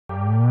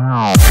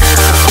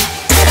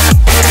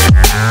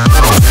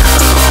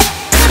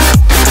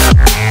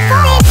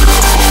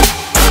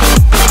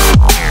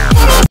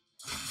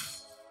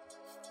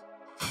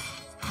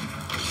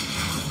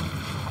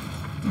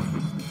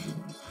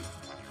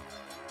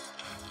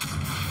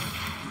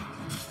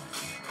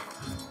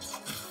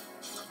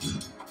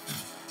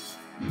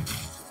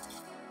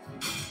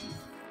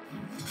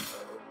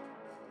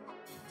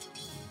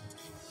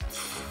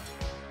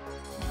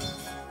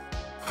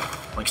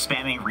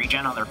spamming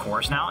regen on their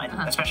cores now,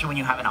 and especially when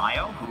you have an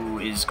IO who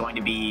is going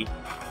to be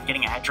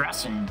getting a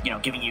headdress and, you know,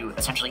 giving you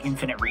essentially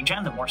infinite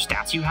regen. The more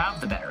stats you have,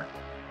 the better.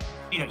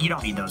 You know, you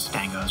don't need those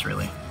tangos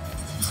really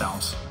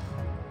themselves.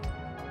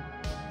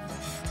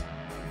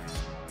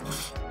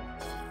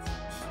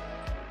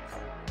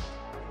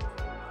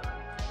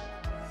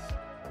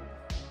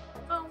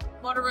 Well,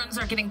 water runes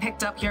are getting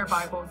picked up here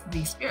by both of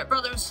the Spirit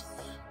Brothers.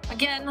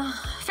 Again,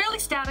 fairly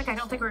static. I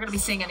don't think we're going to be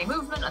seeing any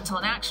movement until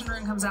an action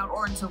rune comes out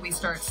or until we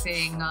start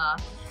seeing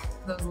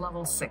those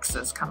level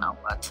 6s come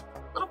out. But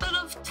a little bit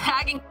of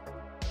tagging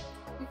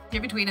here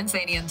between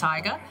Insania and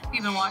Taiga. If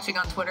you've been watching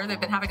on Twitter,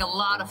 they've been having a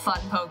lot of fun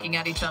poking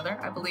at each other.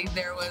 I believe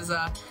there was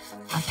a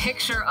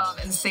picture of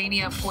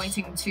Insania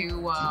pointing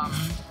to,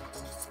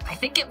 I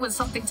think it was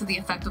something to the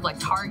effect of like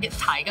target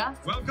Taiga,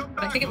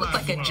 but I think it looked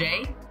like a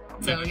J.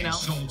 So, you know,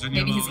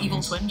 maybe his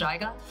evil twin,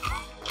 Jaiga.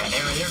 Yeah,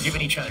 they were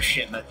giving each other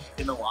shit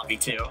in the lobby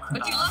too.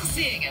 But you love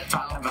seeing it,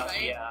 talking though, about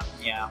right?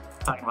 Yeah.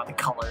 Talking about the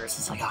colors.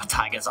 It's like, oh,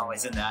 Taiga's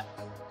always in that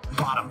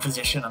bottom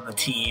position on the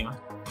team.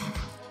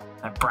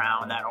 That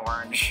brown, that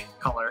orange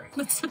color.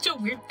 That's such a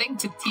weird thing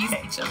to tease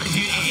each other.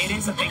 Dude, it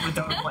is a thing with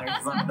Dota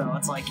players, though.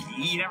 It's like,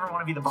 you never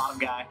want to be the bottom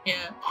guy.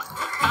 Yeah.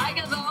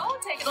 Taiga, though,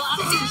 taking a lot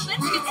of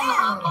damage. Gets the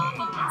hop off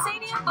of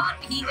Insania, but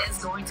he is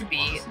going to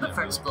be the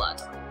first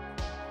blood.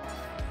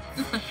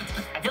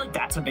 I feel like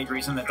that's a big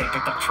reason that they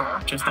picked up Troll,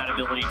 just that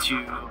ability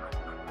to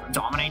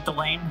dominate the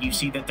lane. You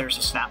see that there's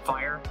a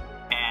Snapfire,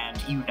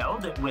 and you know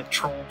that with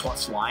Troll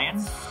plus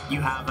Lion, you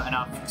have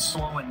enough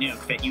slow and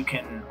nuke that you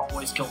can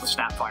always kill the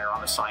Snapfire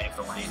on the side of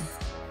the lane.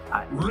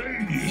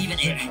 Even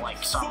if,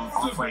 like, some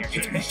offlaner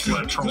gets picked,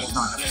 where Troll's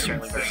not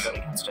necessarily very good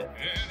against it.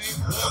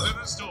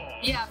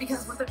 Yeah,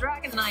 because with the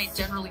Dragon Knight,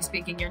 generally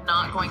speaking, you're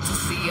not going to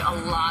see a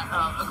lot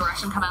of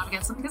aggression come out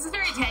against him because it's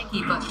very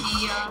tanky, but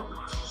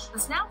the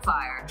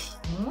Snapfire.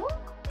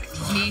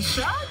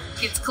 Misha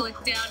gets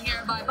clicked down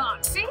here by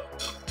Moxxi.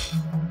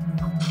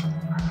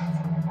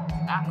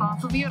 Back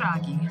off of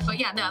Yuragi. But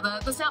yeah, no,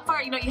 the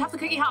Snapfire, you know, you have the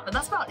cookie hop, and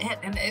that's about it.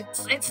 And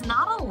it's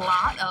not a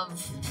lot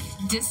of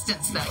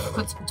distance that it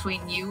puts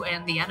between you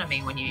and the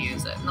enemy when you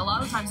use it. And a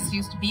lot of times it's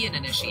used to be an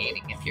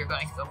initiating if you're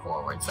going to go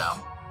forward, so.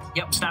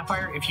 Yep,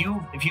 Snapfire, if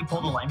you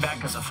pull the lane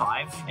back as a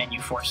 5 and you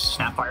force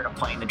Snapfire to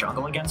play in the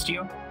jungle against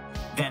you,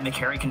 then the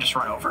carry can just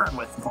run over, and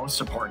with most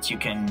supports you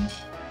can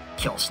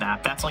kill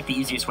Snap. That's like the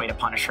easiest way to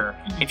punish her.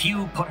 If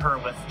you put her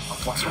with a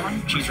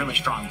 +1, she's really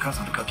strong because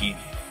of the cookie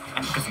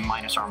and because of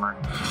minus armor.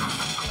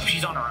 If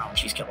she's on her own,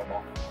 she's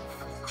killable.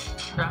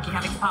 Rocky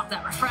having to pop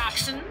that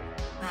refraction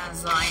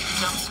as Lion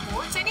jumps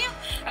towards Insania.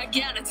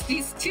 Again, it's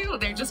these two.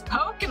 They're just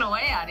poking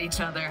away at each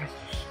other.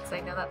 So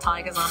they know that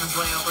Taiga's on his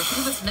way over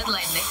to this mid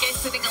lane. Nikkei's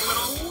sitting a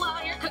little low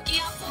here. Cookie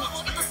up.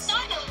 We'll get the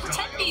stun for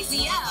 10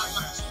 BCM.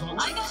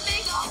 I got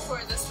big off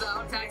for this though.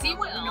 In fact, he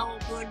will. No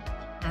good.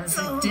 As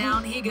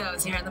down he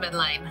goes here in the mid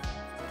lane.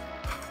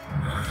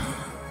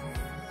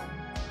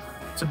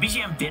 So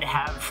BCM did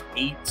have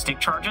 8 stick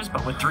charges,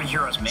 but with 3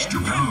 heroes mid,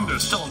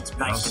 still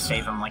nice to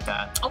save him like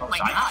that. Oh my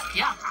god,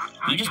 yeah.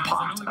 He just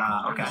popped.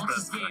 Okay.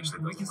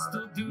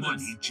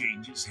 Money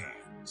changes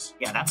hands.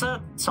 Yeah, that's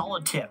a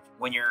solid tip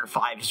when your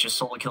 5 is just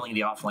solo killing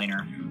the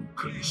offlaner.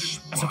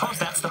 I suppose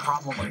that's the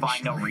problem with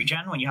buying no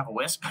regen when you have a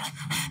Wisp.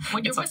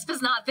 When your Wisp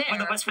is not there. When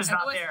the Wisp is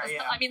not there,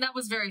 yeah. I mean, that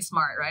was very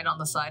smart, right, on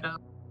the side of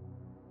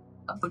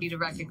Booty to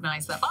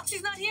recognize that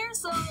Moxxi's not here,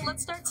 so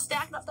let's start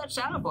stacking up that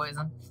Shadow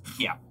Poison.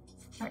 Yeah.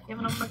 Start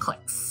giving them the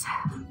clicks.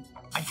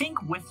 I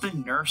think with the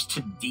nerfs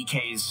to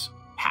DK's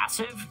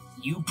passive,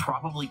 you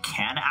probably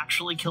can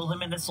actually kill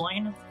him in this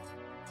lane.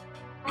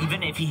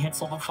 Even if he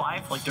hits level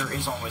 5, like, there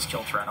is always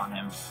kill threat on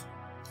him.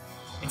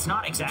 It's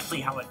not exactly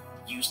how it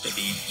used to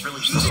be. It's really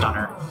just a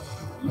stunner.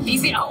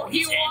 Easy. Oh,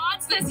 he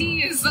wants this.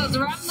 He uses those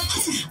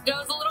remnants.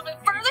 Goes a little bit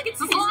further, gets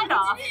the slide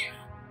off.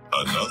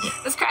 Another.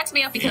 This cracks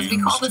me up because we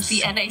call this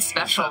the NA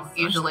special,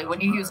 usually,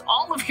 when you use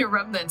all of your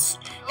remnants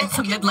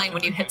into mid lane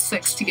when you hit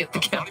 6 to get the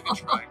kill.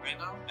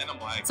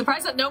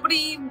 Surprised that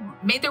nobody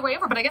made their way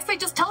over, but I guess they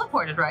just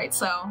teleported, right?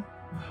 So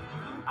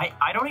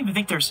I don't even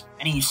think there's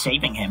any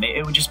saving him.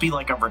 It would just be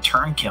like a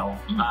return kill,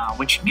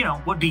 which, you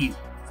know, would be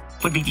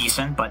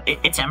decent, but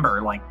it's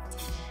Ember. Like,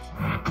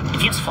 if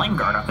he has Flame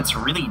Guard up, it's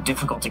really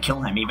difficult to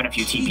kill him, even if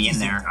you TP in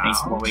there and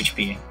he's low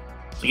HP.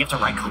 So you have to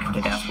right-click him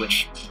to death,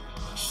 which is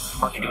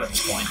hard to do at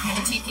this point.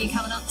 The TP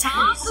coming up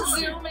top,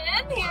 zoom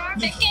in here,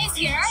 Mickey's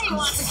here, he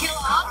wants to kill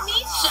off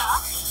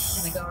Misha.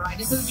 Gonna go right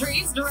into the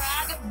trees,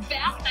 drag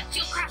back, that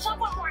shield crash up,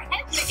 one more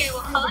hit, Mickey will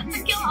cut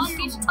to kill off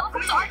Misha.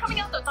 Teleports are coming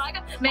out though,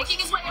 Taiga making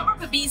his way over,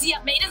 but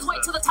BZ made his way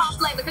to the top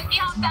lane, the cookie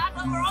hop back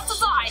over onto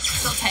Zai.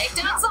 They'll take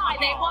down Zai,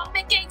 they want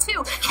Mickey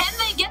too. Can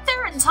they get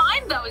there in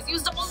time though? He's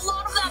used up a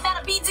lot of that mana.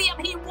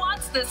 BZM, he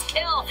wants this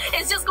kill.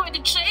 Is just going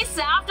to chase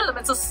after them.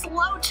 It's a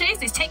slow chase.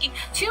 He's taking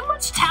too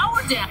much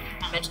tower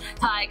damage.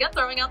 Taiga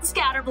throwing out the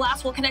scatter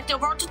blast will connect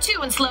over onto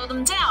 2 and slow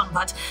them down.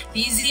 But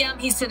BZM,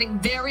 he's sitting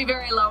very,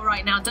 very low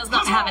right now. Does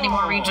not have any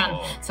more regen,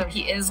 so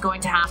he is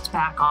going to have to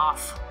back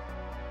off.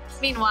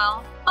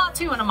 Meanwhile,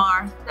 Batu and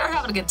Amar, they're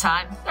having a good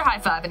time. They're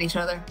high-fiving each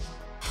other.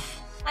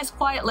 Nice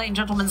quiet lane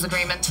gentleman's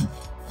agreement.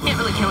 Can't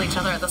really kill each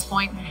other at this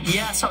point.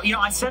 Yeah, so, you know,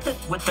 I said that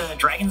with the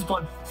Dragon's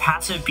Blood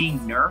passive being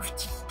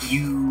nerfed,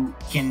 you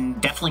can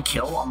definitely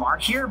kill a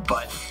Mark here,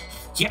 but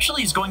he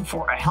actually is going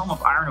for a Helm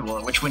of Iron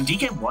War, which when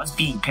DK was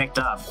being picked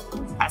up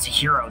as a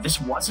hero, this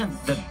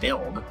wasn't the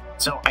build.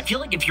 So I feel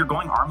like if you're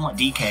going Armlet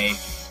DK,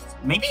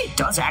 maybe it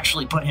does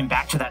actually put him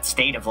back to that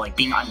state of like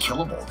being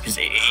unkillable, because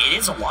it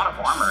is a lot of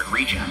armor in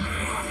regen.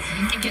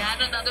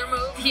 Again, another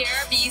move here.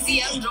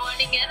 BZM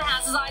joining in,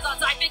 has his eyes on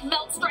Zai. Big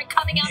melt strike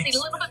coming out, need a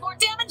little bit more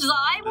damage.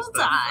 Zai will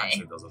die.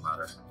 It doesn't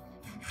matter.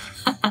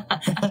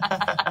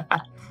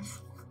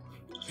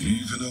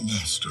 Even a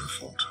master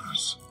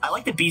falters. I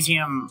like that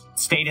BZM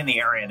stayed in the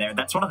area there.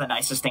 That's one of the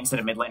nicest things that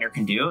a mid laner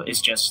can do,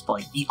 is just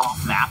like be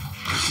off map,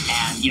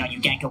 and you know,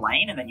 you gank a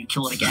lane and then you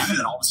kill it again, and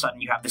then all of a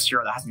sudden you have this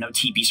hero that has no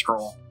TP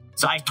scroll.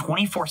 Zai,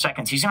 24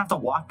 seconds. He's gonna have to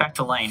walk back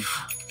to lane.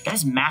 That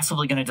is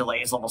massively gonna delay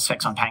his level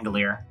 6 on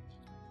Pangolier.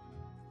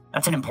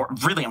 That's an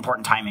important, really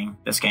important timing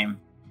this game.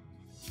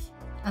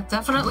 That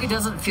definitely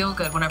doesn't feel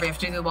good whenever you have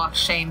to do the walk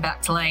shame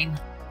back to lane.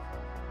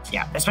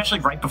 Yeah, especially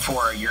right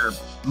before your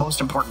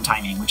most important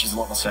timing, which is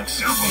level 6.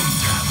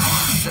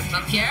 Sitting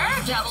up here,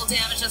 double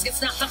damage just gets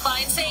snapped up by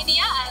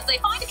Insania as they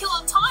find a kill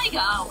on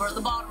Taiga over the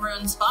bottom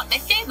rune spot.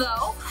 Mickey,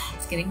 though,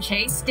 is getting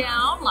chased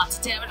down. Lots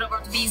of damage over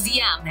to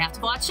BZM. They have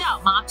to watch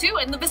out.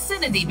 Matu in the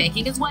vicinity,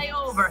 making his way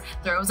over.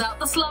 Throws out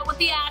the slow with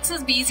the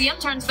axes. BZM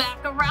turns back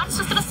around. It's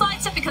just in a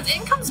side step because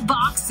in comes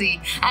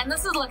Moxxi. And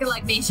this is looking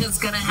like Misha's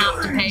gonna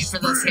have to pay for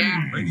this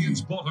here.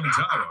 Radiant's bottom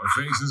tower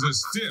faces a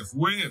stiff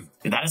win.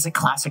 Dude, that is a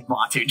classic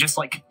Matu. Just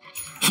like,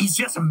 he's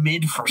just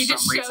mid for some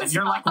reason.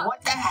 You're like,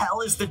 what the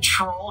hell is the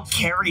troll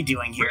carry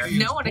doing here?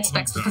 No one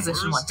expects the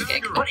position left to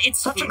get. But it's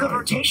such a good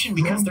rotation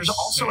because there's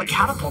also a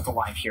catapult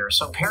alive here.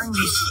 So pairing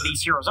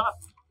these heroes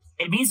up,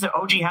 it means that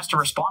OG has to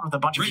respond with a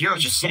bunch of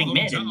heroes just sitting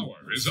mid, and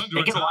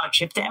they get a lot of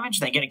chip damage,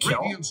 they get a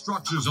kill.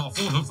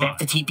 They have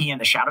to TP in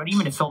the Shadow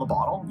Demon to fill the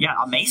bottle.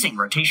 Yeah, amazing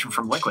rotation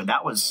from Liquid.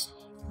 That was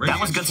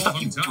good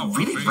stuff. You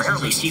really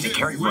rarely see the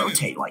carry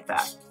rotate like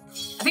that.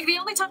 I think the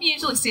only time you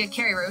usually see a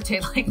carry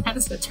rotate like that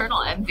is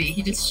Eternal Envy.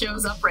 He just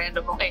shows up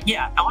randomly.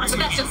 Yeah, honestly.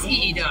 But that's just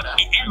EE Dota.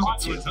 And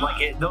Matu.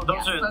 Like,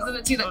 those are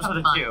the two that come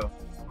to mind.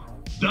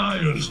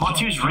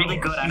 Matu's really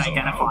good at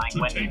identifying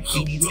when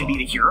he needs to be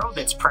the hero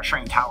that's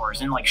pressuring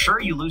towers. And like, sure,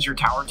 you lose your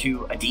tower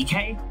to a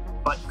DK,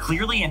 but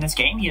clearly in this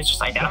game, he has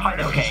just identified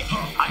that, okay,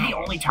 I'm the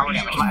only tower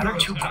damage. My other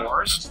 2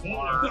 cores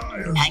are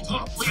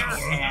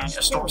Pangolier and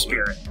a Storm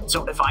Spirit.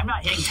 So if I'm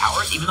not hitting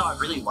towers, even though I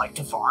really like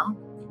to farm,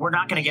 we're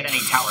not going to get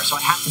any towers, so I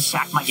have to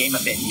sack my game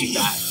a bit and do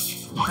that.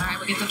 Alright,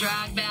 we get the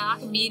drag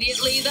back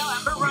immediately, though.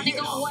 Ember running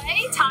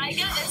away.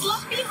 Taiga is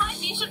left behind.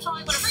 Misha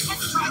trying whatever he can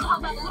to try to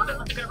help out a little bit,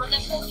 but they're going to run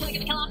that full kill. They're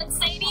going to kill on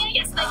Insania.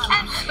 Yes, they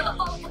can. But the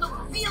follow with a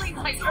really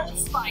nice old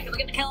spike. They're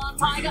going to kill on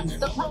Taiga.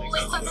 The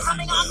rolling thunder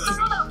coming on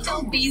through, though.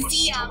 Kill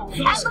BZM.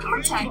 And they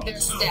protect their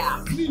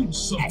stack.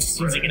 Yes,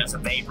 he's giving us a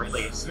bait,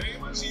 really.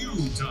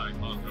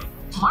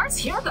 Mars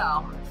here,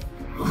 though.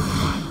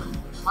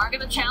 Mar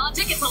gonna challenge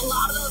it, gets a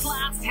lot of those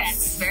last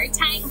hits. Very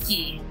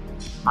tanky.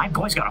 My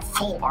boy's got a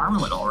full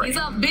armlet already. He's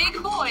a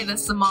big boy, the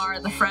Samar,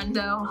 the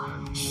friendo.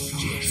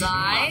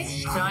 Zai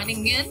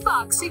joining in.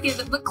 Moxxi, give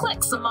it the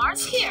click.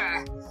 Samar's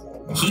here.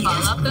 He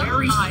is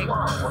very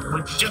slow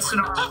with just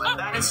an armlet.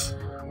 That is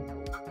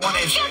one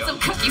issue. Got some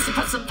cookies to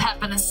put some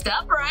pep in his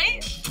step,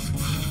 right?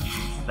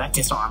 That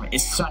disarm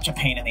is such a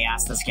pain in the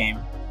ass this game.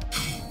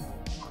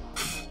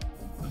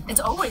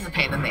 It's always a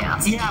pain in the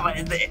ass. Yeah,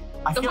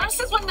 but the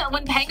worst is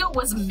when Pango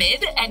was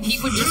mid and he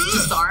would just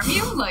disarm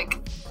you. Like,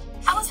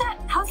 how's that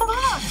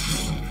allowed?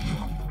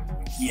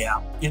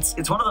 Yeah,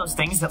 it's one of those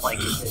things that like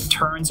it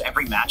turns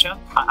every matchup.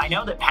 I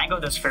know that Pango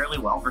does fairly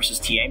well versus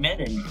TA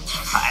mid, and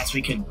as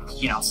we could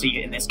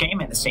see in this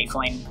game, in the safe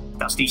lane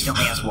does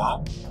decently as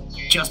well.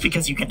 Just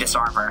because you can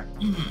disarm her.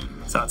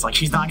 So it's like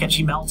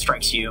she melt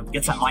strikes you,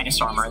 gets that minus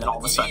armor, and then all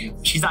of a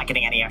sudden she's not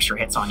getting any extra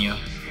hits on you.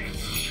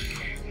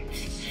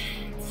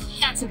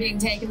 That's being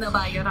taken though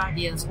by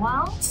Yoragi as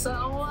well,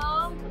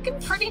 so looking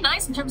pretty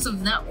nice in terms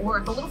of net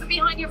worth. A little bit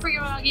behind here for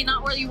Yoragi,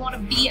 not where you want to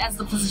be as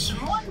the position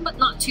 1, but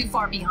not too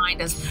far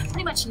behind, as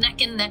pretty much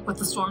neck and neck with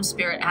the Storm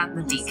Spirit and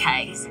the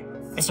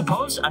DK. I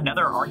suppose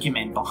another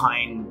argument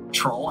behind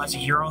Troll as a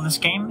hero in this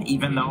game,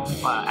 even though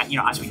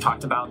as we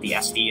talked about, the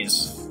SD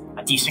is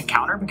a decent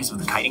counter because of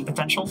the kiting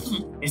potential,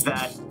 is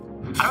that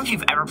I don't know if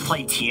you've ever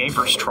played TA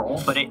versus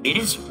Troll, but it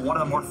is one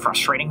of the more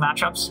frustrating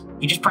matchups.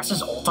 He just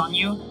presses ult on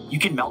you. You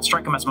can melt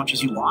strike him as much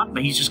as you want,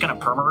 but he's just going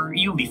to perma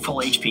you and be full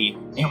HP,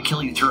 and he'll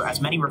kill you through as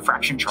many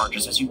refraction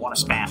charges as you want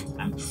to spam.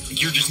 And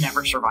you're just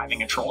never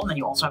surviving a Troll, and then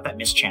you also have that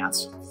missed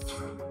chance.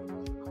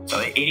 So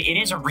it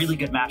is a really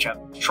good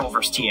matchup, Troll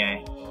versus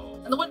TA.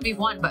 And the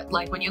 1v1, but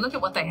like when you look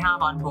at what they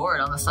have on board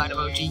on the side of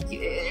OG,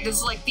 it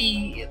is like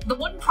the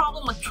one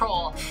problem with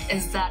Troll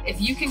is that if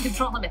you can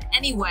control him in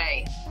any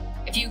way,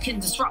 if you can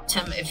disrupt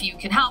him, if you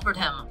can halberd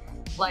him,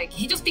 like,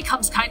 he just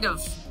becomes kind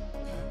of,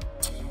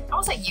 I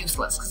won't say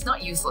useless, because it's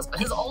not useless, but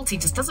his ulti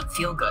just doesn't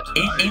feel good.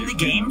 In the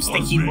games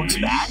that he looks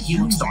bad, he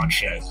looks dog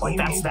shit. Like,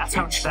 that's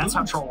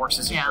how Troll works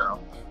as a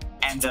hero.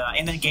 And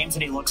in the games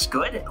that he looks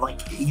good,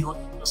 like,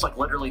 It's like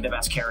literally the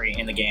best carry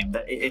in the game.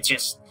 It's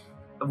just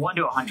 1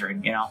 to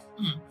 100, you know?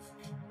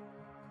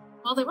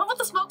 Well, they went with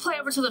the smoke play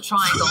over to the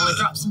triangle. They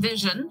dropped some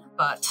vision,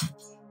 but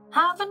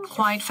haven't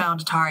quite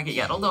found a target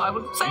yet. Although I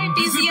would say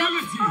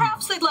BZM,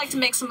 perhaps they'd like to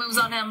make some moves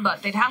on him,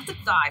 but they'd have to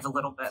dive a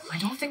little bit. I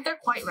don't think they're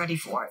quite ready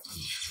for it.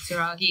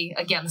 DreamOG,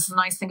 again, this is a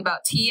nice thing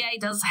about TA,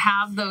 does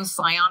have those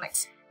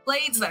psionics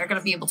blades that are going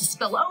to be able to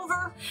spill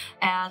over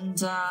and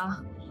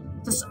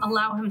just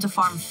allow him to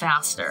farm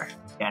faster.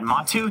 And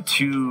Matu,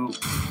 to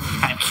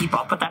kind of keep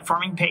up with that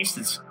farming pace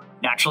that's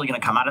naturally going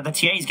to come out of the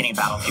TA, he's getting a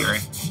Battle Fury.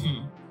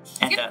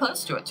 And getting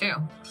close to it, too.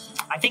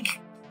 I think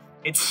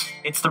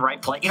it's the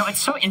right play. You know,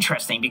 it's so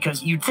interesting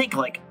because you'd think,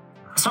 like,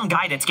 some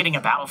guy that's getting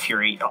a Battle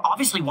Fury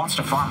obviously wants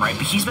to farm, right?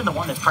 But he's been the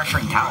one that's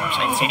pressuring towers.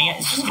 And Tania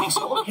is just getting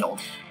solo killed.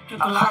 The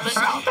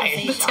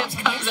tips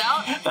comes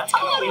out. That's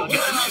a little bit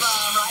of a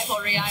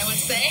rivalry, I would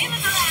say. The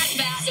drag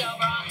back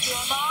over onto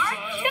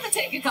Amar. It's going to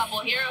take a couple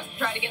heroes to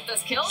try to get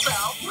this kill,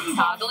 though.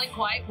 Toggling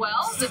quite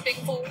well. Zipping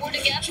forward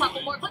again.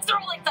 Couple more clicks. The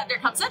Rolling Thunder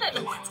comes in, and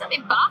it's going to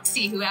be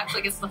Moxxi who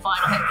actually gets the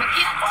final hit.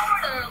 Picking up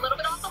forward. They're a little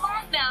bit off the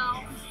mark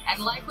now. And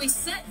like we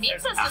said,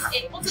 Nix is just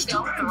able to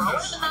go throw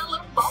it in that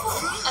little bubble.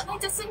 And they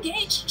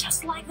disengage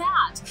just like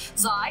that.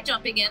 Zai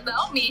jumping in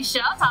though.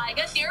 Misha,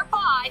 Taiga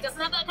nearby.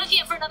 Doesn't have that cookie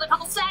in for another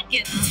couple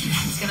seconds.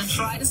 He's gonna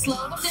try to slow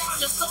them down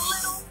just a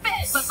little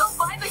bit. But they'll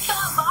find the kill.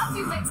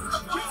 Moxxi makes the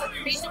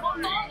point. Misha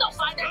won't fall. They'll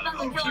find their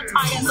another killer.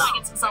 Taiga Zai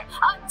gets himself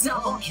a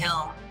double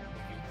kill.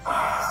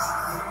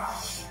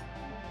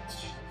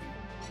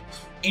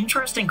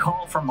 Interesting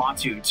call from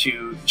Matu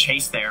to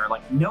chase there,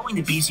 like knowing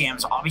that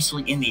BZM's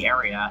obviously in the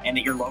area and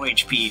that you're low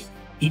HP.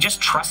 He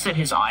just trusted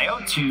his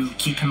IO to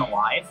keep him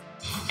alive,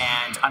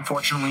 and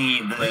unfortunately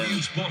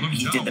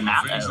he did the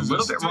math a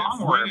little bit wrong,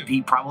 where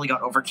he probably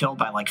got overkilled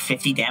by like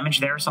 50 damage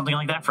there or something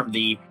like that from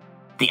the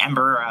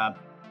Ember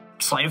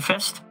Sleight of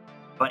Fist.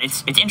 But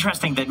it's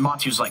interesting that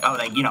Matu's like, oh,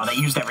 they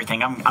used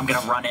everything. I'm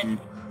gonna run in,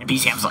 and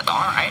BZM's like, all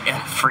right,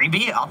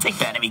 freebie, I'll take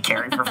the enemy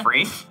carry for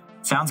free.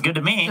 Sounds good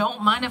to me.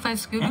 Don't mind if I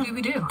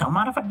Scooby-Doo. Don't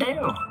mind if I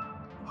do.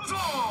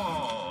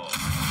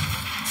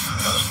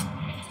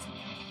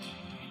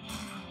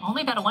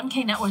 Only about a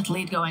 1K net worth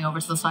lead going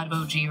over to the side of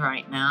OG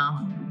right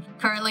now.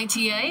 Currently,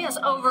 TA has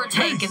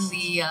overtaken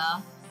the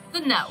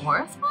net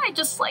worth by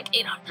just like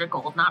 800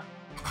 gold. Not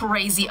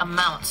crazy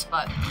amounts,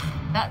 but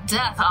that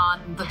death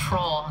on the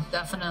troll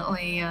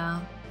definitely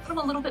put him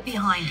a little bit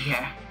behind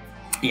here.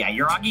 Yeah,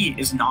 DreamOG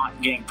is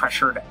not getting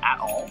pressured at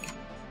all.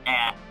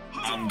 And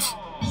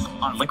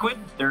on Liquid,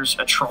 there's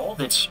a troll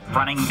that's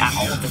running at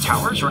all of the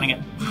towers, running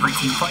a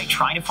pre-team fight,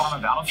 trying to farm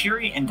a Battle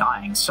Fury and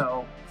dying.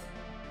 So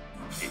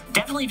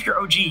definitely, if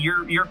you're OG,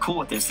 you're cool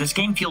with this. This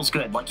game feels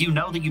good. Like, you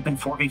know that you've been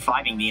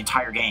 4v5ing the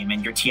entire game,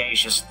 and your TA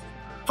is just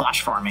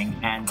flash farming,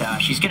 and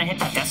she's gonna hit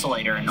that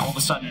Desolator and all of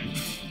a sudden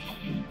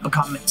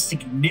become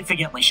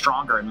significantly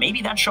stronger, and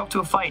maybe that show up to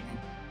a fight.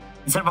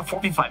 Instead of a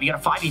 4v5, you got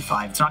a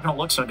 5v5. It's not gonna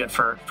look so good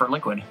for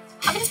Liquid.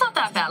 I mean, it's not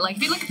that bad. Like,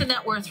 if you look at the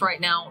net worth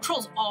right now,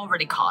 Troll's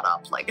already caught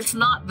up. Like, it's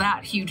not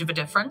that huge of a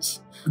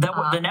difference.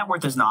 The net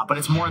worth is not, but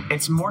it's more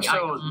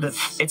so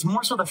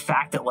the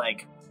fact that,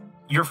 like,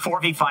 you're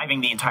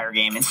 4v5ing the entire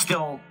game and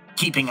still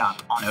keeping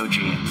up on OG.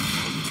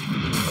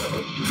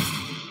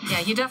 Yeah,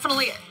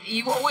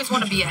 you always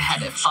want to be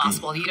ahead if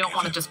possible. You don't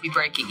want to just be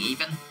breaking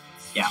even.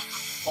 Yeah.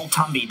 Old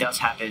Tumby does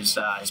have his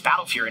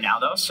Battle Fury now,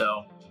 though,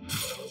 so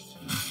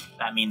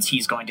that means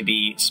he's going to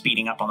be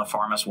speeding up on the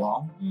farm as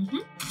well.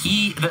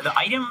 The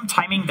item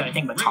timing that I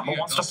think Matumba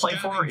wants to play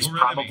for is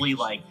probably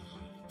like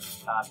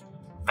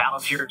Battle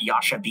Fury,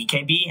 Yasha,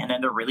 BKB, and then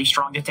they're really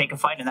strong to take a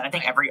fight, and then I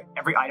think every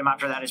item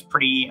after that is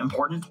pretty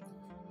important.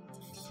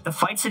 The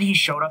fights that he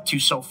showed up to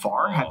so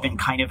far have been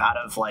kind of out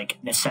of like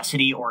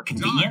necessity or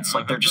convenience,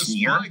 like they're just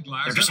near,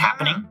 they're just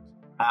happening,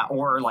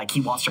 or like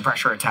he wants to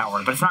pressure a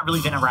tower, but it's not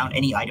really been around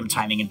any item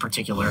timing in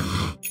particular.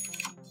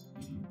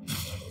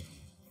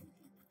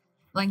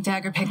 Blink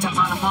Dagger picked up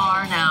on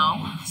Amar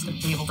now. He's going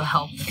to be able to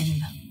help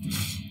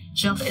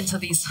jump into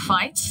these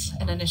fights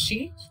and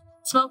initiate.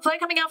 Smoke play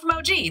coming out from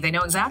OG. They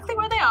know exactly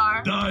where they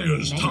are.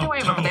 Making their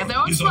way over, but they have their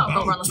own smoke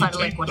over on the side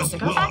of Liquid as they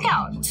go back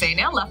out.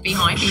 Xenia left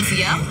behind.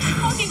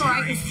 BZM walking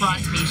right in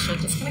front. Misha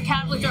just going to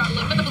casually draw a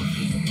little bit of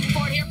a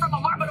board here from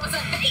Amar, but it was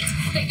a bait.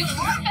 They go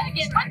right back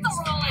in with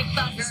the Rolling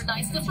Thunder.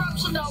 Nice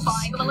disruption though,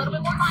 buying them a little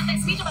bit more time. They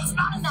speed him, but it's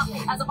not enough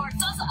as Amar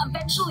does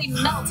eventually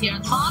melt here.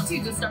 And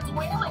Matu just starts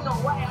wailing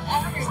away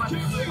on everyone.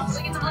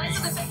 Moving into place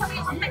of this thing coming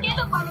up from Pickett.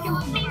 They'll find a kill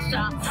on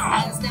Misha.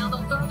 As now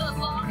they'll throw those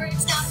long-range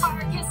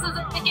snapfire kisses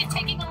at Pickett,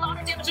 taking a lot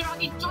of damage.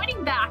 DreamOG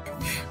joining back.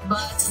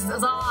 But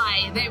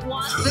Zai, they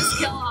want this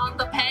kill on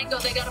the Pango.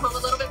 They gotta move a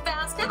little bit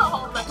faster. The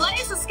whole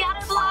place is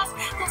Scatter Blast.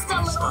 Just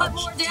a little bit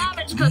more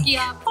damage. Cookie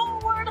up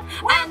forward.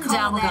 And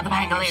down will go the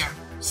Pangolier.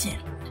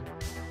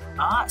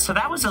 So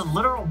that was a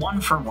literal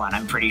 1-for-1,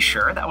 I'm pretty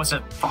sure. That was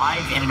a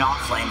 5 in an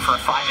offlane for a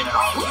 5 in an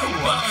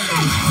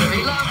offlane.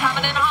 Reload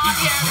coming in hot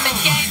here.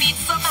 Mid-game needs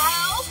some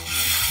help.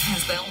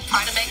 As they'll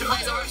try to make the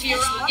plays over to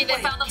DreamOG,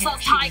 they found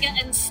themselves Taiga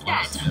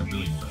instead.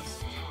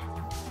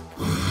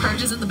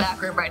 Purge is in the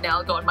back room right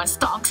now going, my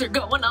stocks are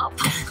going up.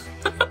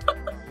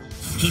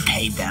 He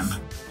paid them.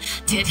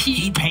 Did he?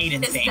 He paid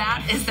insane.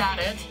 Is that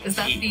it? Is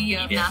that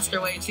the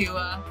master way to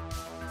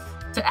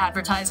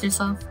advertise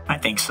yourself? I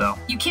think so.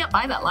 You can't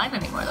buy that line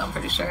anymore, though, I'm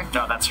pretty sure.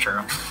 No, that's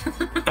true.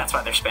 That's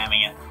why they're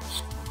spamming it.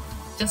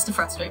 Just to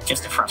frustrate.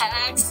 Just to frustrate.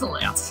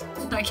 Excellent.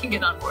 Yeah. I can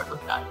get on board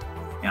with that.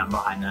 Yeah, I'm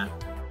behind that.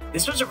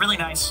 This was a really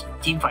nice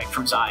team fight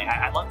from Zai.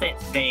 I love that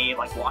they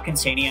like walk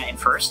Insania in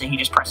first and he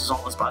just presses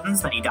all his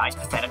buttons, then he dies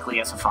pathetically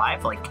as a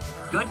 5. Like,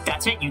 good,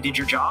 that's it, you did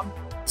your job.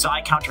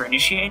 Zai counter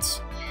initiates,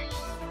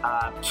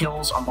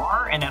 kills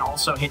Amar, and then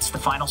also hits the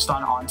final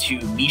stun onto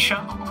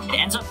Misha. It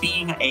ends up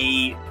being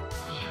a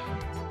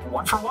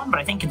 1-for-1, but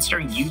I think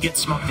considering you get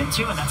smoked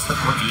into, and that's the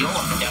reveal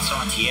of the Deso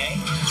on TA,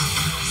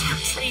 you're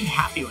pretty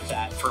happy with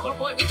that for a little. Oh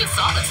boy, we just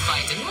saw this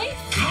fight, didn't we?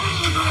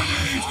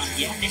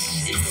 Yeah, this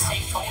is the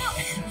same fight.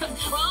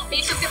 Well,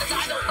 Misha's gonna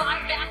die to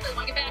 5 back, they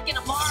want to get back in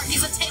Amar.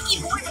 He's a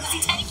tanky boy, but is he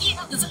tanky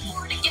enough to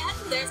support again?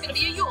 There's gonna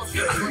be a Yule.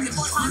 I'm looking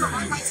for time,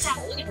 Amar tries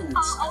tackling it.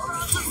 Over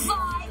onto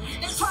Zai.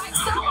 They're trying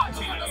so hard to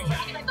kill this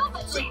dragon. I thought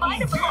that she might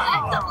have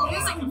end up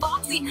losing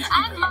Moxxi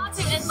and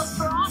Matu in the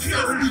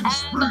process.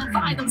 And they'll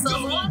find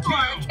themselves one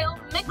more kill.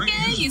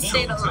 Mickey, you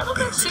stayed a little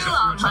bit too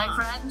long, my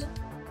friend.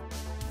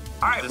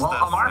 Alright, well,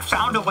 Amar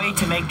found a way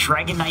to make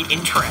Dragon Knight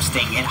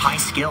interesting and high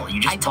skill.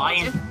 You just buy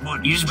an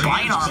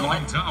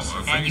armlet,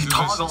 and you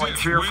toggle like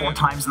 3 or 4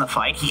 times in the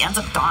fight. He ends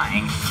up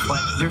dying, but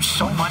there's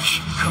so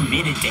much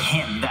committed to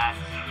him that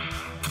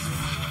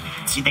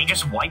they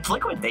just wipe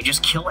Liquid. They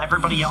just kill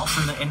everybody else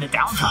in the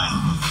downtime.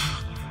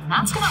 And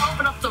that's going to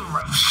open up the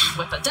Roche.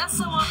 With the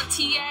Deso on the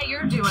TA,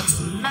 you're doing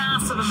some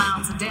massive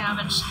amounts of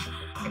damage.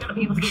 You're going to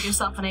be able to get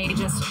yourself an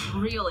Aegis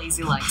real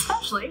easy, like,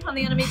 especially when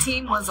the enemy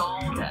team was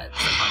all dead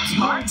for the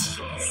most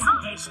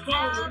part.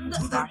 And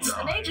that's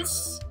an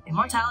Aegis.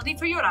 Immortality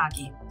for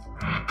Yoragi.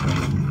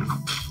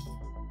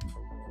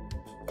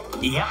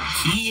 Yep,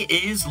 he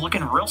is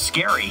looking real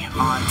scary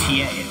on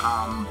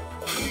TA.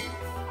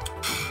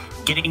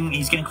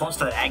 He's getting close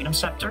to the Agnum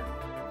Scepter.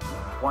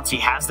 Once he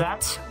has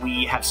that,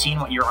 we have seen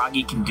what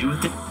Yoragi can do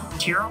with the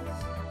hero.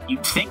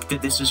 You'd think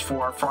that this is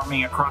for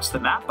farming across the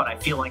map, but I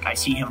feel like I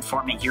see him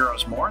farming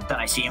heroes more than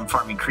I see him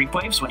farming creep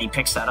waves when he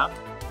picks that up.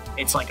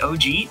 It's like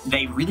OG,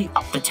 they really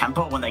up the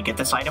tempo when they get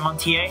this item on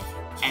TA,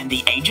 and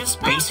the Aegis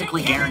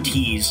basically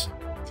guarantees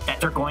that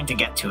they're going to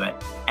get to it.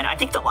 And I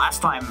think the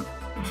last time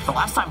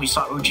we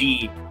saw OG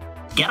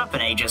get up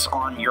an Aegis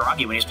on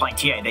Yoragi when he was playing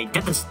TA, they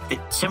did this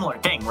similar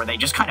thing where they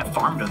just kind of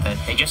farmed with it.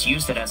 They just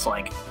used it as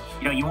like,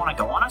 you know, you want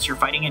to go on us, you're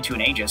fighting into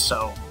an Aegis,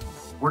 so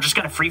we're just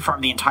going to free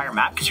farm the entire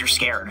map because you're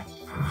scared.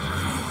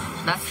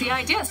 That's the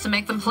idea, is to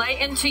make them play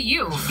into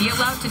you. Be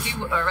allowed to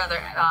do, or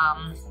rather,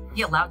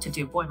 be allowed to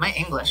do. Boy, my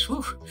English,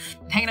 whew,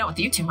 I'm hanging out with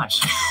you too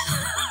much.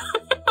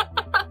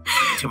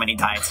 Too many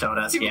diet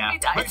sodas, Too many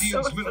diet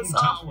sodas.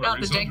 Oh, not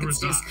the Jenkins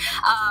juice.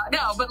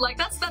 No, but like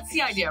that's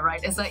the idea,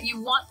 right? Is that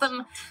you want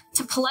them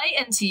to play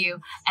into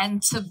you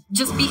and to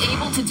just be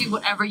able to do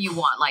whatever you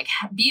want. Like,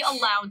 be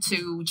allowed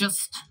to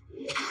just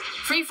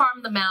free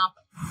farm the map,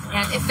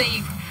 and if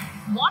they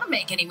want to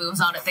make any moves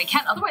on it, they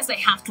can. Otherwise, they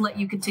have to let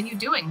you continue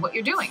doing what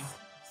you're doing.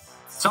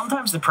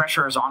 Sometimes the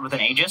pressure is on with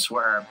an Aegis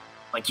where,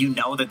 like, you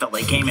know that the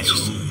late game is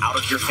just out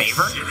of your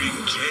favor.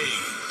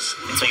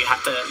 And so you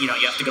have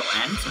to go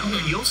end.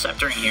 Another Yule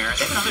Sceptering here.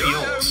 They have another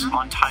Yules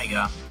on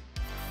Taiga.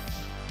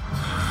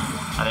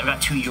 They've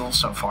got 2 Yules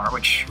so far,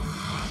 which,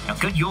 you know,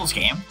 good Yules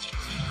game.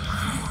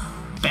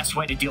 Best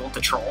way to deal with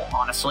the Troll,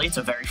 honestly. It's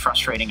a very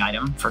frustrating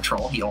item for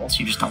Troll. He ults,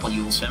 you just double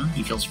Yules him.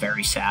 He feels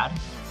very sad.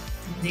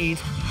 Indeed.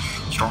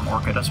 Storm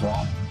Orchid as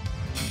well.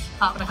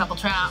 Popping a couple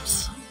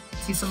traps.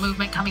 See some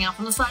movement coming out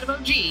from the side of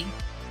OG.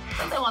 I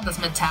think they want this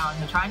mid tower.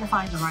 They're trying to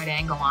find the right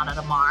angle on it.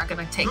 Amar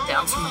gonna take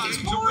down some of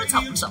these boards,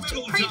 help himself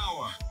to a creep.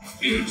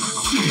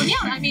 But yeah,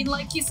 I mean,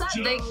 like you said,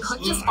 they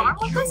could just farm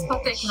with this,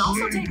 but they can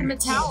also take a mid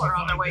tower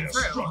on their way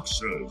through.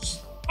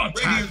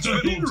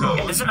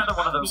 Yeah, this is another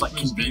one of those like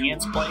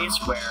convenience plays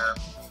where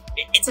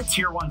it's a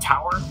tier 1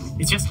 tower.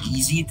 It's just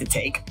easy to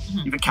take.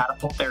 You have a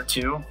catapult there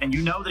too, and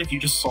you know that if you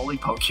just slowly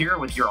poke here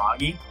with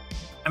Yoragi,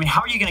 I mean,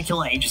 how are you going to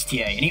kill an Aegis TA?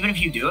 And even if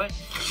you do it,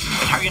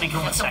 like, how are you going to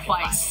kill it a second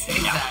time?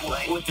 Exactly.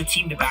 Yeah, with the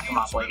team to back them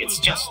up, like it's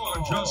just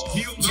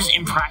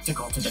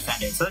impractical to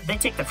defend it. So they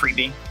take the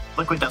freebie.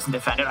 Liquid doesn't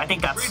defend it. I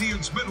think that's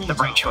the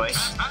right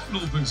choice. We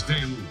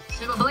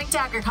have a Blink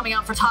Dagger coming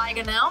out for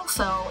Taiga now,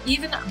 so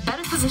even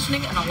better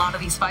positioning in a lot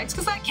of these fights,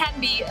 because that can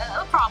be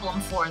a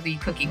problem for the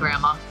Cookie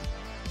Grandma.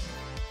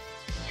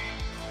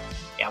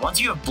 Yeah,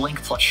 once you have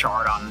Blink plus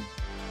Shard on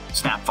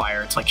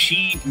Snapfire, it's like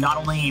she not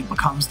only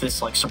becomes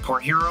this like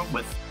support hero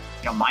with,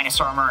 you know, minus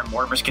armor and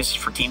more risk kisses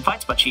for team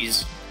fights, but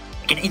she's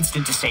like an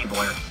instant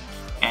disabler,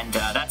 and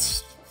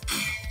that's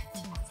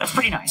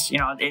pretty nice. You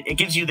know, it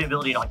gives you the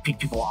ability to like pick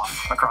people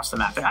off across the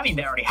map. I mean,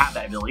 they already have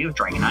that ability with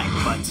Dragon Knight,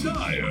 but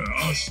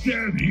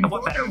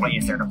what better way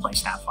is there to play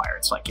Snapfire?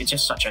 It's like it's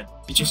just such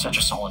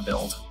a solid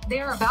build.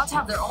 They're about to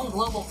have their own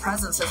global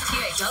presence, as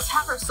TA does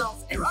have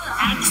herself an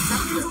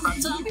accent.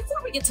 But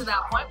before we get to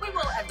that point, we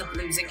will end up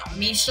losing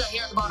Misha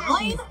here at the bottom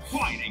lane,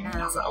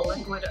 as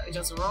Liquid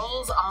just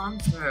rolls on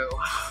through.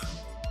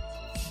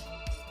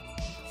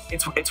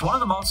 It's one of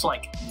the most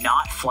like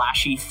not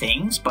flashy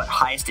things, but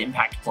highest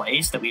impact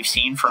plays that we've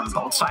seen from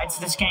both sides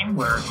of this game,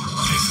 where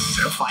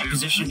the 5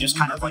 position just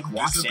kind of like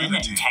walks in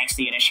and tanks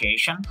the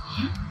initiation.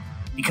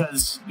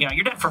 Because, you know,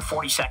 you're dead for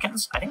 40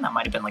 seconds. I think that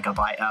might have been like a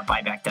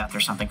buyback death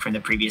or something from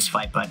the previous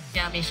fight, but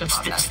yeah, Misha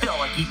still,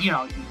 like, you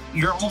know,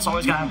 you're almost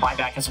always going to have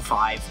buyback as a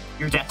 5.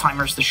 Your death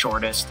timer is the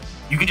shortest.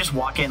 You can just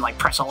walk in, like,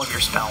 press all of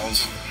your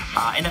spells.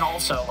 And then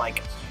also,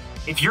 like,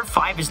 if your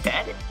 5 is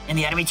dead and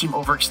the enemy team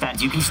overextends,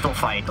 you can still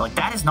fight. Like,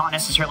 that is not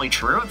necessarily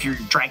true if your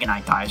Dragon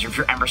Knight dies or if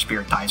your Ember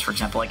Spirit dies, for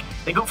example. Like,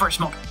 they go for a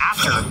smoke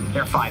after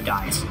their 5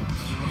 dies.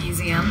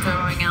 Easy M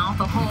throwing out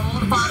the hole,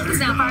 the bottom of the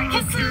Sapphire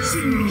kisses,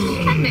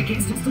 and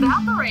Mickey's just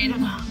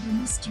evaporated.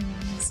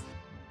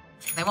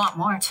 They want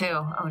more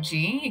too. OG,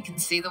 you can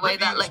see the way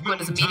that Liquid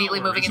is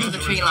immediately moving into the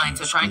tree line,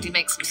 so trying to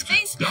make some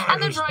space,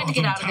 and they're trying to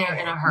get out of there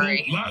in a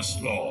hurry.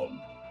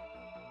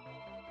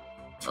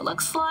 It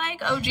looks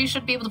like OG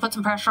should be able to put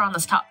some pressure on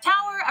this top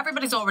tower.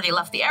 Everybody's already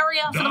left the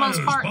area for the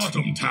most part.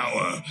 Bottom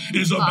tower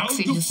is about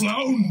Moxxi to just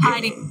flounder.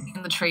 hiding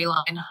in the tree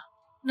line.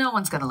 No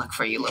one's gonna look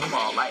for you, little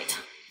wall light.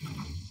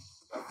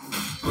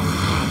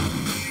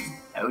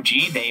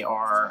 OG, they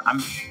are...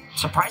 I'm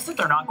surprised that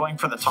they're not going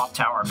for the top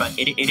tower, but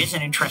it is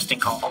an interesting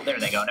call. Oh, there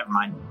they go. Never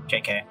mind.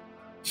 JK.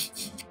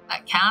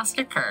 That cast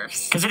your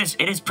curse. Because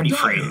it is pretty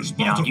free.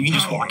 You know, you can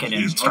just walk in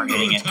and start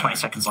hitting it. 20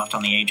 seconds left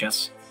on the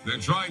Aegis. They're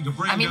trying to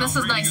bring I mean, this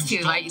is nice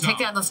too, right? You take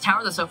down down this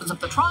tower, this opens up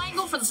the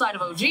triangle for the side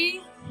of OG.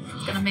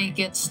 It's gonna make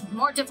it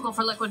more difficult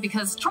for Liquid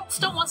because Troll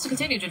still wants to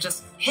continue to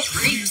just hit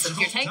creeps, and if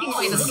you're taking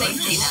away the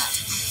safety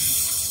net,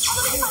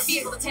 they might be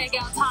able to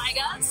take out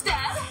Taiga instead.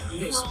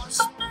 Rolling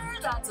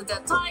Thunder, that's a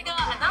dead Taiga,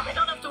 and now they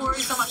don't have to worry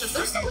so much as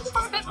they're still looking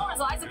for a bit more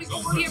as Isaac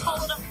before here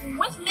followed up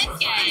with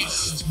Mickey.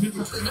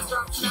 The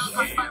disruption now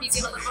trying to buy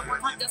BKB a little bit more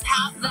time, does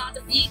have that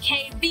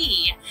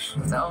BKB.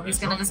 So he's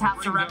gonna just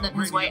have to remnant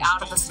his way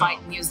out of this fight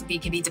and use the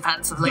BKB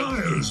defensively.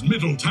 Dire's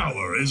middle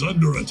tower is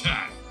under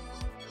attack.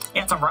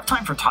 Yeah, it's a rough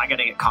time for Taiga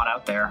to get caught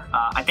out there.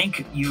 I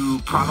think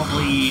you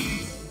probably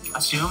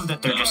assume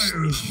that there just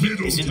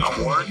isn't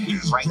a ward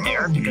right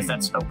there, because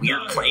that's a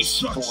weird place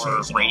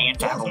for Radiant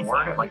to have a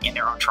ward, like in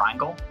their own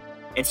triangle.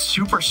 It's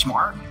super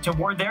smart to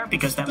ward there,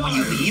 because then when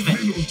you leave and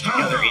you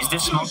know there is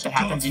this smoke that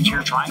happens into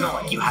your triangle,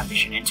 like you have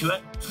vision into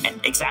it, and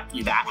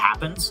exactly that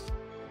happens.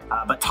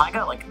 But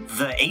Taiga, like,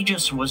 the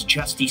Aegis was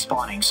just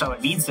despawning, so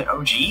it means that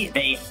OG,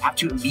 they have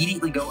to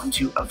immediately go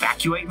into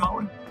evacuate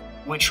mode,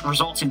 which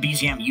results in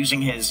BZM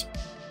using his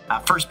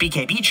first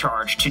BKB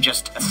charge to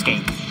just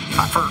escape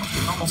for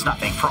almost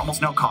nothing, for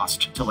almost no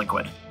cost to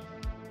Liquid.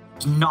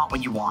 It's not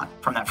what you want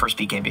from that first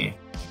BKB.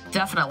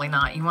 Definitely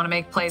not. You want to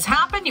make plays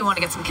happen, you want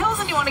to get some kills,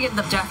 and you want to get an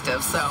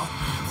objective. So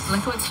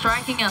Liquid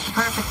striking at the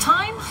perfect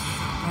time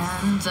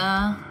and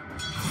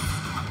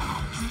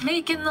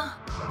making the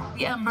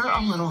Ember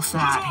a little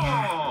sad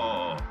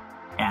here.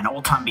 And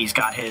old Tumby's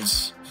got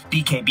his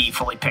BKB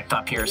fully picked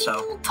up here, so...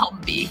 Ooh,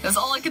 Tumby. That's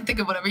all I can think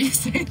of whenever you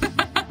say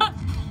that.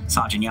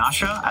 Sajin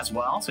Yasha as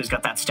well, so he's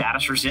got that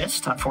status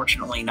resist.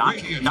 Unfortunately,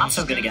 not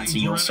so good against the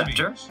Yule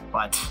Scepter,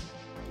 but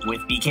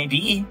with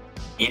BKB,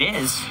 it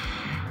is.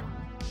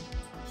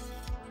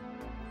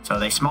 So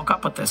they smoke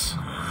up with this.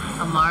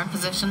 Amar in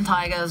position,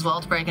 Taiga as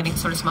well to break any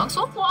sort of smoke.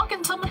 So we'll walk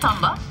into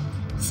Matumba.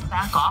 Just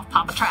back off,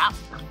 pop a trap.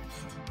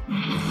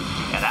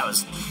 Yeah, that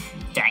was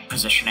dank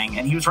positioning,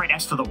 and he was right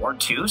next to the ward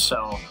too,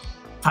 so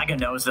Taiga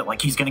knows that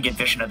like he's gonna get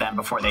vision of them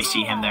before they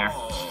see him there.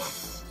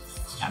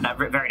 Yeah,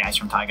 very nice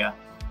from Taiga.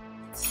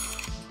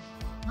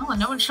 Oh, and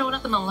no one's showing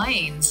up in the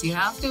lanes. You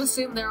have to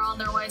assume they're on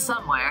their way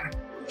somewhere.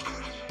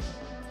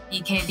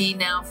 EKB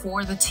now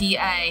for the TA.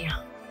 I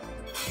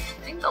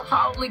think they'll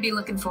probably be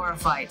looking for a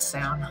fight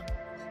soon.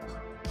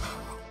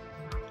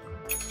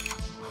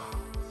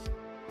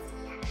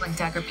 Blink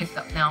Dagger picked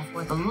up now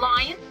for the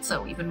Lion,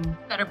 so even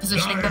better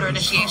positioning, better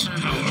initiation,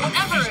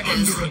 whatever it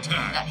is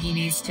that he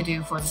needs to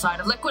do for the side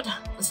of Liquid.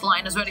 This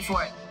Lion is ready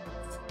for it.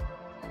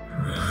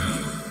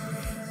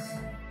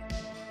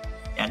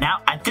 Yeah,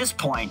 now at this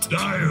point,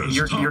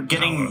 you're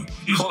getting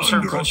closer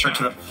and closer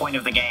to the point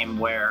of the game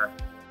where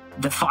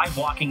the 5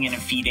 walking in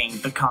and feeding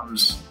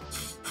becomes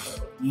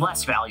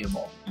less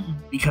valuable.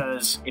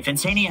 Because if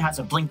Insania has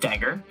a Blink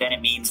Dagger, then it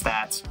means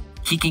that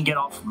he can get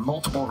off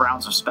multiple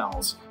rounds of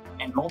spells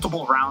and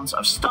multiple rounds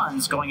of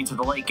stuns going into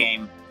the late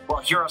game.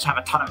 Well, heroes have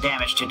a ton of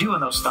damage to do in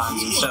those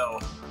stuns, and so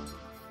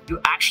you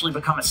actually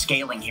become a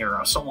scaling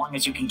hero so long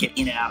as you can get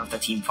in and out of the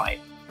team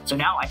fight. So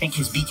now I think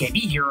his BKB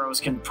heroes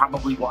can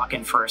probably walk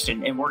in first,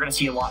 and we're going to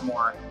see a lot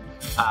more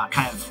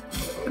kind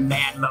of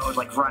mad mode,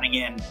 like running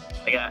in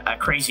like a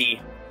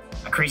crazy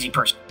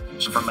person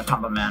from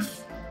Matumba Man,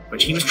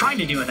 which he was trying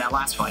to do in that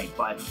last fight,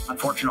 but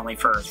unfortunately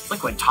for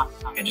Liquid,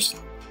 Taiga just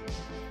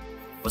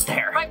was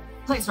there. Right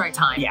place, right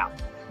time. Yeah,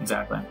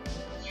 exactly.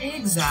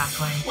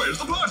 Exactly. Where's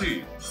the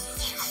party?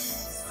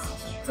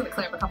 Gonna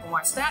clear up a couple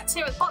more stats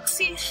here with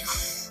Moxxi.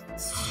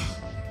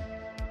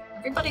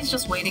 Everybody's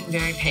just waiting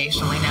very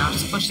patiently now,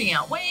 just pushing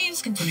out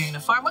waves, continuing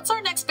to farm. What's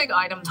our next big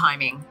item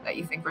timing that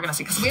you think we're gonna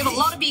see? Because we have a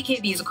lot of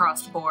BKBs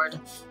across the board,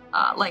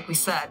 like we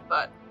said,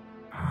 but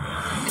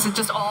Is it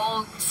just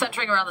all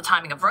centering around the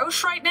timing of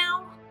Roche right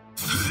now?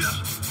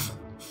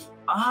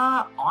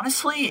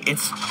 Honestly,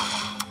 it's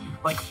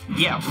like,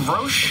 yeah,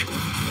 Roche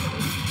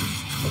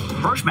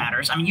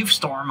matters. I mean, you've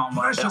Storm on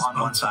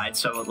one side,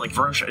 so like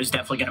Roche is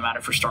definitely going to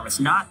matter for Storm. It's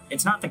not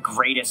the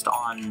greatest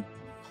on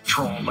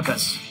Troll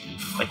because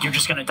like you're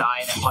just going to die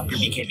and then pop your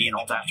BKB and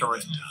ult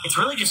afterwards. It's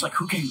really just like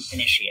who can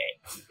initiate,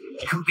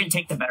 like, who can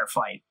take the better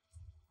fight.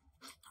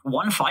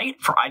 One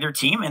fight for either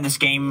team, and this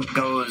game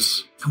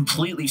goes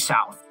completely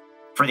south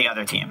for the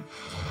other team.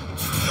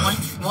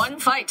 One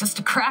fight just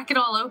to crack it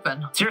all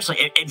open. Seriously,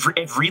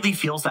 it really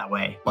feels that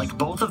way. Like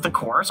both of the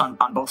cores on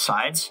both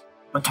sides,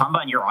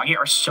 Matumba and URAGI,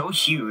 are so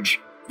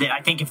huge that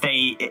I think if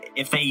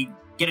they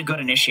get a good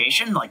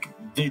initiation, like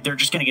they're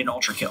just gonna get an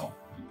ultra kill.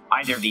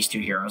 Either of these two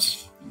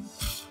heroes.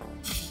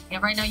 Yeah,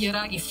 right now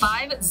URAGI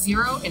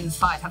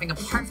 5-0-5, having a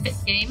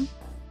perfect game.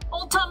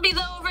 Old Tumby,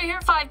 though, over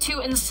here,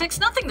 5-2-6.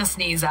 Nothing to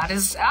sneeze at.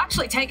 Is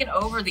actually taken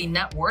over the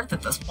net worth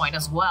at this point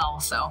as well.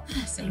 So,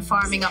 been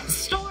farming up a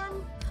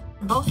Storm.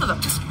 Both of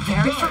them just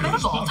very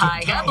formidable.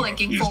 Taiga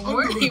blinking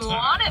forward. He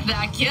wanted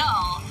that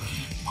kill.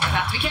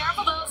 Have to be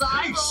careful, though.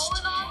 Zai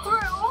rolling on through.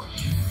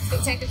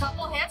 Gonna take a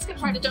couple hits, gonna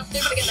try to jump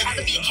through, but again, they have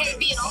the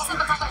BKB, and all of a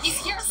sudden, Matumba,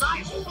 he's here.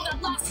 Zai, that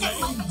last hit,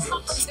 he's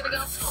gonna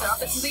go. So,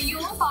 this is a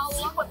Yule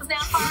follow-up with the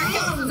Snapfire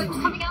kill.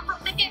 Coming out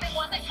from the game, and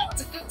one that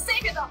it's a good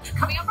savior, though.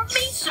 Coming out from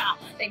Misha.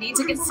 They need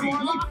to get some more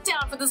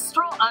lockdown for the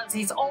Storm.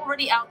 He's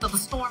already out of the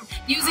Storm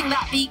using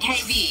that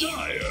BKB.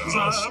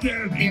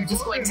 They're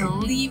just going to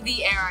leave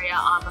the area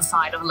on the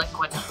side of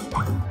Liquid.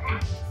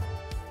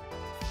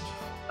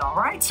 All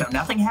right, so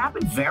nothing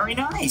happened. Very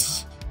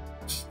nice.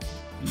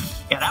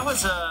 Yeah, that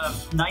was a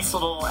nice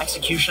little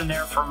execution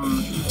there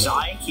from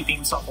Zai, keeping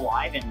himself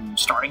alive and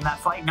starting that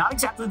fight. Not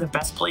exactly the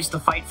best place to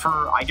fight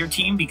for either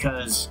team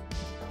because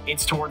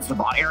it's towards the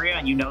bot area,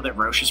 and you know that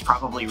Roche is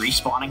probably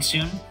respawning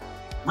soon.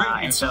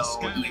 And so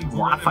you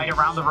want to fight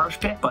around the Roche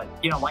pit, but,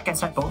 you know, like I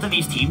said, both of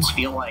these teams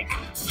feel like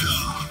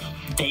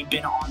they've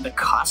been on the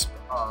cusp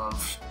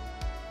of,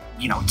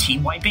 you know,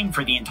 team wiping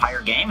for the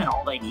entire game, and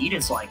all they need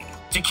is, like,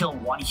 to kill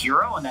one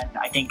hero, and then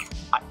I think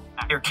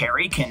either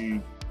carry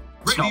can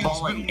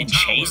snowball and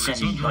chase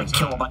and like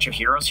kill a bunch of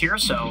heroes here.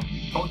 So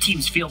both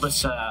teams feel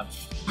this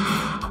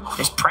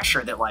this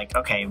pressure that like,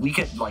 okay, we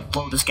could like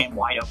blow this game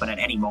wide open at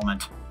any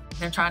moment.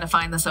 They're trying to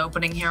find this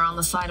opening here on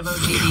the side of OG.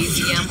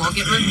 DCM will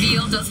get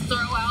revealed, just throw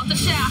out the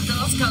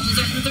shackles, goes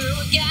in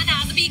through again,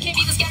 has the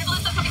BKB, the scatter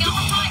blitz coming out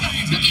from Tiger,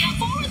 looking out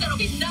forward, there'll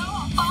be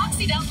no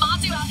Moxxi down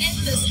Matu out in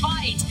this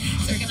fight.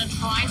 They're gonna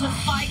try to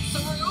fight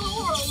through,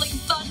 rolling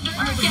thunder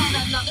again,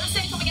 another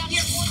save coming out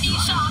here for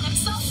Nisha on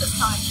himself this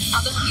time.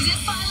 Although he's in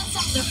silence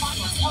out, they're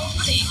finding this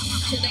opening.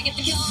 Should they get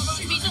the kill over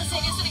Misha?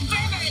 Insania sitting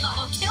very, very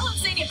low. Kill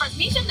Insania first.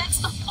 Misha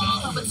next to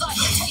follow, but Zai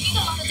taking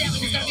a lot of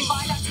damage. There's gonna be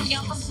buybacks coming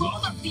out from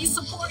both of these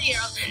support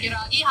heroes.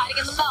 URAGI hiding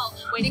in the melt,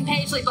 waiting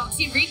patiently.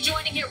 Moxxi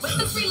rejoining here with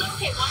this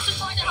relocate. Wants to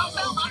try to help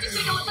out. Matu's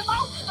gonna go with the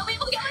melt. They'll be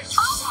able to get rid of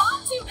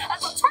Matu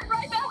as we'll turn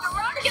right back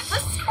around again. The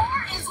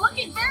score is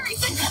looking very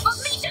sick, but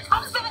Misha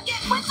comes back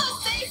in with the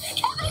save.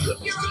 Can they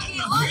keep URAGI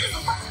alive?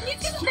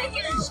 He's gonna make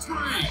it out.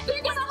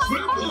 They're gonna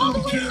hide out all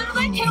the way through.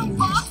 They kill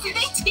Moxxi.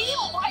 They team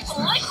wipe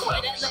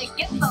Liquid and they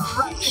get the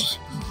rush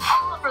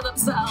all for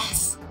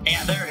themselves.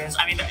 Yeah, there it is.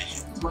 I mean,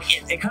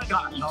 it could have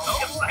gone.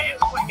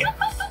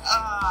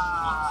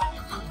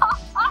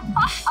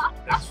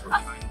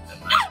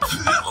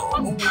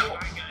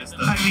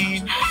 I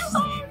mean,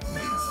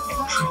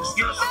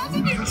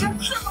 imagine you just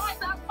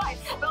survived that fight.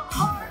 The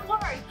hard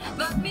work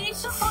that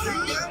Misha put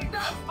in during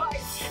that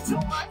fight to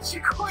watch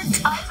your core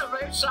die to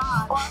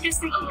Roshan. Well, I'm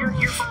just thinking you're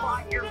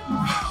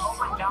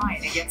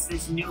 0-9 against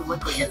this new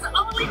Liquid. It's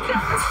only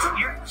damage to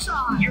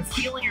Roshan. You're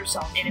feeling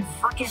yourself, and if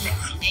frickin'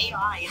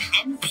 AI,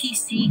 an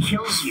NPC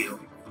kills you,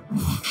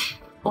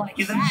 like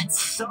that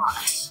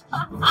sucks.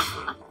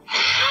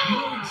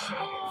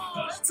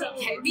 It's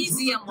okay.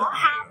 BZM will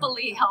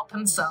happily help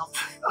himself.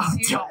 Oh,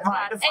 don't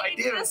mind if I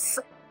do. This,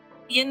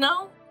 you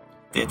know?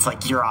 It's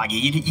like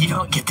URAGI, you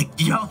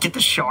don't get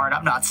the shard.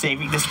 I'm not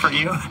saving this for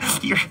you.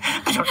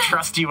 I don't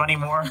trust you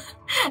anymore.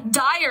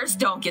 Dyers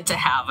don't get to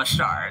have a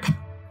shard.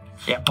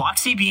 Yeah,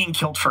 Moxxi being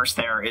killed first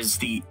there is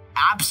the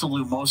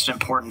absolute most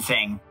important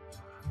thing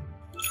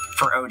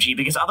for OG,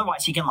 because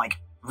otherwise he can like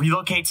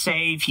relocate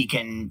save, he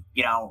can,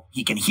 you know,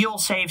 he can heal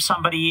save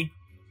somebody.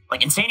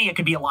 Like Insania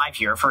could be alive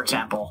here, for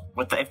example,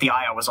 if the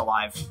IO was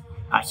alive.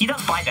 He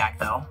does buyback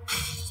though.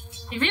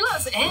 He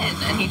reloads in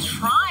and he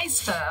tries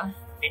to.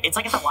 It's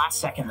like at the last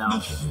second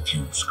though.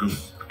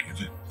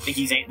 That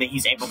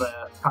he's able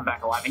to come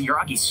back alive, and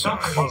URAGI's so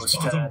close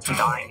to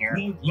dying here.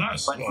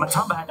 But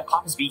Matumba had to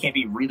pop his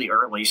BKB really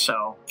early,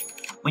 so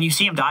when you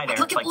see him die there,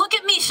 look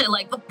at Misha,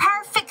 like the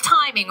perfect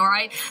timing,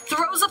 right?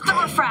 Throws up the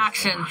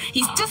refraction,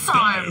 he's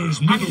disarmed,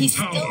 and he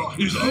still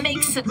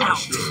makes it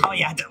out. Oh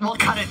yeah, we'll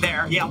cut it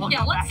there. Yeah, we'll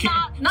go back.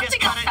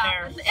 Nothing else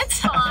happened. It's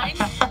fine.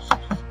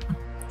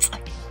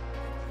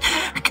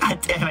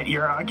 God damn it,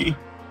 URAGI.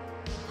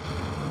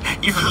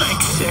 You're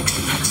rank 6.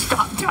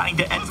 Stop dying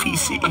to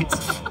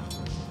NPCs.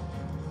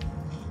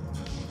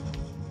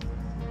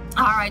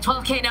 All right,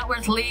 12K net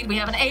worth lead. We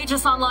have an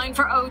Aegis online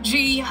for OG.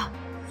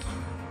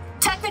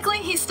 Technically,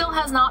 he still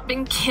has not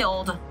been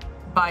killed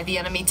by the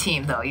enemy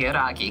team, though,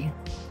 Yuragi.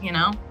 You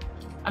know?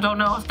 I don't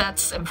know if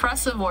that's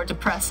impressive or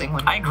depressing.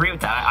 When I agree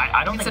with that.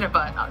 I don't think,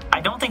 but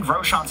I don't think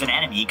Roshan's an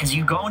enemy, because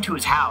you go into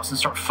his house and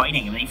start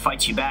fighting him, and he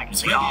fights you back. And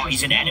it's like, oh,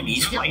 he's an enemy.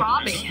 He's you're fighting.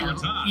 robbing him,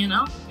 you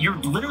know? You're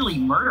literally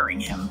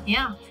murdering him.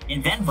 Yeah.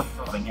 And then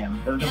robbing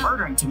him. The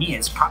murdering, to me,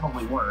 is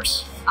probably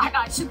worse.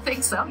 I should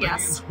think so,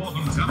 yes.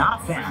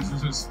 Not a fan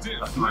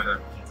of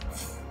murder.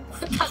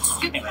 That's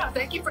good.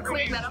 Thank you for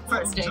clearing that up for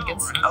us,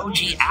 Jenkins.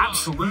 OG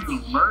absolutely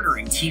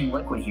murdering Team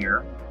Liquid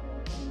here.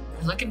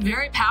 Looking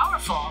very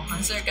powerful.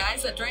 Those are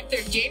guys that drank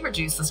their gamer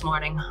juice this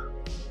morning.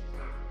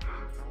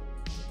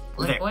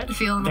 Liquid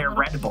feeling they're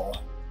Red Bull,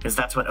 because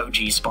that's what OG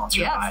is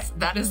sponsored by. Yes,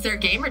 that is their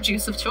gamer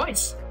juice of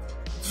choice.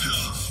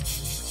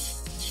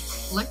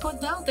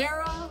 Liquid though,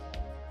 they're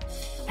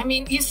I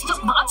mean, you still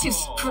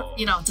Matsu's,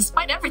 you know,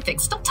 despite everything,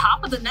 still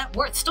top of the net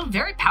worth, still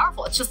very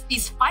powerful. It's just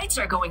these fights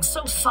are going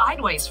so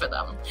sideways for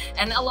them,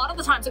 and a lot of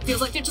the times it feels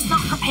like they're just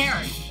not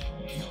prepared.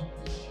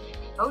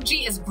 OG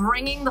is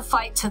bringing the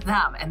fight to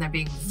them, and they're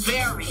being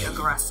very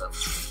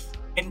aggressive.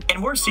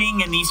 And we're seeing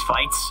in these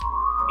fights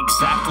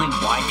exactly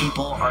why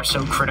people are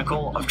so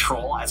critical of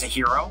Troll as a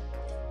hero.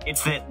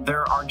 It's that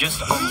there are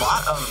just a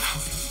lot of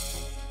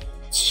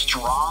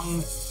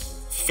strong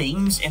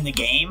things in the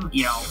game,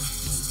 you know,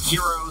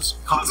 heroes,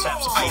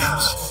 concepts,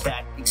 items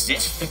that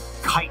exist to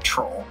kite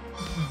Troll.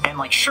 And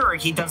like, sure,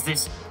 he does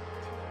this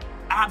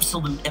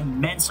absolute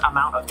immense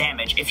amount of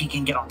damage if he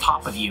can get on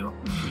top of you.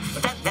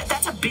 But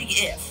that's a big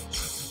if.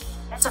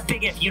 That's a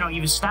big if. You know, you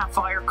have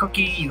Snapfire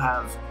Cookie, you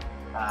have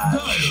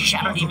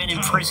Shadow Demon in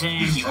prison,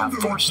 you have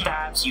Force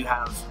Stabs, you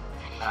have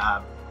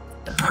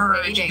the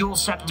Purge, Dual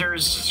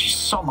Scepters,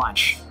 just so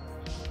much.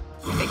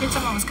 I figured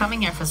someone was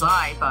coming here for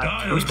Zai, but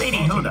who's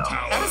baiting who, though?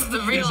 That is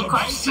the real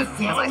question,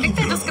 because I think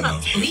they're just gonna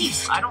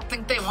leave. I don't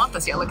think they want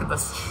this yet. Look at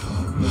this.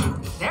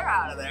 They're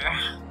out of there.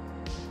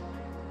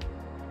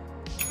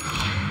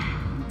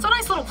 So a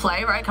nice little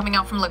play, right? Coming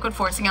out from Liquid,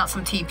 forcing out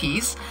some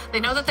TPs. They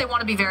know that they want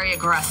to be very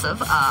aggressive,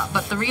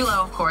 but the reload,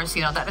 of course,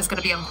 you know, that is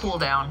going to be on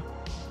cooldown.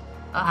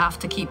 They'll have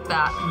to keep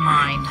that in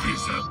mind.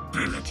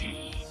 Visibility.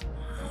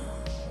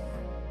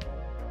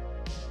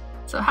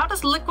 So how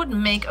does Liquid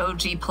make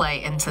OG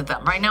play into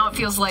them? Right now it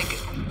feels like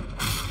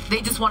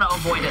they just want to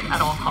avoid it at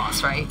all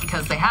costs, right?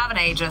 Because they have an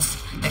Aegis,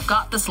 they've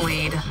got this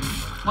lead.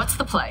 What's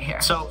the play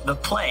here? So the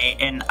play,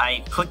 and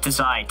I clicked his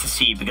eye to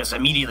see, because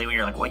immediately when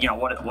you're like, well, you know,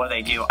 what do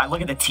they do? I look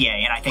at the TA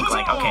and I think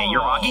like, okay,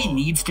 Yuragi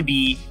needs to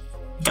be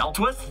dealt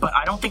with, but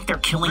I don't think they're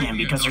killing him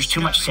because there's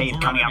too much save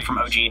coming out from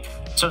OG.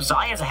 So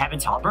Zai has a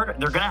Heaven's Halberd,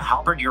 they're gonna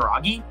halberd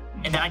Yuragi,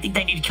 and then I think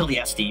they need to kill the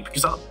SD,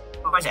 because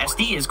otherwise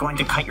SD is going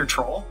to kite your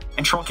Troll,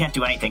 and Troll can't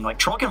do anything. Like,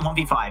 Troll can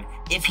 1v5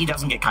 if he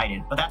doesn't get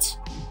kited, but that's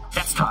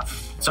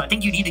tough. So I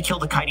think you need to kill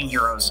the kiting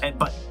heroes,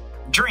 but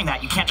during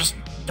that, you can't just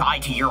die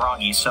to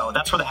Yuragi, so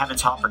that's where the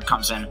Heaven's Halberd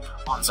comes in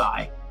on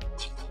Zai.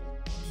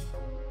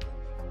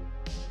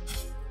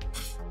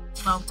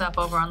 Smoked up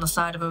over on the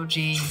side of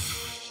OG.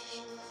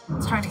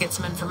 Let's try to get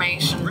some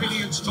information.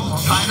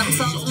 Find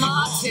themselves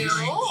Matsu.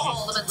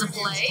 Hold them into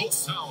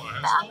place.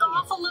 Back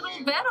off a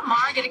little bit.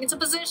 Amar getting into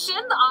position.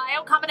 The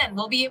IO coming in.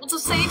 We'll be able to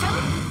save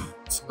him.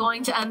 It's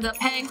going to end up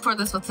paying for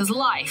this with his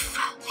life.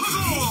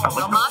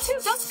 Well, Matsu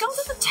does go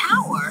to the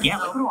tower. Yeah,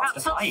 so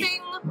perhaps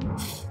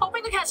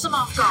hoping to catch them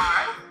off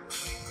guard.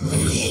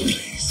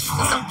 Just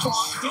a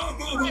plonk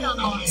right on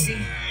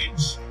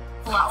Moxxi.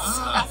 Wow,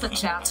 F in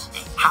chat.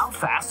 How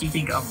fast do you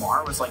think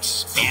Amar was like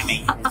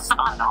spamming his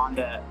on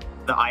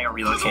the IO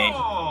relocate?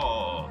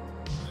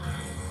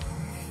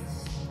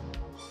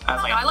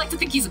 I like to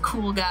think he's a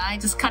cool guy,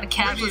 just kind of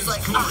casually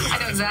like, oh, I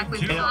know exactly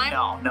the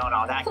time. No,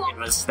 that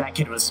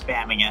kid was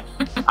spamming it.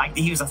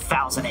 He was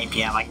 1,000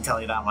 APM, I can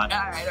tell you that much.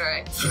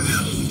 Alright.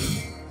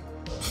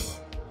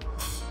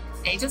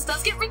 Aegis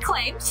does get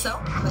reclaimed, so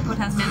Liquid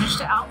has managed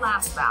to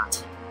outlast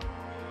that.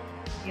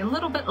 Be a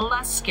little bit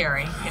less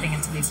scary getting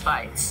into these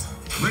fights.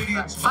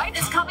 But fight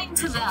is coming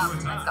to them.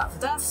 They've got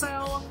the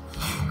Deso,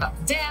 got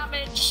the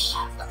damage,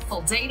 got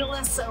full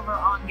Daedalus over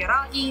on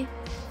Yuragi.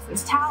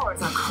 These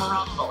towers are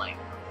crumbling.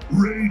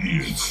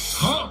 Radiant's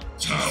top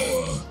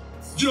tower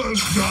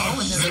just got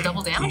and there's a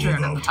double damager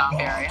in the top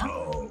area.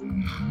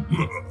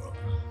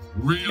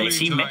 They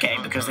see Mickey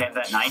because they have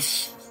that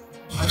nice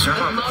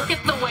circle. Look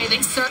at the way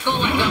they circle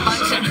like a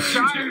bunch of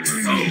sharks.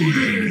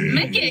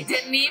 Mickey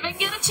didn't even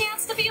get a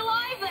chance to be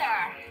alive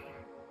there.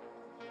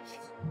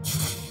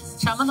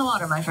 Chum in the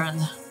water, my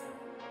friend.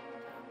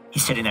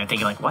 He's sitting there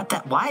thinking like,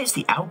 why is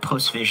the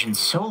outpost vision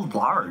so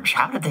large?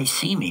 How did they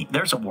see me?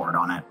 There's a ward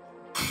on it.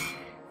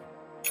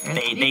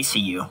 They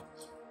see you.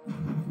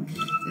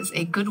 This is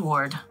a good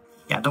ward.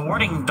 Yeah, the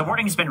warding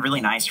has been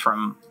really nice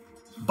from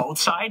both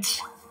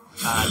sides.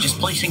 Just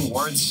placing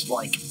wards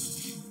like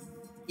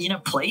in a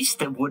place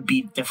that would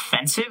be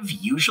defensive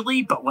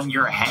usually, but when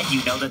you're ahead,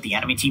 you know that the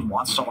enemy team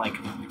wants to like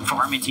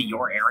farm into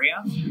your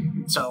area,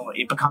 so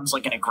it becomes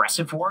like an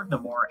aggressive ward the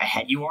more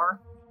ahead you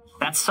are.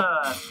 That's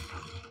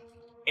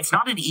it's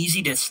not an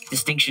easy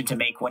distinction to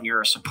make when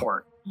you're a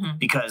support.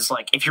 Because,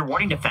 like, if you're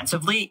warding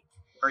defensively,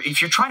 or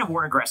if you're trying to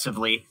ward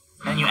aggressively,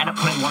 and you end up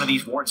putting one of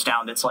these wards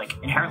down that's, like,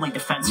 inherently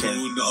defensive,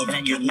 and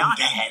then you're not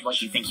ahead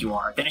like you think you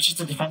are, then it's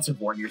just a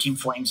defensive ward. Your team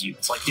flames you.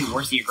 It's like, dude,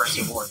 where's the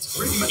aggressive wards?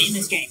 But in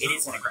this game, it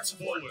is an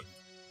aggressive ward.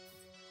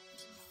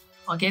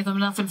 Well, gave them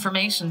enough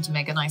information to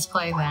make a nice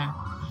play there.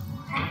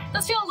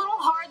 Does feel a little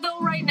hard, though,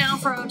 right now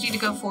for OG to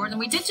go forward. And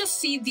we did just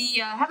see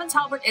the Heaven's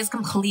Halberd is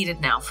completed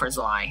now for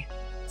Zai.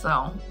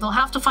 So they'll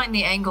have to find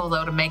the angle,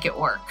 though, to make it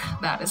work.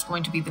 That is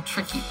going to be the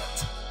tricky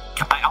bit.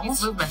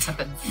 These movements have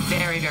been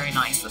very, very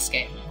nice this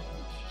game.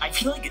 I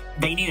feel like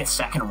they need a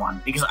second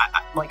one, because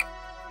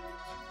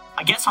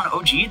I guess on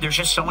OG, there's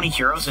just so many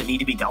heroes that need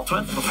to be dealt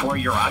with before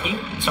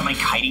Uragi. So many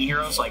kiting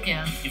heroes, like, you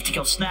have to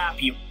kill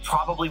Snap, you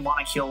probably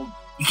want to kill...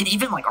 You can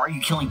even, like, argue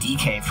killing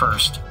DK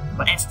first,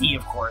 but SD,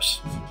 of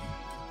course.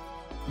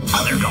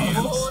 Oh, they're going.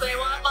 Oh, they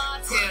want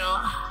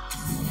Matu.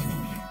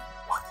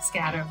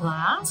 Scatter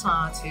Blast,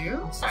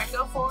 Matu. Starting to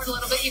go forward a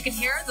little bit. You can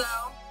hear it,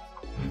 though.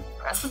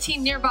 The rest of the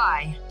team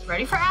nearby.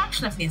 Ready for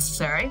action if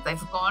necessary.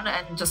 They've gone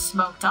and just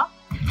smoked up.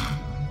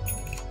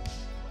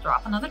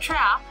 Drop another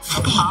trap.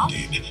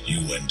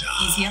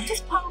 Easy, I'm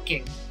just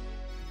poking.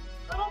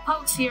 Little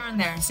pokes here and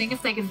there, seeing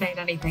if they can bait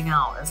anything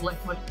out, as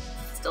Liquid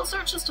still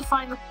searches to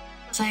find the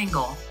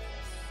angle.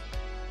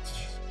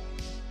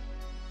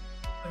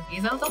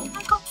 Though they'll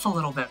back off a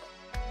little bit.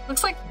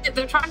 Looks like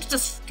they're trying to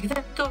just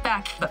go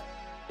back, but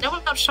no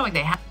one else showing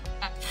they have.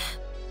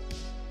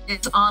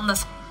 It's on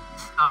the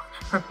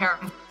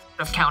preparing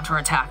of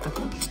counterattack that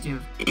they need to do.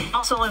 It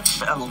also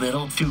looks a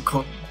little too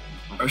close.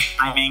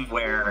 Timing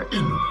where you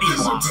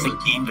lost the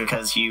game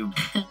because you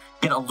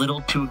get a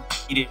little too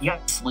heated. You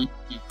got to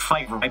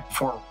fight right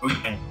before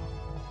you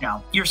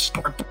know your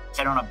sport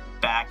set on a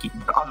back.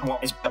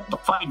 Otherwise, the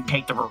fight and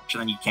take the rush,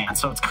 and then you can't.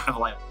 So it's kind of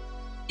like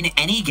in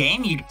any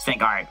game, you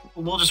think, all right,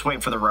 we'll just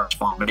wait for the rush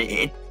spawn, but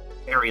it's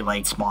very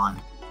late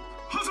spawn.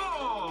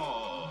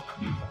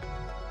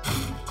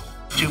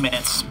 2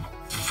 minutes,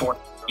 40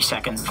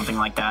 seconds, something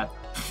like that,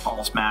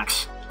 almost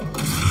max.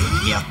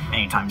 Yeah,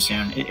 anytime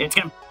soon. It's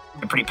gonna.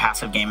 A pretty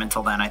passive game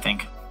until then, I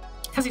think.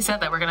 Because he said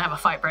that we're gonna have a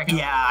fight break.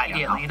 Yeah,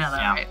 immediately. You know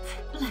that, right?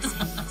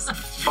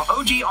 But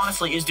OG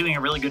honestly is doing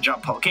a really good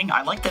job poking.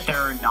 I like that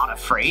they're not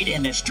afraid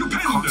and they're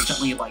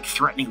constantly like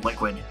threatening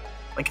Liquid.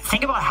 Like,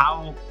 think about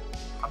how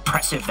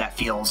oppressive that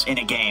feels in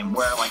a game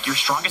where like your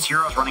strongest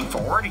hero is running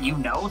forward, and you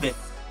know that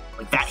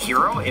like that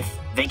hero, if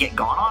they get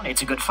gone on,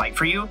 it's a good fight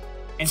for you.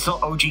 And still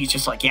OG is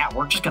just like, yeah,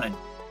 we're just gonna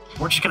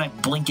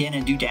blink in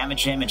and do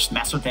damage to him and just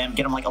mess with him,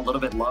 get him like a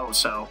little bit low.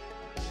 So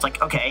it's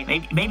like, okay,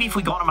 maybe if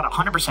we go on them at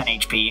 100%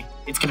 HP,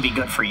 it's going to be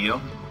good for you.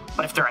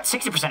 But if they're at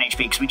 60% HP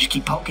because we just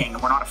keep poking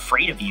and we're not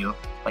afraid of you,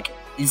 like,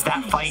 is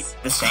that fight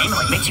the same?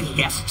 Like, makes you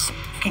guess.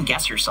 You can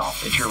guess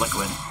yourself if you're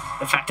Liquid.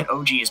 The fact that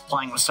OG is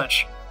playing with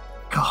such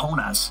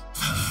cojones,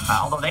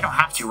 although they don't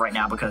have to right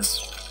now because,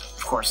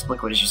 of course,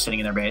 Liquid is just sitting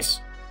in their base.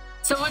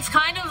 So it's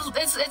kind of,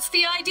 it's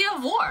the idea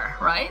of war,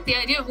 right? The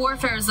idea of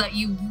warfare is that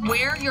you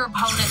wear your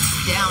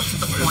opponents down to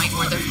the point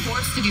where they're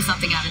forced to do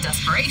something out of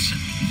desperation.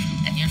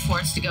 And you're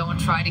forced to go and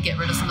try to get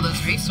rid of some of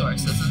those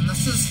resources. And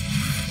this is,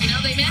 you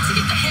know, they managed to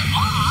get the hit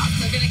off.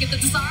 They're going to get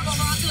the disarm over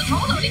onto the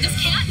troll, though. He just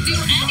can't do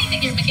anything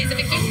here. Because if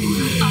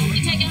you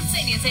only take out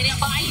Sadia, Sadia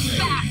buying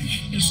back.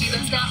 You see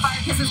those Downfire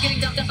Kisses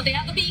getting dumped up, but they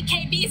have the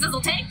BKBs as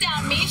they'll take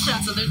down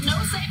Misha. So there's no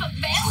save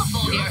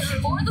available here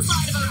for the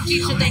side of OG.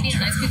 Should they need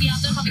a nice picking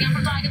out there, coming out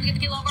from Tiger to get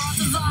the kill over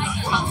onto Zai.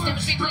 Bounce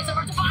damage being placed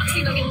over to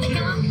Moxxi. They'll get the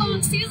kill on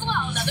Moxxi as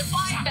well. Another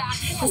fight back.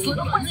 This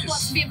little Quest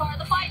wants to be a part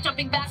of the fight,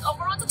 jumping back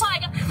over onto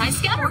Tiger. Nice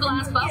scatter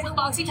blast, but with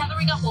Moxxi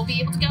tethering up, we'll be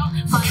able to go.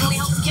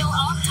 Finally helps kill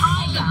off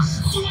Tiger.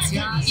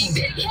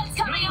 Big hits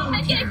coming out,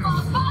 making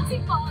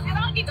Moxxi falls.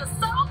 Uragi does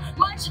so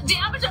much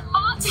damage at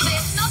Moxxi. They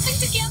have nothing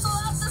to cancel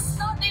out the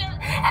stun there,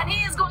 and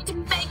he is going to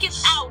make it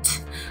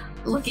out.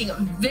 Looking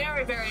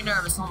very, very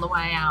nervous on the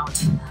way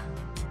out.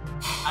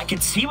 I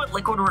could see what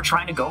Liquid were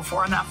trying to go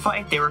for in that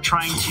fight. They were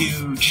trying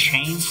to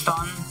chain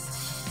stun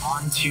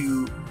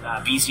onto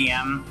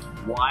BZM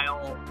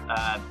while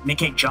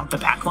Mickey jumped the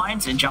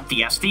backlines and jumped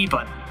the SD,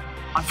 but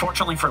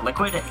unfortunately for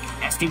Liquid,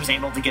 SD was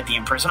able to get the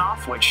imprison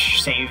off,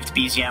 which saved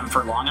BZM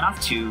for long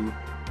enough to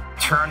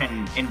turn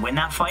and win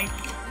that fight.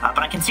 But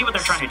I can see what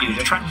they're trying to do.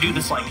 They're trying to do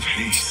this like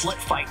split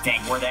fight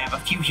thing where they have a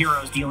few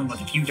heroes dealing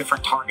with a few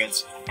different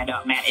targets. And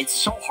man, it's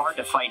so hard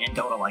to fight in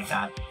Dota like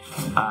that.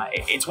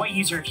 It's way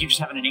easier if you just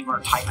have an enigma or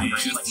type under.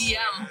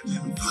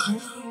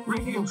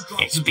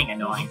 It's being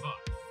annoying.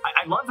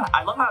 I love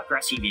how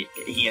aggressive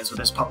he is with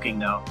his poking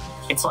though.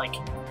 It's like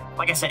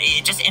I said,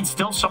 it just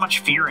instills so much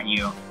fear in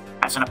you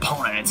as an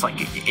opponent. It's like,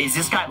 is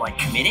this guy like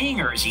committing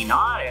or is he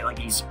not? Like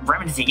he's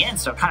remitting in,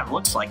 so it kind of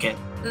looks like it.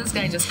 This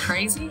guy just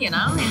crazy, you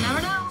know? You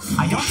never know.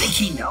 I don't think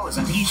he knows.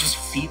 I think he's just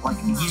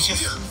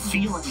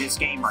feeling this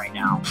game right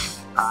now.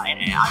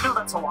 And I know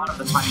that's a lot of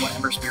the time what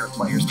Ember Spirit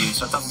players do,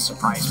 so it doesn't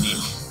surprise me.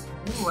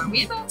 Ooh, are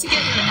we about to get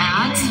an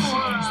ads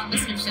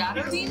for Mr.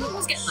 Shadow Demon?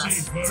 Who's getting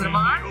this? Is it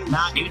Amar?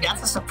 Nah, dude,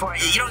 that's a support.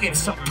 You don't give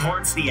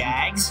supports the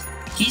Ags.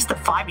 He's the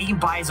 5, he can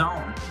buy his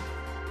own.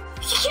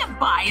 You can't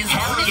buy his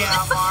Hell own in yeah,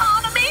 this Mark.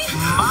 economy.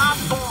 My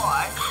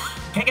boy.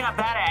 Picking up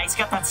that axe,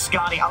 got that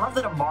Scotty. I love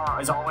that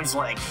Amara is always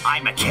like,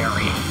 I'm a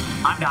carry.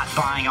 I'm not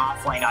buying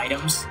offlane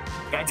items.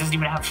 Guy doesn't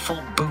even have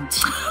full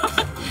boots.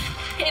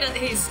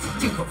 He's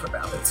too cool for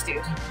balance, dude.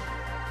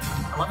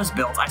 I love his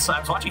build. I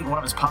was watching one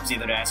of his pubs the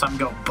other day. I saw him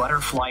go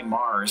Butterfly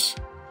Mars.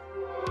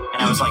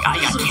 And I was like, I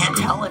can't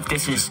tell if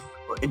this is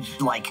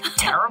like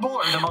terrible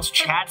or the most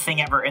Chad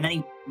thing ever. And then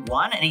he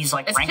won, and he's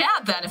like, it's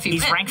Chad then if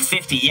he's ranked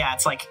 50. Yeah,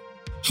 it's like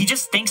he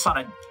just thinks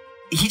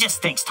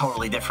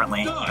totally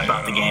differently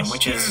about the game,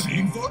 which is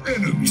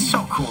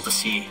so cool to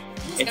see.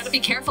 He's got to be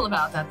careful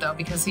about that though,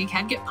 because he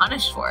can get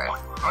punished for it.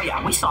 Oh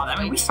yeah, we saw that.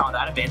 I mean, we saw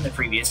that a bit in the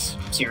previous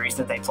series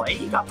that they played.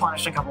 He got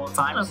punished a couple of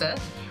times. A little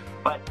bit.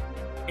 But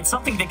it's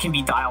something that can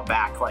be dialed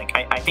back. Like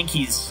I think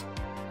he's,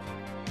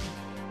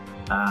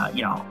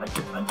 you know,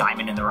 a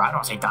diamond in the rough. I don't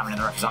want to say diamond in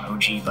the rough is on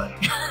OG, but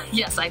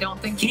yes, I don't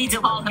think he needs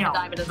call him a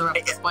diamond in the rough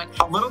at this point.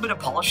 A little bit of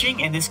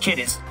polishing, and this kid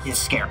is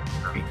scary.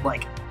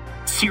 Like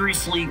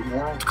seriously,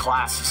 world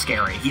class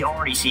scary. He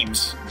already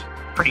seems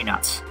pretty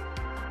nuts.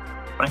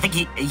 But I think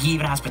he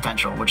even has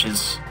potential, which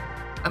is...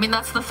 I mean,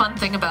 that's the fun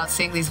thing about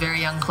seeing these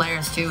very young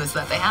players, too, is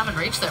that they haven't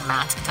reached their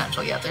max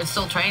potential yet. They're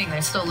still training,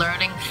 they're still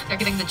learning, they're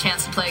getting the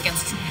chance to play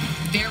against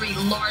very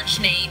large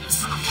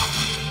names.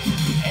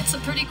 It's a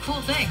pretty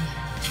cool thing.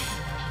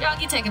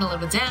 Yagi taking a little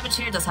bit of damage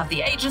here, does have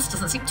the Aegis,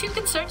 doesn't seem too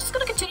concerned, just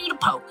going to continue to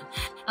poke.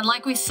 And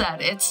like we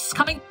said, it's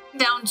coming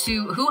down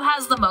to who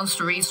has the most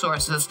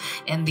resources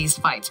in these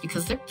fights,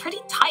 because they're pretty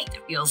tight,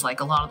 it feels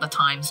like, a lot of the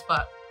times,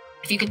 but...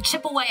 if you could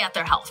chip away at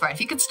their health, right?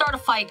 If you could start a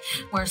fight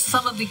where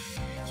some of the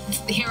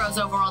heroes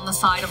over on the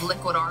side of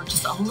Liquid are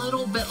just a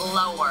little bit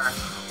lower,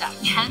 that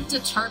can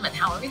determine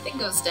how everything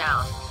goes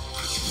down.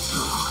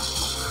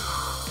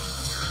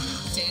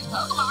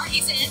 Pokemon,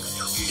 he's in.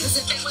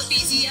 He's in with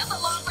BZF, the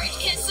long range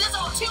kisses.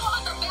 Oh, 2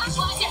 on the back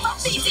line here from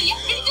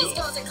BZF. He just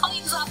goes and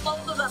cleans up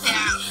both of them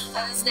here.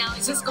 As now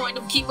he's just going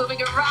to keep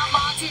moving around.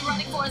 Monty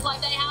running for his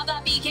life. They have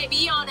that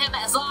BKB on him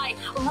as I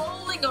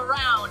rolling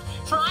around,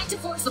 trying to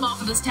force them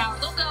off of this tower.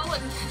 They'll go,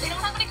 and they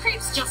don't have any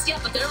creeps just yet,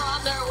 but they're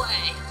on their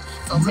way.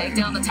 So they'll take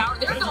down the tower.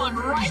 They're going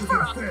right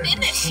for a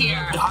finish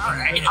here. All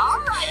right, boys.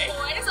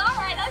 All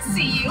right, I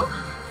see you.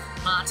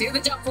 Monty, the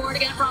jump forward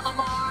again from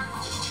Amar.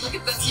 Look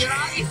at this,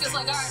 he's just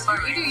like, all right,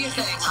 Mark, you do your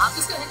thing. I'm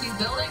just gonna hit these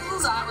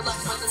buildings. I would like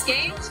to win this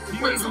game.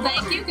 Please and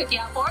thank you. Cookie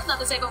out for it.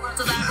 Not to save over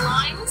to back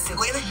lines.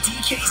 Look at the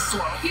DK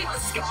slow. He was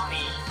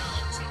Scotty.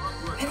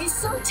 And he's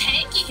so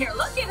tanky here.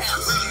 Look at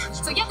him.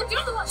 So yeah, they're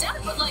doing a lot of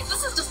damage, but like,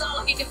 this is just not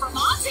looking good for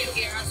Montu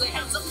here, as they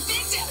have some big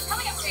damage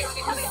coming up from here.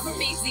 Coming up from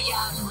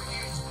BZM.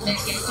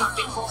 Jenkins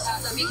jumping forward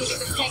as a BKB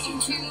is taking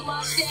too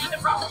much damage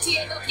from the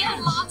TA.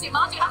 Again, Monty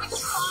having to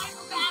climb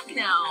back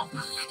now.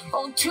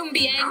 Old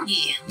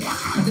Tumbiangi.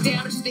 The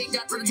damage is being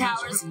done to the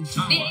towers.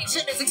 The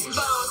ancient is exposed.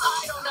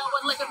 I don't know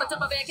what Liquid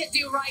Matuma can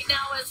do right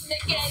now as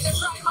Nikkei. They're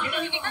trying to find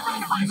anything. They're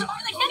trying to find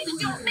somebody. They can't even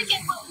do it. Nikkei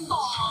will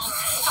fall.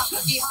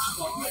 Cookie hop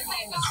forward.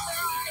 They got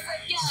their eyes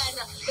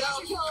again.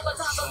 They'll kill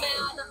Matuma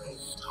Man.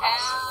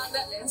 And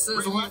this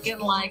is looking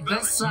like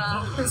this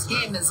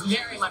game is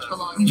very much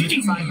belonging to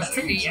the side of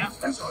the yeah.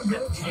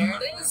 There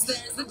it is.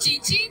 There's the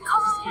GG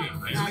call.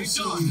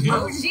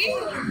 OG.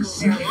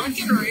 They're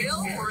looking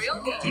real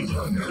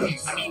good.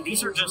 I mean,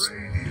 these are just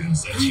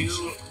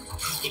 2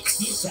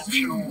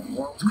 exceptional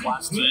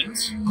world-class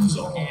teams.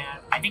 And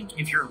I think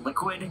if you're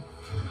Liquid,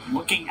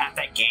 looking at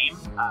that game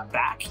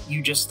back,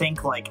 you just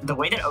think like the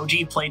way that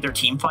OG played their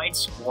team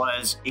fights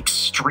was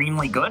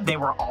extremely good. They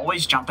were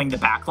always jumping the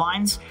back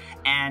lines,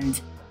 and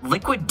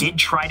Liquid did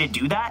try to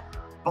do that,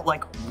 but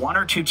like 1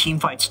 or 2 team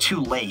fights too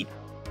late.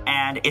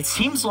 And it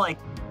seems like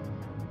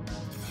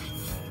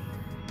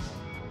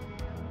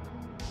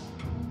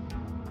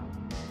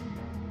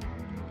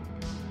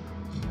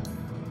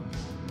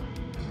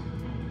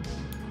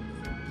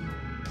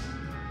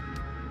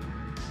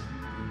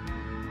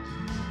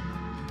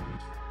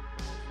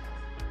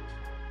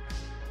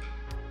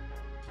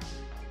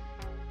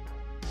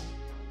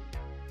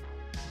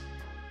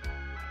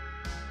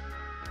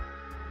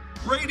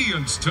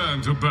Radiant's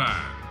turn to ban.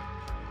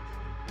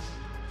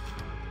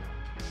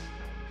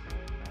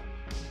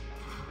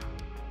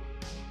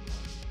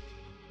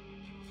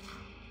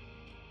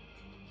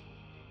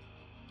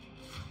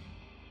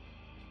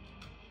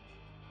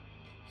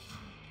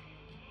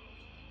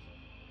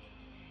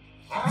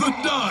 The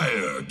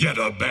Dire get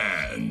a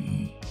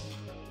ban.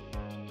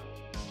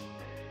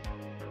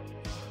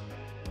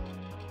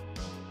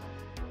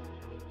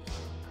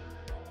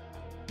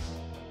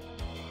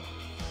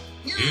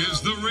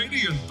 Here's the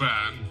Radiant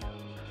ban.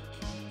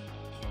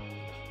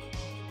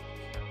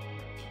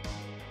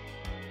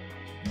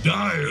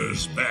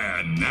 Dire's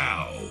ban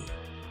now.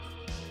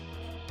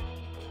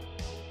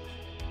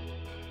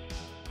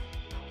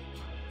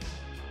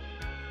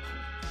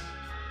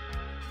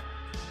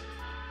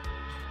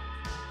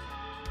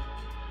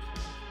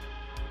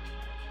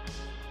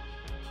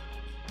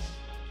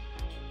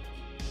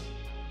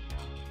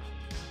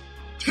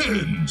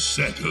 Ten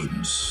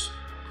seconds.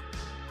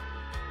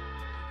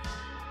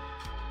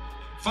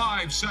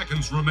 5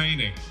 seconds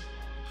remaining.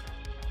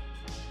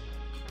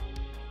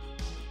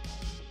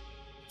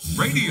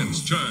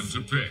 Radiant's turn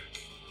to pick.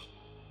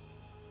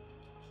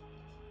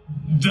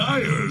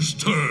 Dire's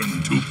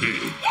turn to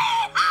pick.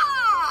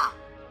 Yeehaw!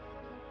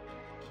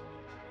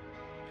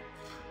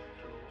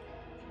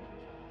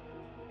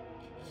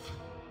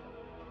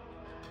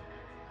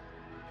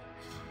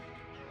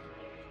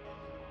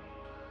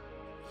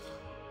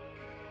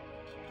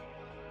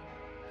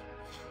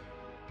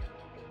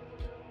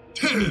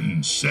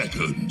 10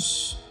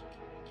 seconds.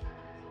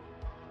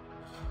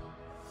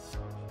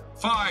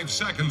 5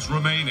 seconds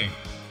remaining.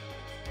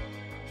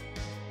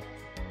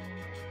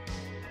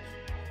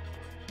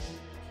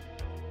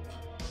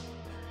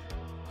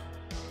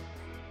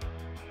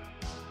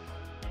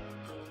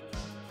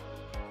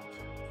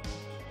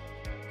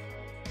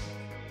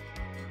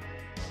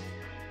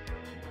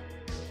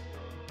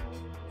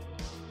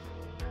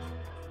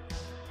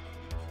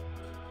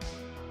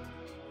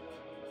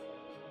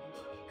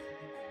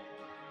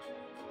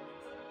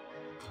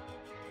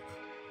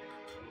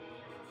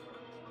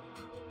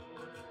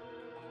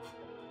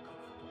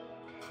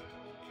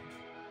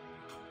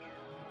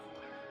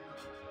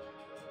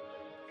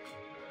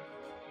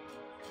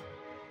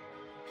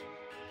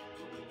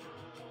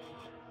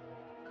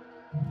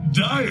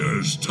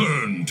 Dire's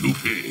turn to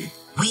pick.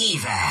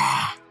 Weaver.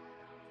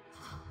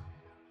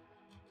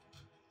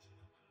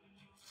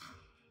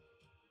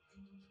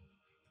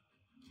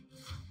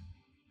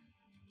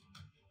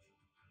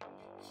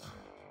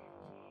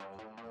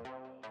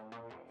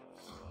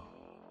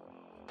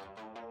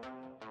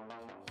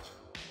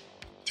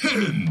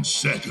 Ten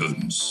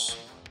seconds.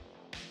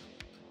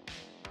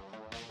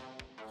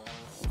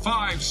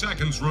 5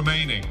 seconds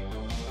remaining.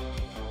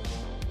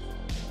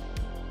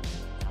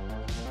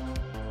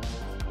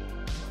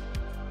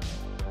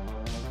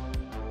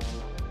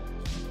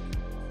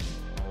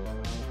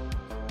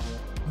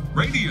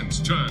 Radiant's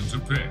turn to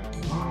pick.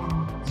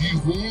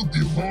 Behold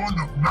the horn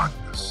of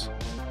madness.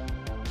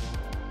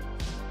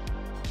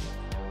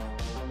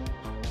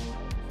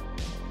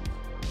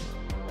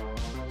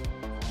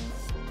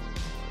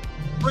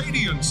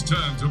 Radiant's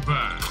turn to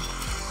ban.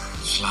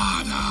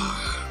 Slaughter.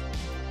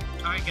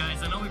 Alright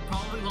guys, I know we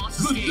probably lost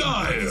this The game.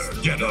 but we Dire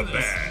still get do a this.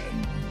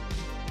 ban.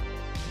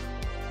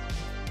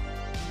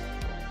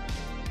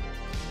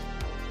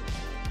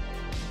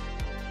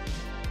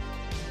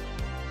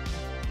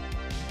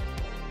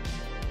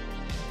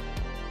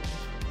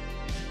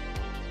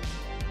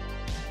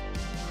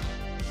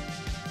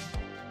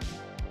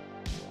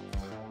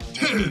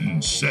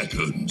 Ten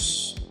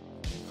seconds.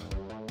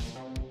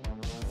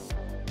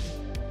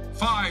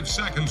 5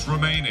 seconds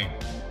remaining.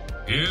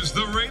 Here's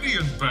the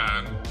Radiant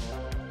ban.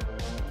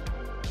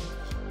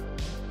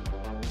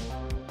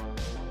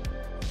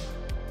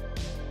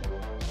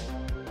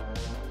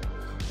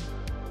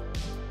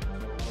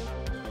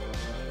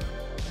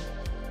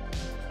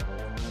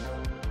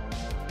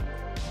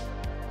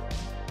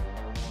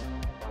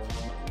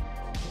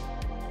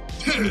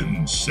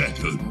 Ten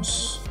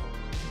seconds.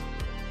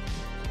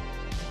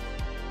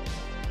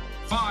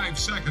 5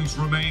 seconds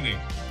remaining.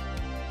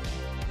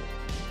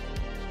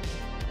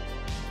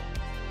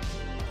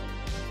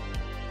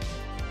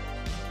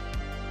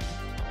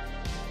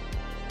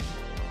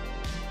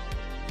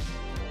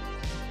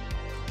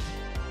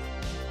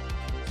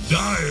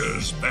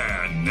 Dire's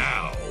ban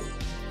now.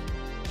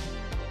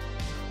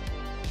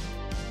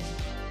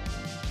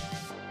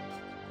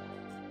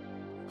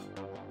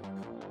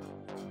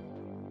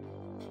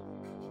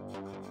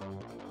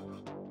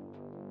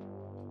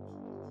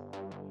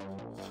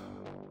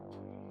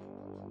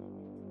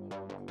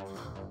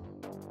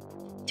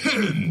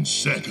 Ten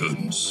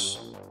seconds.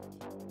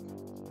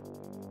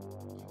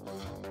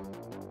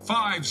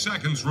 5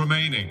 seconds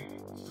remaining.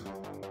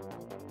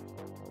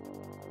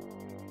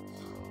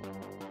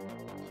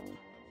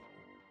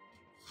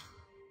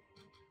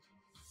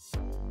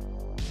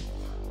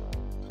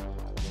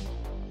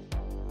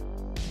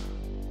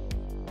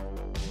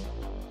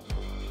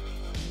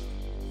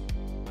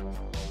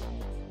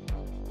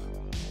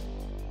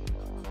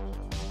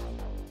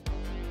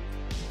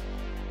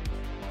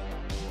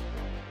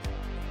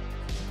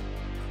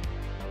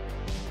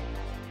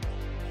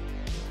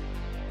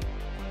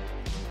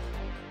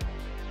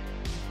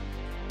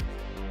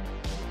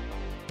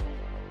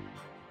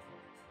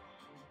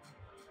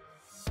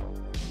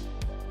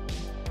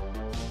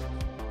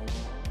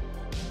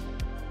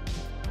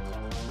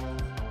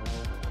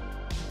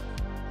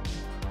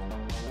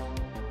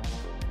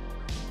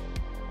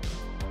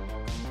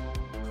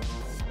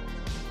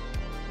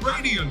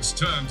 Radiant's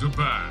turn to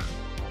ban.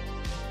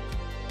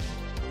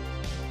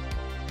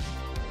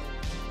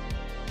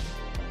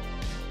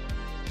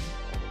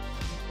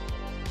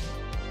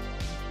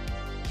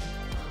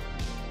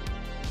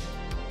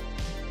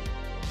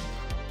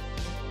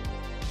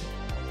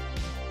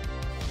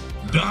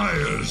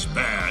 Dire's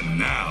ban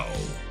now.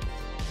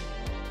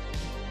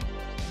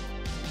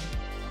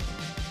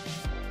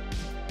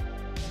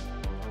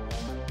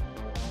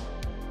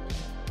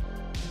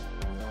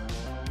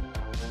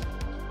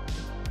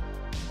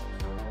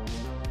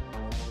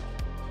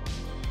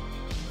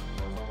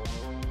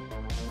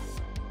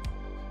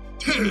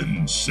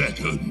 Ten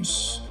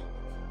seconds.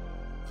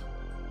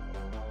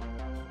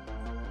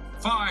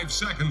 5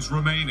 seconds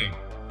remaining.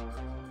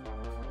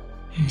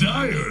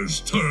 Dire's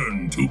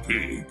turn to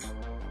pick.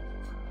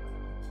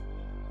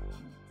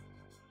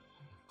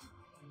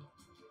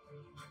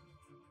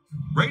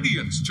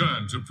 Radiant's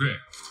turn to pick.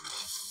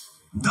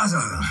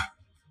 Dazzle.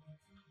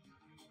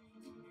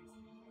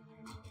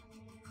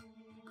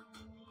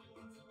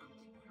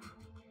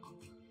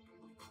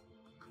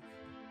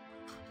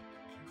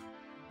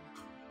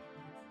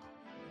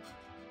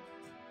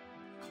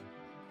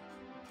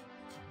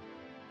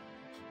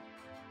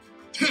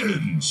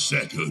 Ten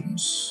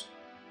seconds.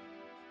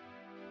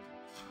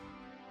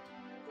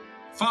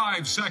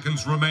 5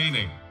 seconds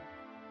remaining.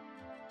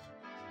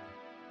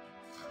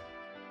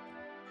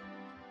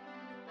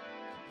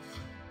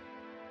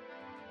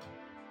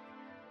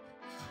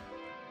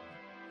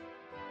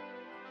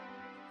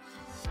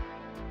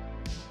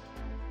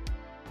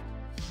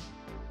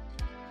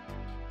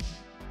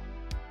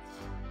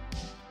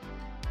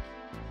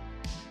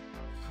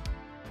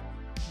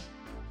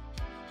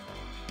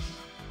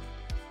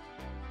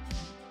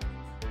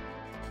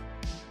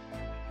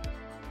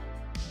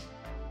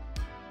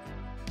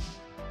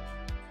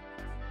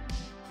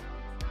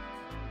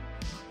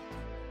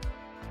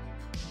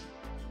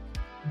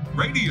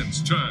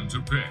 Radiant's turn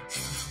to pick.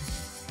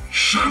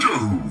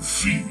 Shadow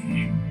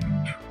Fiend.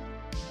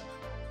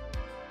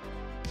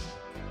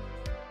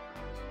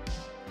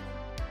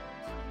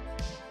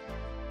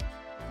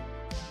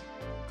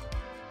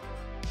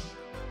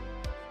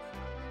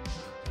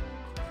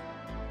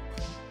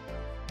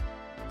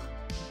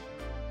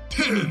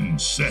 Ten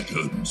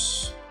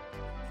seconds.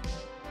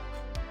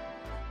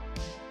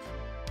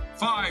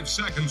 5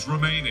 seconds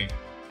remaining.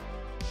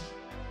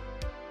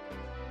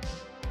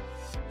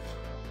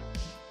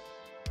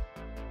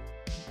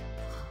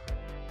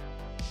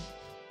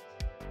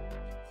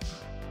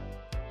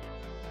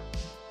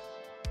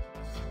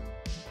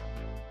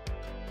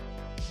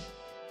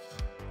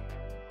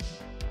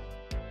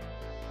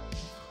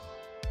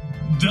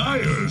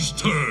 Dire's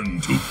turn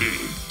to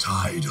pick.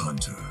 Tide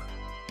Hunter.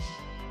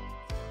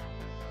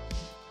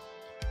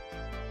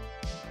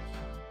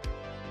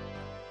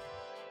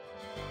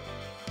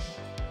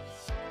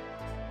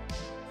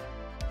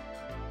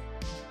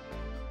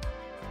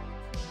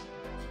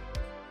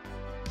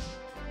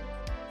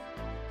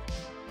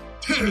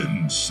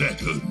 Ten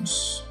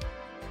seconds.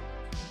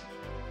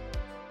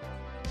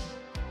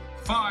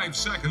 5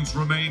 seconds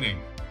remaining.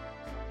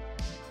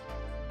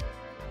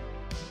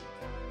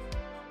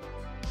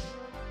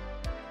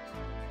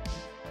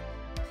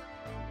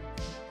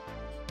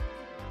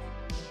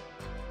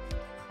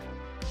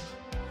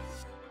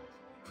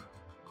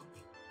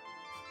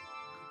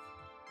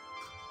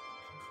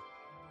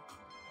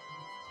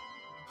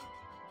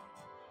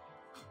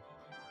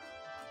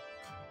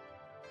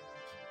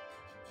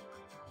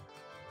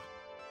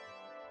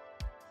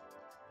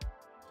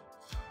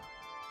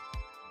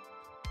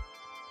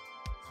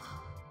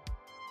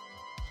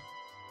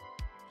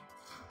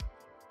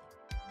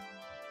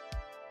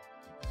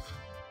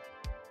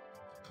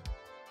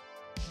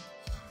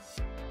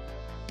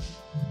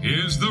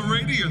 Here's the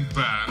Radiant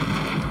Band.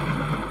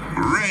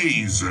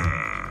 Razor.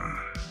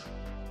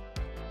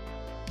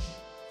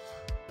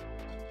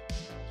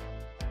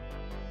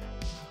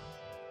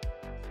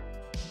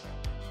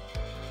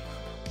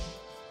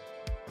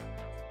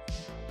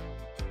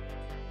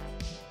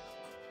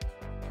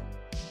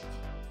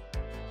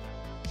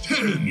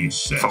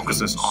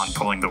 Focuses on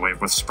pulling the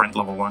wave with sprint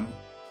level 1.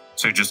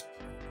 So you just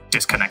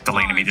disconnect the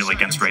lane immediately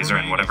against Razor,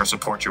 and whatever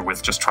support you're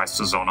with just tries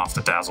to zone off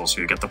the dazzle so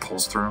you get the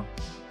pulls through.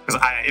 Because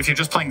if you're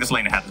just playing this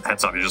lane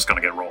heads up, you're just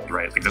gonna get rolled,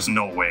 right? Like there's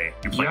no way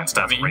you play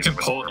I mean, you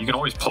can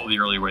always pull the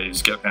early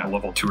waves, get a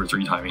level 2 or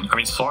 3 timing. I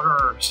mean,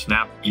 Slaughter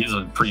Snap is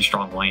a pretty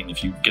strong lane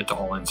if you get to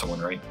all in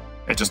someone, right?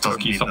 It just doesn't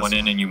keep someone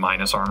in and you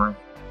minus armor.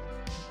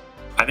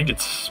 I think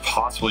it's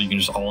possible you can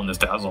just all in this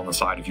dazzle on the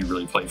side if you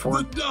really play for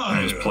it.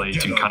 And just play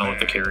to kind of let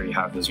the carry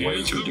have his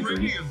way to a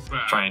degree.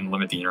 Try and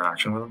limit the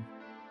interaction with him.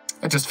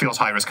 It just feels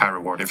high risk, high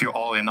reward. If you're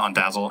all in on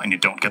dazzle and you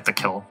don't get the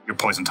kill, you're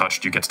poison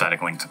touched, you get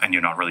static linked, and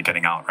you're not really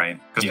getting out, right?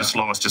 Because the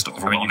slowest just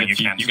overwhelming. You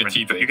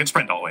can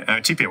sprint all the way.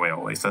 TP away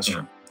always. That's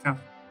true. Yeah.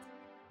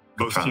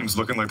 Both teams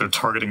looking like they're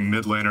targeting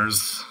mid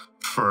laners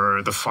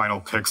for the final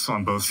picks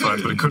on both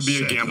sides, but it could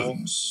be a gamble.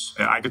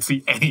 I could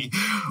see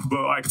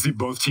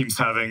both teams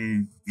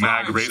having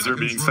Mag Razor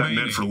being sent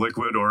mid for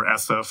Liquid or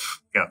SF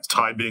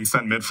Tide being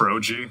sent mid for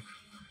OG.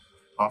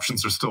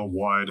 Options are still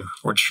wide.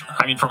 Which,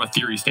 I mean, from a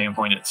theory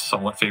standpoint, it's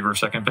somewhat favor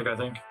second pick, I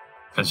think.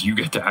 Because you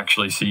get to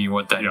actually see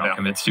what that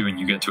commits to and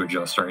you get to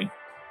adjust, right?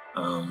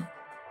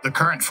 The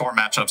current 4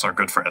 matchups are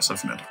good for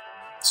SF mid.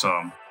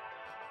 So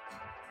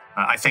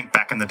I think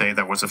back in the day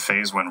there was a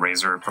phase when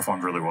Razor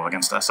performed really well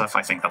against SF.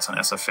 I think that's an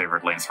SF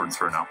favorite lane through and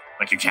through now.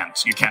 Like you can't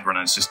run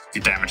it. It's just the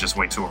damage is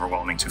way too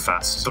overwhelming too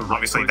fast. So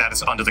obviously that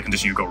is under the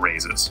condition you go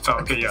raises. Oh,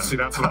 okay, yeah. See,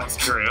 that's what I was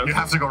curious. You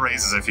have to go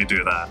raises if you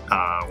do that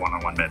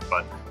one-on-one mid,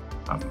 but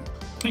I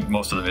think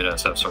most of the mid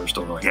SFs are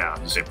still going. Yeah,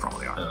 they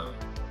probably are.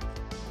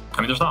 I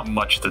mean, there's not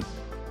much that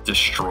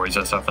destroys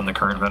SF in the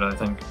current meta, I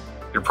think.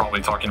 You're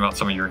probably talking about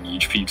some of your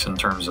niche peaks in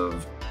terms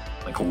of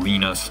like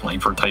Lina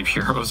sniper type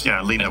heroes.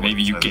 Yeah, Lina. And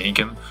maybe you gank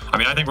him. I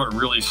mean, I think what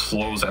really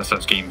slows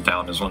SF's game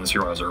down is when this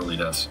hero has early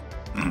deaths.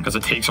 Because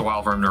it takes a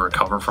while for him to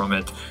recover from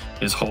it.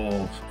 His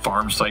whole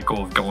farm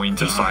cycle of going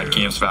to side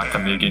camps back to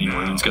mid getting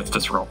runes gets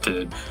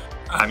disrupted.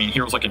 I mean,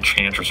 heroes like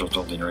Enchantress or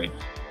something, right?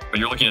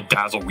 But you're looking at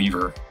Dazzle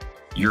Weaver.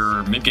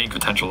 Your mid gank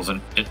potential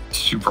isn't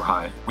super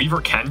high.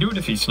 Weaver can do it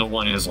if he's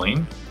snowballing in his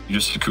lane. You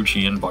just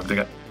Sakuchi and bug the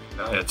guy.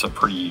 It's a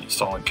pretty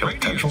solid kill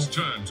potential.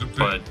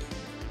 But it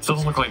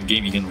doesn't look like a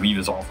game you can leave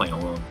his offlane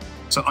alone.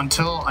 So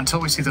until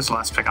we see this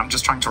last pick, I'm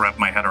just trying to wrap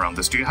my head around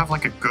this. Do you have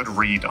like a good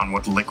read on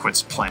what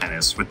Liquid's plan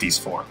is with these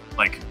four?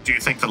 Like, do you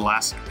think the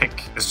last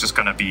pick is just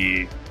going to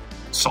be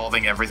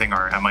solving everything,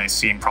 or am I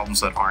seeing problems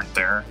that aren't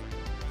there?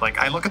 Like,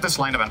 I look at this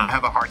lineup and I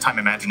have a hard time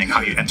imagining how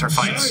you enter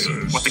fights,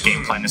 what the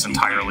game plan is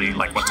entirely,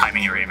 like what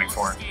timing you're aiming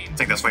for. I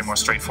think that's way more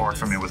straightforward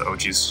for me with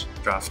OG's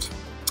draft.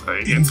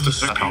 Yep,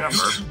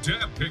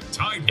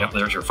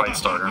 there's your fight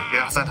starter.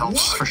 Yeah, that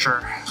helps for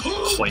sure.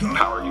 Slight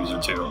power user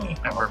too.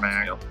 Ember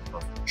Mag. Yep.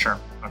 Sure.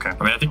 Okay.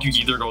 I mean, I think you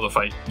either go the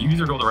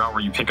route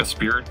where you pick a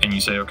spirit and you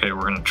say, okay,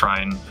 we're gonna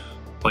try and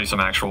play some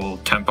actual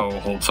tempo,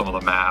 hold some of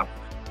the map,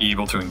 be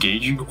able to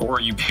engage you,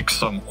 or you pick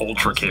some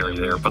ultra carry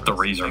there, put the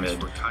Razor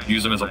mid,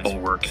 use them as a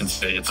bulwark, and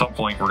say at some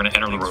point we're gonna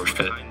enter the Roche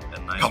pit,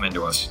 come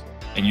into us,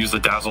 and use the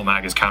Dazzle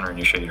Mag as counter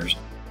initiators,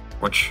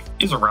 which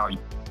is a route.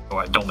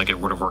 I don't think it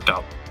would have worked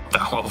out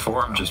that well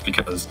for him, just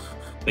because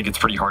I think it's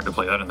pretty hard to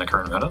play that in the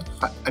current meta.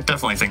 I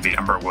definitely think the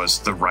Ember was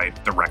the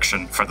right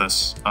direction for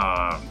this.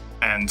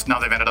 And now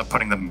they've ended up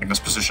putting the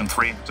Magnus position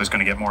 3, so he's going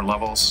to get more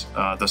levels.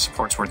 The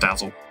supports were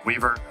Dazzle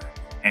Weaver,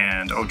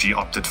 and OG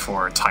opted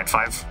for Tide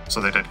 5,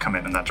 so they did come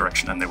in that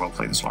direction, and they will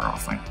play this Lara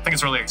offlane. I think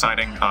it's really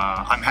exciting.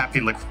 I'm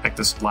happy Liquid picked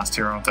this last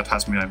hero. That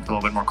has me a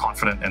little bit more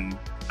confident, and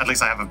at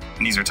least I have an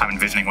easier time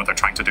envisioning what they're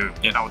trying to do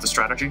now with the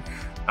strategy.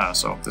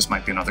 So this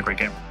might be another great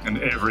game. And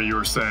Avery, you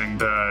were saying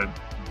that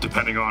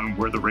depending on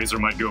where the Razor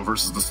might go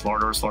versus the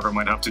Slardar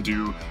might have to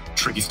do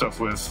tricky stuff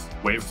with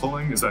wave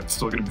pulling. Is that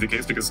still going to be the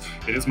case? Because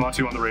it is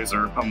Matu on the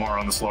Razor, Amar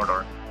on the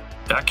Slardar.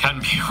 That can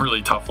be a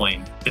really tough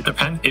lane. It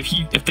depends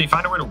if they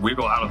find a way to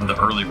wiggle out of the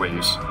early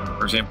waves.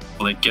 For example,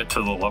 they get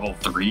to the level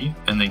 3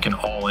 and they can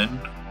all in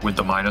with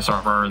the minus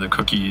armor, the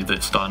cookie,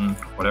 the stun,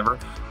 whatever.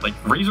 Like,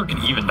 Razor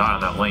can even die on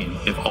that lane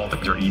if all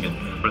things are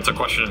even. But it's a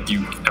question of do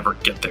you ever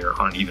get there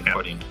on an even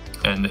footing.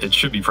 And it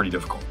should be pretty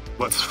difficult.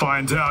 Let's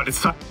find out.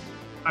 It's time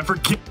for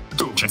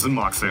Jenkins and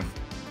Moxxi.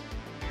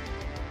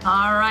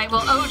 All right,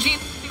 well, OG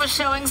was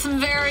showing some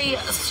very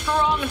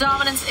strong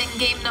dominance in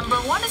game number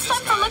 1. It's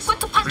time for Liquid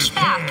to punch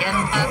back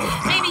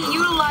and maybe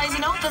utilize,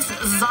 this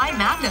Zai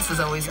Magnus is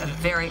always a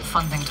very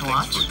fun thing to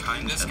watch.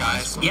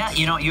 Yeah,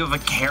 you have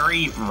a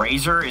carry.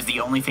 Razor is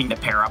the only thing to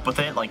pair up with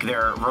it. Like,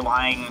 they're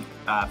relying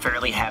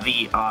fairly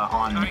heavy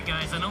on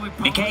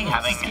Mickey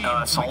having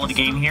a solid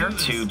game here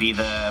to be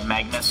the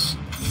Magnus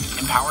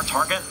empower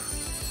target.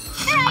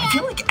 I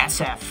feel like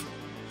SF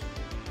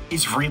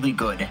is really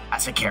good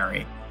as a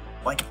carry.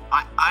 Like,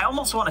 I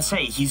almost want to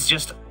say he's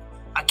just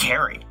a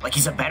carry. Like,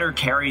 he's a better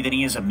carry than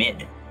he is a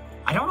mid.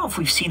 I don't know if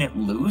we've seen it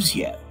lose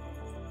yet.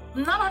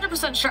 I'm not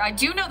 100% sure. I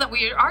do know that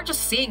we are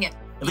just seeing it.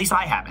 At least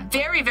I haven't.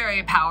 Very,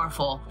 very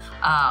powerful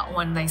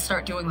when they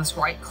start doing this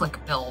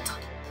right-click build.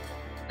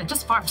 It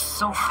just farms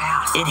so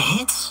fast. It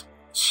hits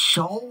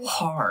so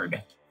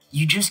hard.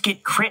 You just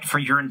get crit for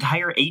your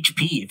entire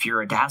HP if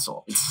you're a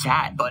Dazzle. It's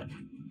sad, but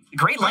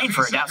great lane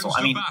for a Dazzle.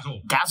 I mean,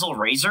 Dazzle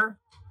Razor,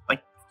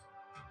 like,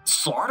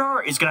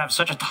 Slardar is going to have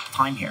such a tough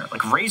time here.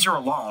 Like, Razor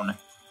alone,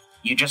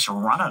 you just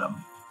run at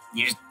him.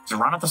 You just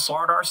run at the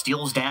Slardar,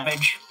 steals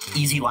damage,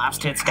 easy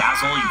last hits,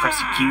 Dazzle, you press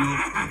the Q,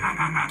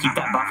 keep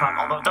that buff up.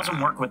 Although it doesn't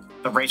work with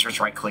the Razor's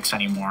right clicks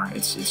anymore.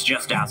 It's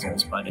just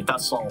Dazzles, but it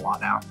does slow a lot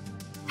now.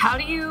 How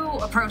do you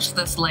approach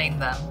this lane,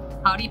 then?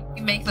 How do you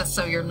make this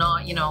so you're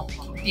not,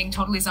 being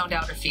totally zoned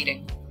out or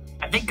feeding?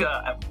 I think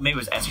maybe it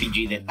was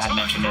SVG that had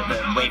mentioned it.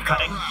 The wave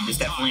cutting is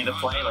definitely the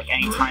play. Like,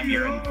 anytime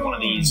you're in one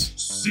of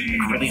these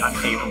really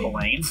unfavorable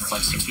lanes, it's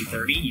like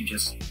 60-30,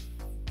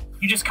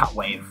 you just cut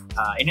wave.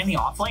 And in the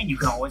off lane, you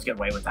can always get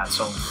away with that,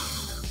 so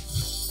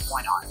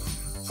why not?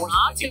 Put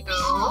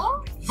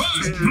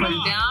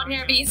down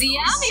here, BZM.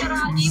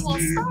 Yuragi will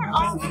start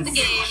off the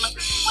game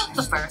with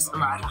the first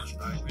blood.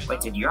 Wait,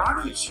 did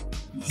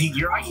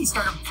Yuragi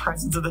start a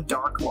Presence of the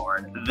Dark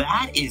Lord?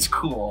 That is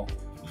cool.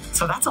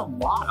 So that's a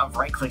lot of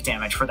right-click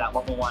damage for that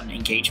level 1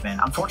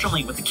 engagement.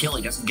 Unfortunately, with the kill,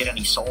 he doesn't get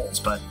any souls,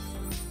 but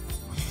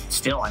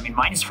still, I mean,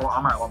 -4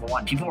 armor at level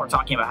 1. People were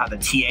talking about how the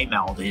TA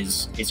meld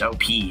is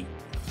OP,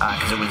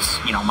 because it was,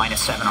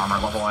 -7 armor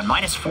at level 1.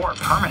 -4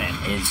 permanent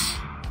and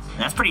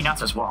that's pretty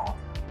nuts as well.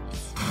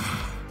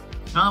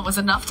 Well, it was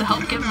enough to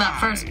help give him that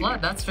first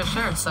blood, that's for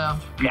sure, so...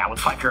 Yeah, with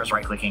 5 heroes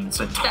right-clicking, it's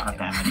a ton of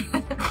damage.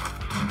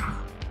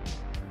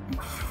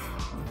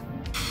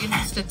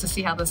 Interested to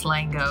see how this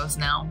lane goes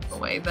now. The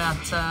way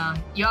that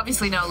you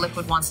obviously know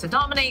Liquid wants to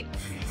dominate,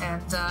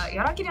 and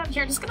Yuragi down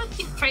here just gonna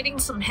keep trading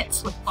some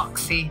hits with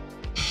Moxxi.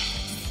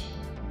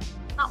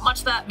 Not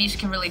much that Misha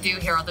can really do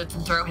here other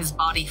than throw his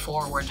body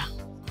forward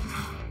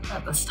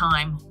at this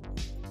time.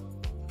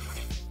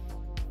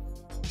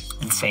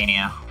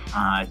 Insania,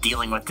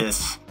 dealing with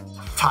this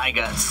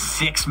Taiga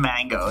 6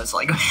 mangoes,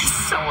 like,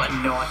 so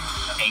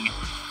annoying.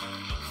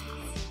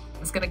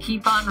 It's gonna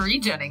keep on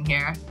regenning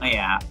here.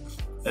 Yeah,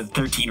 the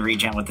 13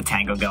 regen with the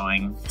tango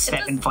going,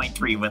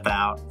 7.3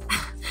 without.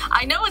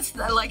 I know it's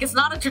like it's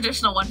not a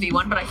traditional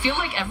 1v1, but I feel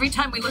like every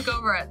time we look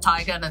over at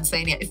Taiga and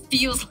Insania, it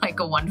feels like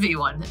a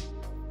 1v1.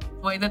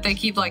 The way that they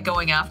keep like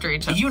going after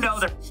each other. You know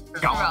they're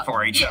going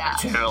for each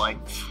other too. Like,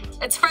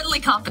 it's friendly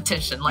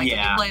competition, like if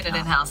you're playing it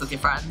in-house with your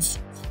friends.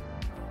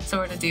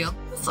 Sort of deal.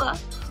 It's a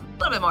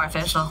little bit more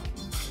official.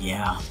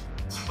 Yeah,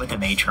 with the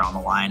major on the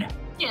line.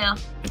 Yeah.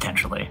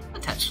 Potentially.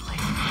 Potentially.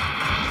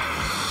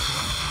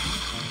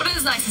 But it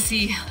is nice to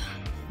see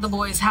the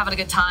boys having a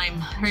good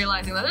time,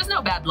 realizing that there's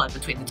no bad blood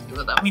between the two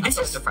of them. I mean, this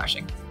is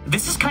refreshing.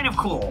 This is kind of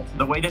cool.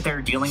 The way that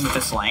they're dealing with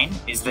this lane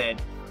is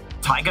that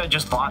Taiga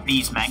just bought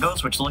these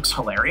mangoes, which looks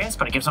hilarious,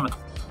 but it gives him a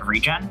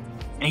regen,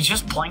 and he's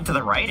just playing to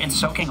the right and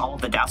soaking all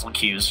of the dazzle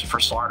Qs for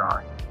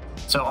Slardar.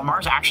 So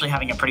Amar's actually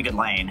having a pretty good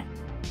lane.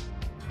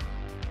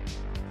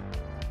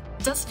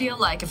 It does feel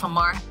like if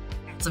Amar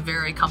has a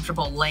very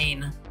comfortable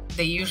lane,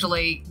 they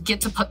usually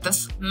get to put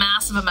this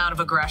massive amount of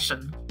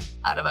aggression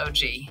out of OG.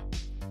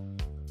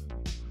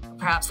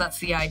 Perhaps that's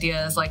the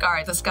idea, is like, all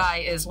right, this guy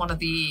is one of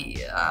the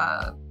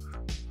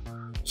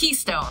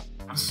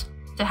keystones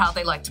to how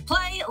they like to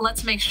play.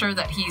 Let's make sure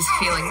that he's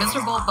feeling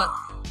miserable, but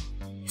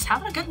he's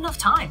having a good enough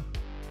time.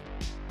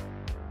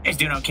 He's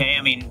doing okay.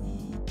 I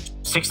mean,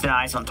 6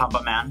 denies on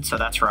Tumba Man, so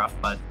that's rough,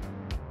 but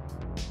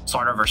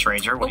Slardar versus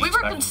Razor. Well, we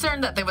were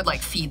concerned that they would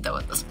like feed though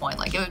at this point.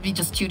 Like it would be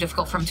just too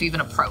difficult for him to even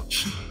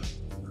approach.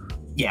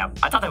 Yeah,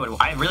 I thought they would.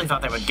 I really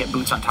thought they would get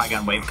boots on Taiga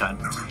and wave cut.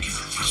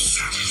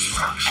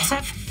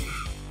 SF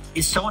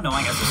is so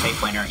annoying as a safe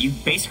laner. You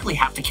basically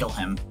have to kill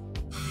him.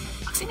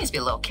 Moxxi needs to be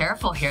a little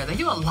careful here. They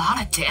do a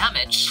lot of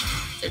damage.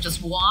 They're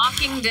just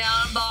walking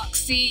down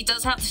Moxxi. He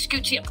does have the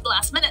Scoochie up at the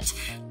last minute,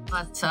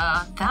 but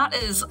that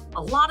is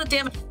a lot of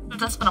damage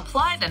that's been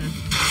applied, and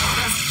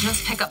does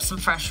just pick up some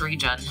fresh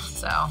regen.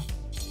 So.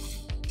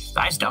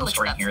 Nice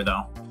dumpstering here,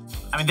 though.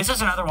 I mean, this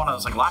is another one of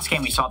those, like, last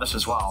game we saw this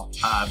as well,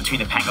 between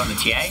the Pango and the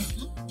TA.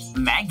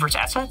 Mag versus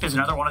SF is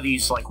another one of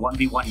these, like,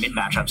 1v1 mid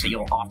matchups that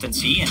you'll often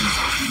see, and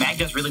Mag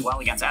does really well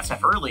against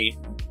SF early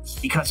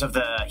because of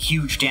the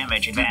huge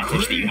damage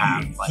advantage that you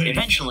have. But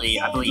eventually,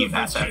 I believe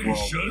SF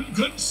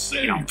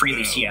will, you know,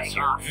 freely CS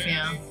here.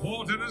 Yeah.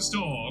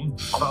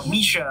 Although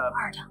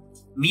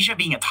Misha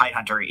being a Tide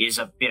Hunter is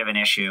a bit of an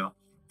issue.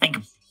 I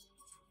think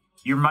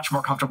you're much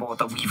more comfortable with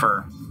the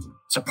Weaver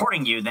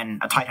supporting you than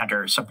a Tide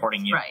Hunter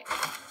supporting you. Right.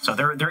 So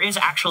there is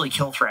actually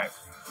kill threat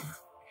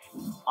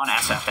on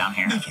SF down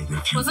here.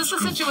 Was this a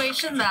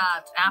situation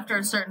that after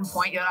a certain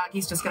point,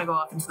 Yoragi's just going to go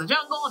off into the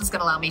jungle and it's going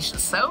to allow Misha to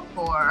soak,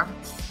 or?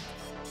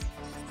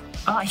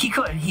 He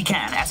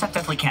can. SF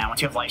definitely can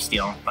once you have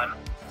lifesteal, but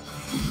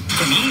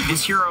to me,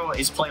 this hero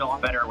is played a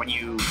lot better when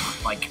you,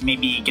 like,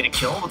 maybe get a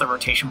kill with a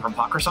rotation from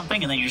Puck or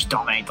something, and then you just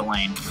dominate the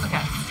lane.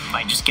 Okay.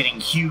 By just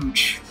getting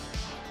huge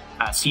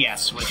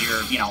CS with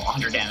your, you know,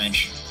 100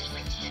 damage.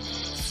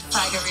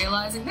 Taiga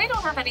realizing they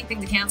don't have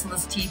anything to cancel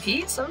this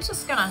TP, so it's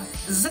just gonna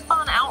zip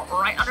on out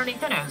right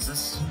underneath their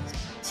noses.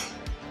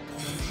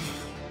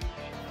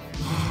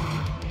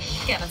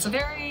 Again, it's a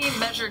very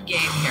measured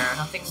game here.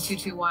 Nothing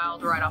too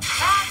wild right off the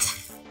bat.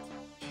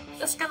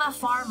 Just gonna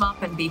farm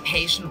up and be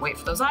patient, wait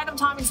for those item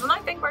timings, and I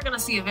think we're gonna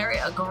see a very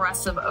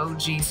aggressive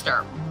OG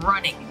start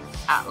running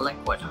at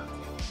Liquid.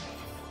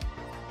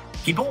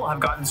 People have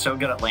gotten so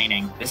good at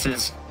laning. This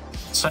is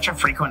such a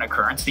frequent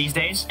occurrence these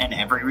days in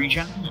every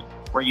region,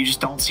 where you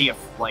just don't see a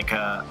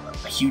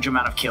huge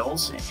amount of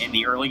kills in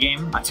the early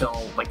game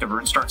until like the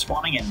runes start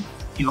spawning and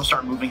people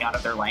start moving out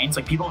of their lanes.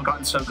 Like, people have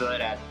gotten so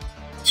good at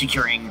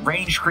securing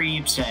range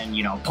creeps and,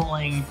 you know,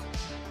 pulling,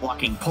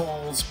 blocking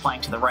pulls,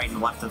 playing to the right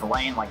and left of the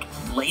lane. Like,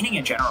 laning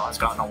in general has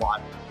gotten a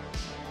lot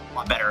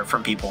better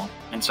from people,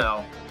 and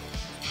so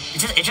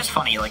it's just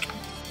funny. Like,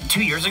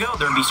 2 years ago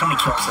there would be so many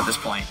kills at this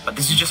point, but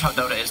this is just how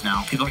Dota is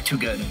now. People are too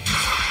good.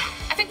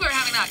 I think we were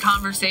having that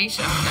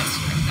conversation.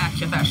 Let's back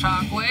to that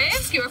shockwave.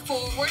 Skewer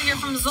forward here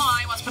from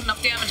Zai. Wants to put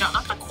enough damage out.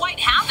 Not gonna quite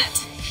have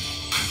it.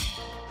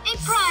 A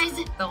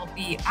prize. They'll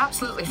be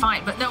absolutely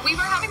fine. But no, we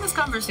were having this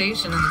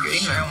conversation in the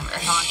green room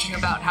and talking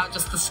about how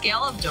just the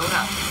scale of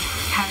Dota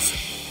has.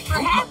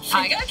 Perhaps.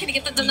 Taiga, can you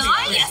get the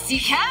deny? Yes, you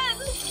can.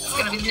 It's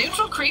gonna be the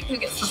neutral creep who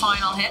gets the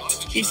final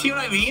hit. You see what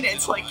I mean?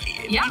 It's like,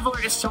 people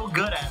are just so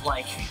good at,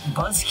 like,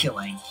 buzz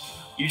killing.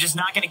 You're just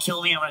not gonna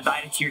kill me. I'm gonna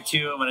die to tier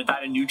 2. I'm gonna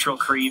die to neutral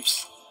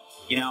creeps.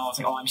 You know, it's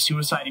like, oh, I'm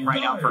suiciding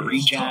right now for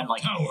regen.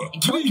 Like,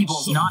 killing people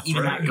is not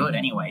even that good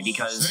anyway,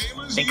 because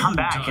they come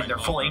back and they're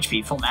full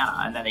HP, full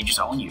mana, and then they just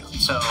own you.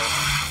 So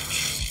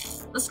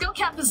the skill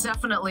cap has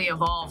definitely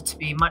evolved to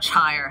be much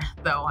higher,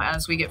 though,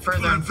 as we get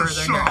further and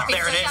further here.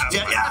 There it is.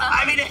 Yeah,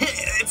 I mean,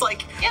 it's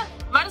like, yeah,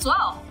 might as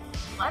well.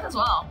 Might as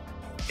well.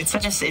 It's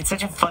such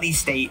a funny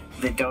state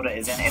that Dota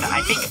is in, and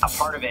I think a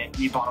part of it,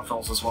 the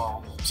autofills as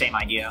well. Same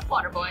idea.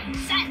 Waterboy.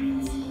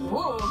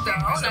 Ooh,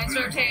 though, nice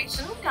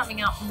rotation coming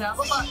out from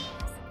Dazzle, but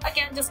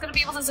again, just going to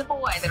be able to zip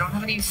away. They don't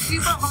have any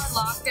super hard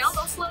lockdown.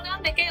 They'll slow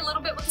down Mickey a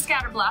little bit with the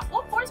scatter blast.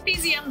 We'll force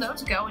BZM, though,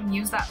 to go and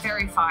use that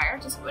fairy fire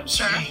just to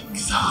ensure he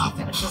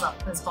finishes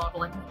up his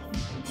bottling.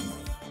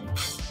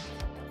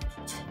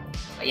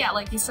 But yeah,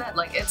 like you said,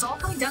 like, it's all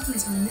coming down to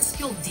these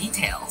minuscule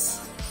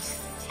details.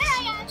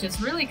 Which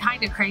is really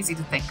kind of crazy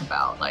to think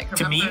about. Like,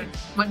 remember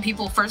when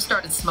people first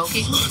started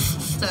smoking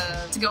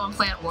to go and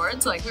plant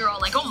wards? Like, we were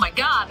all like, oh my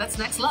god, that's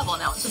next level.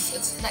 Now it's just,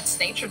 it's next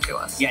nature to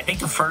us. Yeah, I think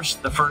the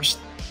first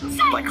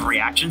like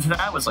reaction to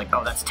that was like,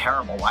 oh, that's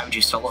terrible. Why would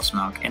you solo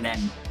smoke? And then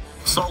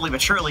slowly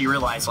but surely you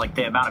realize like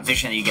the amount of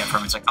vision that you get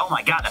from it's like, oh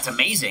my god, that's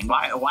amazing.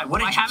 Why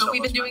wouldn't you? Haven't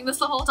we been doing this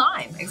the whole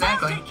time?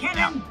 Exactly.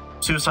 Yeah.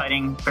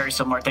 Suiciding, very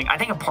similar thing. I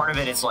think a part of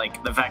it is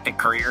like the fact that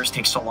careers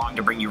take so long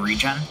to bring you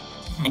regen.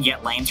 And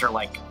yet lanes are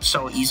like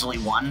so easily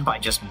won by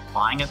just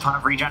buying a ton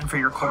of regen for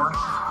your core.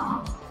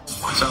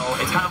 So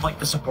it's kind of like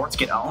the supports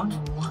get owned.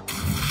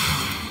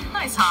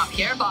 Nice hop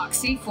here.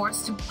 Moxxi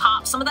forced to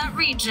pop some of that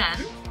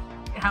regen.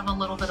 Have a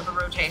little bit of a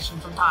rotation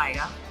from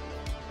Taiga.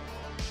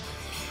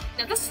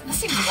 Now this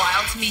seems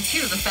wild to me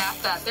too, the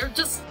fact that they're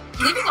just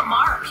leaving a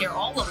mark here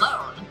all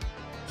alone.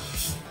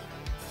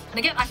 And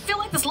again, I feel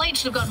like this lane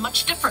should have gone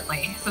much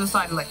differently for the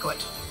side of Liquid,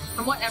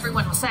 from what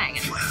everyone was saying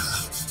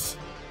anyways.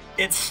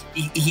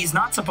 He's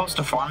not supposed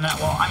to farm that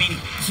well. I mean,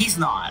 he's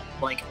not.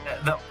 Like,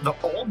 the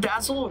old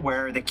Dazzle,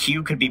 where the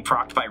Q could be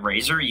procced by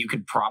Razor, you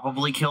could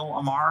probably kill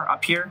Amar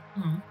up here.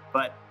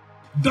 But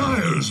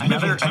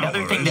another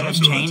thing that has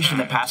changed in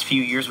the past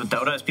few years with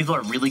Dota is people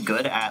are really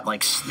good at,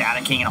 like,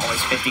 staticking and always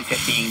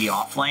 50-50ing the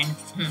offlane.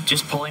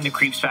 Just pulling the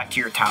creeps back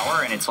to your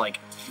tower, and it's like,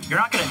 you're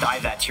not going to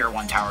dive that tier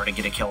 1 tower to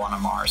get a kill on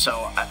Amar.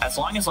 So as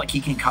long as, like, he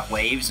can cut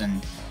waves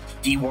and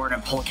D-ward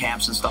and pull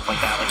camps and stuff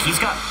like that. Like, he's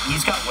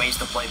got ways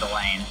to play the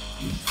lane.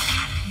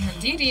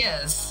 Indeed he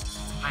is.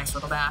 Nice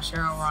little dash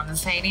here over on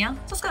Insania.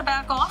 Just gonna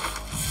back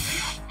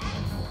off.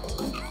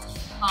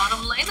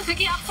 Bottom lane, the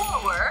cookie out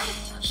forward.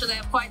 Not sure they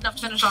have quite enough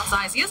to finish off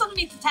Zai. He is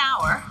underneath the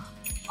tower.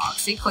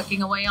 Moxxi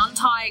clicking away on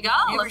Taiga,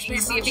 looking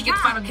to see if he gets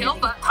final kill,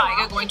 but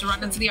Taiga going to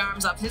run into the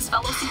arms of his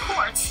fellow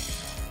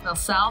supports. They'll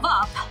salve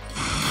up.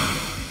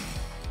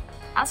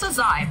 As a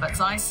Zai, but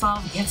Zai's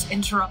salve gets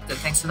interrupted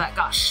thanks to that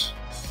gush.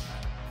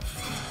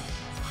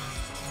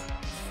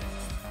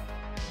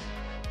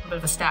 Bit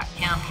of a stack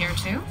camp here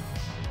too.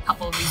 A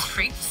couple of these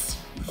creeps.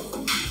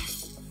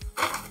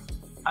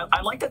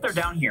 I like that they're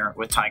down here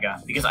with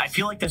Taiga because I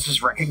feel like this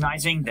is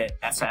recognizing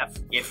that SF,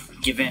 if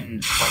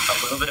given like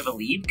a little bit of a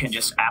lead, can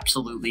just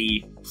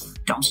absolutely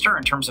dumpster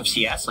in terms of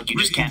CS. Like, you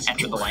just can't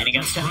enter the lane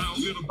against him.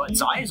 But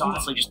Zai is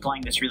honestly just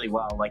playing this really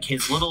well. Like,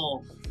 his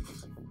little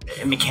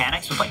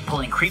mechanics with like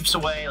pulling creeps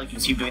away, like you can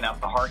see him doing that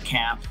with the hard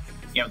camp,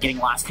 you know, getting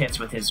last hits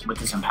with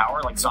his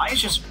empower. Like, Zai is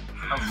just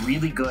a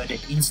really good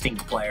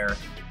instinct player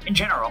in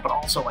general, but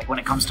also like when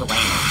it comes to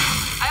laning.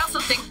 I also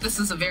think this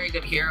is a very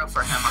good hero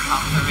for him on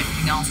top of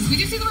everything else. We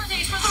do see the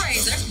rotation with the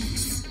Razor.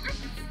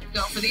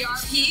 Go for the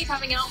RP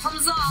coming out from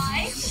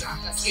Zai.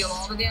 Let's steal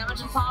all the damage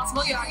as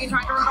possible. Yagi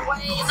trying to run away.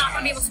 He's not going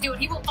to be able to do it.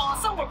 He will fall.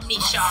 So will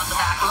Misha on the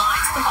back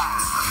lines to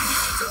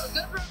Moxxi. So a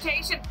good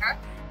rotation here.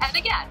 And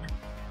again,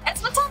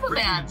 it's Matoma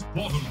Man.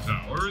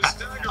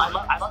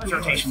 I love his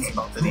rotations in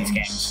both of these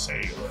games.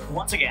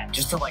 Once again,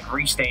 just to like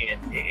restate it,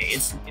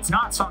 it's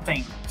not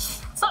something.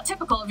 It's not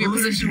typical of your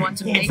position one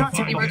to make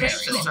any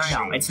rotations, right?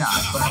 No, it's not.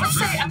 But I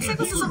would say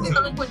this is something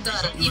that Liquid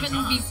did even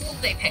before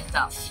they picked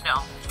up, you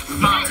know,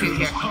 Montu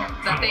here.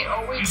 That they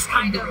always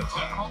kind of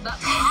hold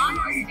up on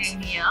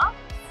Stania.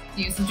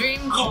 Use the Dream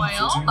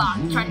Coil,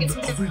 try to get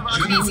some different on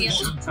BZM,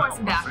 just force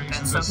him back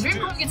again. So the Dream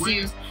Coil gets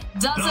used,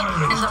 doesn't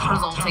end up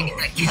resulting in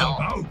a kill.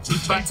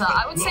 But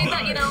I would say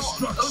that, you know,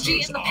 OG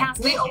in the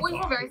past, they always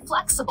were very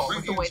flexible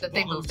with the way that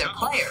they moved their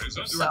players.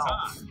 So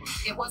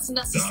it wasn't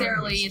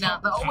necessarily, you know,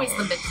 always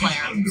the mid player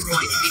who's going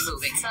to be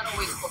moving. It's not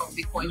always what will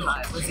be point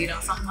five. It was, you know,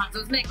 sometimes it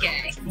was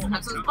Mickey,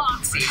 sometimes it was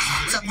Moxxi,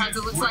 sometimes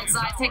it looks like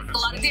Zai taking a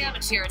lot of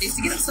damage here. Needs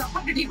to get himself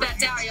underneath that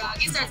tower.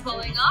 Yagi starts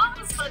pulling off,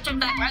 he's going to turn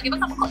back around, give a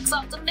couple clicks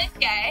off to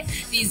Mickey.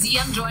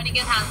 BZM joining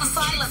in has the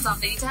silence off.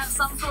 They need to have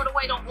some sort of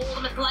way to hold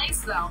him in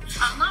place, though.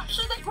 I'm not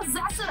sure they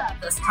possess it at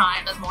this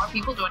time. There's more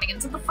people joining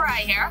into the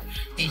fray here.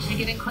 Misha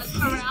getting clipped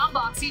around.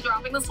 Moxxi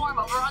dropping the swarm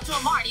over onto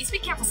Amar. Needs to be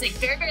careful, staying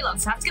very, very low.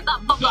 So have to get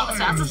that bump off as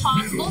fast as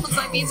possible. Looks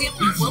like BZM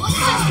will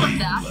assist with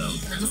that.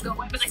 They're just go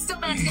away, but they still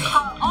manage to get the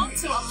call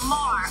onto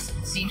Amar.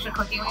 Misha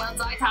clicking away on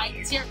Zai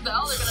Titans here,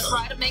 though. They're going to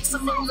try to make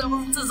some moves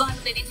over to Zai,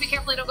 but they need to be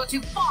careful they don't go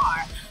too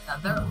far.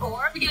 Another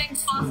orb getting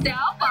tossed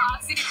out.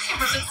 Moxxi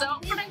for this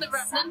opening the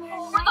Revenant.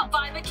 They'll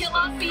find the kill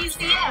on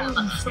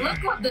BZM.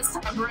 Liquid this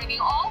time bringing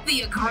all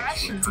the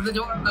aggression to the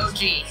door of OG.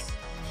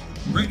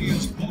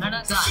 They're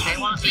not done. They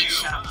want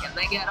Misha. Can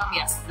they get him?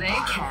 Yes, they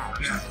can.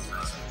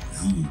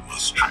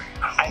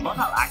 I love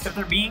how active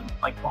they're being.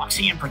 Like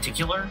Moxxi in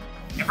particular.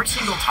 Every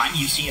single time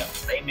you see a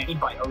play made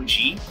by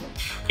OG,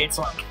 it's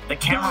like the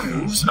camera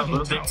moves a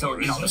little bit to,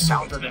 you know, the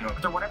south or the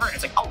north or whatever, and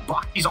it's like, oh,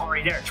 Moxxi's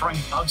already there, throwing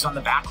bugs on the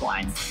back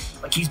line.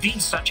 Like, he's being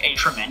such a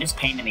tremendous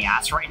pain in the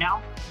ass right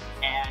now,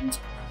 and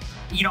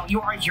you know,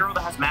 you are a hero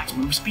that has max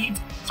move speed,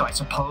 so I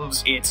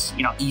suppose it's,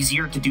 you know,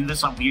 easier to do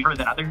this on Weaver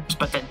than others,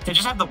 but to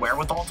just have the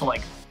wherewithal to,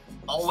 like,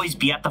 always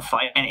be at the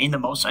fight and in the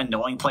most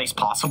annoying place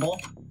possible.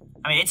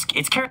 I mean, it's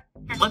character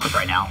Liquid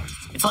right now.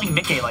 It's letting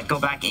Mickey, like, go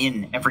back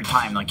in every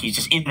time. Like, he's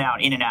just in and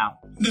out, in and out.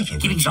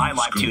 Keeping Zai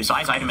alive, too.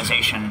 Zai's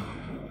itemization.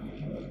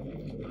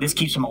 This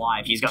keeps him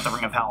alive. He's got the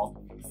Ring of Hell.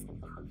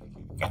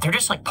 Yeah, they're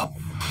just, like,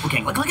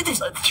 poking. Like, look at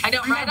this. I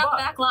know, right up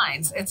back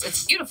lines.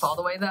 It's beautiful,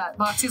 the way that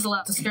Moxxi's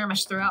allowed to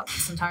skirmish throughout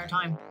this entire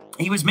time.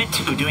 He was mid,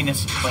 too, doing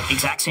this, like,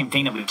 exact same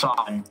thing that we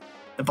saw in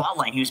the bot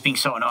lane. He was being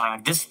so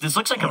annoying. This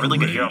looks like a really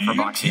good hero for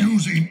Moxxi.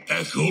 Using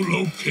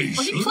echolocation.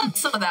 Well, he flipped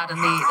some of that in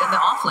the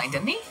off lane,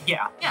 didn't he?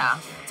 Yeah. Yeah.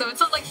 So it's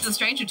not like he's a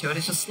stranger to it.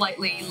 It's just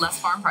slightly less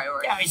farm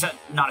priority. Yeah, he's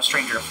not a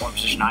stranger to floor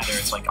position either.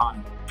 It's like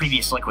on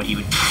previous Liquid, he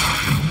would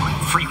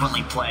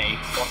frequently play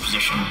floor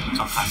position,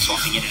 sometimes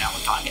swapping in and out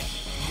with target.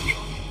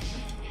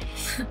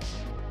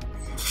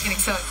 Getting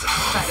so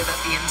excited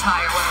that the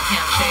entire winter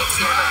camp shakes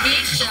here, but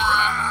Misha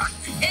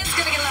is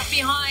gonna get left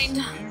behind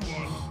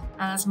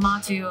as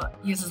Matu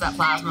uses that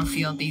plasma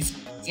field. He's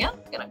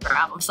gonna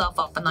grab himself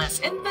up a nice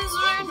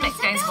invis.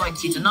 Mickey is going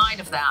to be denied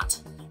of that.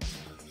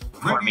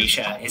 Poor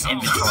Misha, his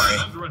inventory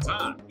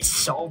is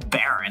so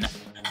barren.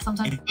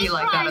 Sometimes it be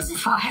like that as a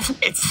 5.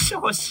 It's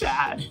so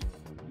sad.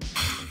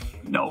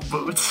 No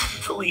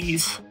boots,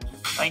 please.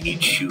 I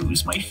need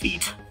shoes, my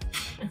feet.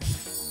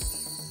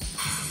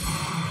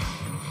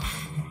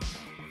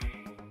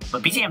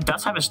 But BTM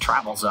does have his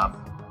travels up.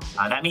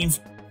 That means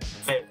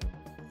that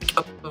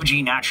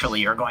OG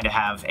naturally are going to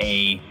have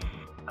a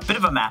bit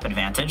of a map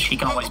advantage. He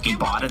can always be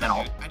bot and then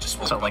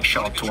also like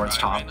show up towards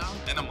top.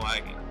 And I'm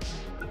lagging.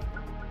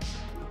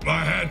 I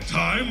had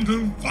time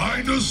to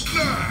find a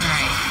snack.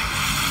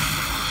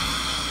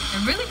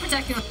 They're really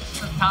protecting the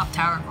top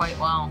tower quite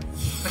well.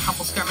 A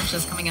couple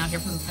skirmishes coming out here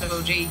from the pit of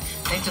OG.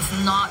 They've just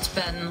not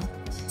been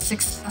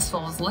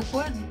successful as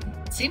Liquid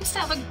seems to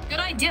have a good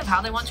idea of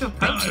how they want to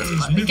approach this,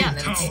 but again,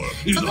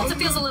 sometimes it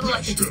feels a little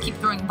like they just keep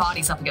throwing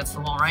bodies up against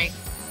the wall, right?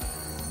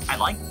 I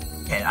like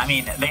it. I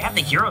mean, they have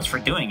the heroes for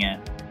doing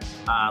it.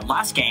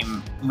 Last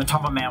game,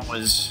 Matama Man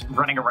was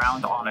running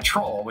around on a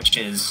troll, which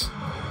is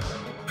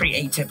pretty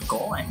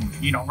atypical, and,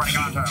 you know, running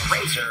onto a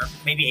Razor,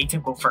 maybe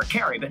atypical for a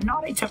carry, but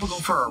not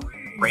atypical for a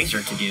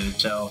Razor to do,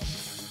 so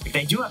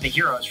they do have the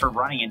heroes for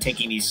running and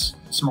taking these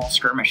small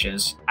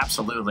skirmishes,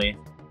 absolutely.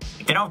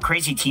 They don't have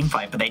crazy team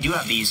fight, but they do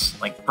have these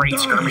like great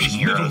skirmishing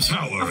heroes.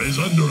 Tower is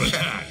under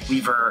attack.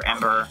 Weaver,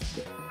 Ember.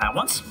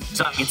 Once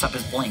Zai gets up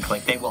his blink,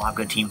 like they will have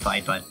good team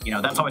fight, but you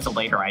know that's always a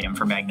later item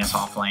for Magnus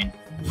offlane.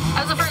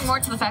 I was referring more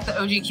to the fact that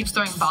OG keeps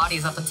throwing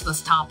bodies up into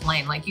this top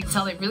lane. Like you can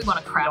tell they really want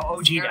to crap. No,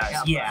 OG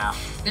does, yeah.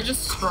 They're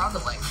just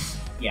struggling.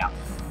 Yeah,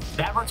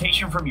 that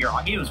rotation from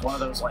Yuragi was one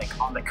of those like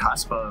on the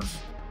cusp of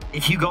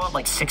if you go at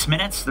like 6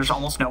 minutes, there's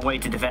almost no way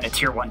to defend a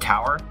tier 1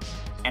 tower.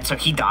 And so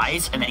he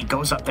dies, and then he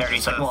goes up there, and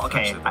he's like, well,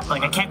 okay,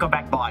 I can't go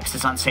back bot because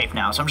it's unsafe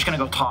now, so I'm just going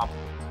to go top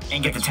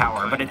and get the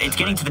tower. But it's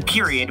getting to the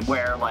period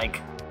where,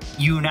 like,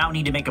 you now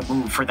need to make a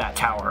move for that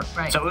tower.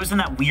 Right. So it was in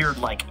that weird,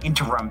 like,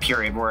 interim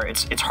period where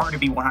it's hard to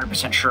be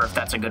 100% sure if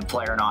that's a good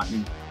play or not.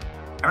 And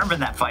I remember in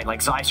that fight,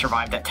 like, Zai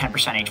survived at 10%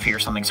 HP or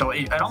something, so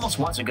it almost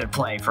was a good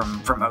play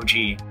from OG.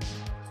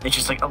 It's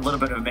just, like, a little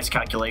bit of a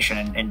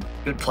miscalculation and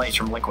good plays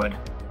from Liquid.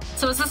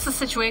 So is this a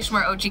situation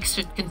where OG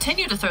should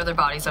continue to throw their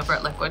bodies over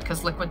at Liquid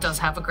because Liquid does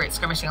have a great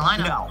skirmishing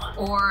lineup? No.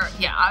 Or,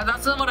 yeah,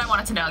 that's what I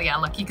wanted to know. Yeah,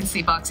 look, you can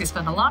see Moxxi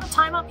spent a lot of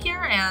time up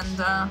here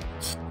and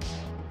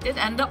did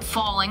end up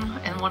falling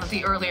in one of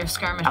the earlier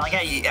skirmishes. I like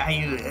how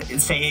you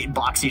say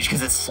Moxxi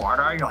because it's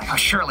Slaughter. You're like, oh,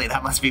 surely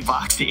that must be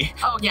Moxxi.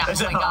 Oh, yeah.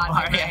 Oh, my God,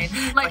 my brain.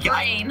 My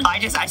brain.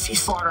 I see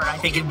Slaughter and I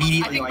think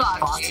immediately like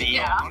Moxxi.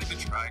 Yeah.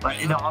 But,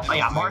 you know,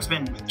 yeah, Mar's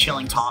been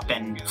chilling top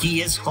and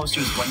he is close to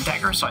his Blink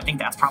Dagger, so I think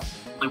that's probably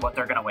what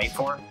they're going to wait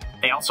for.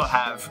 They also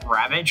have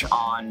Ravage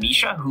on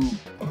Misha, who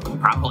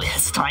probably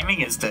his timing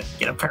is to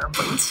get a pair of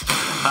boots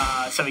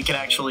so he can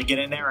actually get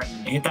in there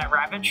and hit that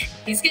Ravage.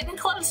 He's getting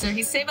closer.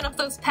 He's saving up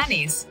those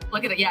pennies.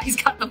 Look at it. Yeah, he's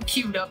got them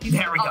queued up.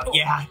 There we go.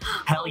 Yeah.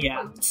 Hell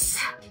yeah. Boots.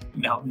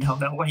 No.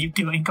 What are you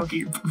doing? Go get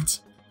your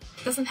boots.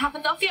 Doesn't have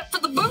enough yet for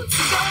the boots.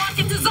 He's going to walk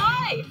into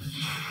Zai.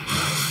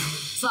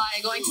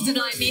 Zai going to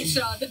deny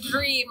Misha the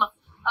dream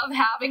of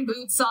having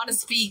boots on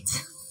his feet.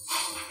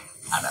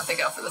 I don't know if they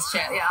go for this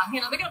chat. Yeah, you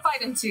know, they're going to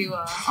fight into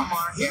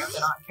Amar here if they're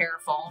not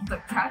careful.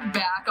 They're tracked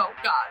back. Oh,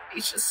 God.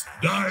 He's just...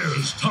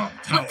 Dyer's top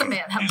tower let the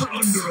man have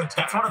boots.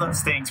 That's one of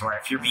those things where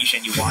if you're Misha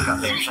and you walk up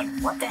there, you're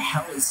like, what the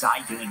hell is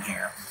Zai doing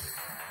here?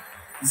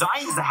 Zai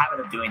has the habit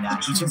of doing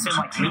that. He's just in,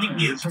 like, really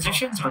weird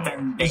positions, but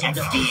then they end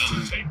up being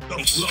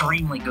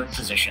extremely good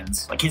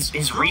positions. Like,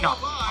 his read on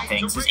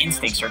things, his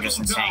instincts are just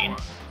insane.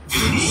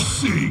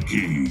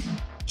 Seeking.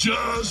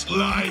 Just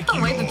like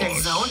the way that they're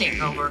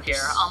zoning over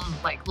here,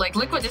 like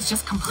Liquid is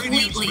just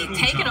completely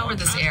taken over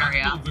this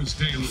area,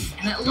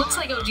 and it looks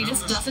like OG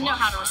just doesn't know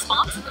how to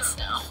respond to this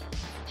now.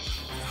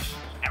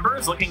 Ember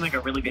is looking like a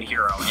really good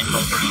hero in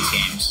both of these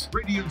games.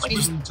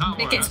 Like,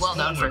 Mickey's well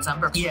known for his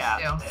Ember.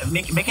 Yeah,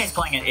 Mickey's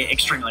playing it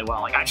extremely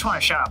well. Like I just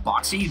want to shout out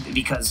Moxxi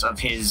because of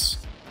his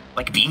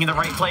like being in the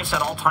right place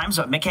at all times.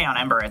 But Mickey on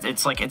Ember,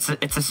 it's like it's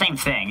the same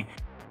thing.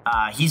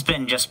 He's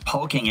been just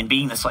poking and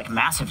being this like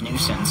massive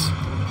nuisance.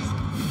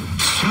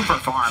 Super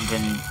farmed,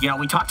 and you know,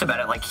 we talked about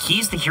it, like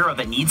he's the hero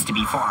that needs to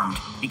be farmed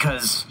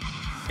because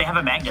they have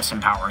a Magnus in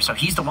power, so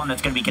he's the one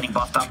that's going to be getting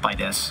buffed up by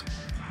this.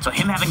 So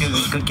him having a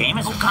good game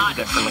is really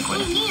good for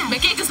Liquid.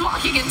 Mickey just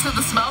walking into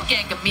the smoke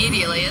gank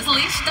immediately is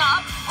leashed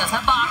up, does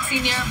have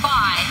Moxxi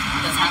nearby,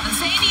 does have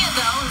Insania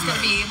though, who's going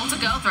to be able to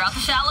go throughout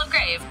the shallow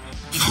grave.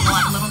 He will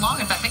have a little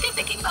longer. In fact, Mickey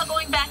thinking about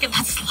going back, and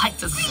that's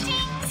like a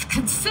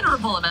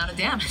considerable amount of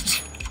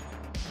damage.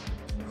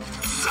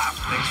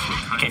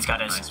 Mickey's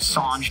got his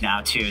Sange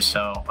now too,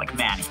 so like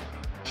man.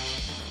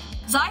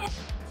 Zai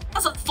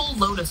has a full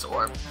Lotus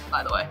Orb,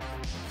 by the way.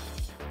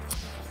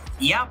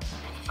 Yep.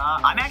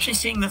 I'm actually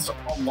seeing this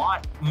a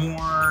lot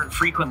more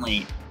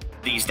frequently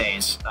these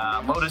days.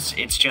 Lotus,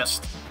 it's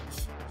just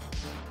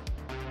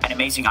an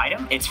amazing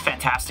item. It's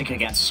fantastic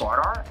against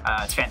Slardar.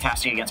 It's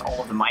fantastic against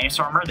all of the minus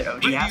armor that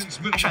OG has.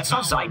 Actually, I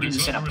saw Zai do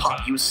this in a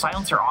pub. He was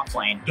silencer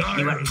offlane.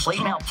 He went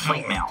plate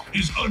mail,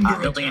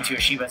 building into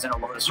Ashivas and a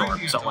Lotus Orb.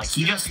 So like,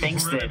 he just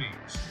thinks that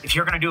if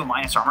you're going to do a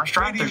minus armor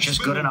strat, there's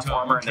just good enough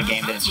armor in the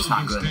game that it's just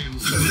not good.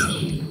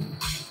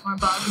 More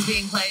bugs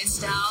being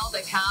placed out.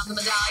 They have the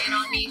medallion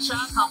on Misha.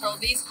 A couple of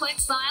these quick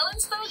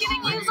silence, though,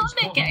 getting used on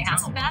Mickey.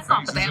 Has to back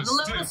off, but they have the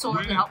Lotus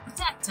Orb to help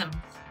protect him.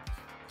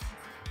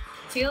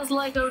 Feels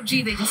like OG,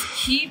 they just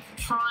keep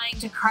trying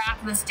to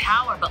crack this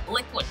tower, but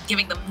Liquid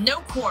giving them no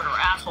quarter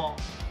at all.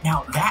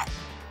 Now that,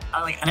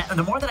 and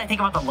the more that I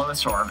think about the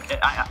Lotus Orb,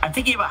 I'm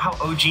thinking about how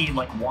OG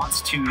like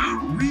wants to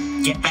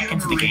get back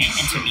into the game,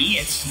 and to me,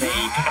 it's they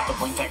pick up the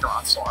Blink Dagger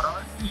on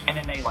Slardar, and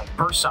then they like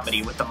burst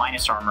somebody with the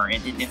minus armor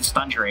in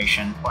stun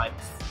duration. But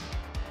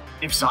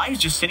if Zai is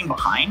just sitting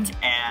behind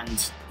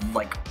and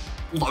like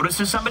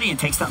Lotuses somebody and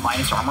takes that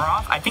minus armor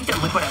off, I think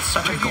that Liquid has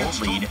such a gold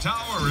lead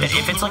that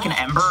if it's like an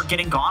Ember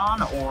getting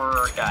gone on,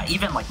 or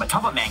even like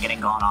Matumba Man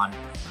getting gone on,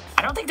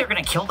 I don't think they're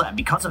going to kill them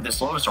because of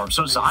this Lotus Orb.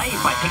 So Zai,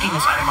 by picking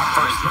this item up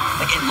first,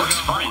 like it looks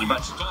funny,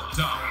 but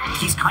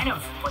he's kind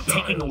of like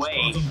taking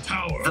away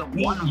the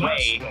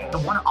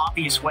one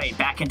obvious way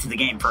back into the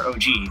game for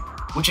OG,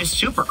 which is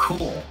super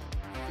cool.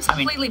 He's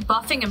completely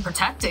buffing and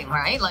protecting,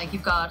 right? Like,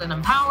 you've got an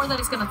Empower that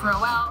he's going to throw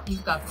out.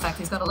 You've got the fact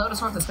he's got a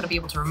Lotus Orb that's going to be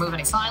able to remove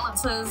any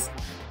silences.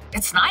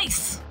 It's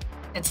nice.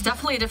 It's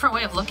definitely a different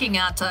way of looking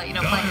at, you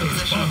know, playing the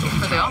position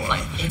for the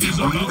offlane. It's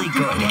really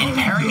good, and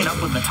pairing it up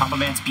with Matumba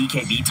Man's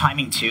BKB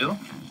timing too,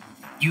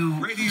 you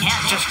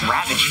can't just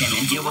ravage him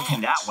and deal with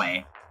him that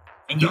way.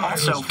 And you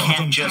also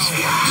can't just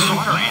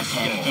slaughter amp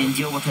him and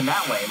deal with him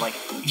that way. Like,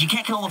 if you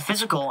can't kill him with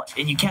physical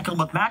and you can't kill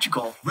him with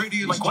magical,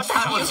 like what the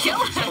hell is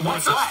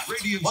what's left?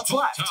 What's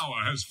left?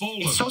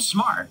 It's so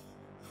smart.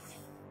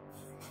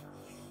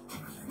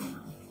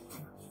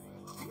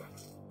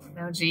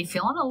 OG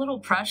feeling a little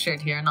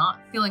pressured here,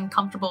 not feeling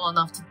comfortable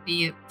enough to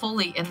be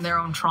fully in their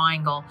own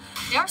triangle.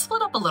 They are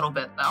split up a little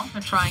bit though.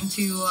 They're trying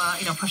to,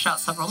 you know, push out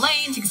several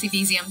lanes. You can see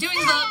BZM doing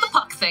the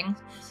puck thing,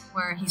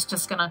 where he's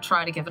just gonna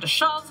try to give it a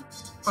shove.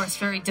 Of course,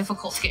 very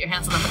difficult to get your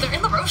hands on them, but they're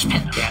in the Roche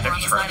pit. Yeah, they're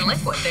on the side of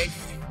Liquid.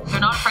 They're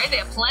not afraid. They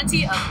have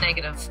plenty of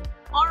negative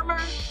armor.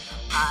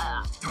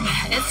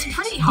 It's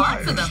pretty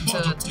hard for them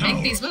to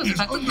make these moves. In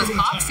fact, look at this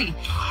Moxxi.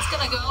 He's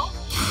gonna go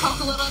poke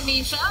a little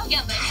Misha.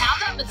 Again, they have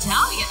that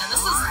medallion, and this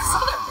is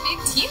some of their big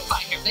team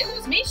fight here. If they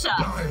lose Misha,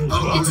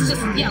 it's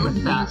just, yeah, look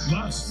at that.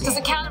 Just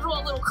a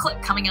casual little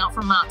clip coming out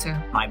from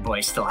Matu. My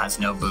boy still has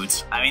no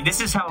boots. I mean,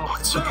 this is how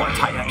support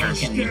Tidehunter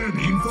can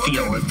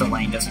feel if the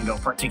lane doesn't go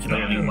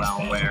particularly well,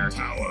 where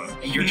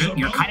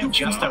you're kind of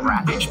just a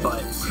Ravage,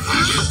 but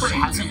Liquid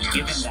hasn't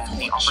given them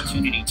the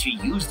opportunity to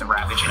use the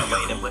Ravage in a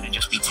way that wouldn't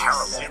just be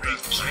terrible.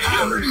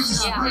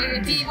 Yeah,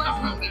 it'd be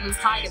one he was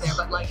Tiger there,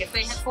 but like if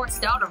they had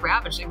forced out a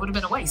Ravage, it would have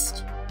been a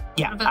waste.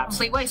 Yeah, it would have been a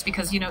complete waste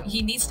because, you know,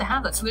 he needs to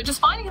have that. So they're just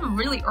finding him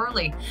really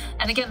early.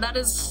 And again, that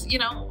is, you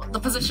know, the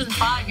position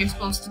 5, you're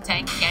supposed to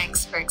tank,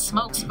 ganks, break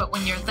smokes, but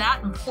when you're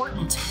that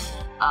important,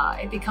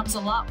 it becomes a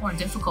lot more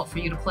difficult for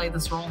you to play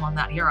this role on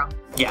that hero.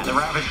 Yeah, the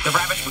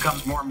Ravage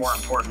becomes more and more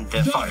important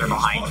the farther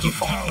behind you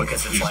fall,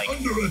 because it's like,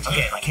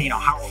 okay, like, you know,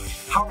 how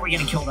are we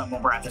going to kill them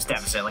when we're at this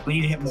deficit? Like, we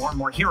need to hit more and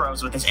more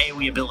heroes with this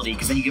AoE ability,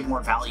 because then you get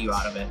more value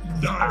out of it.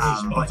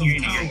 But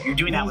you're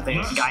doing that with a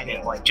guy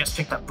that, like, just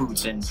picked up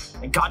boots, and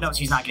God knows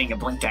he's not getting a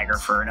Blink Dagger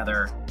for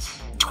another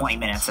 20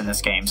 minutes in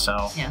this game,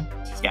 so yeah,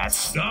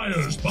 it's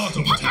tough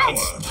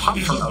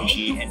for OG,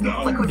 and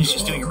Liquid is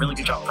just doing a really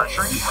good job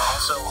pressuring, but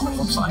also on the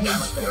flip side, I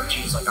like that OG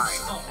is like,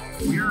 alright,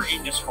 we're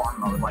in just farm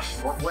mode, like,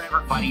 we're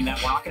never fighting them,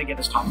 we're not going to get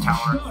this top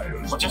tower,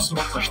 we'll just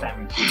push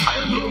them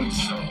entirely.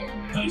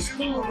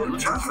 Good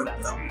turn for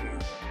them, though.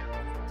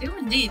 Do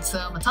indeed. So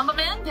Matumba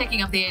Man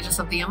picking up the Aegis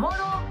of the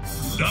Immortal.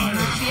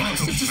 I'll be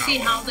interested to see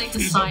how they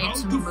decide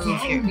to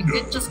move here. We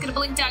did just get a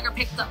Blink Dagger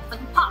picked up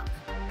and pop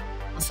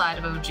on the side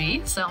of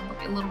OG, so there'll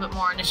be a little bit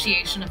more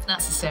initiation if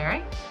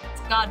necessary.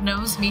 God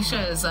knows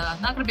Misha is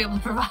not going to be able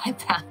to provide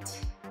that.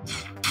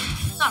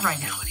 Not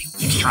right now, anyway.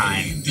 He's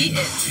trying. He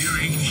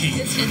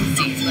is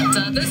indeed.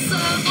 But this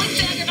Blink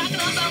Dagger not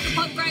gonna about the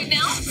puck right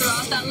now. Throw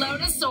out that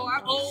Lotus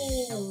Orb.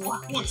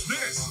 Oh! What's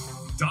this?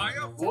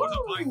 Dia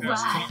fortifying their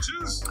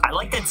structures? I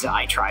like that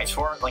Zai tries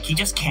for it. Like, he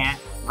just can't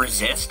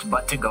resist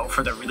but to go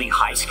for the really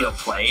high skill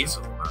plays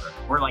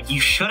where, like,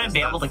 you shouldn't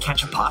be able to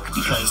catch a puck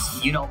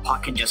because you know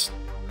puck can just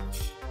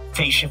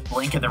phase shift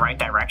blink in the right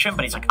direction,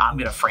 but he's like, I'm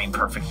gonna frame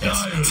perfect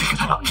this.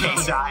 Okay,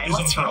 Zai,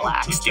 let's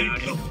relax, dude.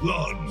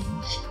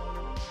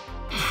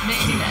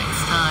 Maybe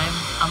next time.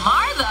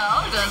 Amar,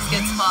 though, does get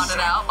spotted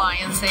out by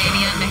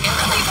Insania and Nick.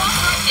 Really walks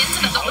right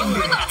into the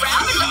over the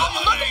Ravage.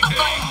 Oh, look at the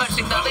button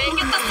pushing, though. They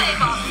get the save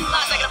off.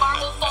 Last second,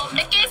 Amar will fall.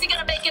 Nick, is he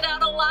gonna make it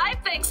out alive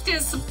thanks to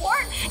his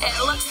support? It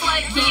looks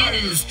like he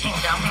is.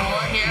 Down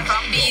 4 here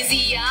from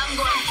BZ. I'm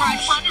going to try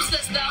to punish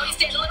this, though. He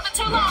stayed a little bit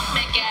too long,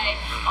 Nick.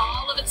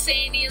 All of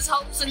Insania's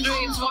hopes and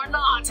dreams were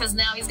not, as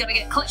now he's gonna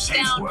get clipped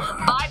down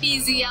by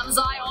BZM.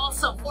 Zai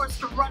also forced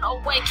to run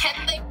away. Can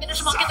they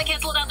finish him off? Can they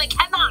cancel it out? They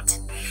cannot.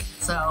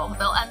 So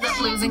they'll end up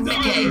losing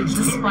Mickey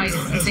despite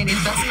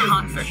Insania's best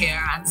confidence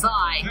here. And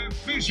Zai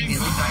immediately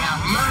throwing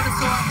out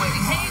Lotus Orb,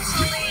 waiting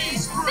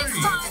patiently. This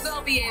time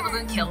they'll be able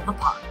to kill the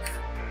puck.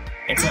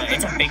 It's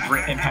a big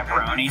rip in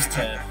pepperonis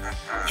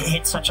to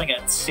hit such like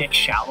a sick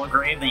shallow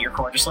grave that your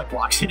core just like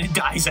walks in and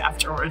dies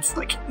afterwards.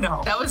 Like,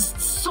 no. That was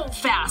so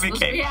fast.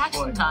 Those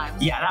reaction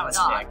times. Yeah, that was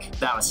sick.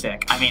 That was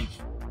sick. I mean,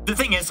 the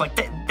thing is, like,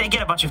 they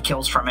get a bunch of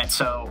kills from it,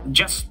 so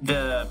just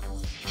the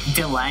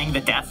delaying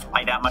the death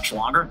by that much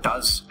longer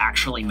does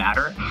actually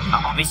matter.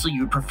 Obviously,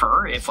 you would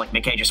prefer if like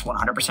Mickey just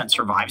 100%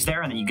 survives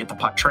there and then you get the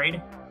puck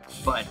trade,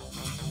 but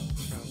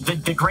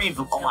the grave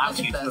allows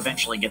you to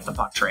eventually get the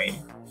puck trade.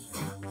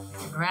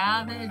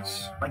 Ravage.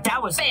 Like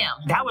that was bam.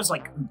 That was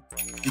like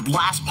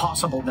last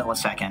possible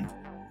millisecond.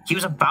 He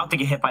was about to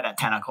get hit by that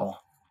tentacle.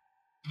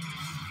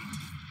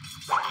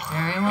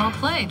 Very well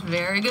played.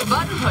 Very good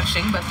button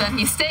pushing, but then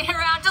you stay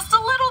around just a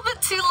little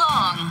bit too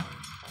long.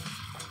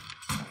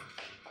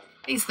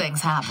 These things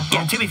happen.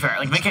 Yeah, to be fair,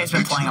 like Mickey's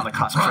been playing on the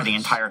cusp for the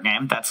entire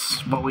game.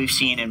 That's what we've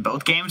seen in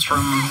both games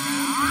from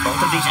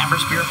both of these Ember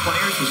Spirit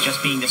players, is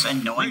just being this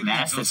annoying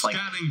menace that's like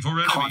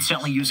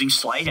constantly using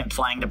sleight and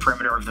playing the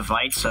perimeter of the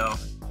fight. So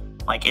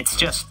like it's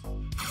just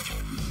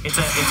it's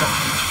a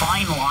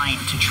fine line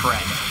to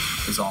tread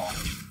is all.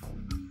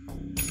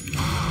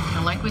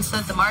 And like we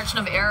said, the margin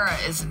of error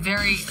is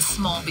very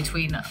small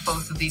between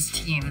both of these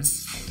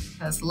teams,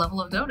 as the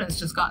level of Dota has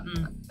just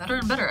gotten better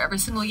and better every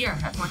single year.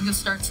 Everyone just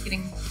starts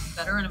getting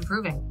better and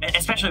improving.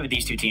 Especially with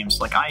these two teams.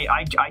 Like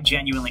I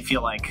genuinely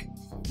feel like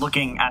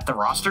looking at the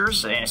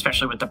rosters, and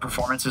especially with the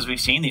performances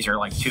we've seen, these are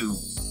like two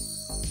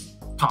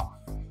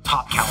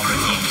top caliber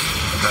teams.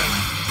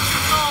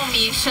 Oh,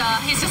 Misha,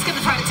 he's just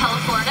gonna try to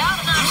teleport out.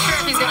 I'm not sure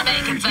if he's gonna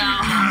make it though.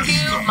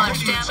 Too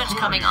much damage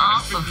coming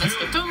off of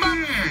Mr. Tumba,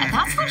 and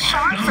that's the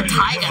shard for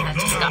Taiga that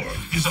just got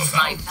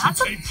sniped.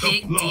 That's a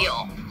big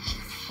deal.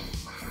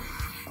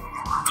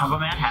 Tumba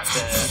Man has to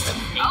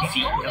they go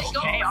for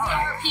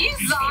RP.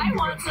 Zai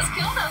wants his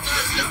kill. Those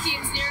are his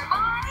teams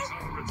nearby.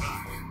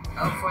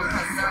 Oh, for the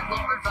present Dark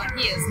Lord, but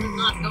he is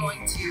not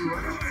going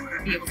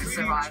to be able to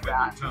survive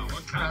that.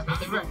 Rather,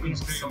 the Requiem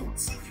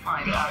Souls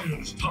find out.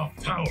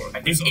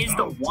 This is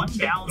the one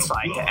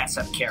downside to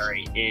SF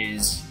Carry,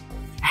 is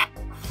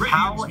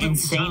how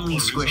insanely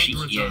squishy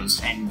he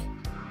is, and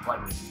like,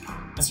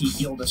 does he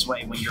heal this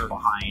way when you're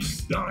behind?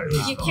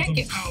 You can't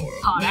get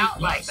caught out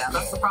like that.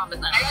 That's the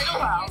problem.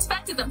 I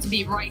expected them to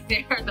be right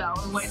there, though,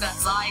 the way that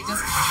Zai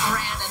just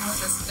ran in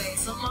with his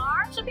face.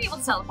 Amar should be able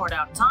to teleport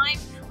out in time.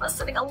 Was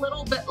sitting a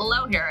little bit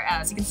low here.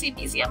 As you can see,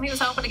 BCM, he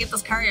was hoping to get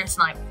this carrier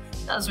snipe.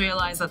 Does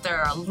realize that there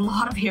are a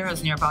lot of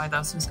heroes nearby,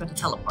 though, so he's going to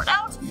teleport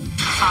out.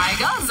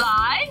 Taiga,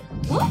 Zai.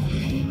 Whoop.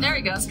 There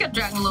he goes. Get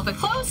dragged a little bit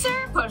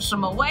closer. Push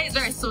him away. It's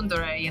very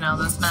tsundere, you know,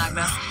 this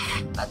Magnus.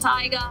 But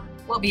Taiga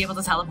will be able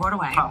to teleport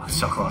away. Oh,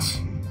 so close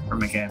for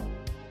Mickey.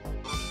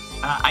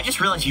 I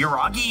just realized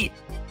Yuragi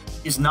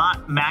is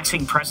not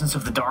maxing Presence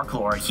of the Dark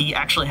Lord. He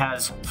actually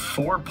has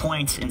 4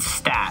 points in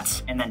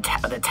stats and then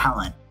the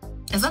talent.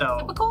 Is that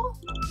typical?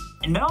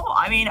 No,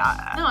 I mean, no,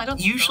 I don't.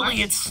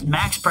 Usually it's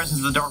max Presence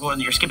of the Dark Lord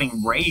and you're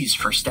skipping Raise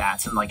for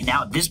stats, and like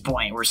now at this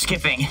point we're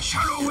skipping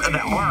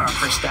the Aura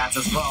for stats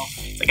as well.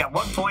 Like at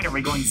what point are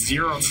we going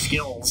 0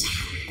 skills?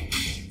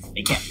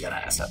 You can't do that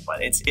at SF,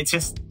 but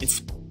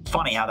it's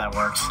funny how that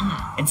works.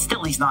 And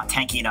still he's not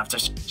tanky enough to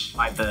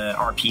survive the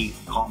RP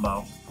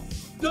combo.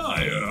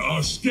 Dire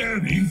are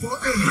scanning for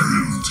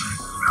enemies.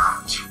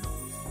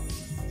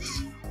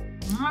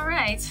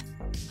 Alright.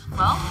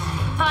 Well,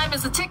 time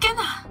is a-ticking.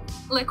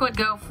 Liquid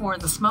go for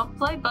the smoke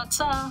play, but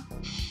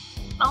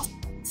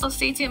also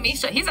CT and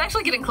Misha. He's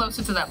actually getting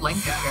closer to that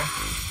Blink Dagger.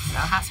 So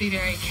has to be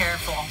very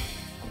careful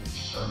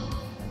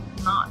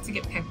not to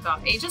get picked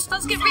off. Aegis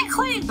does get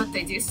reclaimed, but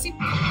they do see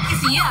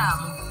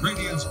BCM.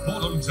 Radiant's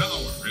bottom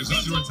tower is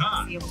under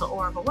attack. Be able to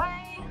orb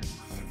away.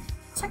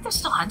 Looks like they're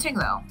still hunting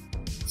though,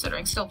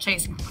 considering still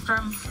chasing after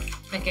him.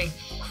 Making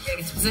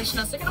his position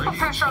as they're gonna put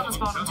pressure on this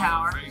bottom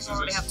tower.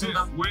 Already have two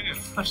of them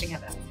pushing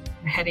it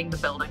and hitting the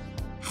building.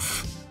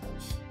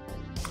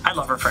 I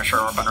love Refresher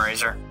Orb on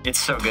Razor. It's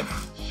so good.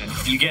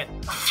 You get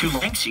 2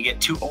 links, you get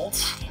 2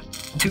 ults,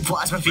 2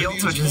 plasma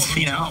fields, which is,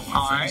 you know,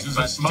 alright,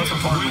 but most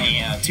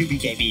importantly, 2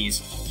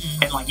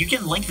 BKBs. And like you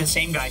can link the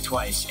same guy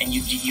twice, and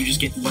you just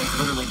get like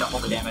literally double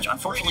the damage.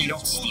 Unfortunately, you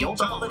don't steal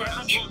double the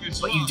damage,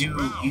 but you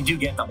do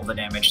get double the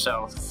damage.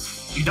 So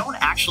you don't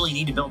actually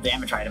need to build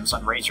damage items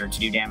on Razor to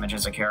do damage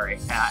as a carry.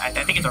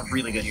 I think it's a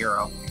really good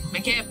hero.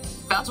 Mickey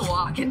about to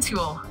walk into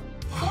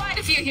quite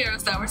a few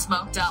heroes that were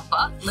smoked up,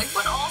 but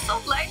Liquid also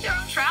played their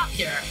own trap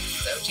here.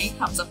 So G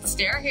comes up the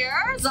stair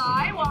here.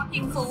 Zai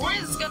walking forward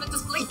is gonna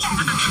just blink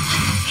back.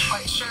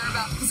 Quite sure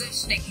about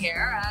positioning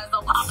here as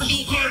they'll pop the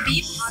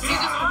BKB. Moxxi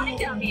just running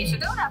down Misha.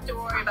 Don't have to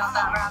worry about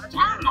that Ravage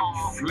at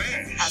all.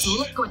 As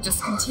Liquid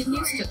just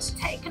continues to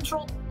take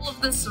control of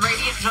this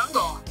Radiant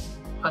jungle.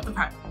 Put the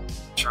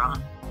pressure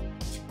on.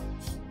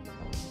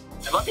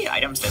 I love the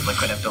items that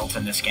Liquid have built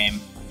in this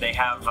game. They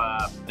have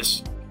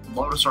this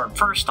Lotus Orb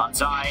first on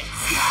Zai,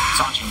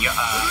 Sanj and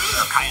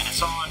Kai and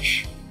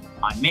Assange,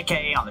 on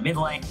Mickey on the mid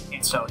lane,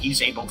 and so he's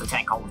able to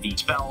tank all of these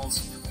spells.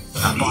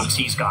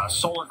 Moxxi's got a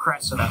Solar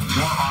Crest, so that's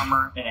more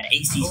armor and an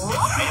AC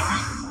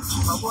item.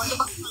 Going to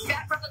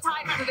back from the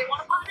Taiga. Do they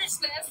want to punish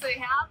this? They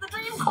have the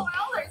Dream Coil.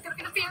 There's going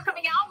to be the fear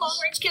coming out. Long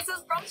range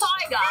kisses from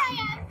Taiga.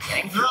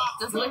 Getting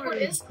dropped as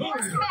Liquid is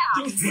forced back.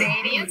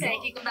 Zadia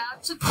taking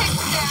about to take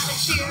the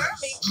damage here.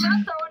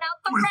 Misha throwing out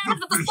the Ravage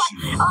with the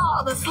slide.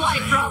 Oh, the slide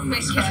from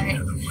Mickey.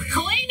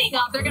 Cleaning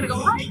up. They're going to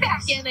go right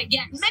back in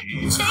again.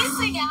 Mickey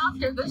chasing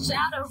after the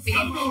Shadow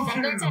Fiend.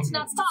 And they're touching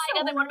out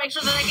Taiga. They want to make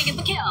sure that they can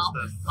get the kill.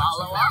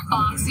 Follow up.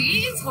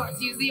 Moxxi is forced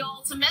to use the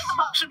ultimate. The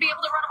Buck should be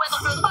able to run away. They'll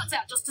throw the Bucks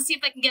out just to see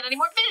if they can get any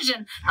more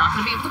vision. Not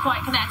going to be able to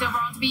quite connect over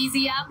onto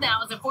BZM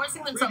now as they're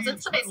forcing themselves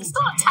into the base. There's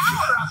still a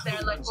tower up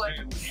there,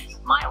 Liquid.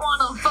 Might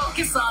want to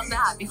focus on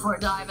that before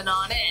diving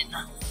on in.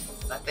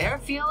 But they're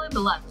feeling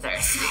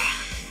bloodthirsty.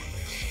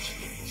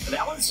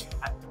 That was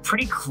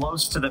pretty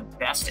close to the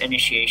best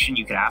initiation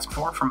you could ask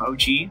for from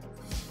OG.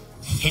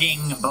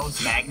 Hitting both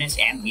Magnus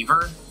and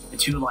Weaver, the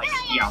two, like,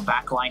 you know,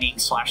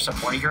 backlining /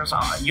 supporting heroes.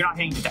 You're not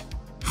hitting the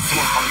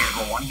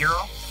level 1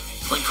 hero,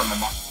 like from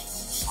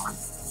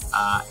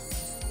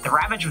the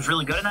Ravage was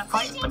really good in that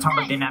fight, but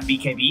Tomba didn't have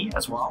BKB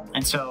as well,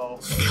 and so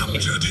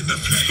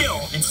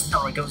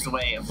it goes the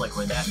way of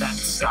Liquid.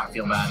 That's gotta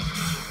feel bad.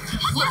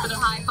 Flip it a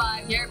high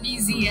five here,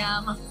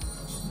 BZM.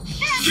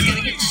 He's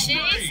gonna get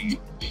chased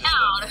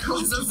down. It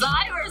was a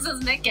Zai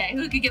versus Mickey.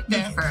 Who could get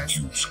there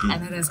first?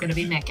 And it is gonna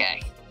be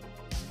Mickey.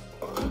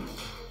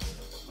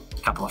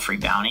 Couple of free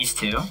bounties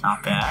too,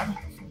 not bad.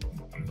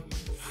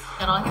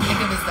 And all I can think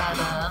of is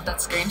that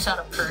screenshot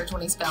of Purge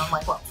when he's found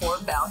like what 4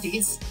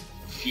 bounties.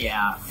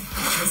 Yeah.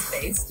 His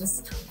face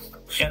just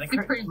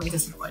supremely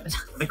disappointed.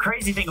 The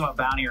crazy thing about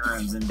bounty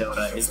rooms in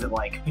Dota is that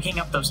like picking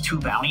up those 2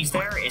 bounties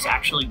there is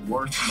actually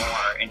worth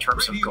more in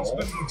terms of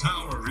gold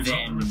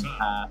than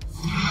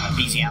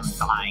BZM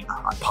dying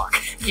on Puck.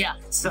 Yeah.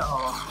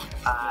 So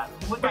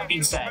with that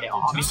being said,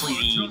 obviously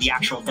the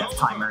actual death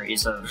timer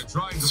is of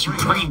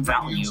supreme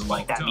value.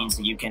 Like that means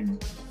that you can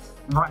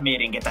run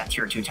mid and get that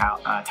tier 2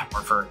 tower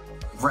for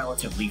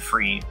relatively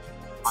free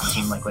on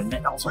Team Liquid, and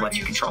it also lets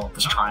you control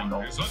this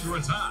triangle.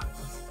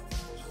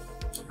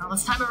 Well,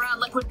 this time around,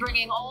 Liquid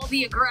bringing all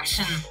the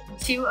aggression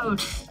to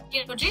OG.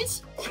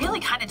 OG's really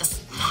kind of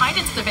just tied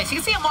into their base.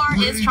 You can see Amar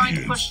is trying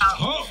to push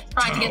out,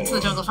 trying to get to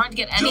the jungle, trying to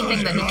get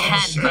anything that he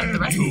can, but the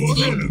rest of the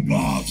team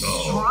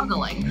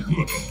struggling.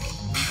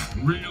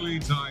 Really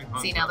tight.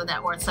 See now the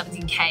net worth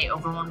 17k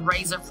over on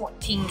Razor,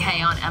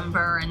 14k on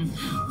Ember, and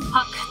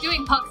Puck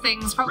doing Puck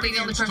things. Probably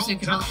the only person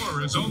who can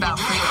really think about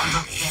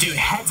free. Dude,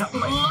 heads up.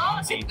 Look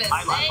at this.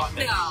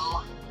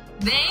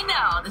 They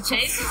know. The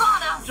chase is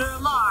on after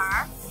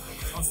Amar.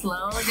 We'll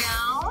slow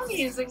down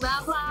using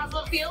that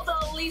plasma field.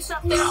 They'll leash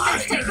up there.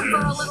 Take him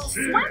for a little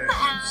swim,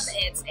 and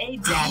it's a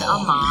dead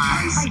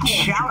Amar.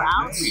 Shout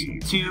out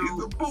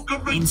to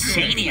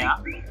Insania,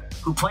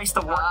 who placed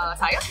the ward.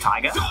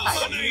 Taiga?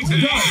 Hell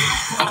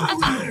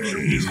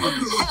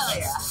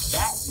yeah.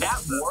 That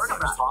ward on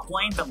the top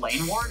lane, the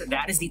lane ward,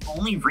 that is the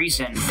only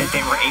reason that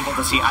they were able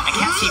to see. I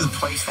can't see who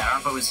placed that. I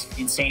don't know if it was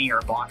Insania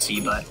or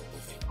Moxxi, but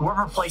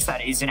whoever placed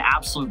that is an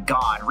absolute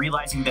god,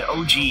 realizing that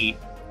OG,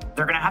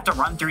 they're going to have to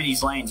run through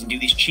these lanes and do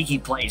these cheeky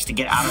plays to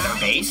get out of their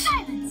base.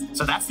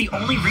 So that's the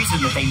only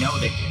reason that they know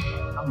that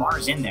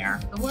Amar's in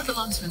there. The word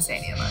belongs to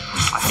Insania, but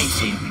I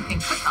see. You can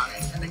click on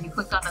it, and then you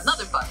click on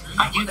another button.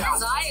 I do that.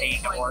 Zai is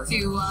going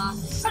to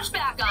push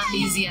back on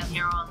BZM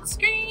here on the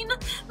screen.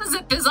 The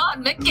zip is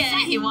on Mickey.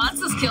 He wants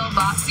his kill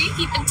Moxxi.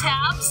 Keeping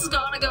tabs is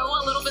going to go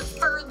a little bit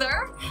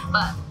further,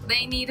 but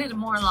they needed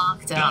more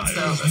lockdown,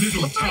 so the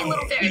slippery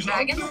little fairy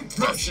dragon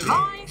will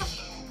survive.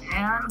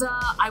 And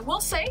I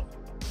will say,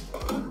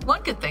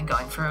 one good thing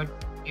going for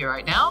you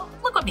right now,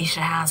 look what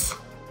Misha has.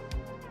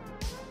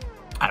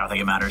 I don't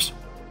think it matters.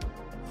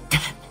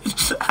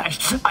 I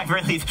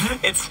really,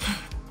 it's,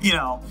 you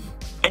know,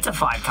 it's a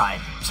 5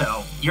 kite,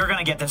 so you're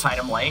gonna get this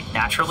item late,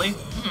 naturally.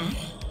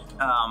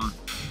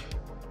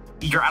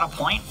 You're at a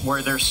point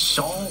where there's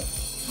so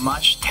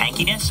much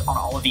tankiness on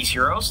all of these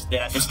heroes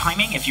that at this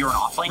timing, if you're an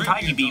offlane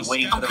tide, you'd be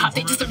waiting for the... God,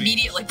 they just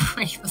immediately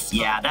break the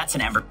smoke. Yeah, that's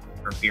an Ember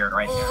Spirit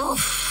right there.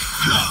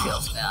 Oof, that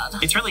feels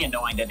bad. It's really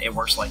annoying that it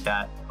works like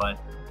that, but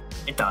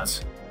it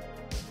does.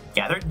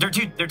 Yeah, they're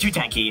too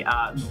tanky.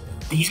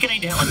 He's gonna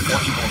need to hit like 4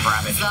 people with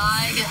Ravage.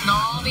 Zai getting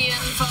all the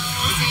info,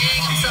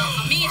 seeing himself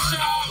a Misha,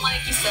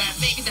 like you said,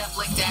 maybe that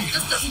blink deck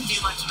just doesn't do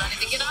much of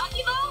anything.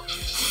 Yagi though,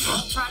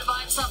 try to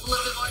buy himself a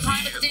little bit more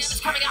time, but the damage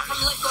coming out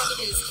from Liquid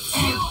is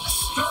too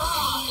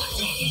strong.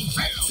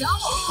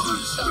 Double.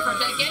 So for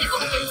Jenkins,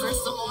 looking for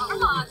some more.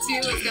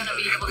 Matsu is gonna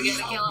be able to get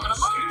a kill on a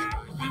mark.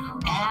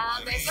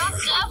 And they've got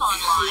Dev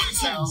online,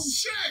 so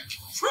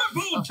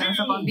they'll finish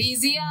up on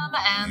BZM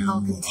and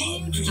they'll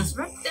continue to just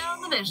rip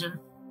down the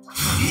vision.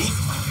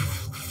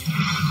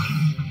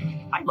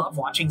 I love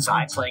watching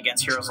Zai play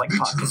against heroes like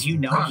Puck because you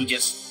know he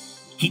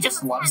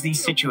just loves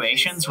these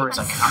situations where it's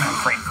like kind of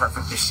frame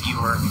perfect to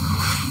skewer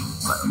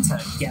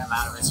to get him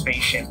out of his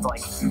spaceship.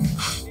 Like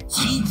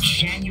he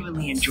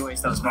genuinely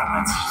enjoys those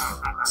moments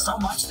so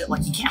much that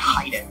like he can't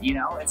hide it. You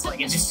know, it's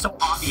like it's just so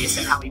obvious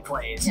in how he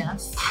plays. Yeah.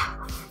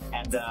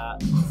 And I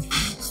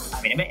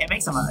mean, it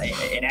makes him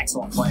an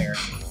excellent player.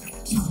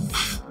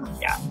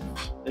 Yeah,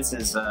 this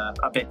is a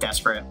bit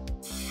desperate.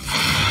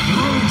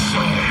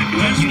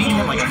 You need to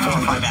hit like a 4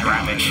 or 5 man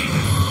Ravage.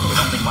 There's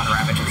only 1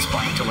 Ravage at this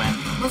point to win.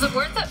 Was it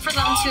worth it for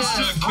them to...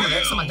 Oh,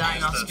 there's someone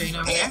dying off screen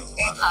over there.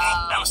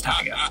 That was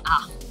time ago.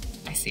 Ah,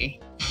 I see.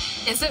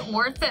 Is it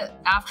worth it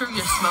after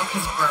your smoke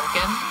is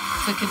broken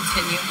to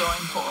continue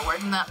going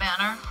forward in that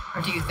manner?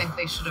 Or do you think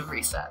they should have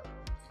reset?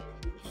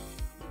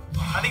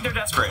 I think they're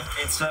desperate.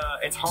 It's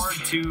hard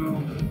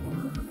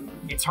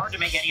to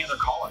make any other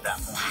call at that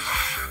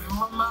point.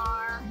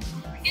 Lamar.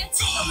 I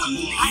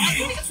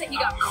think it's that he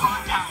got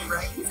caught out,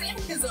 right? He's in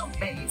his own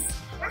base.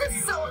 They're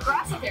just so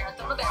aggressive here at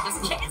the moment.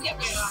 This Jenkins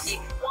getting He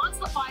wants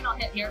the final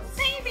hit here.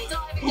 Maybe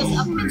diving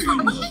just a pinch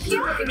from the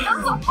here. He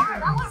comes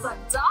apart. That was a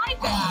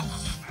dive back.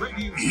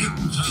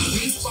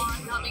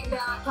 Respawn coming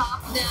back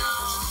up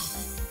now.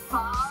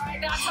 Alright,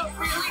 that's a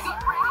really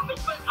good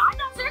Ravage, but I'm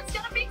not sure it's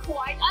gonna be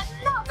quite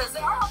enough as they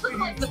are helping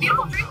like the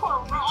beautiful Dream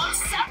Portal on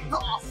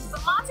Sentinel.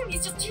 But Matsu,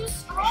 he's just too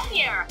strong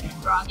here.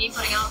 Rocky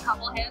putting out a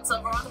couple of hits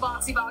over on the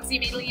Moxxi. Moxxi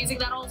immediately using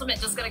that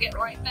ultimate, just gonna get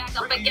right back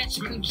up and get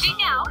Shikuchi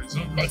out.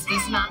 Takes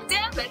this amount of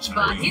damage,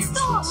 but he's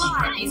still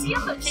alive. He's here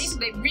for the chase.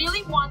 They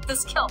really want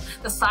this kill.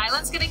 The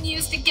silence getting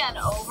used again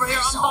over here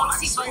on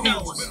Moxxi, but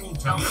no.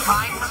 They'll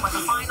find him with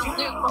a final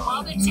nuke, but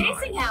while they're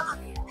chasing him,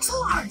 there's a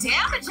lot of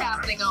damage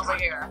happening over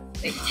here.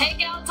 They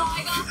take out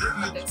Taiga,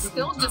 but they're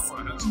still just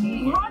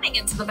running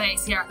into the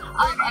base here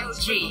of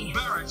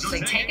OG. So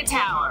they take a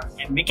tower.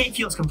 And Mickey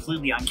feels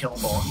completely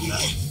unkillable.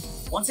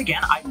 Once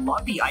again, I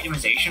love the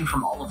itemization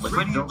from all of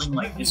Liquid building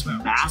like this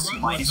mass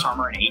minus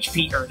armor and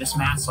HP, or this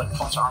mass like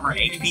plus armor and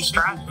HP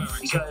strat,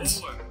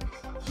 because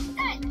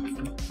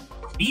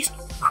these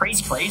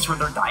crazy plays where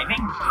they're diving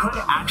could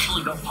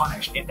actually go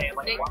punished if they had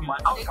like one line.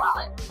 Oh,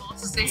 wow.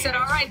 They said,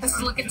 all right, this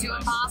is looking too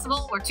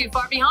impossible. We're too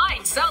far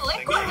behind. So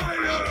Liquid,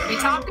 we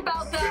talked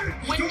about the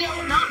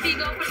window not being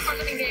open for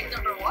them in game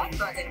number 1,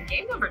 but in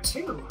game number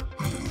 2,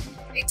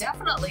 they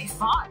definitely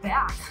fought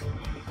back.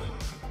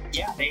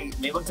 Yeah,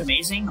 they looked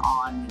amazing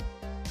on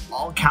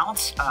all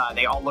counts.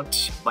 They all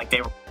looked like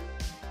they were.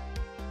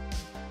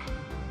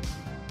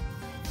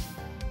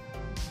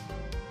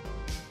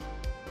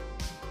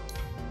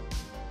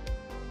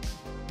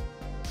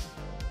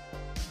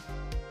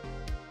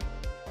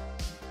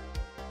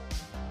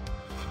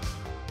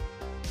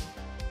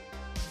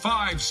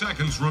 Five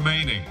seconds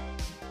remaining.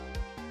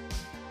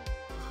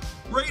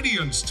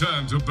 Radiant's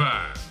turn to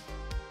ban.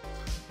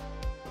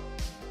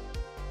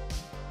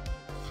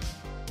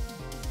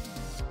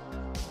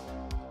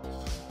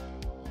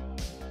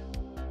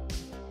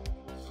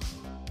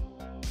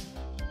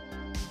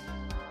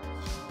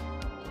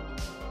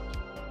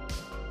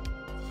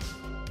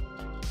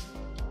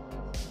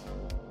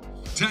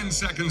 Ten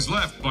seconds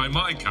left by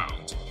my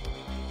count.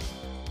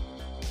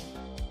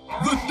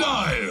 The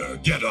Dire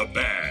get a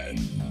ban.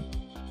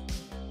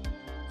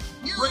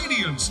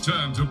 Radiant's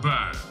turn to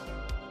ban.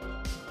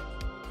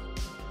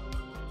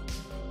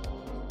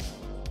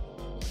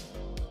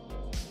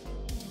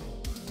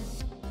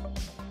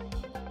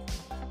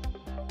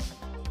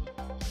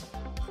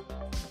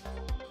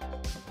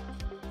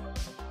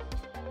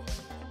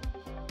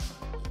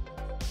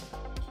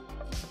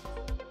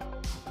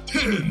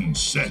 Ten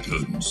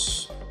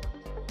seconds.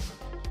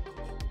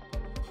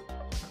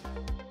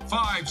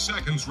 5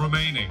 seconds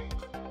remaining.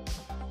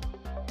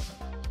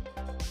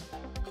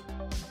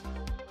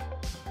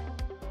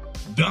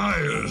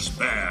 Dire's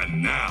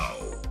ban now.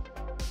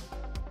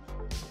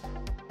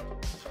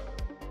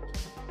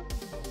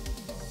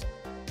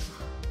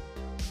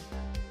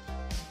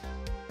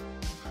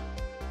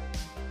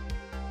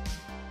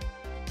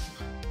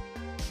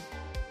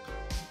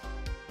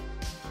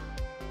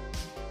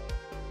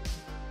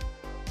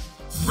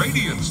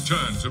 Radiant's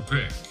turn to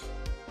pick.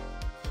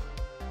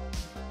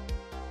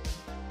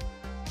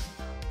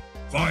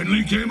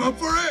 Finally came up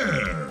for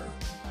air.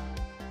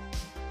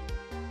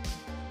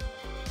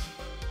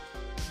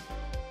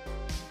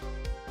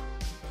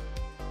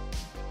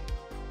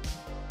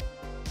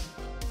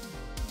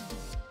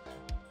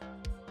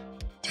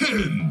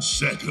 10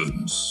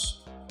 seconds.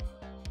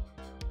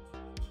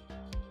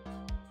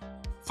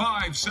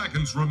 5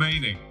 seconds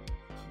remaining.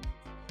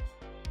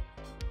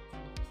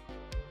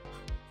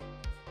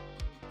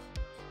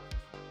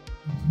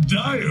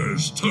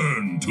 Dire's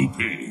turn to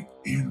pick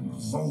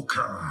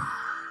Invoker.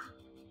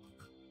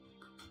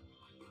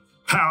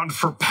 Pound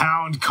for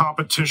pound,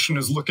 competition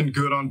is looking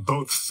good on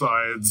both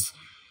sides.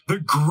 The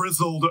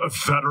grizzled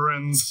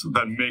veterans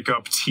that make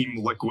up Team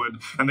Liquid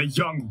and the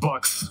young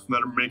bucks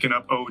that are making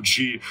up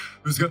OG,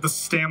 who's got the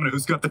stamina,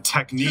 who's got the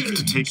technique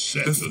to take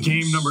this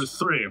game number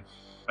 3.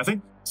 I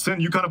think,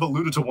 Sin, you kind of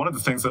alluded to one of the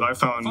things that I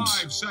found,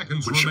 5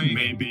 seconds which remaining.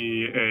 may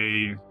be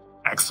a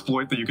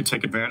exploit that you could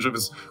take advantage of,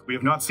 is we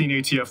have not seen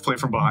ATF play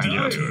from behind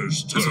yet.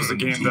 This was a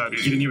game that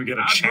he didn't even get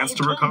a chance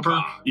to recover,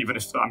 even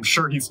if I'm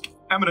sure he's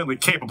eminently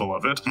capable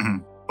of it.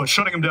 But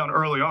shutting him down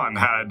early on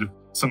had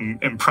some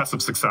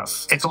impressive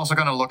success. It's also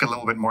going to look a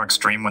little bit more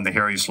extreme when the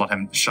hero you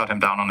shut him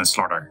down on his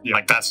slaughter. Yeah.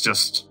 Like, that's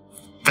just...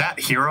 That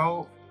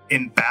hero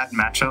in bad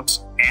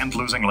matchups and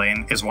losing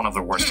lane is one of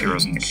the worst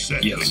heroes in the game.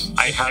 Yes.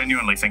 I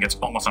genuinely think it's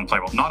almost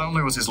unplayable. Not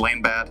only was his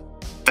lane bad,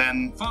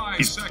 then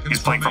he's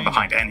playing from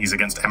behind, and he's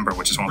against Ember,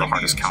 which is one of the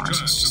hardest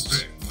counters. It's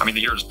just, I mean,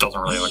 the hero just doesn't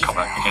really have a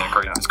comeback mechanic,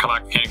 right? His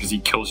comeback mechanic is he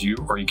kills you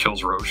or he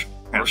kills Roche.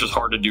 Roche is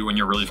hard to do when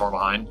you're really far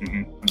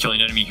behind.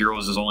 Killing enemy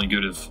heroes is only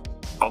good if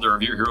other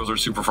of your heroes are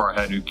super far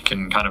ahead who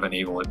can kind of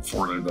enable it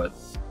for you, but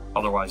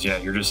otherwise, yeah,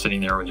 you're just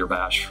sitting there with your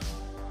bash,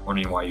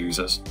 wondering why you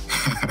exist.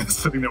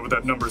 Sitting there with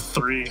that number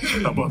 3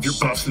 above your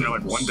buffs, and you're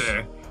like,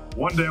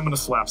 one day I'm gonna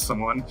slap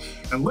someone.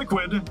 And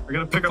Liquid are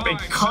gonna pick up a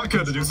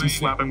Kunkka to do some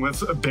slapping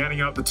with,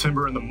 banning out the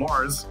Timber and the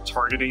Mars,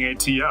 targeting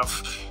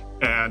ATF.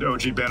 And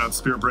OG ban out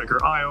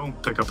Spearbreaker IO,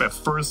 pick up a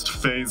first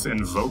phase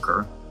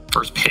Invoker.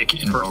 First pick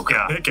Invoker.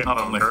 yeah, not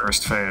only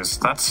first phase.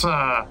 That's,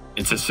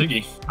 it's a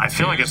Siggy. I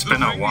feel like it's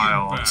been a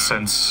while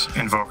since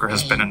Invoker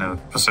has been in a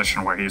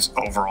position where he's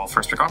overall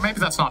first pick. Or maybe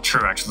that's not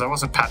true, actually. There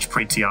was a patch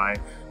pre-TI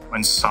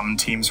when some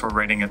teams were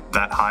rating it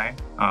that high.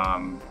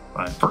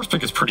 But first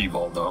pick is pretty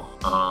bold, though.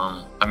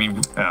 I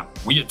mean,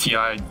 we at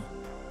TI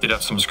did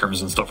have some scrims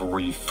and stuff where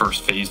we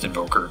first phased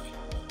Invoker.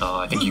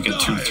 I think you can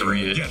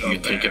 2-3 it, you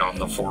can take it on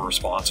the 4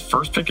 response.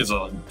 First pick is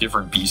a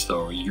different beast,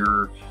 though.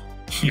 You're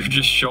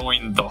just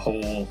showing the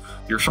whole,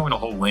 you're showing a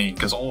whole lane,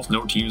 because almost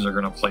no teams are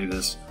going to play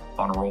this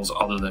on roles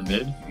other than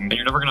mid, and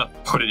you're never going to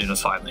put it in a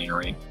side lane,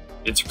 right?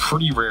 It's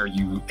pretty rare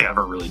you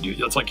ever really do.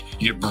 It's like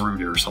you get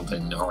brooded or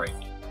something, all right,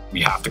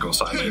 we have to go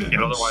side lane.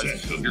 But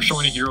otherwise, you're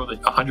showing a hero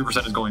that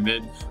 100% is going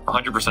mid,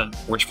 100%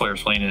 which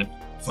player's playing it.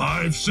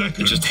 5 seconds.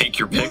 You just take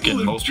your pick,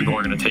 and most people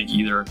are going to take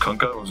either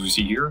Kunkka, as we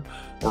see here,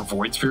 or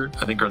Void Spirit,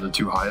 I think are the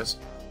 2 highest,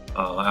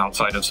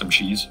 outside of some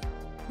cheese.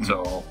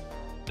 So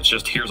it's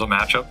just, here's a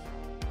matchup.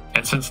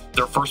 And since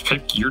their first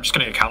pick, you're just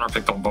going to get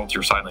counter-picked on both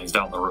your side lanes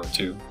down the road,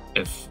 too,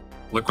 if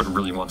Liquid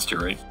really wants to,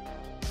 right?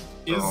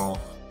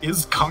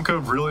 Is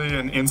Kunkka really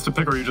an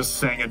insta-pick, or are you just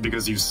saying it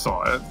because you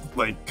saw it?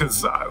 Like,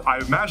 because I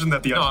imagine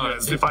that the idea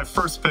is if I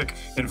first pick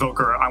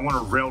Invoker, I want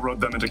to railroad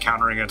them into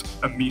countering it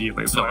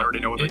immediately, so I already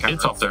know what the counter is.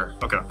 It's up there.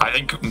 Okay. I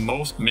think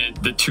most mid,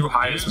 the 2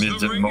 highest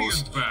mids that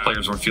most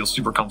players would feel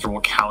super comfortable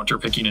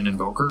counter-picking an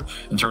Invoker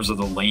in terms of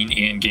the lane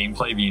and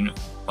gameplay being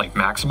like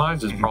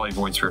maximized is probably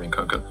Void Spirit and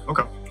Kunkka.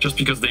 Okay. Just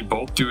because they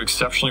both do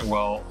exceptionally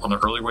well on the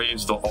early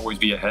waves, they'll always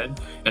be ahead,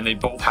 and they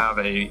both have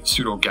a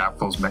pseudo gap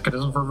close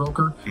mechanism for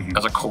Invoker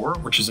as a core,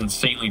 which is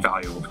insanely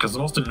valuable. Because the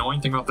most annoying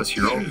thing about this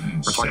hero,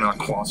 we're talking about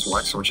Quas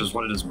Wex, which is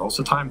what it is most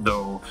of the time,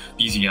 though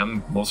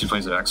BZM mostly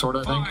plays at Xord,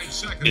 I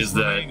think, is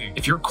that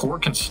if your core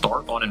can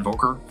start on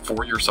Invoker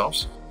for your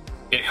subs,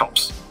 it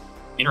helps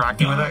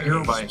interacting with that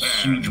hero by a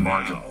huge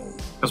margin.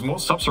 Because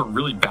most subs are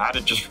really bad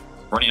at just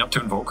running up to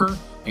Invoker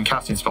and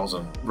casting spells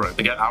on. Right.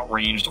 They get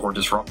outranged or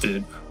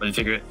disrupted, or they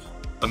take an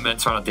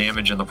immense amount of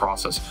damage in the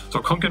process. So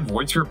Kunkka and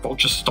Void Spirit both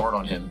just start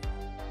on him.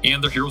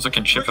 And they're heroes that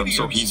can chip him,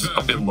 so he's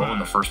a bit low in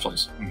the first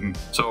place.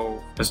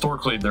 So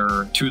historically,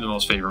 they're 2 of the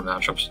most favorite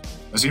matchups.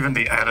 There's even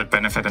the added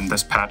benefit in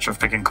this patch of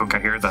picking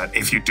Kunkka here that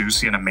if you do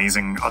see an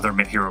amazing other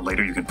mid hero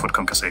later, you can put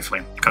Kunkka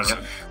safely. Because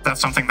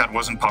that's something that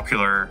wasn't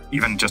popular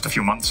even just a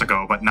few months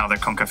ago, but now that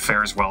Kunkka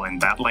fares well in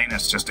that lane,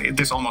 it's just,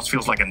 this almost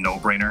feels like a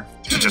no-brainer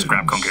to just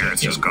grab Kunkka here.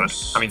 It's just good.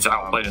 I mean, it's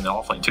outplayed in the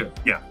offlane too.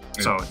 Yeah.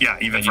 So yeah,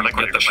 even and for you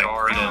Liquid, get the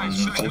shard and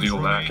hold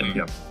you back.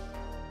 And,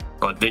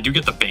 But they do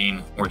get the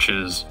Bane, which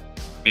is,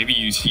 maybe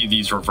you see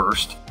these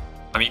reversed.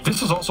 I mean,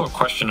 this is also a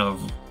question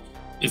of,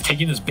 is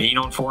taking this Bane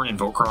on 4 and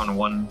Invoker on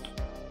 1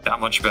 that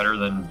much better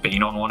than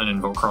Bane on 1 and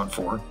Invoker on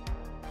 4?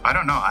 I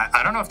don't know.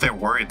 I don't know if they're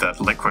worried that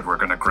Liquid were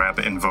going to grab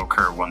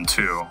Invoker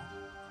 1-2,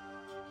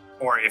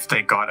 or if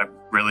they got a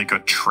really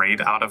good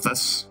trade out of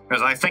this.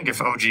 Because I think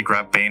if OG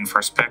grabbed Bane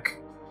first pick,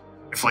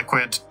 if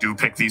Liquid do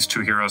pick these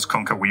 2 heroes,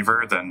 Kunkka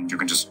Weaver, then you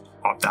can just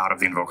opt out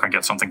of the Invoker and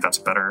get something that's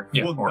better.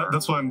 Yeah, well,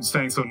 that's what I'm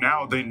saying. So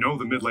now they know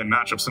the mid lane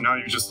matchup, so now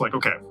you're just like,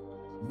 okay,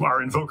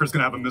 our Invoker's going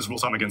to have a miserable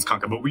time against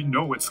Kunkka, but we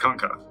know it's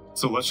Kunkka.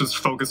 So let's just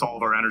focus all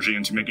of our energy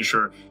into making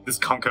sure this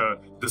Kunkka,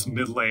 this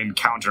mid lane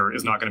counter,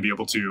 is not going to be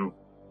able to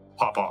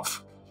pop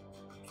off.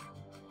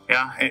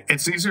 Yeah,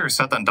 it's easier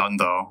said than done,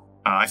 though.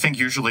 I think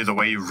usually the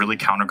way you really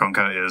counter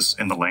Kunkka is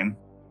in the lane.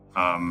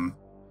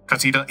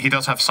 Because he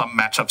does have some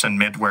matchups in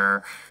mid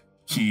where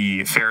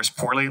he fares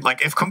poorly.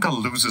 Like, if Kunkka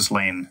loses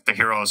lane, the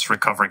hero's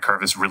recovery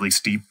curve is really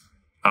steep.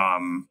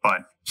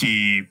 But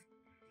he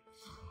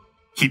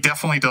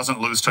definitely doesn't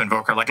lose to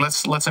Invoker. Like,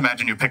 let's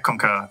imagine you pick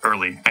Kunkka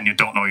early and you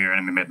don't know your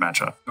enemy mid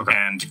matchup. Okay.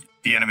 And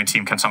the enemy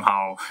team can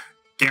somehow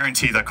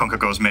guarantee that Kunkka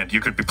goes mid. You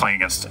could be playing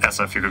against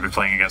SF, you could be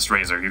playing against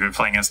Razor, you could be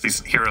playing against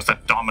these heroes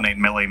that dominate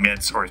melee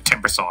mids, or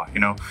Timbersaw, you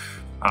know?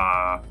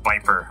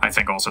 Viper, I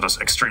think, also does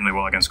extremely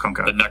well against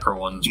Kunkka. The Necro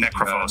ones.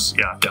 Necrophos,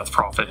 yeah. Death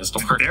Prophet is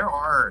the word.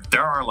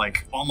 There are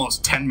like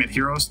almost 10 mid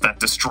heroes that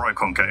destroy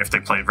Kunkka if they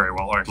play very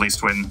well, or at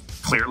least win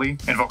clearly.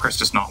 Invoker is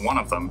just not one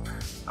of them.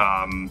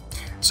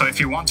 So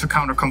if you want to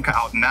counter Kunkka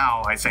out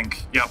now, I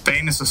think, yeah,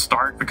 Bane is a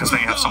start, because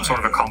then you have some sort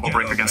of a combo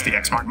break against the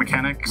X-Mark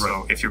mechanic.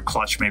 So if you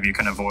clutch, maybe you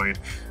can avoid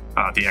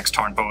the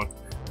X-Tarn boat.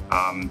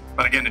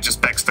 But again, it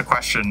just begs the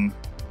question,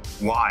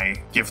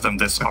 why give them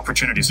this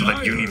opportunity so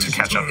that you need to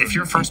catch up? If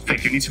you're first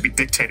pick, you need to be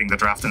dictating the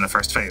draft in the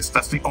first phase.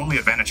 That's the only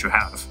advantage you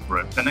have.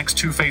 Right. The next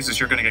 2 phases,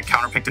 you're going to get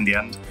counterpicked in the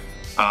end.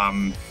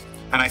 And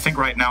I think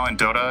right now in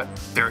Dota,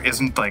 there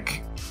isn't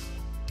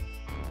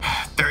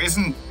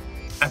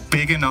a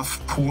big enough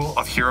pool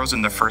of heroes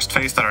in the first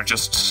phase that are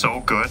just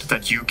so good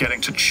that you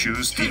getting to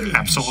choose the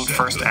absolute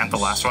first and the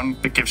last one,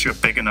 it gives you a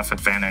big enough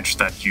advantage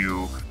that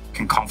you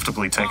can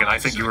comfortably take it. I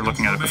think you were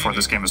looking at it before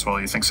this game as well.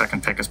 You think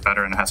second pick is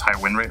better and it has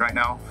high win rate right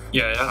now?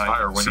 Yeah, it has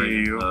higher win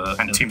rate.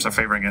 And teams are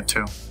favoring it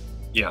too.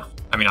 Yeah,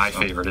 I mean, I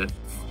favored it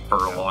for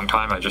a long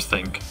time. I just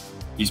think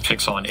these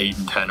picks on 8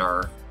 and 10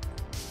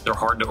 they're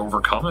hard to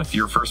overcome if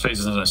your first phase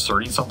isn't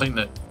asserting something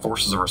that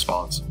forces a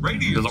response.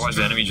 Otherwise,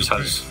 the enemy just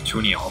has too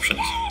many options.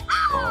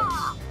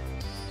 I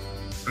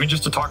mean,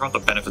 just to talk about the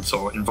benefits,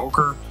 so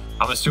Invoker,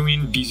 I'm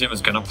assuming BZM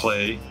is going to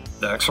play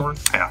the X-Sword,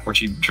 which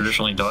he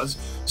traditionally does.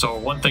 So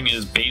one thing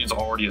is Bane is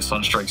already a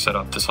Sunstrike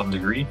setup to some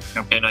degree,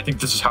 and I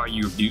think this is how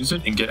you abuse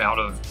it and get out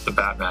of the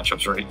bad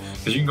matchups, right?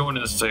 Because you can go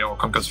into this and say, oh,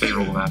 Kunkka's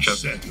favorable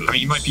matchup. I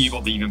mean, you might be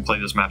able to even play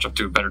this matchup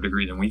to a better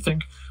degree than we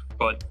think,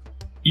 but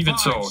even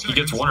so, he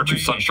gets 1 or 2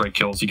 Sunstrike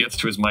kills, he gets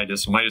to his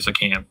Midas a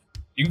camp.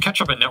 You can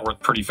catch up at net worth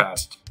pretty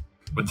fast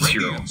with this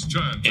hero,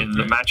 and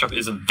the matchup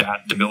isn't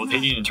that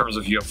debilitating in terms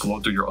of you have flow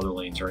through your other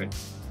lanes, right?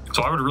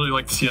 So I would really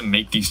like to see him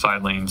make these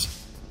side lanes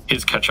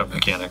his catch-up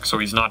mechanic, so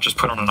he's not just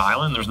put on an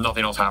island, there's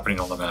nothing else happening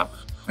on the map.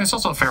 It's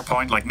also a fair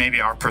point, like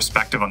maybe our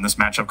perspective on this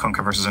matchup,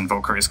 Kunkka versus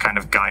Invoker, is kind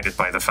of guided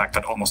by the fact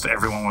that almost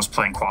everyone was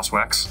playing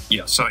Quas-Wex.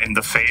 Yeah. So in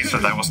the phase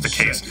that was the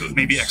case,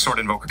 maybe X-Sword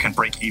Invoker can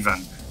break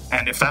even.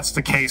 And if that's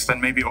the case,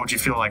 then maybe OG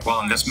feel like,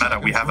 well, in this meta,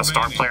 we have a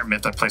star player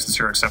mid that plays this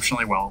hero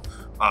exceptionally well.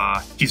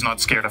 He's not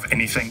scared of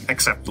anything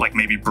except like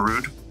maybe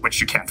Brood,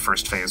 which you can't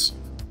first phase.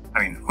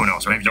 I mean, who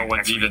knows? Maybe no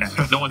one's even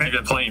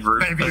playing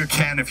Brood. Maybe you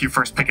can if you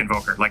first pick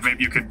Invoker. Like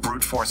maybe you could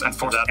brute force and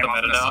force him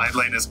on the side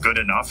lane is good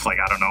enough. Like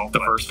I don't know. The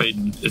first fade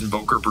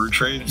Invoker Brood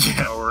trade.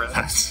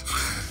 Yeah,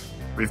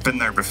 we've been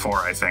there before.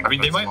 I think. I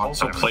mean, they might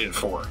also play it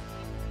 4.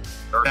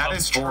 That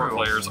is true.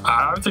 Players.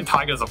 I would say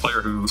Taiga is a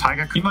player who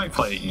he might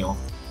play. You know,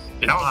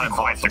 it's not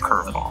quite the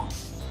curveball.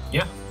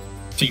 Yeah,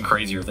 seen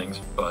crazier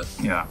things, but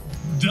yeah.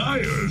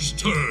 Dire's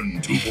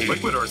turn to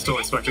Liquid are still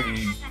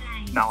expecting.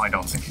 No, I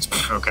don't think he's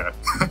okay.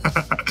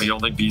 You don't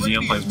think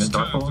BZM plays mid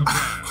Dark Ball?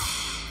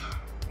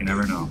 You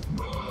never know.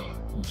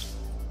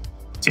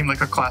 Team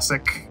Liquid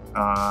Classic,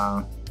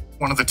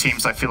 one of the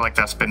teams I feel like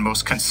that's been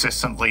most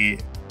consistently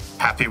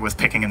happy with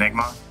picking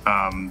Enigma.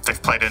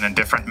 They've played it in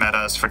different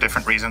metas for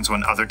different reasons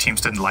when other teams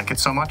didn't like it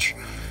so much.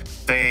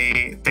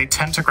 They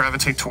tend to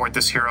gravitate toward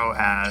this hero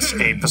as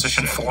a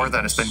position 4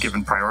 that has been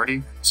given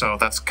priority. So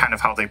that's kind of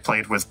how they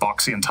played with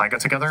Moxxi and Taiga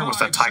together, was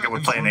that Taiga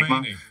would play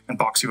Enigma and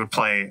Moxxi would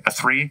play a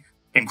 3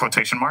 in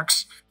quotation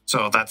marks.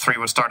 So that 3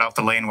 would start out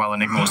the lane while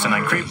Enigma was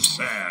denying creeps.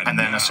 And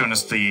then as soon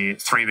as the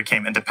 3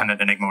 became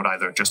independent, Enigma would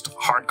either just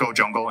hard go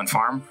jungle and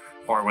farm,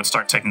 or would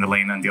start taking the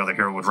lane and the other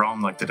hero would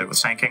roam like they did with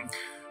Sanking.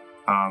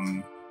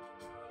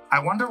 I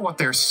wonder what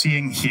they're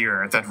seeing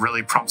here that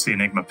really prompts the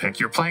Enigma pick.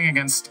 You're playing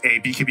against a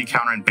BKB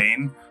counter in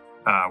Bane,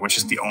 which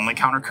is the only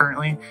counter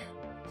currently.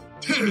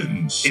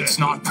 It's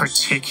not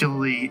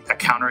particularly a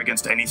counter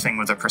against anything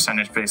with a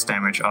percentage-based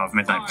damage of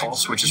Midnight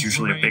Pulse, which is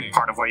usually a big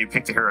part of why you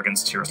pick the hero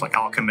against heroes like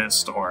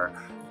Alchemist or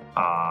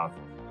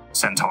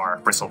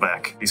Centaur,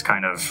 Bristleback, these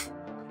kind of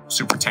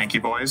super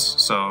tanky boys.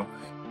 So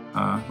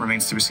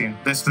remains to be seen.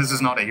 This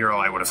is not a hero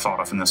I would have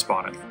thought of in this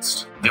spot at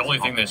least. The only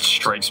thing that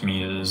strikes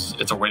me is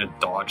it's a way to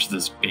dodge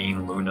this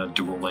Bane Luna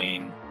dual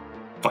lane.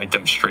 Fight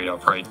them straight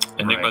up, right?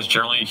 Enigma's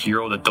generally a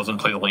hero that doesn't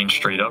play the lane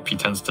straight up. He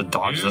tends to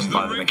dodge them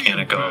by the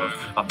mechanic of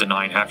I'm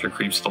denying half your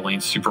creeps, the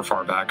lane's super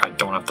far back. I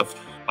don't have to,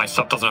 my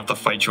sub doesn't have to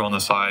fight you on the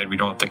side. We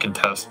don't have to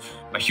contest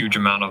a huge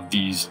amount of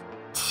these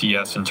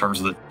CS in terms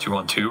of the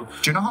 2-on-2. Do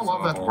you know how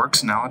well that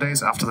works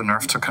nowadays after the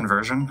nerf to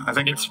conversion? I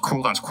think its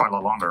cooldown's quite a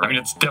lot longer, right? I mean,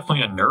 it's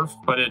definitely a nerf,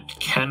 but it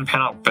can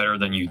pan out better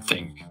than you'd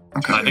think.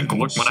 Okay. I think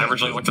when I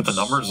originally looked at the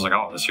numbers, it's like,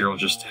 oh, this hero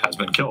just has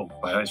been killed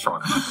by Ice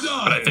Frog.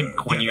 But I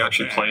think when you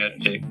actually play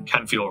it, it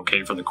can feel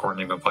okay for the core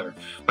Enigma player.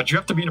 But you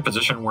have to be in a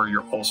position where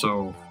you're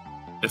also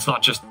it's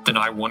not just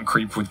deny one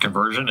creep with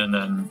conversion and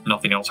then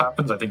nothing else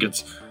happens. I think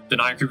it's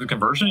deny a creep with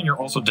conversion, and you're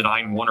also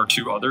denying 1 or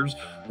 2 others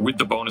with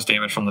the bonus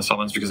damage from the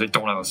summons because they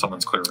don't have a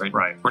summons clear, right?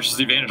 Right. Which is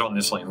the advantage on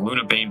this lane.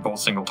 Luna, Bane, both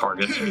single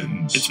target.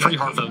 It's pretty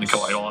hard for them to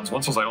kill Eidolons.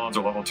 Once those Eidolons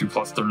are level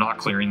 2+, they're not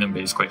clearing them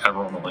basically ever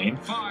on the lane.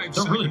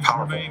 They're really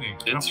powerful.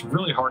 It's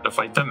really hard to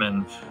fight them,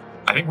 and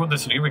I think when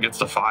this Enigma gets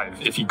to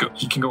 5, if he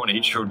can go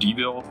an HOD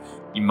build,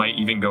 he might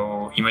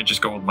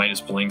just go with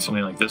Midas Bling,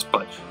 something like this,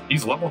 but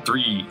these level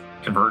 3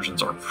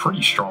 conversions are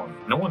pretty strong.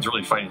 No one's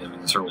really fighting them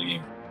in this early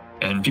game,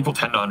 and people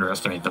tend to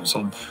underestimate them.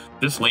 So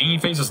this laning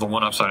phase is the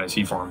one upside I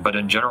see for him, but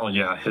in general,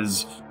 yeah,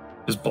 his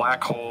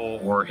black hole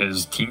or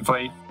his team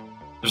fight,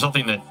 there's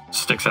nothing that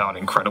sticks out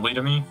incredibly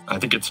to me. I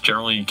think it's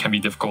generally can be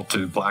difficult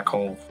to black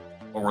hole.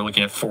 Well, we're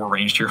looking at 4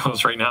 ranged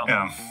heroes right now.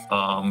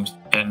 Yeah.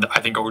 And I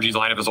think OG's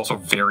lineup is also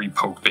very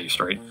poke-based,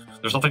 right?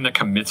 There's nothing that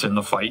commits in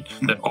the fight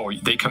that, oh,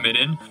 they commit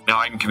in, now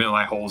I can commit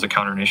my hole as a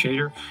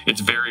counter-initiator. It's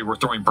very, we're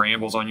throwing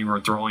brambles on you, we're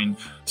throwing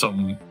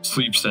some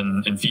sleeps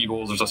and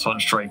feebles, there's a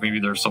sunstrike, maybe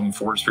there's some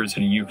forest spirits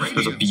hitting you,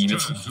 there's a beam.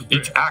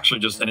 It's actually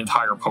just an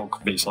entire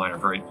poke-based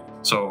lineup, right?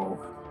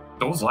 So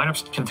those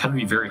lineups can tend to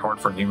be very hard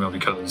for Enigma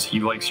because he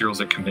likes heroes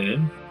that commit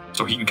in,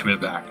 so he can commit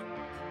back.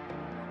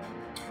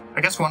 I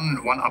guess one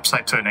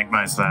upside to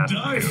Enigma is that,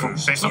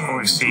 based on what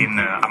we've seen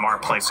Amar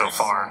play so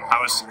far,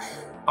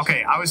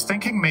 I was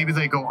thinking maybe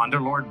they go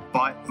Underlord,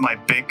 but my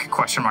big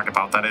question mark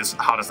about that is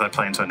how does that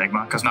play into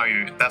Enigma? Because now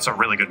that's a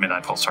really good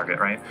Midnight Pulse target,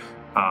 right?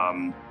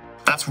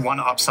 That's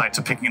one upside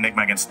to picking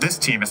Enigma against this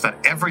team, is that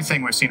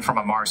everything we've seen from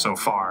Amar so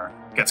far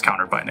gets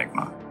countered by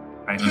Enigma.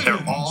 Right?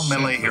 They're all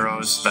melee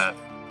heroes that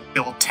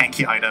build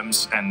tanky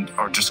items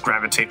or just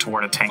gravitate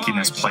toward a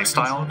tankiness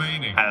playstyle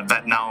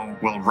that now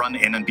will run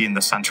in and be in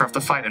the center of the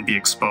fight and be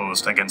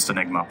exposed against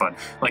Enigma. But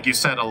like you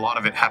said, a lot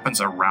of it happens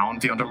around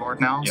the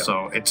Underlord now,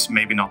 so it's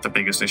maybe not the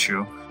biggest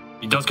issue.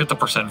 He does get the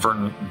percent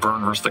burn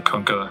versus the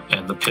Kunkka,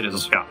 and the Pit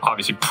is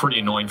obviously pretty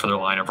annoying for their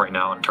lineup right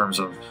now in terms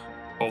of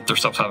both their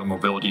stuff have a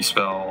mobility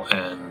spell,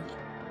 and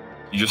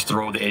you just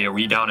throw the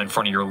AoE down in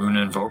front of your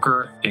Luna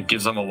Invoker. It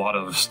gives them a lot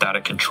of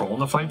static control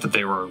in the fight that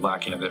they were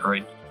lacking a bit,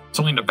 right?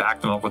 Something to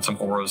back them up with some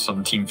auras,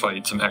 some team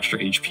fight, some extra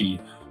HP.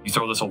 You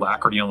throw this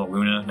Alacrity on the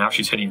Luna, now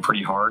she's hitting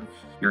pretty hard.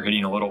 You're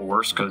hitting a little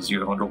worse because you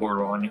have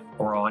Underlord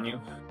on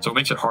you. So it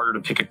makes it harder to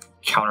pick a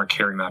counter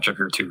carry matchup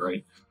here too,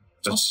 right?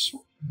 It's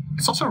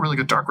also a really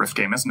good Dark Rift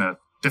game, isn't it?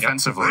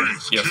 Defensively.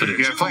 Yes, it is.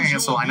 You're playing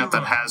against a lineup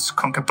that has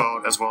Kunkka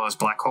Boat as well as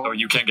Black Hole. Oh,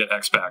 you can't get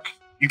X back.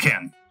 You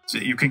can. So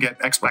you can get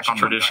X back on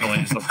traditionally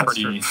is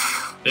pretty.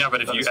 Yeah,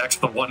 but if you X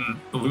the one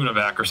Luna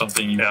back or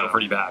something, you feel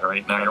pretty bad,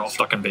 right? Now you're all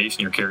stuck in base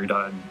and your carry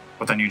died.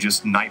 But then you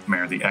just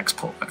nightmare the X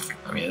pull back.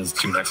 I mean, it's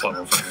too next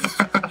level for me.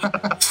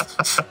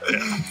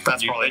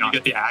 That's probably you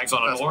get the Ags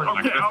on a Lord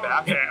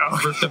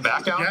and rift them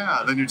back out.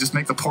 Yeah, then you just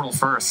make the portal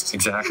first.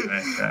 Exactly.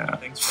 Yeah.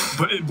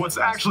 But what's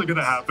actually going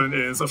to happen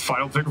is a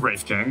final pick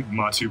Wraith King.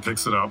 Matu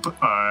picks it up,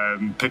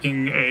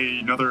 picking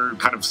another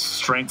kind of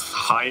strength,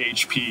 high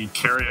HP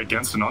carry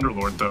against an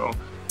Underlord, though.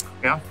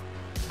 Yeah.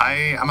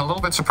 I'm a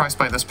little bit surprised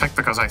by this pick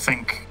because I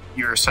think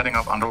you're setting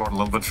up Underlord a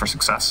little bit for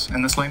success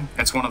in this lane.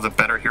 It's one of the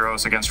better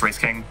heroes against Wraith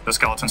King. The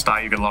skeletons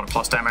die, you get a lot of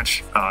plus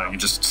damage. You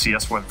just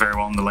CS very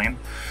well in the lane.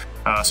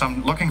 So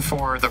I'm looking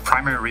for the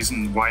primary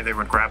reason why they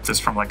would grab this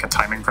from like a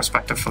timing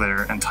perspective for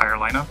their entire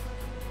lineup.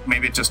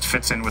 Maybe it just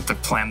fits in with the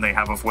plan they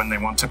have of when they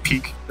want to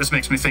peak. This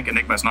makes me think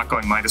Enigma is not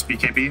going Midas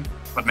BKB,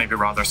 but maybe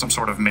rather some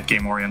sort of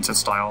mid-game oriented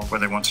style where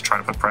they want to try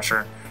to put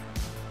pressure.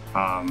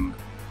 I'm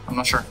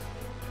not sure.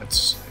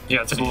 It's a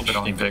little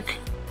interesting pick.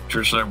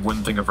 Traditionally, I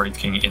wouldn't think of Wraith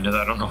King into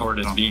that. I don't know where it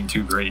is being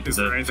too great. Is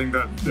there anything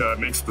that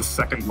makes the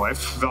second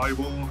life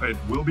valuable? It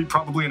will be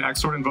probably an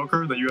X-Sword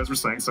Invoker that you guys were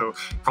saying, so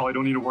probably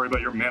don't need to worry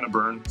about your mana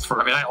burn.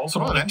 I mean, I also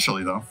don't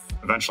eventually, though.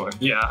 Eventually.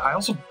 Yeah, I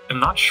also am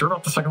not sure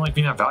about the second life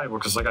being that valuable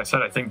because, like I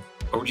said, I think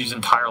OG's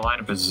entire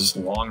lineup is this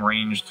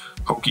long-range,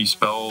 pokey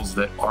spells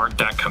that aren't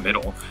that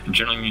committal. And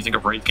generally, when you think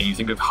of Wraith King, you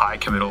think of high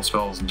committal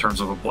spells in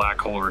terms of a Black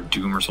Hole or a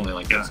Doom or something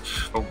like this.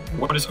 But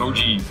what is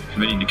OG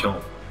committing to kill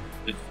him?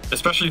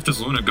 Especially if this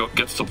Luna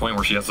gets to the point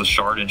where she has the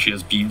shard and she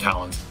has beam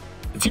talons.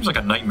 It seems like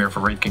a nightmare for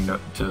Wraith King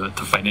to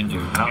fight into.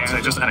 I would say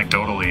just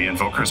anecdotally,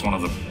 Invoker is one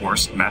of the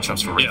worst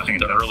matchups for Wraith King.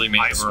 The early main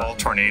Ice Wall,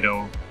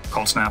 Tornado,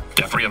 Cold Snap.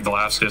 Definitely have the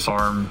last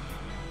disarm.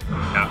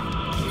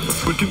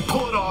 Yeah. We can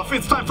pull it off.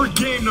 It's time for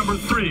game number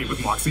 3 with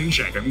Moxxi and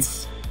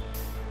Jenkins.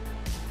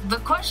 The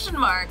question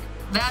mark,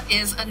 that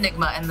is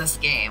Enigma in this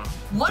game.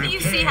 What do you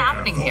see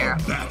happening here?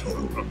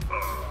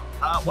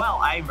 Well,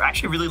 I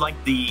actually really like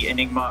the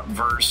Enigma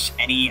versus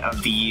any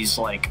of these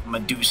like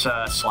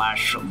Medusa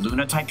 /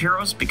 Luna type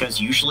heroes, because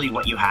usually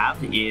what you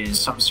have is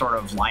some sort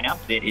of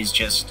lineup that is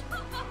just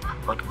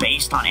like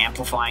based on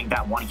amplifying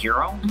that one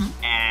hero.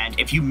 And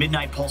if you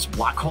Midnight Pulse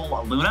Black Hole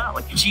a Luna,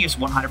 like she is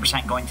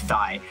 100% going to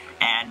die,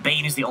 and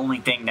Bane is the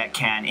only thing that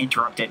can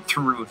interrupt it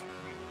through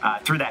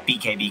that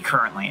BKB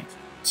currently.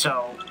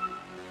 So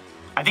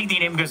I think the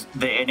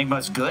Enigma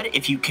is good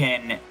if you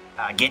can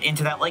get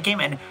into that late game,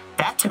 and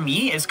that to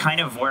me is kind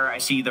of where I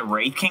see the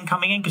Wraith King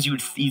coming in, because you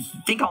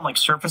think on like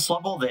surface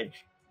level that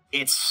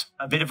it's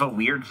a bit of a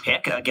weird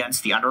pick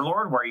against the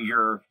Underlord where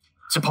you're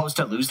supposed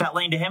to lose that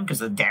lane to him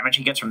because of the damage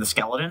he gets from the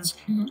skeletons.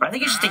 But I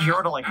think it's just a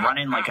hero to like run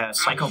in like a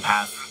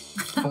psychopath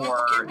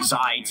for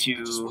Zai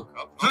to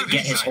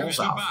get his holes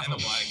out.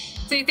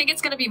 So you think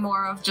it's going to be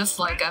more of just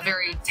like a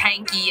very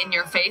tanky in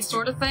your face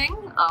sort of thing,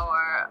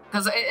 or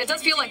because it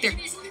does feel like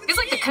it's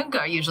like the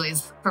Kunkka usually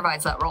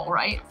provides that role,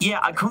 right? Yeah,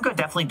 Kunkka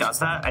definitely does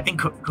that. I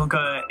think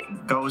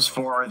Kunkka goes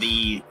for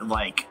the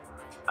like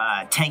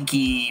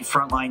tanky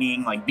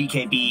frontlining like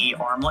BKB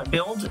armlet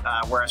build,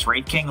 whereas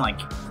Wraith King, like,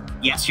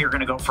 yes, you're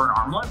gonna go for an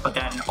armlet, but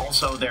then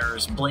also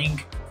there's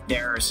Blink,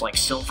 there's like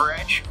Silver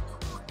Edge,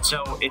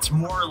 so it's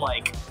more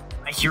like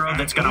a hero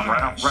that's gonna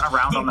run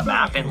around on the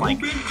map and like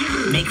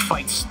make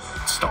fights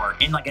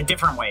start in like a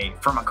different way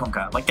from a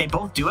Kunkka. Like they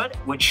both do it,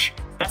 which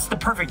that's the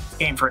perfect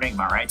game for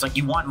Enigma, right? It's like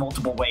you want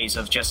multiple ways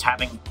of just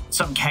having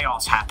some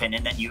chaos happen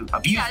and then you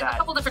abuse that. A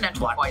couple different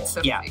entry points.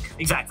 So yeah,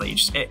 exactly.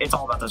 It's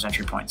all about those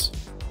entry points.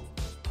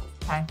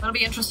 Okay, it'll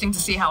be interesting to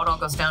see how it all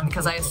goes down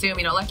because I assume,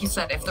 you know, like you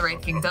said, if the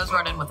Wraith King does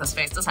run in with his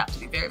face, does have to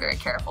be very, very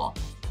careful,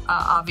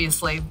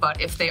 obviously.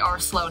 But if they are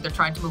slow, they're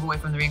trying to move away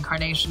from the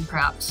reincarnation,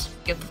 perhaps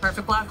get the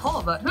perfect black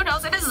hole. But who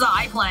knows? It is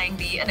Zai playing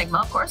the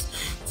Enigma, of course.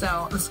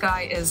 So this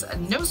guy is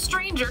no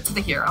stranger to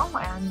the hero,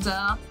 and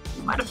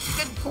might have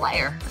been a good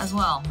player as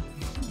well.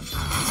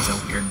 It's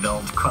a weird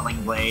build,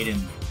 Quelling Blade,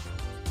 and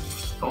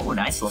oh,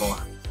 nice little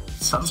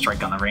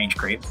Sunstrike on the range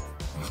creep.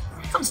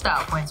 Some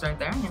style points right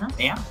there, you know?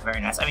 Yeah, very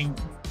nice. I mean,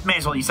 may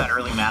as well use that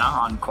early mana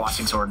on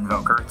Quasing Sword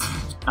Invoker.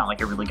 It's not like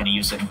you're really going to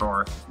use it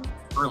for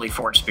early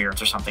Forge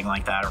Spirits or something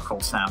like that, or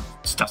Cold Snap.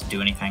 It just doesn't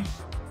do anything.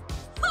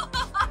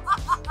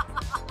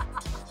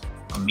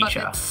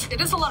 Misha. It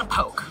is a lot of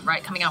poke,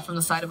 right, coming out from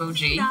the side of OG.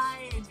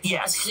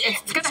 Yes.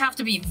 It's going to have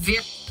to be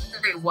very,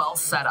 very well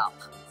set up.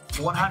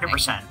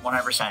 100%,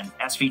 100%.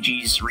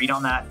 SVG's read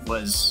on that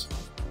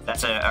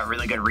that's a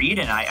really good read,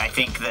 and I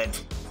think that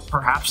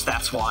perhaps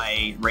that's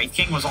why Wraith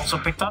King was also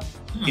picked up.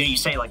 You know, you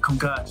say like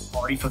Kunkka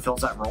already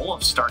fulfills that role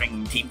of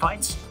starting team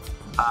fights,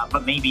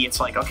 but maybe it's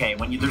like, okay,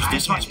 when there's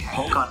this much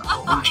poke on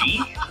OG,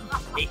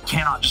 it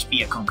cannot just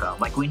be a Kunkka.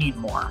 Like, we need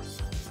more.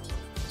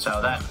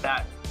 So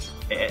that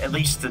at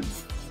least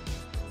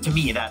to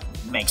me, that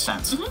makes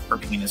sense for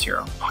picking this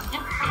hero.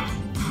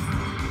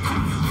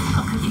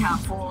 You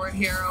have forward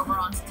here over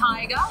on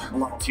Taiga.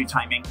 Level 2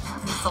 timing.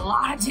 It's a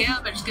lot of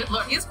damage. Good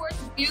lord. He's worth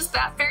to use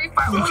that very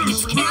far. Oh,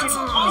 he's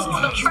canceled.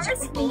 Oh, the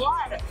first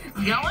blood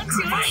going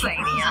to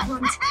Insania.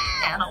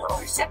 And a little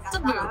tip to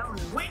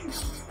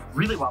boot.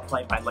 Really well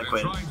played by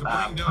Liquid,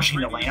 pushing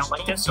the lane out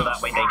like this so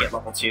that way they get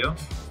level 2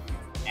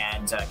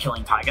 and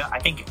killing Taiga. I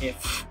think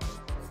if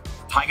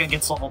Taiga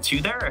gets level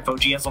 2 there, if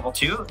OG has level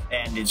 2,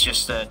 and it's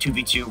just a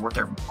 2v2 where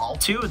they're all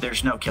 2,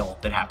 there's no kill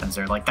that happens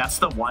there. Like, that's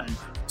the one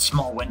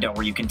small window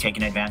where you can take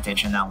an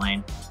advantage in that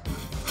lane.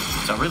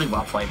 So really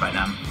well played by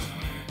them.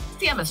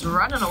 DM is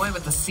running away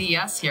with the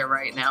CS here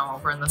right now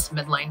over in this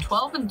mid lane.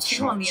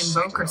 12-2 on the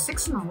Invoker,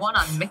 6-1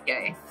 on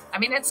Mickey. I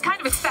mean, it's kind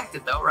of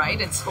expected though,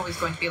 right? It's always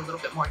going to be a little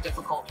bit more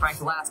difficult trying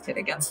to last hit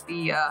against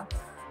the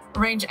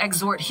range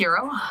exort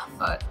hero,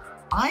 but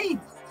I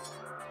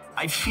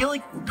feel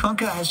like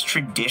Kunkka has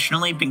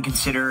traditionally been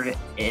considered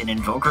an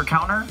Invoker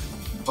counter,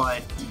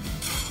 but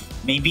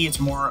maybe it's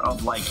more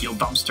of like you'll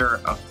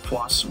dumpster a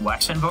plus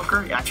Wex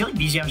Invoker. I feel like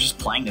BZM is just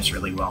playing this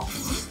really well.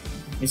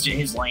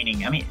 His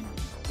laning, I mean,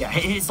 yeah,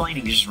 his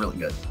laning is just really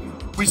good.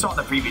 We saw in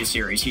the previous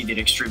series he did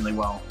extremely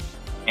well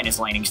in his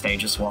laning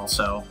stage as well,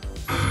 so.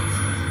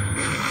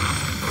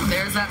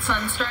 There's that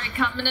Sunstrike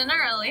coming in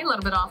early, a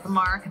little bit off the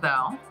mark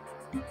though.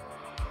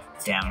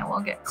 Damn. And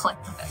we'll get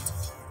clicked a bit.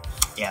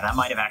 Yeah, that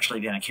might have actually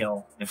been a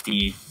kill if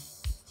the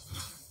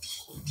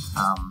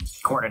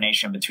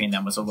coordination between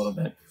them was a little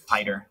bit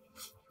tighter.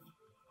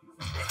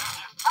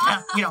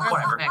 Yeah, you know,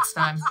 whatever. Next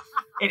time.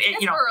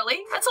 It's early.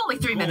 It's only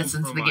 3 minutes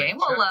into the game.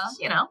 Well,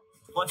 you know.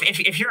 Well,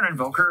 if you're an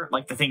Invoker,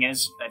 like the thing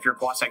is, if you're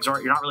Quas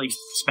Exort, you're not really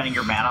spending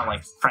your mana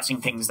like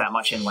pressing things that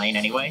much in lane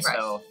anyway. Right.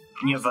 So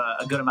you have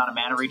a good amount of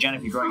mana regen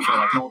if you're going for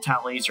like Null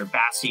Tallies or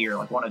Bassi or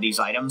like one of these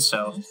items.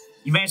 So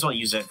you may as well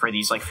use it for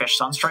these like fish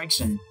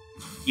Sunstrikes and,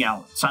 you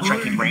know,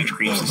 Sunstriking range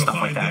creeps and stuff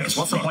like that. Because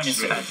what's the point in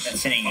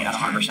sitting at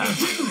 100%?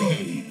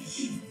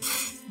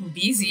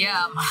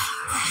 BZM,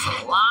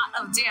 a lot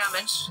of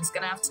damage. He's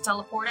gonna have to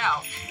teleport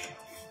out.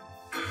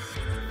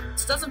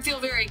 This doesn't feel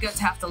very good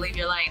to have to leave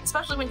your lane,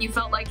 especially when you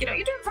felt like, you know,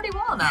 you're doing pretty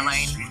well in that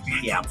lane.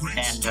 Yeah,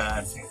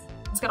 and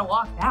he's gonna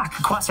walk back.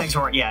 Quas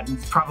Exort, yeah,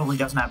 probably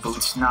doesn't have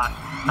boots. Not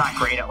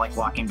great at like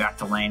walking back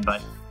to lane,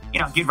 but you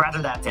know, you'd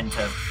rather that than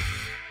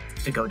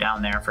to go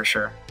down there for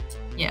sure.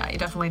 Yeah, you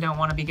definitely don't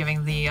want to be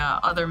giving the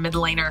other mid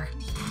laner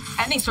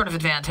any sort of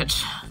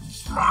advantage.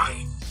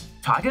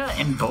 Taiga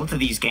in both of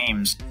these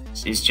games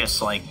is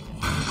just like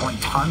going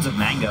tons of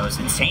mangoes.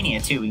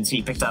 Insania too. We can see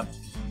he picked up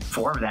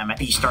 4 of them. I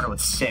think he started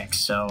with 6.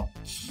 So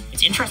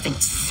it's interesting.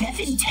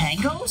 7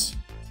 tangos?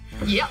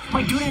 Yep.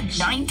 My dude had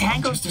 9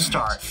 tangos to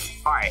start.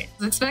 All right. I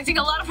was expecting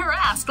a lot of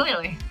harass,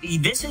 clearly.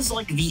 This is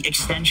like the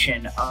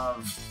extension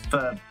of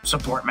the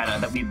support meta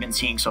that we've been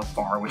seeing so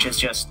far, which is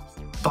just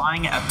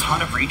buying a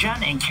ton of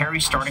regen and carry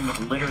starting with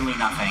literally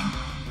nothing.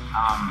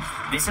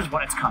 This is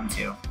what it's come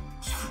to.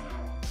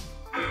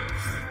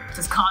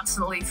 Just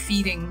constantly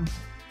feeding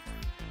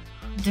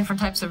different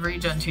types of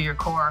regen to your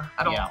core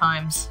at all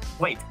times.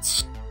 Wait,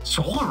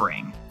 Soul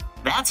Ring?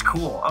 That's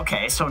cool.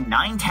 Okay, so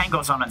 9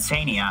 tangos on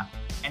Insania,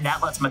 and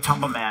that lets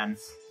Matumba Man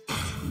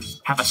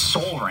have a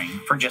Soul Ring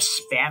for just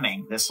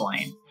spamming this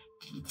lane.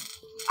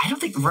 I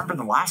don't remember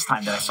the last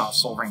time that I saw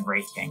Soul Ring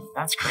Wraith King.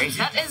 That's crazy.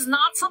 That is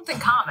not something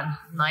common.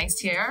 Nice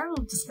here.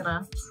 I'm just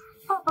gonna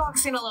put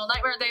Moxxi in a little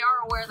nightmare. They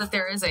are aware that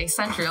there is a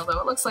sentry, although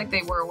it looks like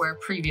they were aware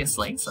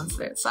previously, since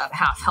it's at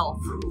half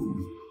health.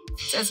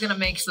 It's gonna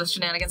make the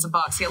shenanigans of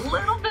Moxxi a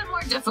little bit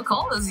more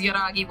difficult, as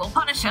Yuragi will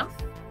punish him.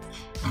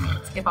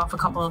 Skip off a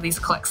couple of these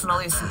clicks and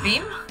I'll use some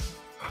beam.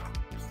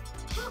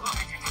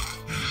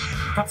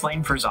 Tough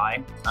lane for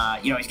Zai.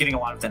 You know, he's getting a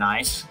lot of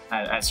denies,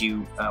 as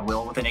you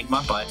will with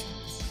Enigma, but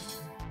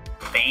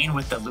Bane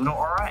with the Luna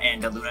Aura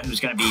and a Luna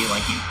who's going to be,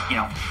 like, you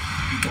know,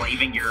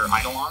 glaving your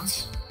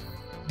Eidolons.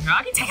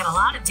 Yuragi taking a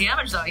lot of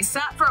damage, though. He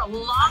sat for a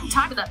long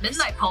time with that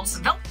Midnight Pulse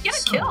and don't get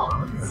a kill.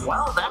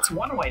 Well, that's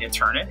one way to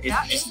turn it.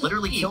 Is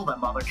literally kill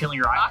them while they're killing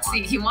your Eidolons.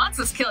 Moxxi, he wants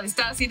this kill. He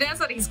does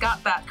that. He's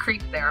got that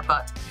creep there,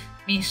 but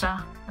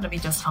Misha, gonna be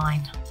just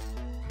fine.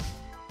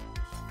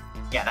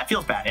 Yeah, that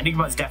feels bad.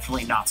 Enigma is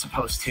definitely not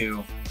supposed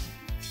to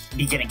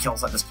be getting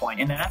kills at this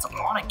point, and then that's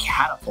on a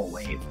catapult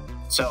wave.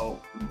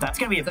 So that's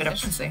going to be a bit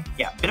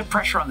of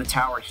pressure on the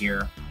tower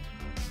here.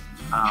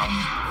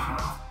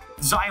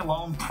 Zai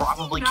alone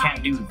probably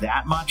can't do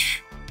that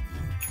much.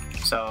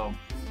 So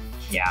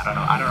yeah,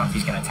 I don't know if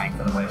he's going to tank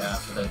for the way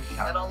for the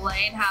tower. Middle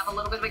lane have a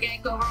little bit of a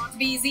gank over onto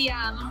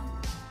BZM.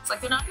 It's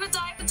like they're not going to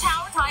die at the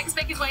tower. Tigers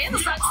make his way in. The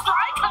Sun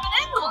Strike coming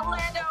in. Will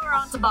land over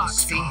onto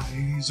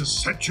Moxxi.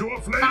 Set you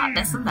aflame. Not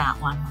missing that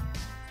one.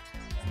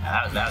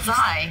 That's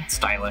Zai.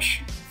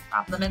 Stylish.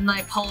 The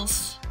Midnight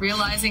Pulse,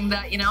 realizing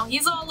that, you know,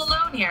 he's all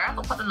alone here.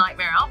 They'll put the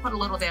Nightmare out, put a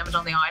little damage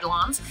on the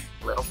Eidolons.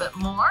 A little bit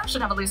more.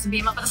 Should have a Lucent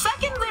Beam up in a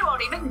second. They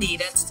won't even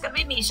need it. It's going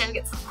to be Misha who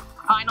gets the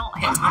final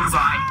hit on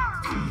Zai.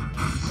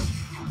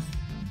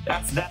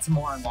 That's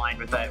more in line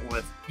with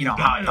you know,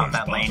 how I thought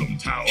that lane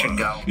should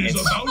go.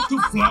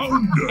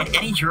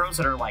 Any heroes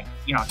that are, like,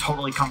 you know,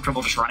 totally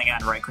comfortable just running out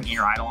and right-clicking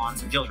your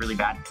Eidolons, it feels really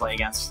bad to play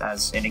against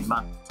as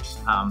Enigma.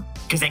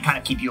 Because they kind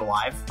of keep you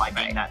alive by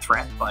being that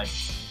threat, but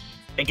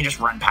they can just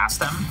run past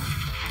them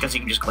because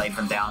you can just glaive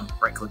them down,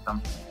 right-click them.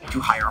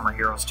 Do high armor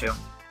heroes too.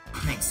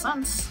 Makes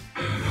sense.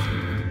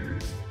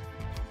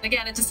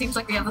 Again, it just seems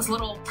like we have this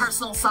little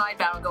personal side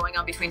battle going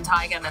on between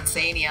Taiga and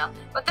Insania,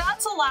 but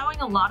that's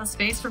allowing a lot of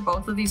space for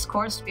both of these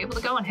cores to be able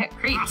to go and hit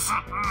creeps.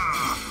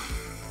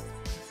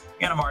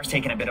 Yanamar's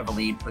taking a bit of a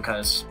lead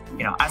because,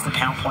 you know, as the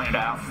panel pointed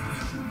out,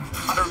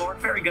 Underlord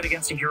very good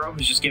against a hero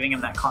who's just giving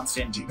him that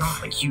constant,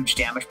 like, huge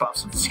damage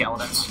buffs with the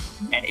skeletons.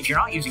 And if you're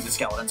not using the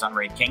skeletons on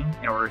Wraith King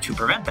in order to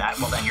prevent that,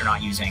 well, then you're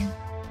not using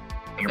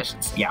one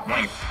of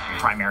your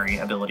primary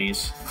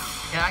abilities.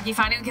 Yuragi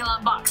finding the kill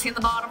on Moxxi in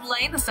the bottom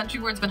lane. The Sentry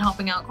Ward's been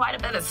helping out quite a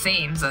bit, it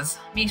seems, as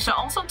Misha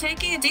also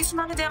taking a decent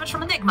amount of damage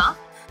from Enigma.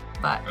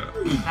 But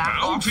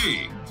back off.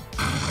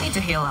 Need to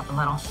heal up a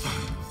little.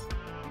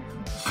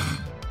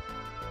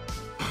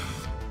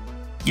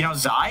 You know,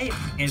 Zai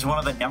is one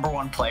of the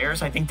 #1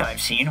 players I think that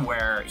I've seen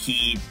where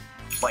he,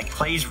 like,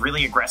 plays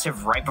really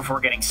aggressive right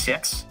before getting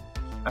 6.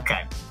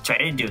 Okay, so I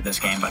didn't do it this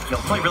game, but he'll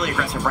play really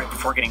aggressive right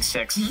before getting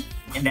 6,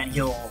 and then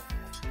he'll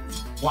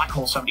black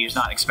hole somebody who's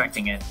not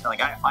expecting it.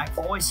 Like, I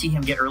always see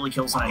him get early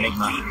kills on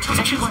Enigma. He's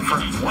actually going for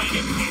a 4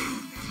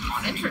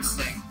 hit.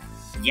 Interesting.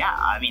 Yeah,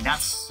 I mean,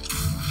 that's...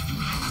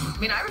 I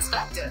mean, I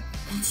respect it.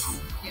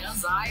 You know,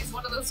 Zai is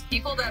one of those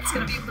people that's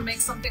going to be able to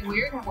make something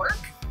weird work.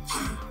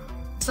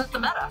 Set the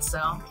meta,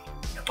 so.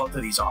 Yeah, both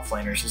of these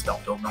offlaners just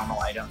don't build normal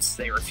items.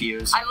 They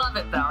refuse. I love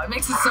it, though. It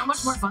makes it so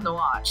much more fun to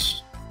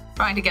watch.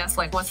 Trying to guess,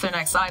 like, what's their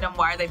next item,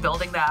 why are they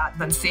building that,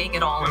 then seeing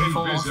it all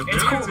unfold.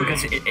 It's cool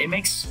because it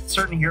makes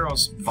certain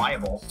heroes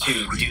viable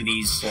to do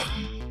these,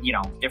 you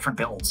know, different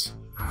builds.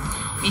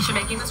 Misha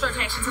making this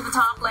rotation to the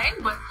top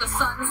lane with the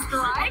Sun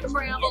Strike.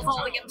 Bramble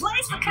holding in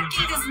place. The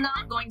cookie is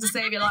not going to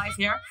save your life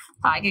here.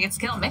 Taiga gets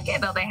killed. Mickey,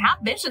 though, they have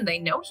vision. They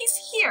know he's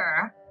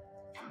here.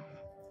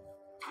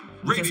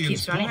 He just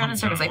keeps running around in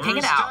circles. They ping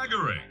it out.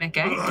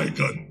 Mickey. Like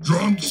a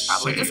drunk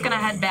Probably just going to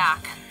head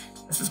back.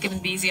 This is giving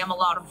BZM a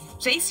lot of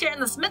space here in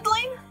this mid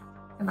lane.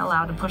 And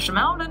allowed to push him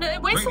out, and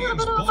it wastes a little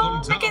bit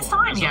of Mickey's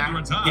time here.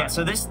 Yeah,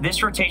 so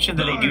this rotation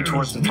that they do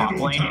towards the top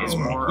lane is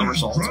more a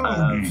result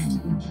of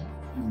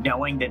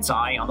knowing that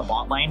Zai on the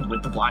bot lane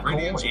with the black hole,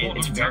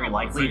 it's very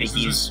likely that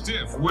he's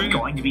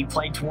going to be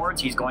played towards.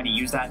 He's going to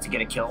use that to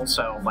get a kill,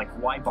 so, like,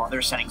 why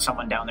bother sending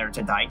someone down there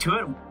to die to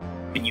it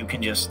when you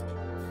can just,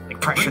 like,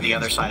 pressure the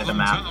other side of the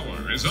map.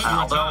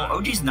 Although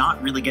OG's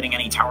not really getting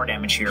any tower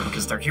damage here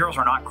because their heroes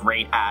are not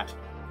great at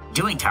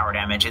doing tower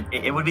damage,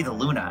 it would be the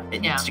Luna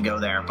that needs to go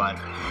there, but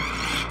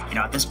you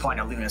know, at this point,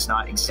 a Luna's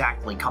not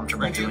exactly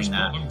comfortable doing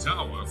that.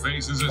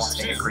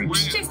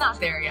 She's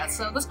not there yet,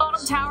 so this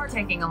bottom tower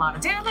taking a lot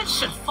of damage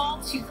should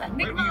fall to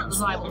Enigma.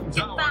 Zai will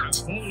get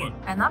that,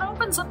 and that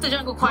opens up the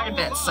jungle quite a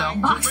bit. So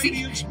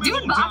Moxxi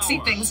doing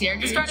Moxxi things here,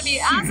 just trying to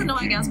be as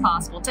annoying as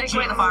possible, take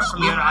away the farm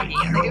from BO3,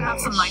 and they do have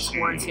some nice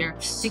wards here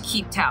to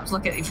keep tabs.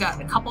 Look at, you've got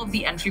a couple of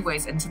the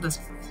entryways into this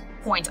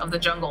point of the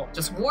jungle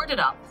just warded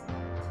up.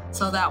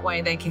 So that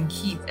way they can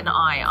keep an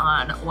eye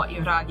on what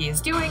Yuragi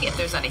is doing, if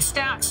there's any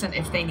stacks, and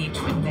if they need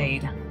to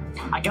invade.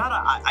 I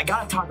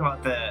gotta talk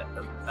about the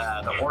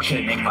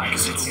Orchid Enigma,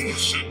 because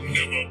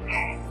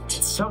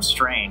it's so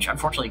strange.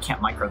 Unfortunately, you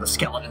can't micro the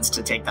skeletons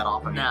to take that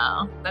off of me.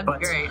 No, that'd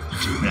be great.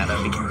 Yeah,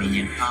 that'd be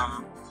convenient.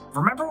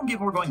 Remember when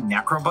people were going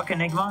Necrobook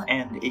Enigma,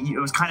 and it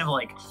was kind of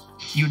like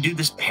you do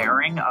this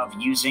pairing of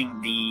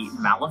using the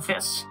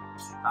Malefice,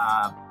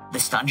 the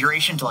stun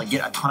duration to like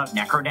get a ton of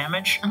necro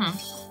damage.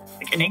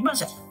 Like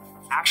Enigma's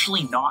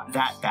actually not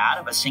that bad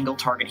of a single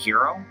target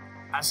hero,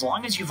 as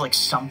long as you've like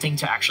something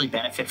to actually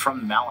benefit from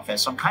the Malefice.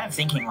 So I'm kind of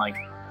thinking like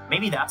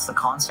maybe that's the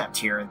concept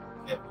here.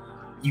 That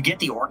you get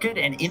the Orchid,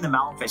 and in the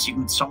Malefice you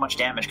can do so much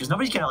damage because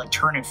nobody's gonna like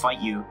turn and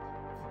fight you,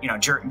 you know,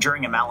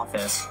 during a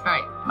Malefice.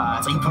 Right.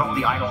 So you put all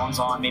the Eidolons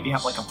on, maybe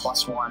have like a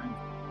 +1.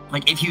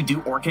 Like if you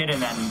do Orchid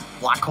and then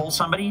black hole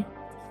somebody,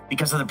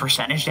 because of the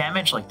percentage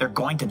damage, like they're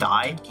going to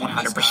die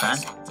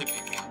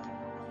 100%.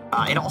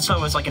 It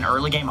also is like an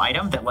early game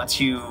item that lets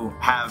you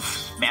have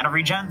mana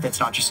regen that's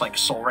not just like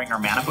Soul Ring or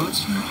Mana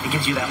Boots. It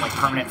gives you that like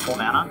permanent full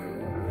mana.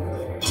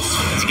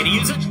 Is he gonna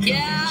use it?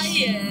 Yeah,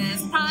 he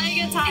is.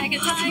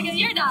 Tiger,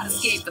 you're not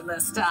escaping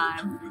this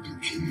time.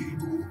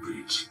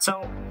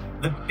 So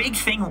the big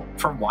thing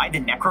for why the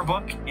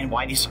Necrobook and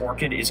why this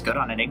Orchid is good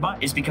on Enigma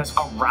is because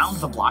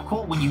around the black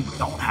hole, when you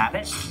don't have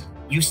it,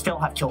 you still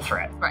have kill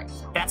threat. Right.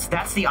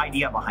 That's the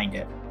idea behind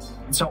it.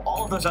 And so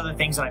all of those other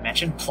things that I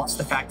mentioned, plus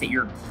the fact that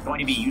you're going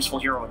to be a useful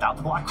hero without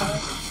the black hole,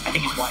 I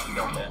think is why you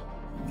built it.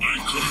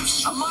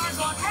 Mars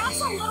Walk,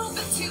 perhaps a little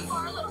bit too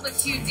far, a little bit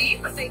too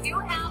deep, but they do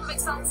have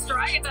Mix on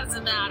Strike, it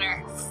doesn't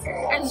matter.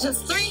 There's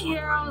just 3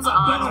 heroes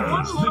on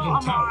one little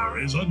Amar.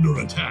 Is under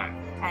attack.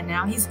 And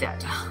now he's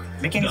dead.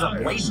 Making his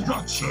own blade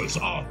now. Structures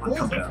are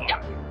fortified.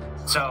 Yeah.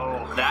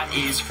 So that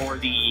is for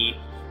the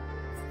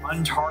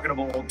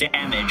untargetable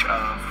damage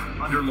of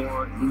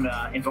Underlord,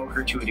 Luna,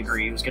 Invoker to a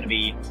degree, who's going to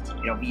be,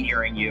 you know,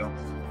 meteoring you.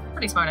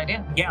 Pretty smart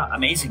idea. Yeah,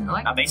 amazing,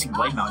 amazing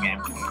blade mail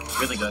game.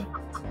 Really good.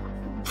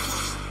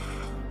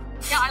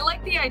 Yeah, I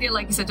like the idea,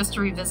 like you said, just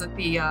to revisit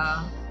the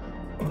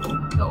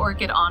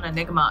Orchid on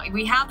Enigma.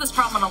 We have this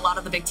problem on a lot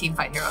of the big team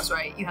fight heroes,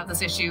 right? You have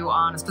this issue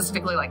on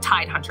specifically like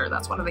Tidehunter.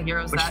 That's one of the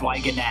heroes Which is why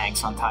you get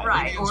nags on Tide.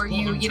 Right, or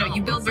you know,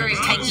 you build very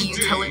tanky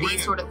utility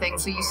sort of thing,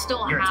 so you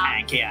still You're have... a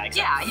tank, yeah,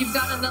 exactly. Yeah, you've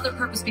got another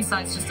purpose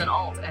besides just an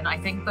ult, and I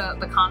think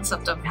the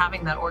concept of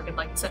having that Orchid,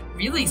 like you said,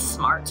 really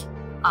smart,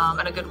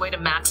 and a good way to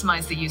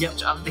maximize the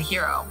usage of the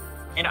hero.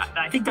 And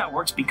I think that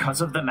works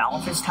because of the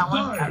Malefice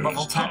talent at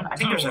level 10. I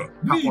think there's a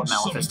couple of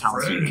Malefice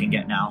talents that you can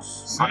get now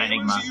on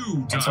Enigma.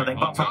 And so they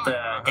buff up the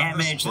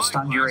damage, the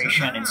stun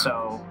duration, and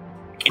so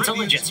it's a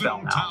legit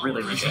spell now,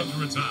 really legit.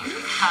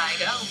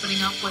 Taiga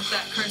opening up with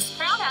that Cursed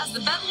Crown as the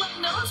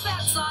Bedlam knows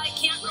that Zai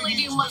can't really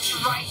do much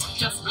right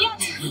just yet.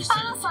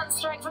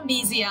 Sunstrike from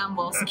BZM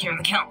will secure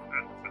the kill.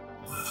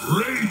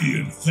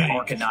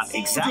 Orchid not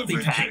exactly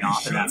paying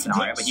off in that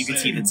scenario, but you can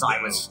see that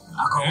Zai was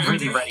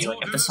really ready. Like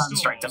if the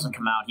Sunstrike doesn't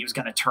come out, he was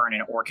going to turn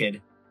an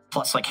Orchid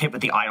plus like hit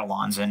with the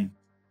Eidolons, and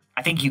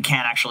I think you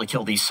can actually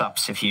kill these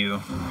sups if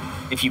you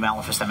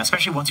Malefice them,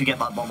 especially once you get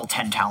that level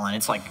 10 talent.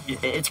 It's like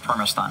it's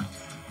perma-stun.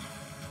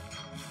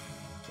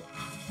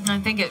 I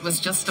think it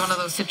was just one of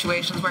those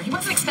situations where he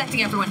wasn't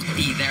expecting everyone to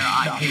be there.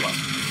 No, he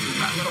wasn't.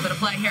 A little bit of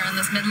play here in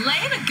this mid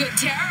lane. A good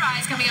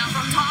terrorize coming out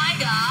from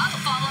Taiga.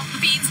 Follow up the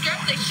bean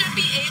script. They should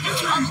be able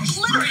to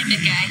obliterate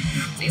Nikkei.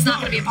 So he's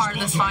not going to be a part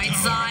of this fight.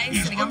 Zai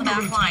sitting on the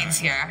back lines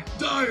here.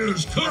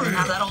 Doesn't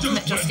have that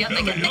ultimate just yet.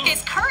 They get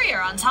Nikkei's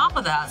courier on top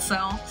of that. So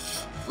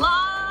a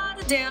lot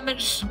of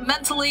damage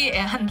mentally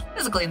and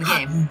physically in the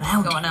game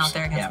going out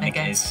there against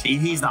Nikkei.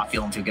 He's not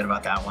feeling too good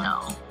about that one.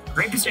 No.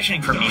 Great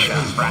positioning for Misha,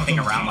 wrapping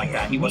around like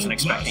that. He wasn't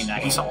expecting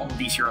that. He saw all of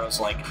these heroes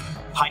like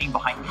hiding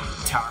behind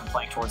the tower and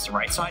playing towards the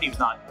right side. He was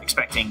not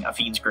expecting a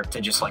Fiend's Grip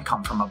to just like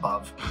come from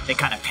above. They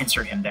kind of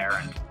pincered him there,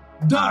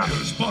 and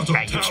Dyer's bottom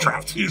he was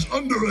trapped. is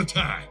under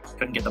attack.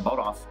 Couldn't get the boat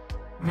off.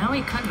 No,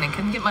 he couldn't. He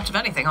couldn't get much of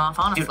anything off,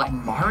 honestly. Dude,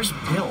 Mars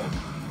build,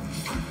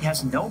 he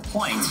has no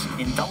points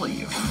in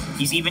W.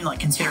 He's even like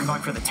considering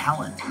going for the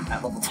talent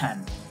at level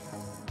 10.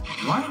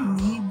 Do I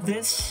need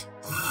this?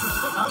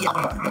 Yeah,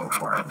 I'm gonna go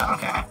for it.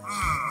 Okay.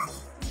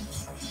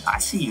 I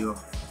see you,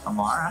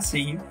 Amar. I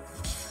see you.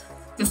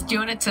 Just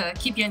doing it to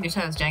keep you on your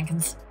toes,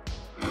 Jenkins.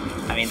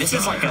 I mean, this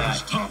is like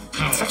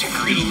it's such a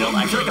greedy build.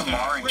 I feel like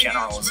Amar in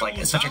general is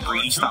like such a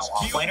greedy style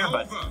offlaner,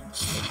 but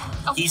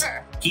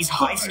he's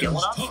high skill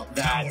enough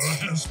that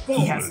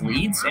he has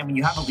leads, and when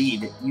you have a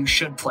lead, you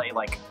should play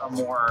like a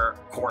more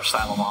core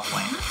style of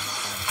offlane.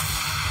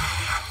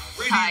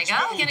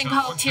 Taiga getting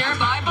poked here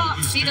by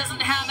Moxxi. He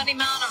doesn't have any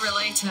mana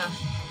really to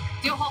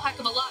do a whole heck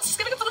of a lot. She's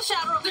gonna go for the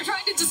Shadow Rope. They're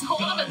trying to just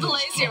hold him in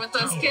place here with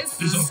those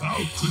kisses.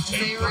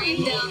 They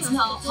rain down some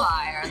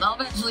Hellfire, and they'll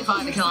eventually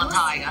find the kill on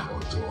Taiga.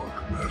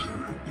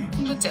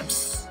 Good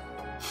tips.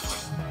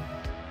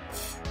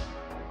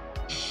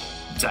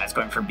 Zai's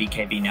going for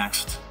BKB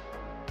next.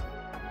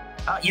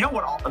 You know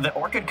what? The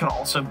Orchid could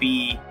also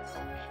be...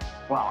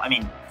 Well, I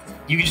mean,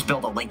 you can just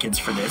build a Linken's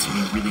for this if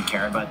you really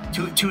care, but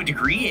to a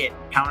degree, it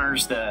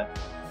counters the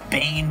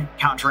Bane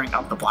countering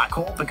of the Black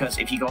Hole, because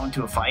if you go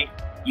into a fight,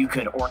 you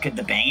could Orchid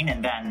the Bane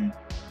and then,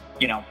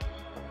 you know,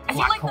 I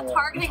feel like the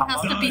targeting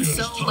has to be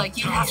so, like,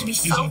 you'd have to be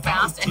so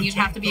fast and you'd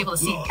have to be able to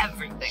see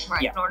everything,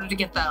 right, in order to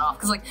get that off.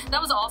 Because, like, that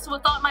was also a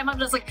thought in my mind,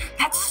 was like,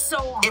 that's so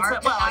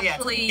hard to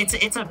actually...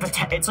 It's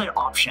an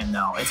option,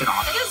 though. It's an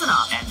option. It is an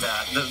option.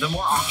 And the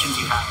more options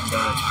you have in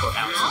Dota to put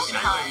out...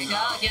 There you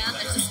go, again,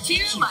 there's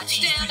just too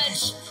much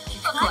damage.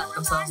 They'll collect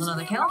themselves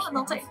another kill, and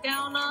they'll take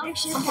down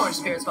some Force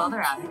Spears while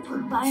they're at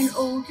it. By an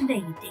old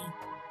lady.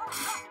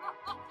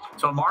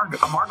 So Amar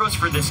goes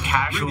for this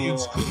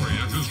casual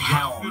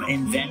helm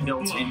and then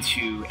builds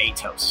into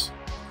Atos.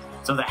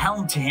 So the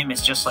helm to him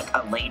is just like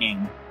a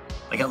lane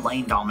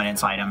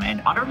dominance item,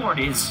 and Underlord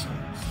is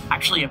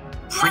actually a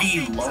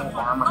pretty low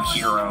armor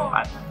hero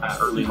at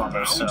early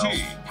levels, so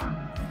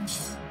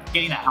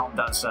getting that helm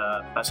does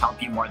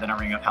help you more than a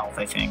Ring of Health,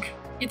 I think.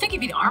 You'd think he'd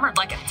be armored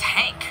like a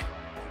tank.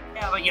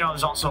 Yeah, but you know,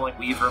 there's also like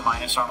Weaver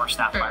minus armor,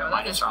 Snapfire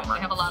minus armor.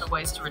 They have a lot of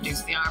ways to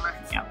reduce the armor.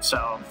 Yeah,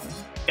 so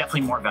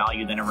definitely more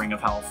value than a Ring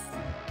of Health.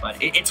 But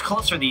it's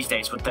closer these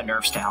days with the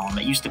nerfs to Helm.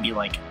 It used to be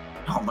like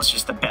almost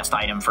just the best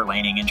item for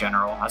laning in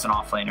general as an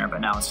offlaner,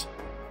 but now it's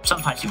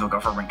sometimes people go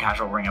for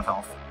casual Ring of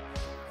Health.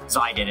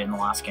 Zai did it in the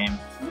last game.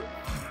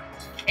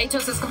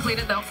 Atos is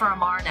completed though for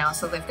Amar now,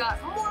 so they've got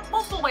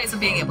multiple ways of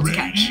being able to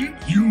catch.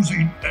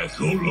 Using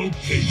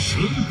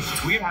echolocation.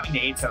 It's weird having the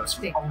Atos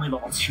with only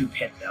level 2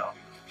 pit though.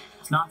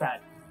 It's not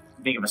that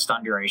big of a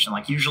stun duration.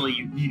 Like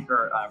usually,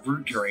 or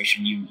root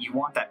duration, you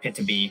want that pit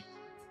to be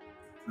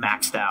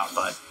maxed out,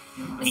 but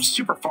he's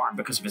super farmed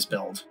because of his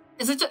build.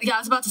 Is it just, yeah, I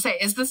was about to say,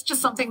 is this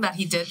just something that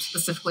he did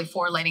specifically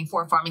for laning,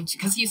 for farming?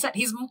 Because you said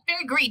he's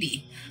very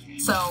greedy.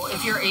 So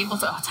if you're able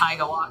to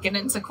Taiga walking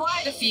into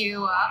quite a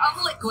few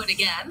of Liquid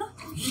again,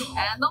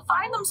 and they'll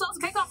find themselves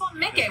kicked off on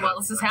Mickey while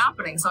this is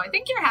happening. So I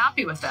think you're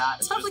happy with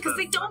that, especially because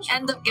they don't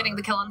end up getting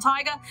the kill on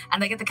Taiga,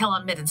 and they get the kill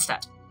on mid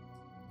instead.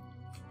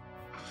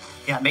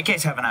 Yeah,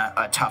 Mickey's having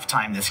a tough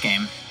time this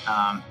game.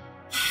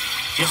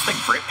 Just the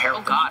grip pair.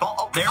 Oh god.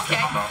 Oh, there's the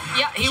combo.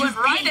 Yeah, he went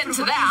right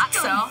into that,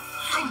 so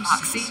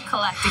Moxxi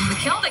collecting the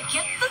kill to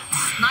get the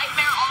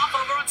Nightmare off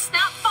over on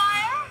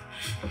Snapfire.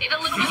 Need a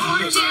little bit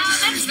more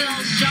damage.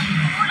 They'll jump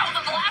forward. Oh,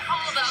 the Black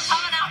Hole, though,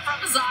 coming out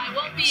from Zai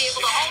won't be able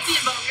to hold the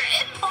Invoker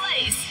in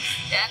place.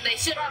 And they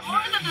should have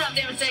more than enough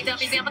damage to take down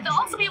BZM, but they'll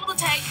also be able to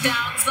take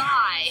down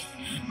Zai.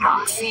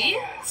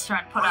 Moxxi is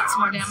trying to put out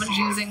some more damage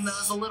using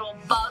those little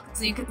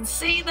bugs. You can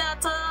see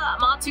that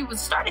Amatu was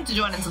starting to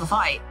join into the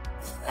fight.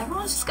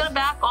 Everyone's just gonna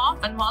back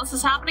off, and while this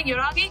is happening,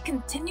 Yoragi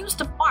continues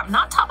to farm.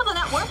 Not top of the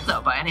net worth,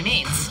 though, by any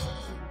means.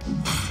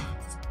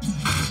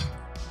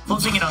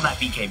 Closing in on that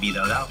BKB,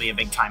 though, that'll be a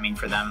big timing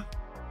for them.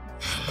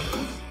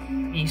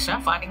 Misha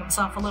finding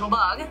himself a little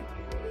bug.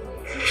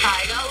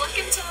 Taiga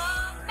looking to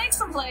make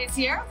some plays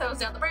here. Throws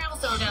down the Bramble,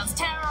 throws down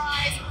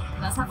Terrorize.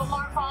 Let's have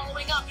Amar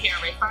following up here.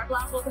 Rayfire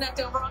Blast will connect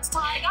over onto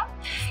Taiga.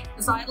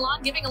 The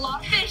Sidelon giving a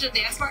lot of vision.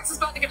 The X-Marks is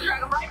about to get the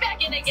drag him right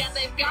back in again.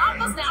 They've got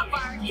the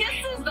Snapfire.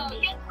 Kisses, though,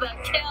 get the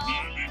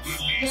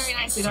kill. Very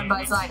nicely done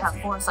by Zai to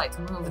have foresight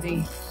to move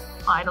the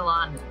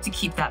Eidolon to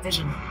keep that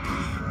vision.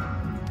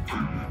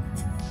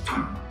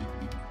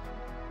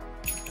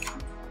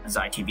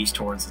 Zai TV's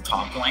towards the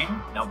top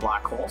lane. No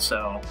Black Hole,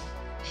 so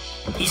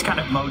he's kind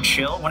of mode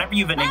chill. Whenever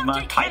you have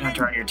Enigma,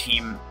 Tidehunter on your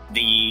team,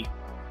 the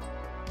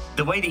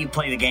way that you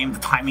play the game, the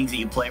timings that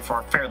you play for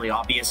are fairly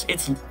obvious.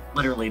 It's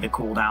literally the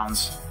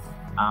cooldowns.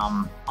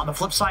 On the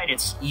flip side,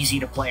 it's easy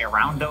to play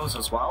around those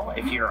as well.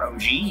 If you're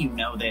OG, you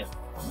know that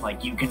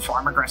like you can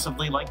farm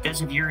aggressively like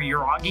this if you're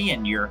Yoragi,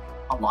 and you're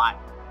a lot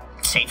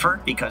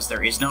safer because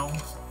there is no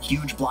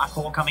huge Black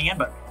Hole coming in.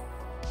 But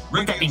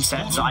with that being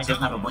said, Zai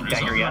doesn't have a Blink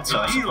Dagger yet, so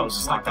I suppose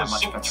it's not that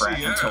much of a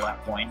threat until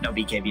that point. No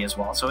BKB as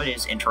well, so it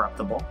is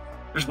interruptible.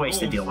 There's ways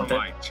to deal with it.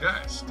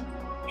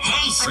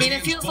 I mean,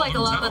 it feels like a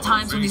lot of the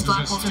times when these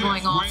Black Holes are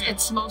going off,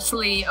 it's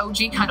mostly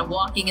OG kind of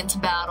walking into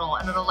battle,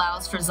 and it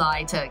allows for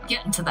Zai to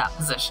get into that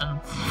position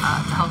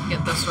to help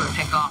get those sort of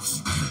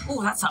pickoffs.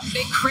 Ooh, that's a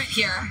big crit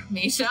here,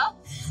 Misha.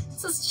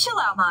 Says, chill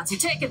out, Moxxi,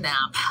 take a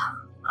nap.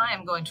 I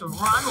am going to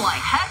run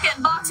like heck,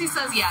 and Moxxi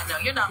says, yeah, no,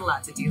 you're not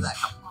allowed to do that.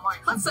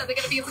 Let's say they're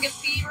going to be able to get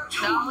the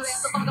no, they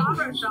have the bug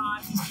armor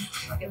shot.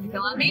 They'll get the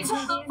kill on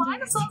Misha, they'll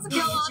find themselves a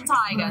kill on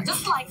Taiga.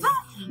 Just like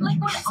that,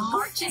 Liquid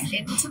marches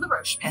into the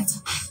Roche Pit.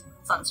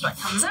 Sunstrike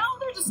comes out,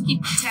 they're just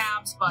keeping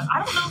tabs, but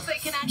I don't know if they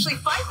can actually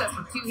fight this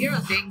with 2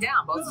 heroes being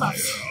down. Both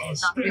sides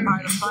not to be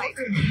part of the fight.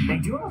 They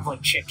do have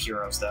like chip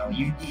heroes though.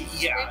 Yeah.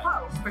 They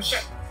pose, for sure.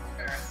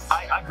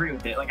 I agree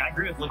with it. Like I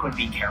agree with Liquid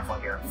being careful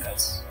here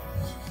because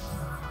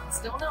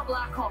Still no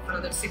black hole for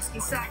another 60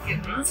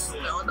 seconds.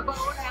 Throwing the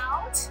boat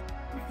out.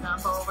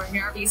 Jump over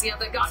here. BZM,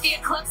 they got the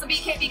eclipse. The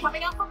BKB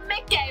coming up from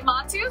Mickey.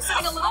 Matu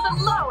sitting a little bit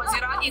low as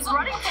Yuragi's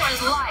running for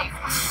his life.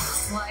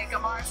 Looks like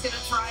Amar's gonna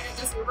try to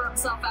just Uber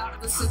himself out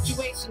of the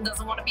situation.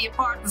 Doesn't want to be a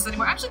part of this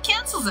anymore. Actually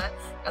cancels it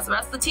because the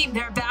rest of the team,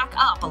 they're back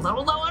up. A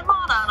little low on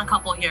mana on a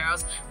couple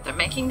heroes. They're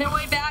making their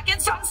way back.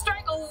 And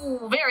Sunstrike.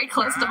 Oh, very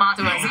close to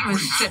Matu as he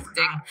was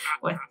shifting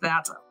with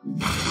that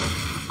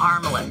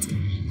armlet.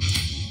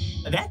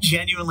 That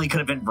genuinely could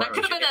have been Roche. That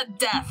could have been a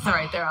death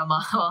right there,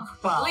 well,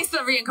 at least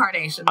the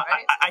reincarnation,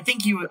 right? I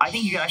think you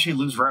could actually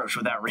lose Roche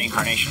with that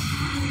reincarnation.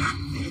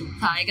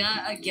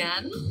 Taiga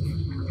again.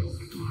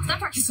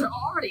 Snapcrackers are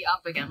already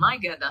up again, my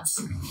goodness.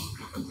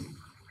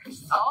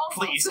 Oh,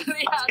 please.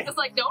 Yeah, just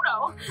like,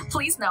 no,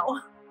 please no.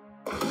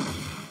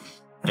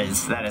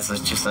 That is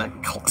just a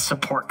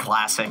support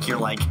classic. You're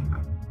like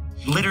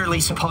literally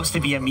supposed to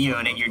be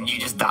immune and you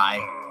just die.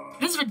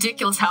 It is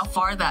ridiculous how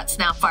far that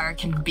Snapfire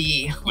can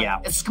be. Like,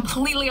 yeah. It's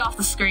completely off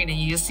the screen and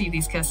you just see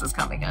these kisses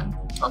coming in.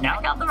 Well, now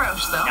check out the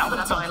Roche, though. Now that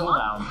it's on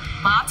cooldown.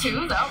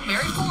 Matu, though,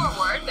 very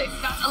forward. They've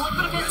got a little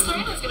bit of hit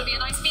stream. There's going to be a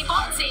nice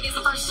meatball. And Sadie's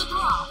the first to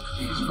drop.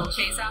 They'll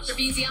chase after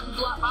BZM.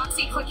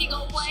 Moxxi clicking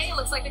away.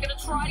 Looks like they're going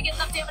to try to get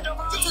enough damage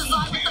over onto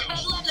Zai with the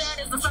bedlam. There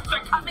it is. The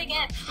Sunstrike coming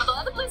in. But they'll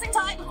have the losing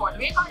time before the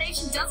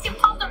reincarnation does get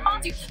pumped on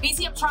Matu.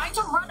 BZM trying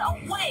to run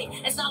away.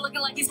 It's not looking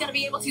like he's going to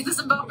be able to.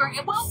 This invoker,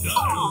 it will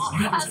fall.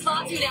 As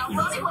Matu now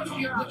running away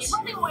from Yuragi,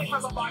 running away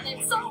from Lamar. They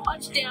have so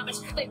much damage.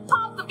 They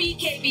pop the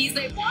BKBs.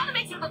 They want to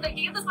make sure that they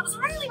can get this, but it's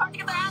really hard to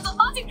get their hands on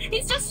Matu.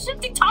 He's just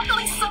shifting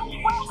toggling so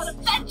well, but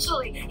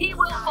eventually he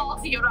will fall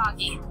to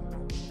Yuragi.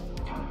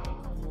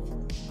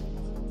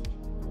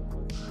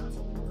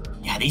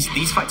 Yeah,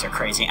 these fights are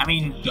crazy. I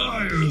mean,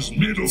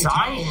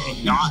 Zai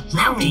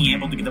not being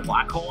able to get the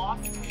black hole off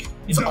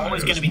is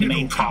always going to be the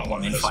main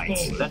problem in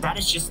fights. That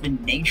is just the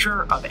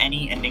nature of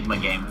any Enigma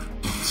game.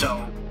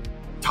 So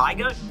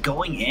Taiga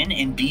going in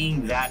and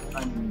being that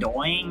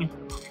annoying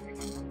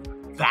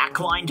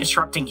backline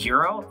disrupting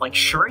hero, like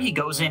sure he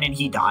goes in and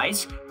he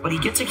dies, but he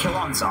gets a kill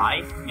on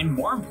Zai, and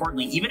more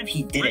importantly, even if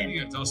he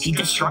didn't, he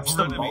disrupts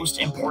the most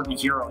important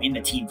hero in the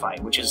team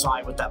fight, which is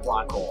Zai with that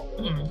black hole.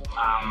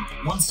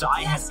 Once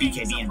Zai has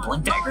BKB and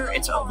Blink Dagger,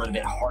 it's a little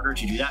bit harder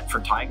to do that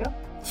for Taiga,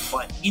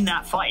 but in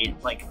that fight,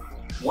 like,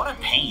 what a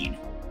pain.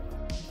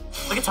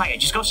 Look at Taiga,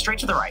 just go straight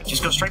to the right,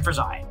 just go straight for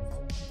Zai.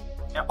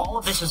 And all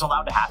of this is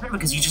allowed to happen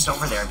because he's just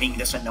over there being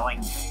this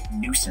annoying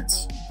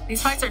nuisance.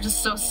 These fights are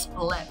just so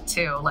split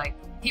too. Like,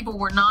 people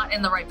were not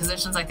in the right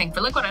positions, I think,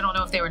 for Liquid. I don't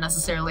know if they were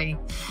necessarily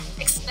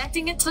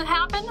expecting it to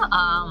happen.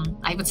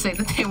 I would say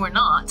that they were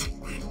not.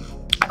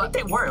 I think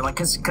they were, like,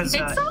 because I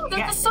think so.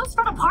 They're just so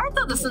spread apart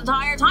though this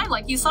entire time.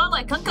 Like you saw,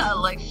 like Kunkka,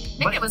 like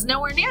Nick was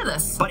nowhere near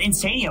this. But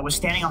Insania was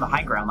standing on the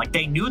high ground. Like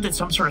they knew that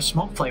some sort of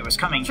smoke play was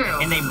coming,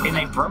 and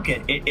they broke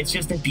it. It's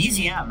just that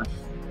BZM,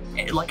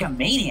 like a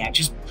maniac,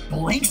 just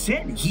blinks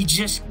in. He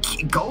just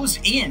goes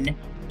in,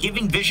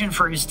 giving vision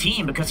for his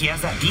team because he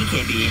has that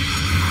BKB.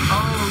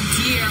 Oh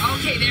dear.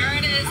 Okay, there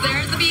it is.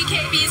 There's the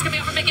BKBs coming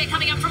up from Mickey,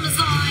 coming up from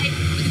Zai.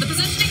 Look at the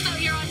positioning though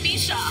here on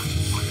Misha.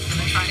 And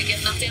they're trying to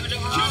get enough damage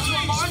over onto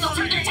Lamar. They'll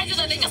turn their attention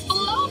and they just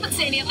blow up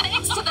Insania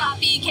thanks to that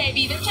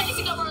BKB. They're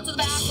chasing over onto the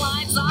back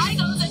line. Zai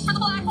goes in for the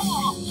black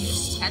hole.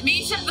 And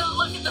Misha, though,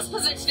 look at this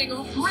positioning,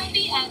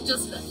 ready and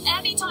just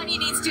anytime he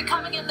needs to,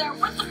 coming in there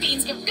with the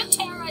Fiends, give good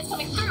terrorize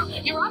coming through.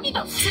 Yuragi,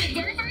 though, sitting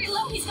very, very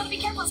low. He's going to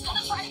be careful. He's going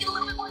to try to get a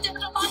little bit more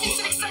damage on Moxxi.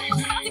 Sitting so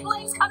low. Moxxi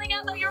Blaze coming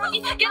out, though.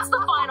 Yuragi gets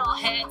the final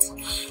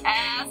hit.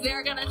 As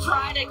they're going to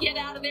try to get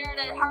out of there in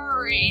a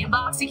hurry.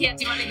 Moxxi can't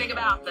do anything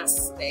about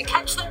this. They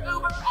catch their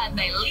Uber and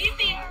they leave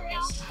the area.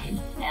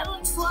 It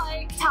looks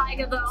like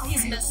Taiga, though,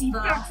 he's missed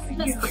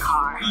the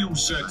car. You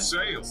set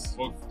sail.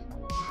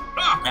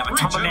 Yeah, but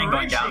Tumble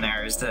going down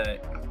there is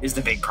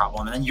the big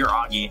problem, and then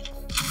Yuragi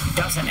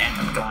doesn't end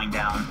up going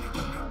down.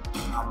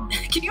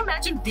 Can you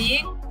imagine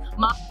being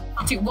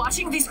Matu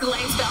watching these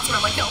glaives bounce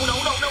around like no.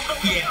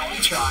 Yeah,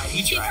 he tried.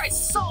 He tried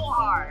so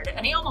hard,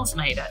 and he almost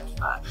made it,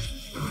 but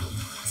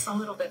it's a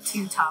little bit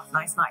too tough.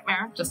 Nice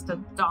Nightmare just to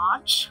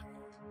dodge.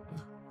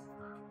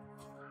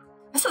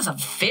 This is a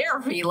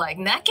very, like,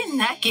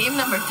 neck-and-neck game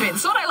number 3. This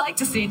is what I like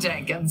to see,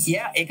 Jenkins.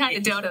 Yeah. It kind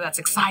of Dota that's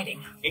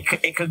exciting.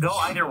 It could go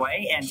either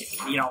way, and,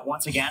 you know,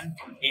 once again,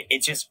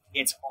 it's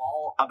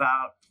all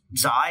about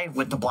Zai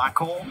with the black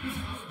hole,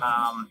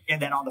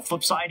 and then on the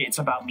flip side, it's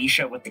about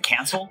Misha with the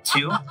cancel,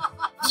 too.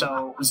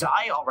 So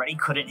Zai already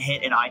couldn't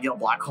hit an ideal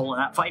black hole in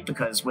that fight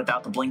because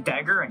without the Blink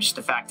Dagger and just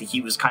the fact that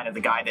he was kind of the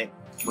guy that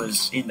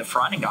was in the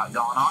front and got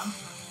gone on,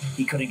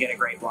 he couldn't get a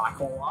great black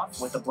hole off.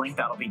 With the Blink,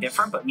 that'll be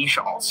different. But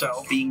Misha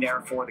also being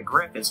there for the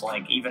grip is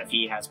like, even if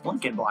he has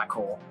Blink and black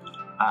hole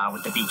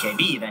with the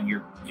BKB, then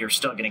you're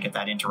still going to get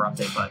that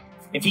interrupted. But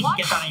if he can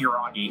get that on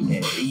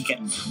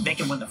Yuragi, they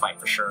can win the fight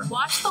for sure.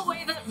 Watch the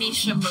way that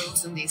Misha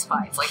moves in these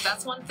fights. Like,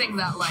 that's one thing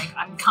that, like,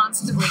 I'm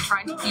constantly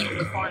trying to keep in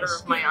the corner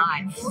of my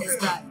eye, is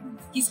that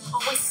He's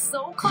always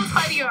so close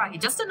by to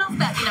Yuragi, just enough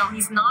that, you know,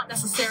 he's not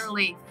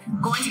necessarily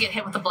going to get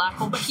hit with the black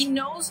hole, but he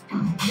knows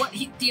what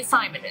the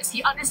assignment is.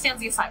 He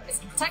understands the assignment is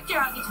to protect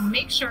Yuragi, to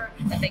make sure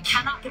that they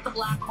cannot get the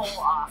black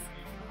hole off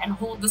and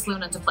hold this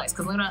Luna into place,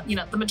 because Luna, you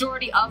know, the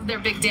majority of their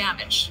big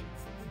damage.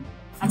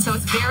 And so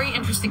it's very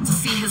interesting to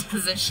see his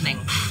positioning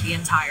the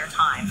entire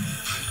time.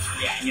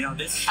 Yeah, you know,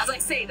 this... As I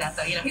say that,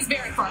 though, you know, he's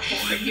very far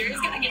forward here. He's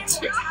going to get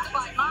trapped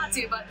by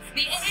Matu, but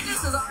the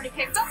Aegis has already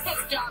picked up.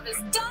 His job is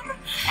done,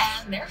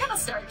 and they're going to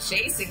start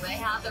chasing. They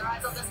have their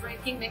eyes on this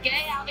Wraith King Nikkei,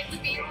 having to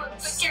be a little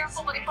bit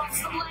careful, but he bumps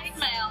the blade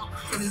mail.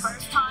 For the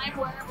first time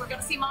where we're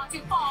going to see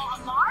Matu fall.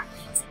 Amar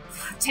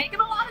taking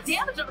a lot of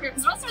damage over here,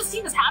 because the rest of his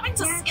team is having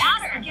to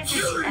scatter.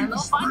 And they'll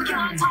find the kill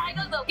on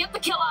Tiger, they'll get the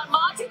kill on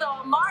Matu,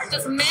 though Amar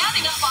just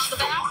manning up on the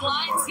back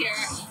lines here.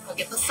 They'll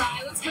get the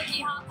silence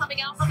cookie hop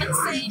coming out from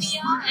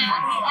Insania,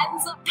 and he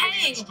ends up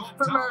paying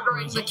for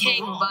murdering the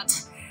king,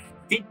 but...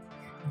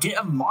 Did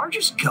Amar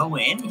just go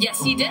in?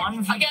 Yes, he did.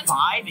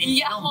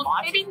 1v5 well,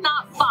 maybe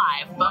not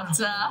 5, but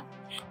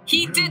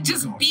he did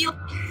just be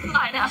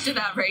fine after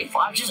that Wraith.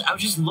 Well, I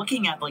was just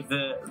looking at like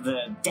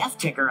the death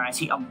ticker, and I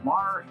see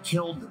Amar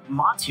killed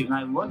Matu, and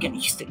I look and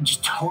he's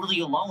just totally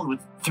alone with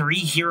 3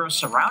 heroes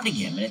surrounding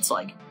him, and it's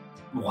like,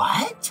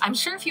 what? I'm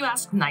sure if you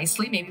ask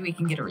nicely, maybe we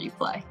can get a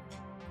replay.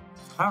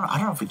 I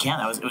don't know if we can.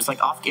 It was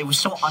like off. It was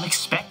so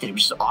unexpected. It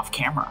was just off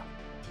camera.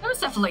 There was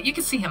definitely, you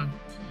could see him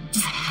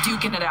just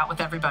duking it out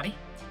with everybody.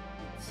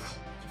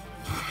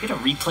 Get a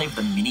replay of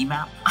the mini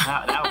map.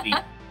 That'd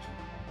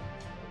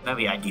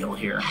be ideal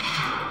here.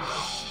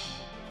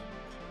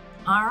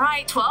 All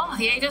right, well,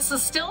 the Aegis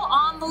is still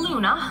on the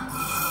Luna.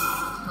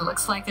 It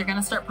looks like they're going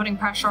to start putting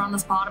pressure on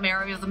this bottom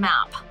area of the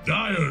map.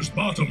 Dire's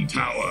bottom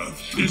tower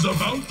is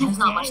about to There's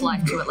not much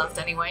life to it left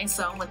anyway,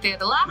 so with the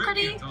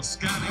alacrity, this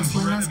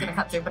Luna's going to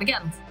cut through. But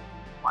again,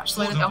 watch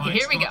the way to... Okay,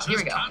 here we go, here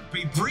we go.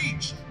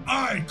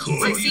 I could.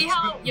 So you see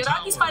how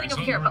Yuragi's fighting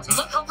over here, but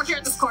look over here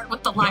in this court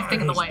with the live thing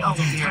in the way. Oh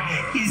dear.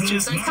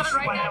 He's coming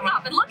right back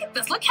up. And look at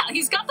this. Look how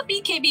he's got the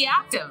BKB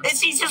active.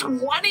 He's just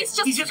one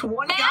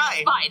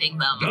guy fighting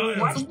them.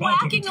 He's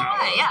whacking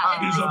away.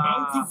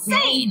 Yeah.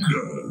 Insane.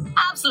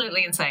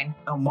 Absolutely insane.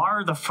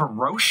 Amar the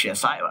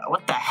Ferocious.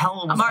 What the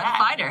hell was Amar that?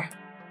 the Fighter.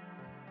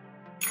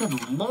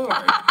 Good lord.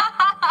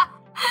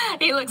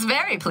 He looks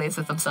very pleased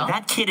with himself.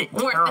 That kid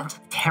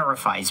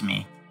terrifies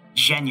me.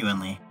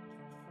 Genuinely.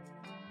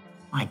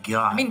 My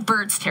God. I mean,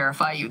 birds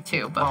terrify you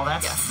too, but well,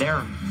 they're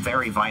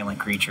very violent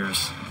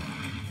creatures.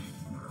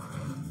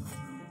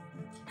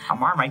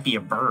 Amar might be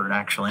a bird,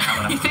 actually.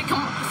 You think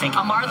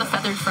Amar the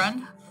feathered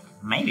friend?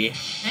 Maybe.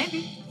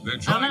 Maybe. They're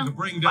trying to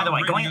bring down By the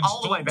way, going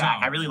all the way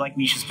back, I really like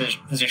Misha's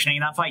positioning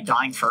in that fight,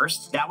 dying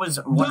first. That was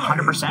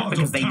 100%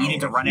 because they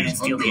needed to run in and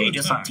steal the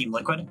Aegis on Team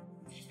Liquid.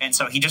 And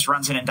so he just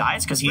runs in and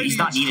dies because he's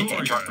not needed to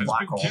interrupt the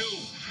black hole.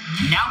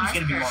 Now he's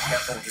going to be more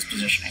careful with his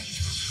positioning.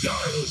 They'll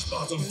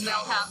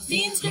have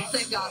Fiend's Grip,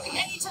 they've got the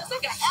Aegis,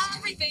 they've got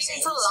everything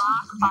to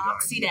lock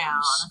Moxxi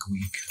down.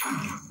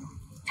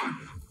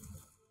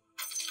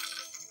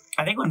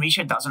 I think when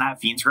Misha doesn't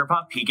have Fiend's Grip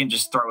up, he can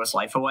just throw his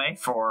life away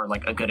for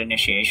like a good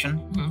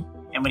initiation.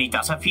 And when he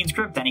does have Fiend's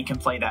Grip, then he can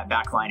play that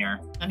backliner.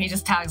 And he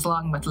just tags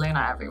along with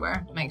Luna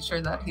everywhere to make sure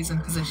that he's in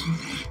position.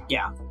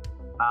 Yeah.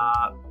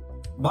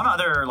 One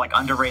other like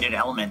underrated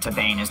element to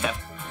Bane is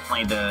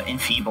definitely the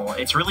Enfeeble.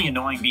 It's really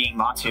annoying being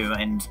Matu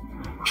and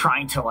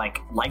trying to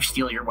like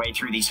lifesteal your way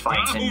through these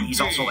fights, and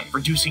he's also like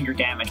reducing your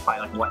damage by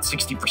like what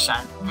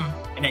 60%.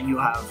 And then you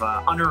have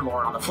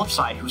Underlord on the flip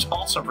side who's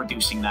also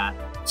reducing that.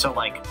 So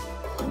like,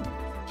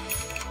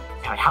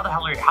 how the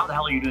hell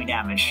are you doing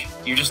damage?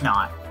 You're just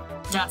not.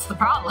 That's the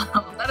problem.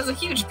 That is a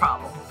huge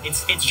problem.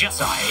 It's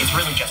just I. It's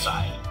really just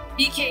I.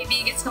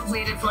 BKB gets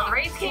completed for the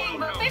Wraith King,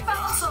 but they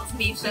found themselves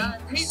Misha.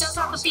 He does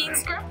have the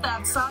Fiend's Grip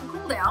that's on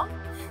cooldown.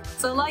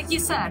 So like you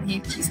said,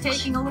 he's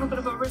taking a little bit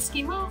of a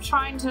risky move,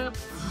 trying to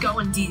go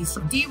and do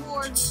some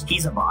D-wards.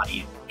 He's a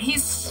body.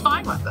 He's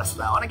fine with this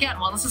though. And again,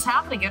 while this is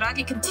happening,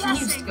 Yuragi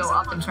continues to go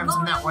up in terms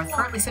of net worth,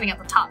 currently sitting at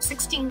the top,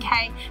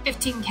 16k,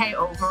 15k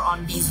over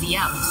on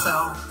BZM.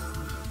 So,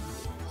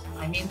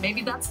 I mean,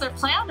 maybe that's their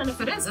plan, and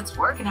if it is, it's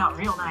working out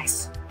real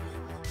nice.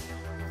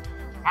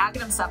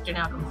 Aghanim Scepter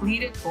now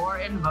completed for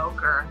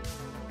Invoker.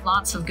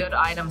 Lots of good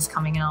items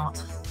coming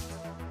out.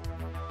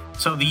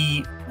 So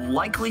the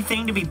likely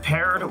thing to be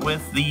paired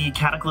with the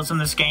Cataclysm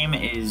this game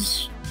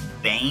is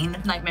Bane.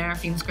 Nightmare,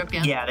 Fiend's Grip,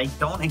 yeah. Yeah, they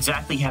don't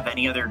exactly have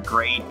any other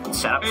great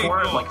setup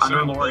for it. Like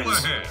Underlord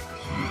is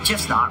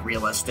just not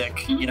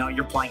realistic. You know,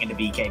 you're playing into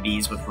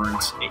BKBs with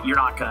roots. You're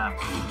not gonna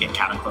get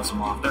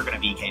Cataclysm off. They're gonna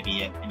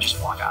BKB it and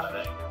just walk out of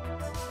it.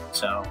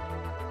 So,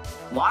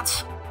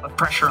 lots of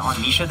pressure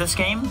on Misha this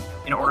game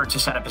in order to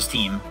set up his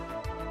team.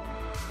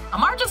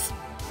 Amar just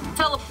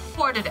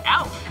teleported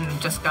out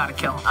and just got a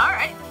kill. All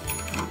right.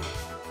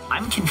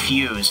 I'm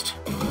confused.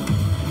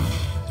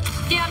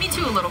 Yeah, me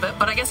too a little bit,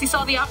 but I guess he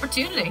saw the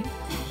opportunity.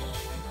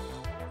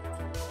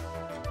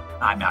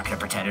 I'm not going to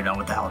pretend to know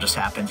what the hell just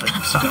happened, but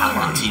somehow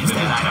Moxxi is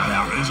dead. I don't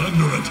know. Is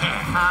under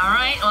attack. All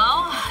right,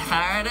 well,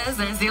 there it is.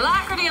 There's the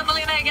alacrity of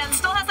Melina again.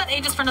 Still has that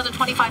Aegis for another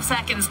 25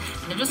 seconds,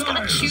 and they're just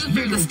gonna chew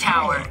through this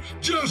tower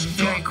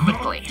very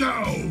quickly.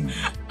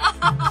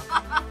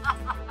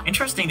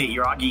 Interesting that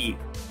DreamOG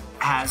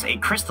has a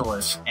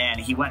Crystallis, and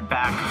he went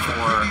back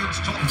for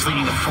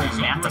completing the full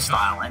Manta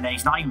style, and then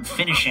he's not even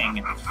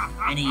finishing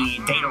any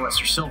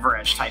Daedalus or Silver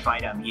Edge type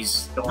item.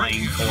 He's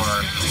going for...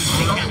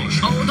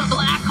 Oh, the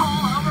black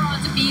hole over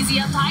onto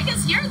BZM.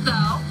 Taiga's here,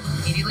 though.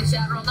 Immediately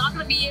Shadow not going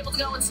to be able to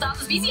go and stop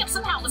this. BZM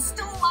somehow was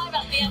still alive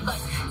at the end, but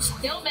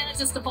still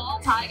manages to fall.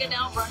 Taiga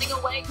now running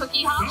away.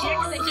 Cookie Hop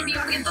here. They should be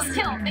able to get this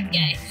kill.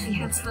 Nikkei.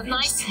 It's the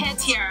nice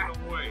hit here.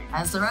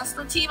 As the rest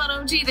of the team on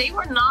OG, they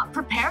were not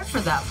prepared for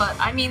that. But,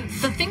 I mean,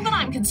 the thing that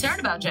I'm concerned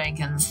about,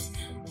 Jenkins,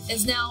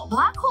 is now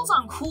Black Hole's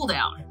on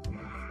cooldown.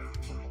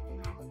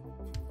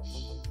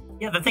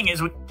 Yeah, the thing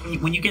is,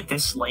 when you get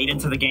this late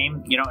into the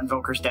game, you know,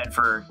 Invoker's dead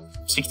for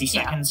 60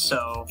 seconds,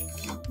 so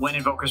when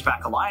Invoker's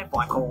back alive,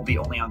 Black Hole will be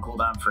only on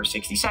cooldown for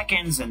 60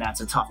 seconds, and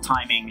that's a tough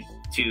timing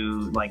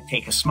to, like,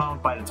 take a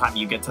smoke. By the time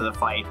you get to the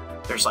fight,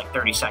 there's, like,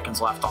 30 seconds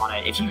left on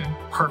it if you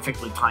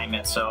perfectly time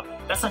it. So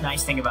that's the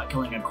nice thing about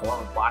killing a core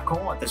with Black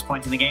Hole at this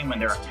point in the game when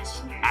they're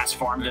as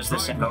farmed as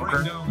this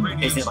Invoker,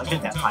 is that, like, the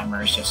death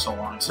timer is just so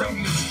long, so...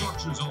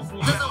 There's a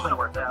little bit of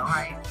work, though,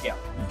 right? Yeah.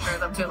 For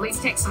them to at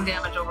least take some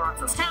damage over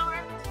onto this tower.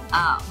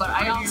 But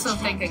I also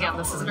think, again,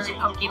 this is a very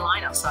pokey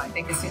lineup, so I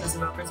think as soon as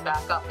Invoker's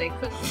back up, they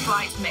could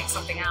try to make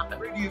something happen.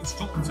 Radiant's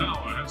top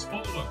tower has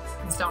fallen.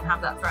 Just don't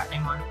have that threat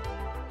anymore.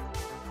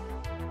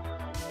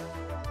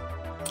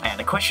 And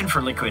the question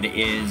for Liquid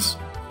is,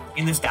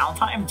 in this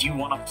downtime, do you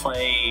want to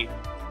play,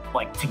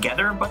 like,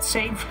 together but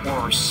safe,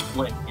 or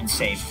split and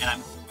safe? And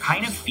I'm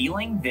kind of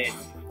feeling that,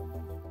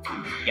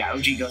 yeah,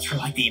 OG goes for,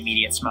 like, the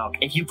immediate smoke.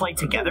 If you play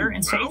together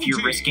and safe,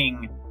 you're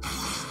risking...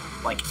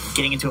 like,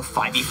 getting into a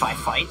 5v5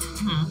 fight.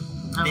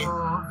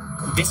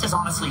 This is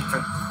honestly, for,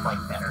 like,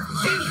 better.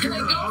 They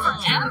go for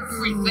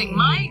everything.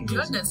 My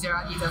goodness,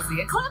 DreamOG does the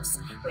Eclipse.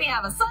 We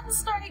have a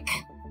Sunstrike.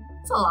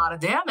 It's a lot of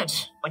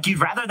damage. Like, you'd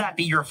rather that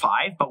be your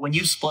 5, but when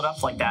you split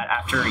up like that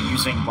after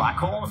using Black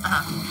Hole,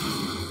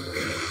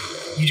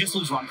 you just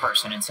lose one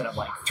person instead of,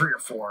 like, 3 or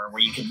 4,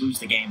 where you could lose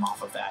the game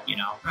off of that, you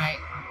know? Right.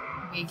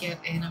 We get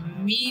an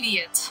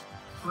immediate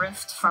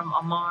rift from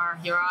Amar.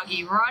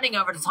 DreamOG running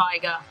over to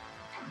Taiga.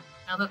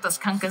 Now that this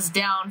Kunkka's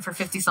down for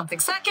 50-something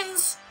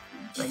seconds,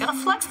 they gotta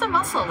flex their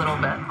muscle a little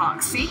bit.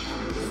 Moxxi.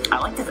 I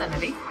like the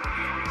Divinity.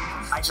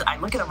 I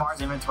look at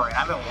Amar's inventory, and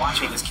I've been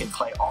watching this kid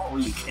play all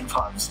week in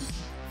pubs,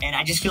 and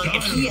I just feel like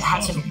if he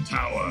hasn't,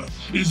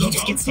 he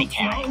just gets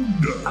Satanic.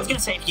 I was gonna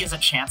say if he has a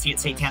chance to get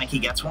Satanic, he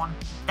gets one.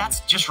 That's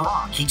just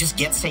wrong. He just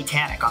gets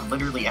Satanic on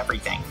literally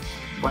everything.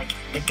 Like,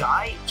 the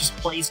guy just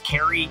plays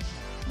carry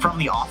from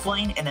the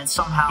offlane, and then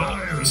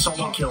somehow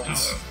solo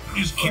kills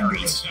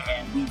carries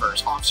and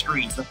weavers off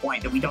screen to the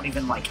point that we don't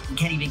even, like, we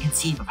can't even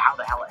conceive of how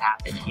the hell it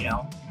happened, you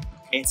know?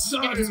 It's...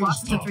 Yeah, just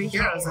watch the 3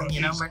 heroes and, you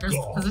know, murders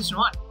position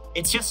 1.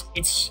 It's just,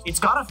 it's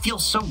gotta feel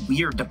so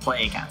weird to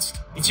play against.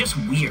 It's just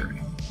weird.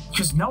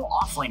 Because no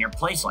offlaner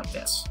plays like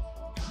this.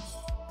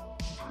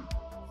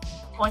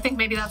 Well, I think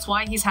maybe that's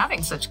why he's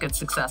having such good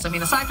success. I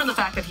mean, aside from the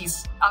fact that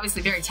he's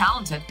obviously very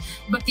talented,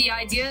 but the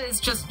idea is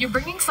just you're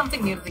bringing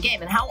something new to the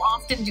game. And how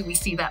often do we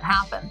see that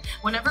happen?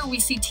 Whenever we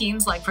see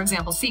teams like, for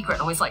example, Secret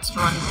always likes to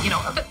run, you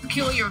know, a bit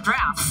peculiar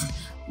drafts,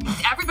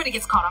 everybody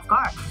gets caught off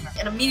guard.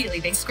 And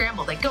immediately they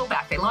scramble, they go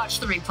back, they launch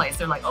the replays.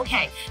 They're like,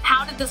 okay,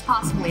 how did this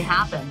possibly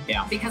happen?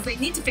 Yeah. Because they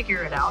need to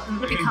figure it out,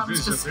 and it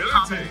becomes just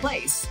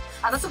commonplace.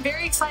 And that's a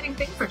very exciting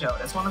thing for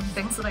Dota. It's one of the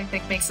things that I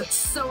think makes it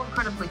so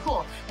incredibly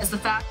cool, is the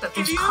fact that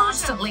there's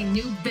constantly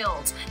new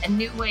builds and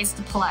new ways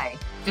to play,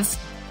 just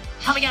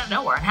coming out of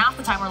nowhere. And half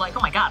the time we're like,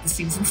 oh my god, this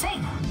seems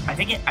insane. I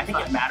think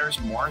it matters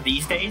more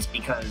these days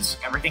because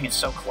everything is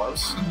so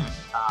close.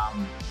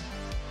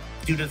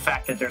 Due to the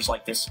fact that there's,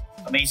 like, this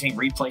amazing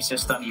replay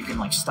system, you can,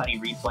 like, study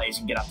replays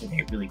and get up to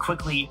date really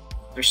quickly.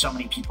 There's so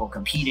many people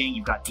competing.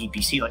 You've got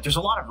DPC. Like, there's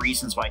a lot of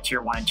reasons why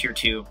Tier 1 and Tier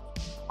 2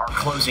 are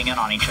closing in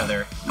on each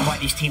other, and why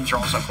these teams are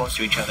all so close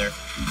to each other.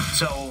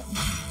 So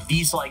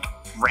these, like,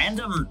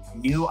 random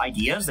new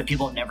ideas that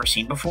people have never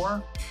seen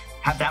before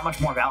have that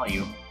much more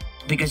value,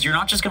 because you're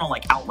not just gonna,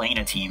 like, outlane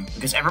a team,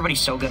 because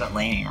everybody's so good at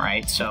laning,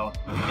 right? So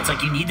it's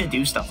like you need to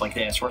do stuff like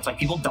this, where it's like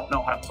people don't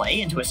know how to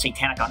play into a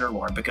Satanic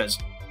Underlord, because...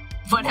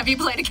 But have you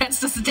played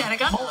against a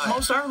Satanic Underlord?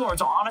 Most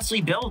Underlords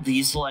honestly build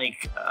these,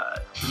 like,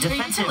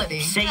 defensive,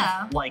 safe,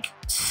 like,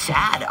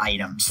 sad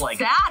items. Like,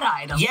 sad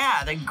items?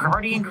 Yeah, the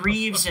Guardian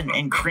Greaves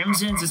and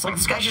Crimsons. It's like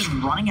this guy's just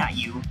running at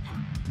you,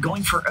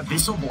 going for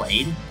Abyssal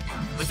Blade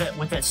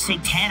with a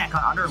Satanic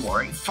on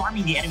Underlord,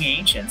 farming the enemy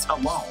Ancients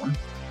alone.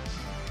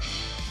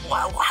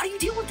 Wow, how do you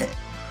deal with it?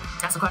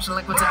 That's the question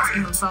Liquid's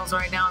asking themselves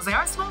right now. As they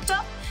are smoked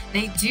up,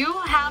 they do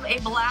have a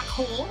Black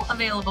Hole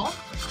available,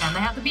 and they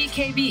have the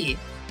BKB.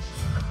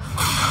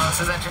 Oh,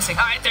 this is interesting.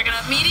 All right, they're going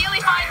to immediately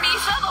find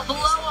Misha. They'll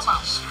blow him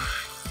up.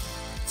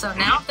 So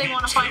now if they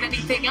want to find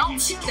anything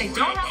else, they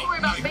don't have to worry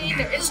about Bane.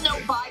 There is no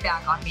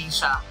buyback on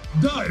Misha.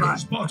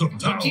 Dire's bottom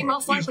tower G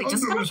most likely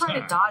just going to try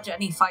to dodge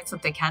any fights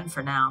that they can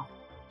for now.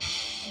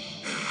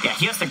 Yeah,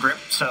 he has the grip,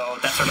 so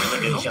that's a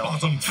really good kill.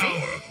 Bottom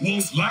tower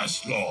won't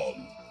last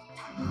long.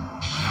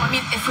 I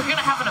mean, if we're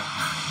gonna have an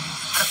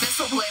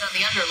Abyssal Blade on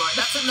the Underlord,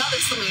 that's another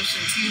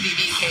solution to the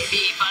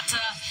BKB, but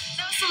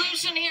no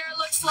solution here, it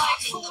looks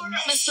like, for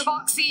Mr.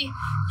 Moxxi.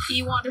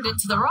 He wandered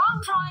into the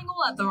wrong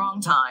triangle at the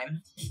wrong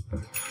time.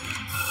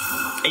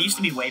 It used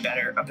to be way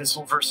better,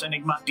 Abyssal versus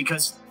Enigma,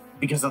 because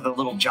of the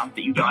little jump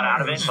that you got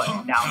out of it,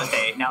 but now that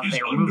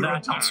they remove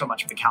that, not so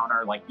much of the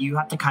counter, like, you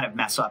have to kind of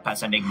mess up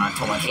as Enigma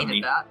to let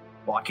somebody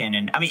walk in,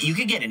 and, I mean, you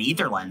could get an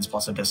Ether Lens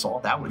plus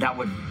Abyssal, that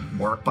would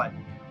work, but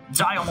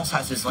Zai almost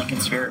has his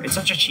Lincoln Sphere. It's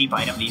such a cheap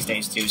item these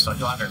days, too, so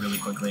he'll have it really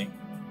quickly.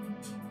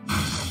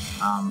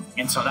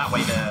 And so that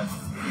way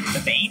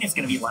the Bane is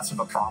going to be less of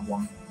a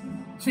problem.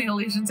 The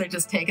illusions are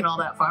just taking all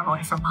that farm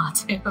away from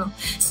Matu.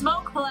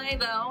 Smoke play,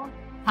 though,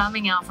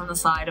 coming out from the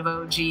side of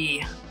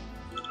OG.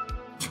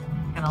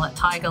 Gonna let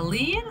Taiga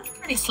lead.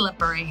 Pretty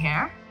slippery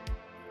here.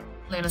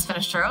 Luna's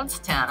finished her own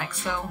Satanic,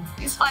 so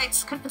these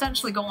fights could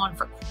potentially go on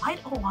for quite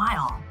a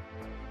while.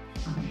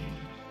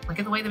 Look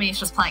at the way the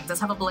Misha's playing. Does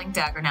have a Blink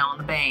Dagger now on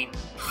the Bane.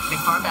 Big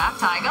far back,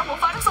 Taiga will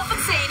find himself in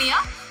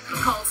Sania.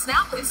 Cold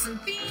Snap, Loosen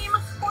Beam,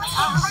 Force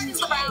right into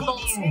the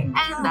Brambles, and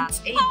that's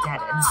a dead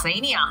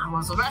Insania.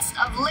 While the rest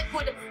of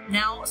Liquid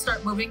now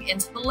start moving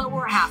into the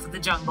lower half of the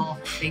jungle.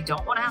 They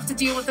don't want to have to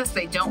deal with this.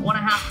 They don't want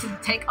to have to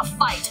take a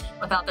fight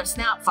without their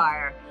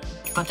Snapfire.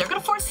 But they're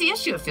going to force the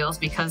issue, it feels,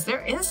 because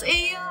there is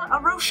a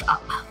Roche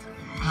up.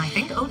 And I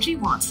think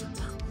OG wants it.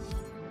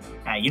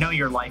 You know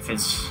your life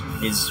is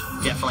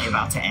definitely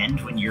about to end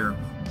when you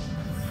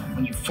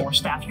force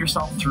staff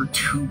yourself through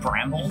 2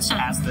 Brambles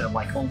as the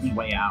only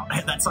way out.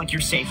 That's like your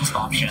safest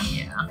option.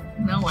 Yeah,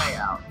 no way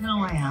out.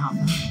 No way out.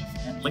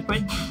 And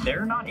Liquid,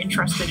 they're not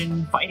interested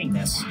in fighting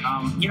this.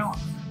 You know,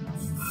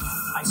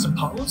 I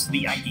suppose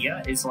the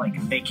idea is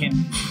they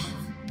can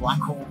black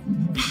hole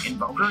the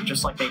Invoker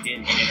just like they did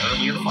in an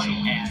earlier fight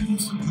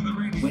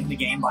and win the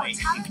game by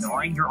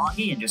ignoring your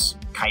Augie and just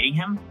kiting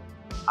him.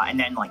 And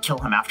then kill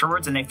him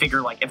afterwards, and they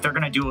figure if they're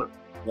gonna do it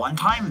one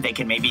time, they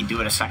can maybe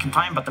do it a second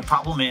time. But the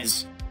problem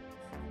is,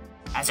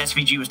 as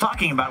SVG was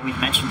talking about, we've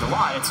mentioned a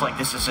lot, it's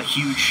this is a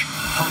huge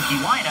pokey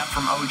lineup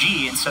from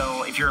OG, and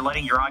so if you're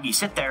letting your Augie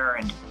sit there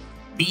and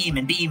beam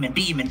and beam and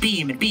beam and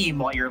beam and beam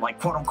while you're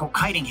quote unquote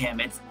kiting him,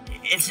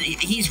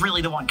 he's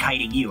really the one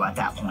kiting you at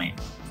that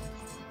point.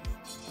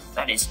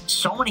 That is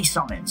so many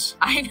summons.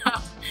 I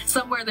know.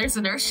 Somewhere there's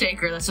an Earth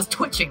Shaker that's just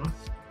twitching,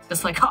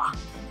 just oh.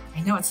 I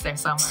know it's there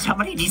somewhere.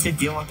 Somebody needs to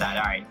deal with that.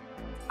 All right.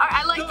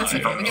 I like this.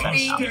 We've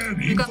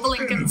got the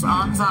Lincolns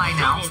on Zai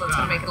now, so it's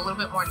going to make it a little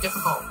bit more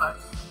difficult. But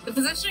the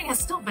positioning has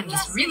still been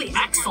just really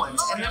excellent,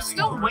 and there's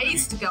still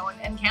ways to go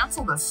and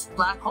cancel this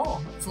black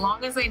hole as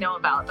long as they know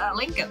about that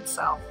Lincoln.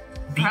 So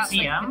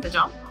BZM, the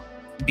jump.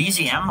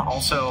 BZM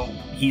also,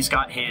 he's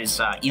got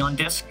his Eon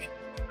disc.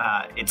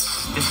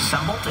 It's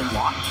disassembled and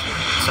locked,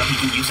 so he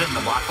can use it in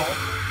the black hole.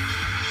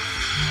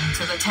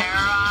 To the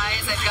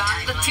Terrorize, they've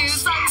got the 2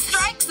 Sun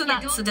Strikes, and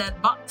that's a dead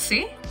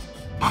Moxxi.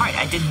 Alright,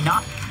 I did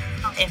not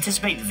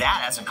anticipate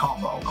that as a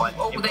combo, but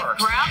they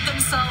grabbed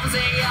themselves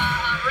a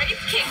Wraith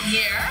King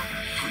here.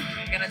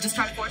 They're gonna just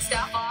try to force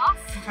staff off,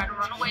 and try to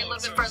run away a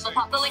little bit further. They'll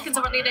pop the Lincolns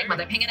over the Enigma,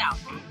 they ping it out.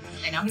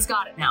 They know he's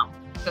got it now.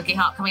 Cookie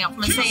Hop coming out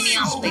from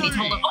Insania. Lady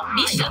told him, oh,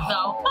 Misha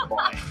though.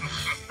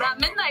 That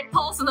Midnight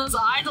Pulse and those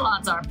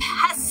Eidolons are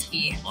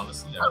pesky. A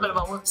little bit of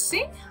a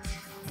whoopsie.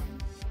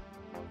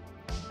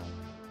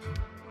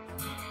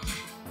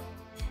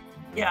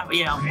 Yeah,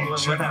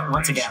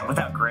 once again,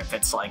 without grip,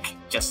 it's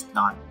just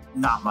not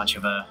much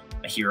of a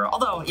hero.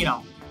 Although,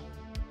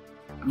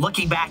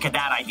 looking back at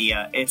that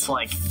idea, it's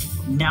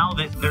now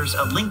that there's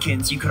a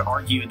Lincoln's, you could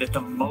argue that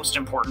the most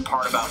important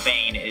part about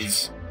Bane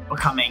is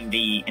becoming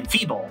the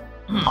Enfeeble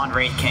on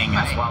Wraith King,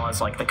 as well as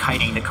the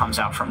kiting that comes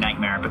out from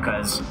Nightmare,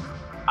 because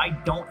I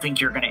don't think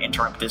you're going to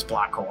interrupt this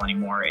black hole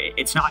anymore.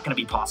 It's not going to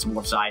be possible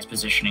if Zai is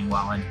positioning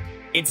well, and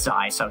it's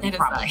Zai, so he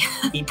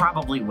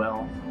probably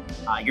will.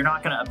 You're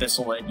not going to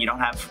Abyssal it. You don't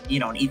have,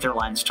 an Ether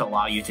Lens to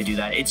allow you to do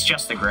that. It's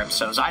just the grip.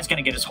 So Zai's going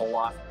to get his hole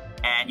off,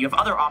 and you have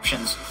other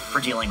options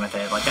for dealing with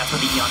it. That's what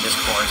the Eon Disc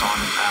Core is on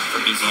for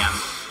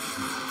BZM.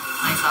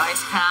 Nice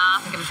Ice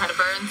Path. They're going to try to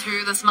burn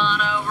through this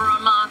mana over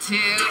on Matu.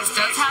 He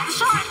does have the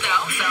shard,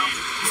 though, so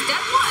he's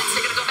dead once.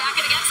 They're going to go back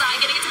in against Zai,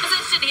 getting into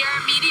position here.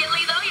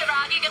 Immediately, though,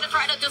 Yuragi going to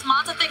try to just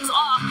Manta things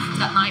off.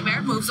 That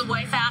Nightmare moves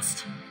away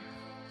fast.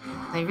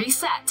 They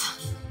reset.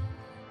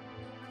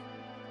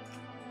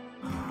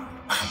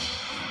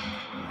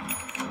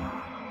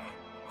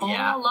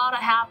 A lot of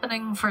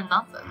happening for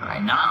nothing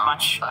right now. Not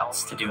much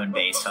else to do in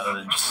base other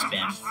than just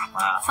spin.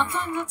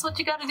 Sometimes that's what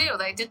you gotta do.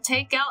 They did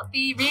take out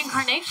the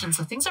reincarnation,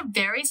 so things are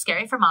very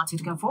scary for Matu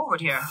to go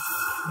forward here.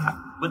 Yeah.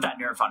 With that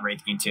nerf on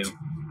Wraith King too.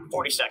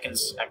 40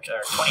 seconds, or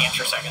 20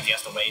 extra seconds he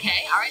has to wait.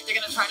 Okay, alright, they're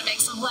gonna try to make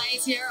some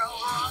plays here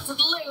over onto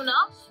the Luna.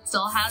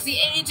 Still has the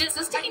Aegis.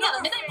 This taking out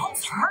a Midnight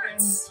Pulse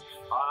hurts.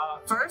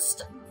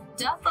 First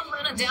death of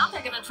Luna down.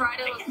 They're gonna try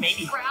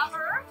to grab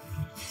her.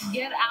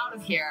 Get out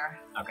of here.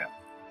 Okay.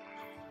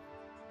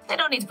 They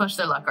don't need to push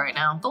their luck right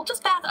now. They'll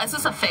just back. Is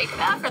this a fake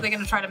back? Or are they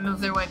going to try to move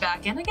their way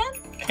back in again?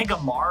 I think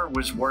Amar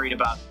was worried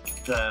about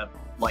the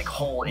like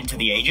hole into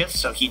the Aegis,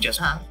 so he just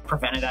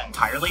prevented that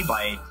entirely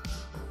by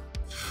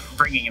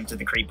bringing him to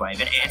the creep wave.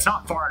 And it's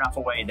not far enough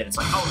away that it's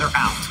like, oh, they're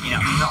out. You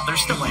know, no, they're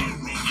still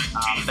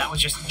in. That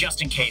was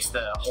just in case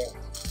the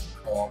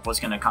hole was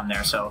going to come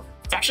there. So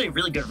it's actually a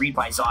really good read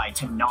by Zai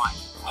to not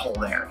hole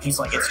there. He's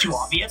like, it's too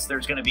obvious.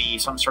 There's going to be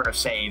some sort of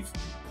save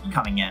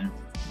coming in.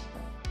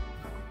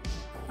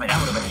 I mean, that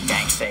would have been a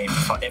dank save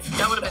if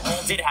that would have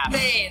been did happen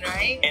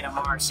right? in a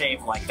Mar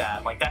save like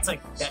that. Like that's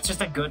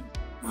just a good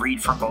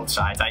read from both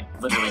sides. I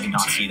literally did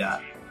not see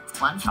that.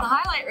 One for the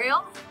highlight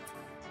reel.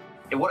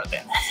 It would have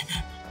been.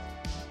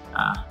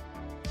 All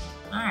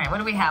right, what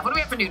do we have? What do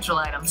we have for neutral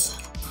items?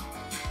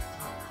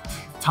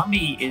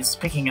 Tumby is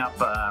picking up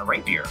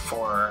rapier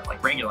for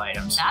like regular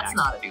items. That's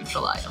not a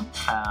neutral item.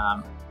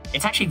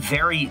 It's actually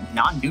very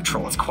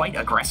non-neutral. It's quite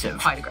aggressive.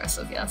 Quite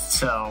aggressive, yes.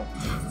 So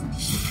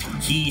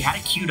he had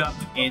it queued up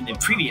in the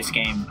previous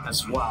game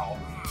as well,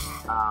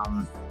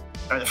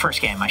 or the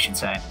first game, I should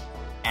say,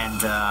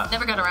 and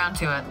never got around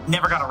to it.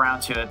 Never got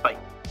around to it, but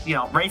you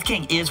know, Wraith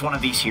King is one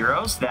of these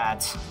heroes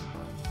that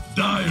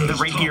the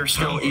rapier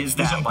still is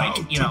that, like,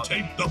 you know,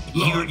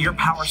 you're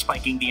power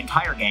spiking the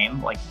entire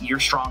game. Like, you're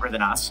stronger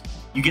than us.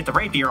 You get the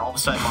rapier, all of a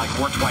sudden, like,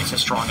 we're twice as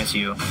strong as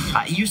you.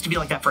 It used to be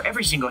like that for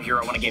every single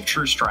hero when it gave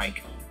True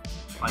Strike.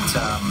 But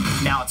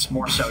now it's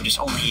more so just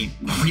only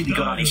really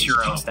good on these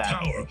heroes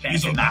that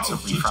benefit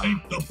massively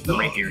from the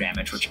rapier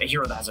damage, which a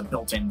hero that has a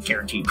built-in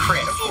guaranteed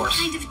crit, of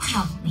course.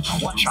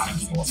 One-shotting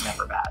people is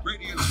never bad.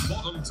 He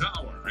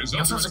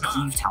also has a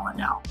cleave talent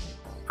now,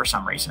 for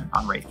some reason,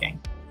 on Wraith King.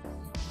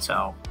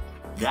 So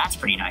that's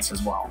pretty nice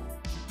as well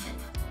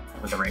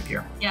with the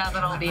rapier. Yeah,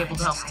 that'll be able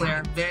to help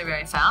clear very,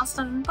 very fast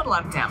and put a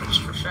lot of damage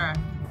for sure.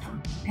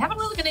 They haven't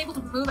really been able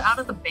to move out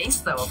of the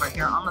base though over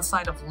here on the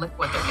side of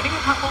Liquid. They're getting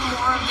a couple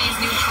more of these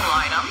neutral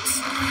items.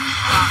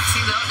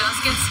 Moxxi though does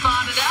get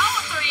spotted out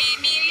with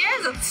 3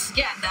 meteors. It's,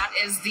 again, that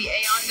is the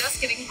Aeon disc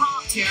getting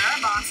popped here.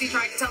 Moxxi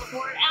tried to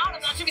teleport out.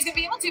 I'm not sure if he's going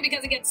to be able to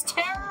because he gets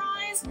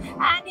terrorized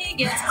and he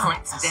gets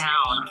clipped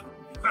down.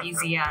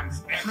 Easy end.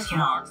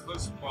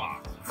 Looks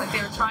like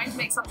they were trying to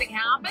make something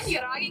happen.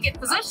 Yuragi get in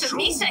position.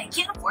 Misha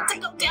can't afford to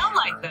go down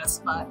like this,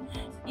 but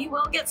he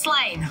will get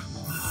slain.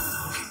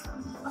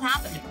 What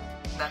happened?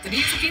 That did he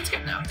use a feed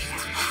script now?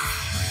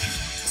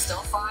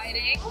 Still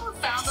fighting.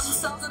 Found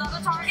themselves another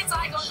target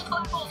side. Going to the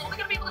black hole. Only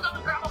going to be able to go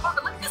and grab a part.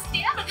 But look at this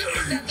damage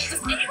that they're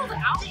just able to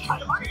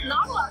outcut. Mark is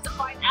not allowed to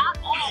fight at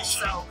all.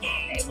 So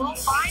they will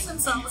find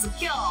themselves a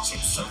kill.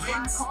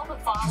 Black hole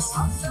to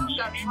follow up. So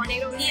got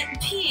Tornado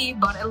EMP,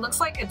 but it looks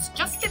like it's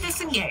just to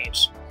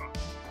disengage.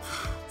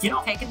 You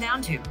know, taken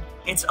down 2.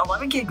 It's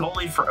 11k goal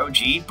lead for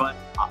OG, but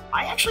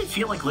I actually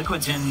feel like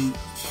Liquid's in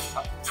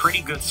a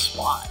pretty good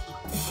spot.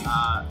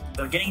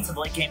 They're getting into the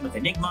late game with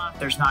Enigma.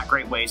 There's not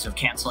great ways of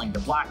canceling the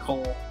black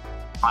hole.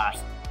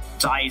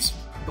 Zai's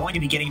going to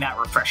be getting that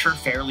refresher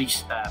fairly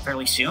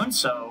soon,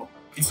 so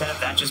instead of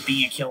that just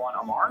being a kill on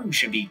Omar, who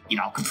should be, you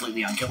know,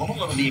 completely unkillable,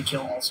 it'll be a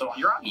kill also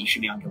on Yuragi, who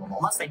should be unkillable,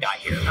 unless they die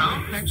here.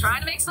 No, they're trying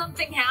to make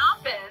something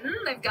happen.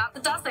 They've got the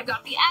dust, they've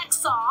got the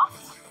X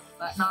off,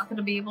 but not going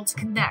to be able to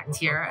connect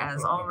here,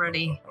 as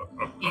already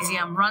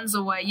EZM runs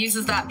away,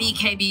 uses that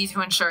BKB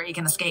to ensure he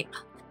can escape.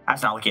 I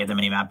was not looking at the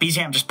minimap.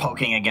 BZM just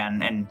poking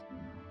again, and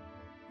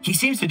he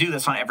seems to do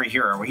this on every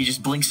hero, where he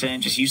just blinks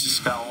in, just uses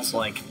spells,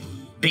 like,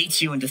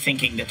 baits you into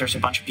thinking that there's a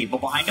bunch of people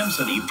behind him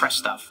so that you press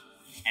stuff.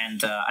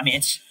 And, I mean,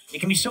 it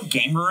can be so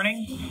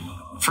game-ruining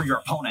for your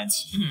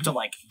opponents to,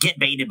 like, get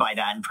baited by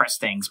that and press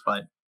things,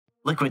 but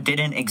Liquid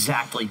didn't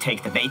exactly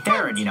take the bait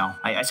there, and, you know,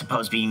 I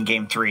suppose being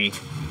Game 3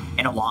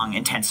 in a long,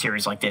 intense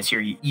series like this,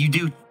 you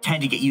do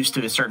tend to get used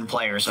to a certain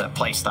player's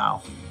play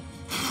style.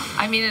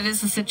 I mean, it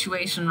is a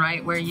situation,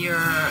 right, where you're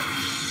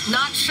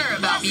not sure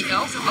about me.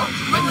 Oh,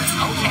 goodness,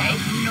 okay.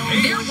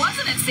 There was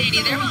an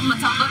Insanity there, but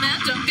Matamba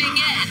Man jumping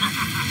in.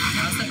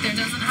 Notice that there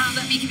doesn't have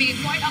that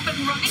BKB quite up and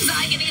running.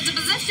 Zai getting into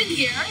position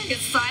here. He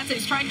gets science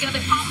that he's trying to get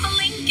it pop the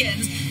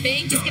Lincolns.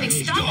 Bang just getting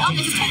stunned up.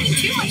 He's taking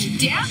too much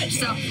damage,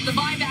 so the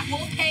buyback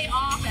will pay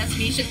off as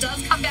Misha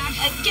does come back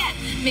again.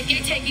 Mickey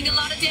taking a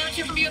lot of damage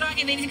here from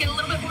Yuragi. They need to get a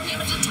little bit more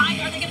damage to tie.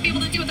 Are they going to be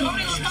able to do it? They're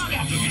already on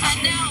target. And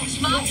now,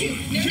 Matu,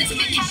 there is a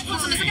big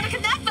cataclysm. Isn't going to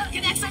connect, but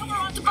connects over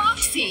onto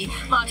Moxxi.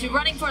 Matu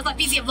running for his life.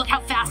 BZM, look how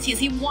fast he is.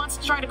 He wants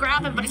to try to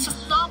grab him, but he's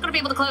just not going to be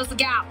able to close the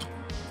gap.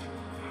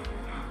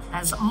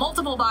 As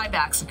multiple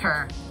buybacks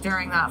occur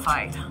during that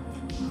fight.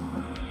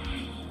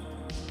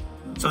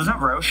 So there's no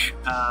Roche.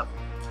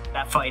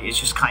 That fight is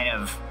just kind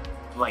of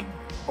like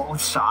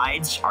both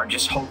sides are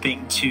just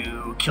hoping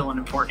to kill an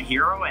important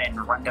hero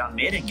and run down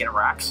mid and get a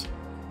Rax,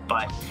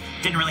 but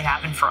didn't really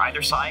happen for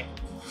either side.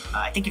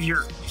 I think if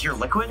you're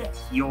Liquid,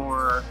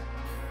 you're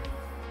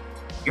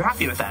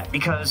happy with that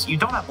because you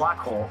don't have Black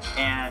Hole,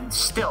 and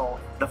still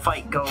the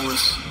fight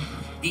goes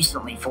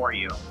decently for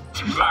you.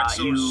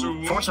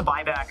 You force a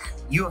buyback,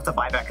 you have to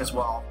buyback as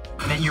well,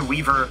 and then your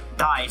Weaver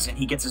dies and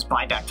he gets his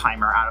buyback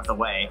timer out of the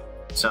way.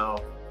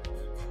 So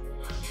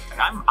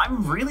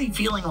I'm really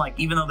feeling like,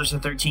 even though there's a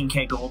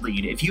 13k gold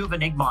lead, if you have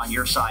Enigma on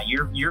your side,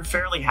 you're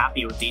fairly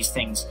happy with these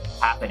things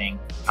happening.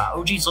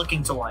 OG's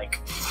looking to like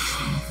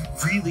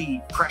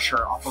really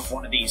pressure off of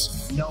one of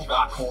these no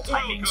black hole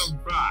timings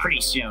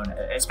pretty soon,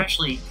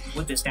 especially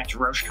with this next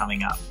Roche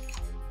coming up.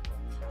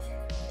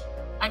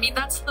 I mean,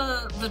 that's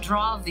the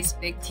draw of these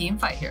big team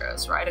fight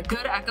heroes, right? A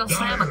good Echo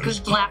Slam, a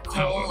good black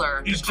hole, or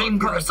a Dream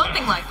Core, or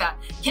something like that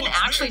can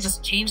actually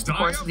just change the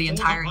course of the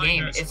entire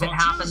game if it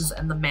happens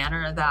in the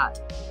manner that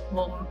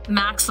will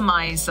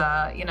maximize,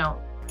 you know,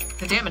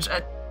 the damage.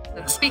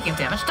 Speaking of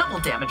damage,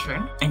 double damage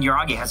rune. And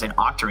DreamOG has an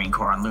Octarine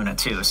core on Luna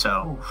too,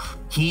 so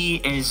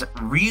he is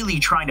really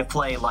trying to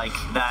play like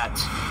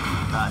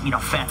that, you know,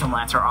 Phantom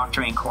Lancer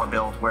Octarine core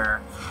build where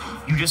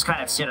you just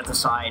kind of sit at the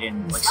side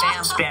and like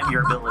spam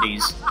your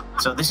abilities.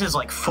 So this is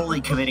like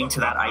fully committing to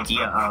that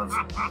idea of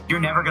you're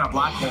never gonna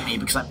black hole me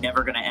because I'm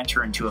never gonna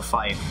enter into a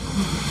fight.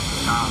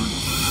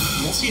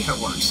 We'll see if it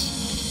works.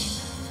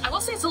 I will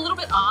say it's a little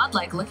bit odd,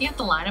 like looking at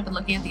the lineup and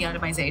looking at the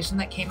itemization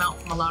that came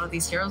out from a lot of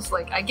these heroes.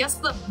 Like, I guess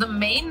the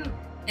main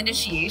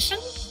initiation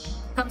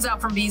comes out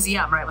from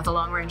BZM, right, with a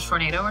long-range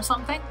tornado or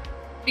something,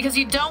 because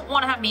you don't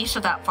want to have Misha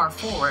that far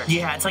forward.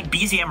 Yeah, it's like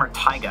BZM or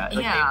Taiga.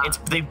 Like, yeah,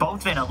 they've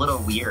both been a little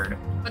weird.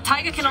 But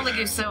Taiga can only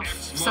do so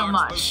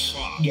much.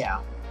 Yeah.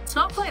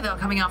 Smoke play though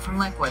coming out from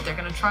Liquid. They're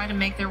going to try to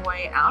make their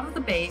way out of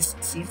the base,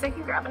 see if they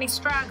can grab any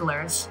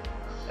stragglers.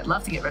 I'd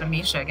love to get rid of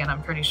Misha again,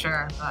 I'm pretty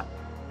sure, but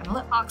I'm gonna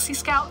let Moxxi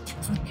scout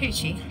with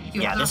Kuchi.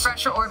 The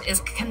refresher orb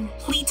is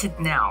completed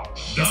now.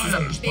 This is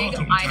a big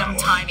item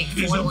timing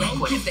for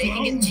Liquid. If they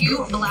can get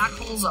 2 black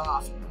holes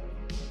off,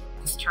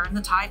 just turn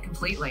the tide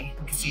completely.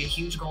 You can see a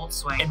huge gold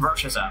swing. And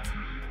Roche is up.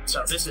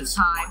 So this is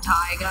time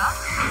Taiga.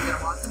 He's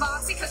gonna walk the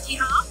Moxxi, Cookie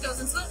Hop, goes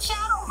into the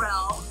Shadow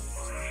Realm.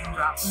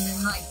 Drops him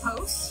in like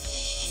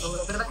posts. A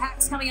little bit of a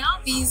hex coming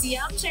out.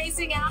 BZM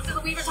chasing after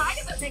the Weaver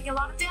Taiga. They're taking a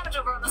lot of damage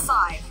over on the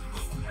side.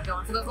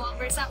 Going for those long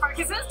range sapphire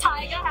kisses.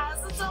 Taiga has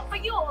himself a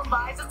Yule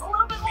by just a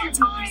little bit more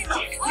time.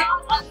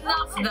 Not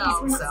enough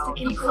though, so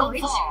he will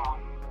fall.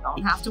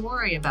 Don't have to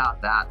worry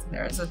about that.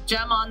 There's a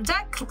gem on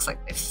deck. Looks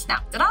like they've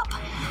snapped it up.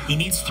 He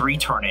needs 3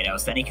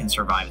 tornadoes, then he can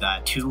survive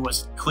that. 2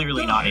 was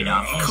clearly not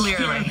enough.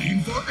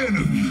 Clearly.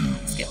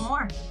 Let's get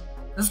more.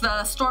 This is the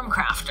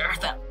Stormcrafter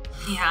that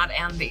he had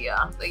and the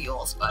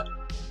Yules, but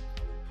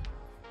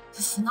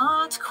it's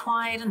not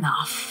quite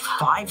enough.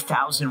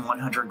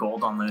 5,100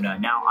 gold on Luna.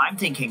 Now I'm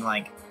thinking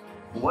like,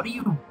 what do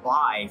you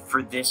buy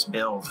for this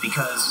build?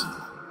 Because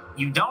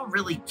you don't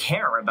really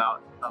care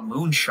about a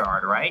moon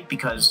shard, right?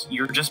 Because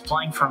you're just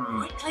playing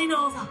from,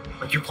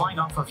 like you're playing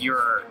off of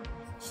your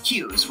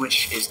Qs,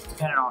 which is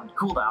dependent on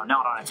cooldown,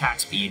 not on attack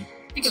speed.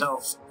 So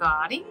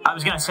Scotty? I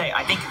was gonna say,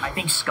 I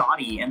think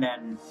Scotty, and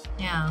then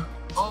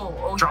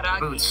drop the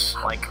boots.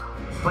 Like,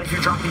 but if you're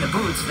dropping the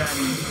boots,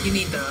 then you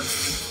need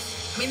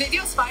those. I mean, they do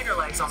have spider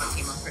legs on the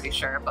team, I'm pretty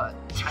sure, but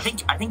I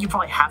think you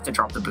probably have to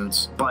drop the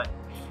boots. But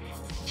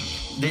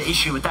the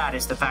issue with that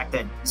is the fact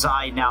that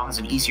Zai now has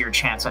an easier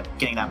chance at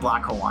getting that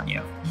black hole on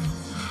you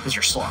because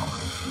you're slow.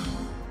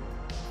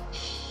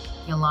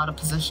 A lot of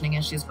positioning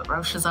issues, but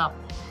Roche is up.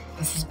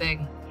 This is big.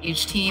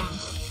 Each team,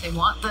 they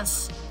want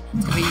this.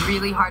 It's gonna be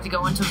really hard to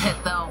go into a pit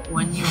though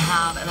when you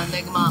have an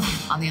Enigma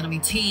on the enemy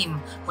team,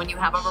 when you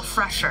have a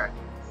refresher.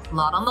 A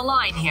lot on the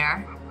line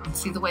here. Let's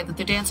see the way that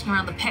they're dancing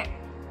around the pit.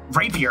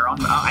 Rapier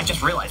on. I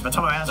just realized, but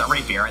someone has a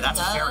rapier, and that's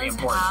very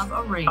important. Have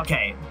a rapier.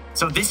 Okay,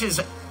 so this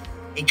is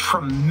a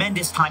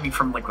tremendous timing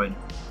from Liquid.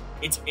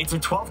 It's a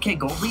 12k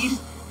gold lead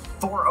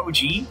for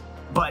OG,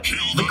 but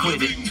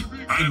Liquid,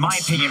 in my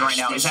opinion right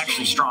now, is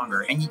actually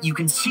stronger, and you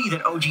can see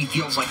that OG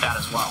feels like that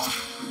as well.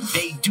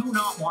 They do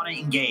not want to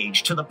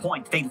engage to the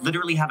point they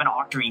literally have an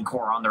Octarine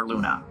core on their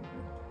Luna.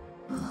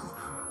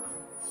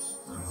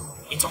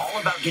 It's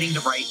all about getting the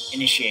right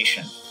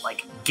initiation.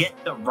 Like,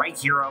 get the right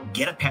hero,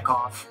 get a pick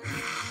off.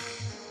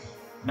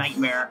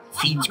 Nightmare,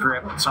 Fiend's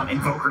Grip, some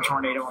Invoker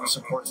Tornado on the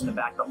supports in the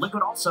back. But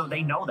Liquid also,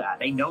 they know that.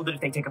 They know that if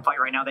they take a fight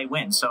right now, they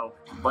win. So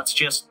let's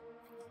just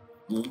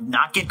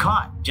not get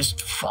caught.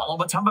 Just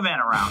follow a Tumba Man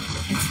around.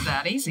 It's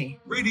that easy.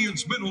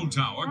 Radiant's middle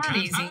tower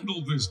can't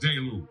handle this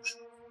deluge.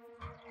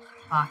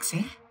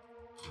 Moxxi.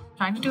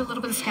 Trying to do a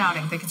little bit of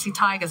scouting. They can see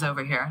Taiga's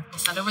over here.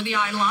 Send over the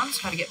Eidolons,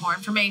 try to get more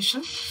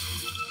information.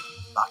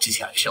 Moxxi's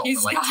got a shield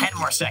for like 10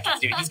 more seconds,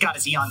 dude. He's got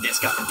his Eon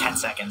disc up in 10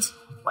 seconds.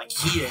 Like,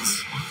 he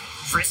is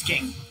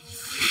frisking.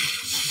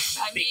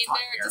 I mean,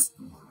 they're just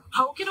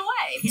poking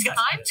away. He's got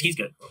time. He's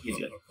good. He's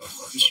good.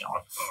 He's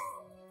chilling.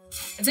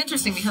 It's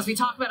interesting because we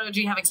talk about OG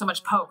having so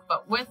much poke,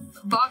 but with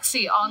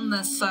Moxxi on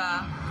this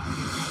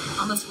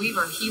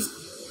Weaver,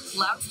 he's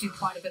allowed to do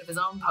quite a bit of his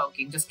own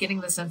poking, just getting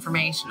this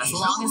information, as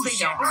long as they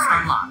don't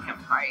unlock him,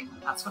 right?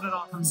 That's what it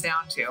all comes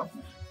down to.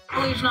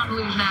 Illusion on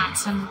illusion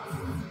action.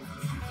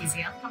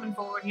 BZM coming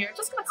forward here,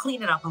 just gonna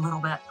clean it up a little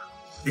bit.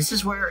 This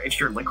is where, if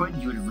you're Liquid,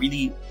 you would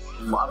really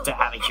love to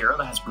have a hero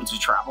that has boots of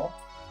travel.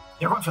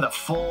 They're going for the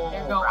full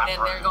wrap.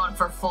 They're going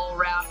for full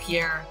wrap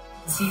here.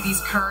 See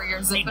these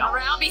couriers zipping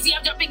around.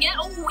 BZM jumping in.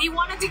 Oh, he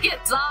wanted to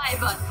get Zai,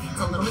 but it's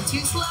a little bit too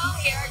slow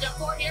here. Jump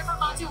forward here from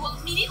Matu will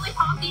immediately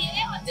pop the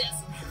Aeon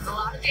disc. There's a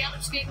lot of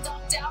damage being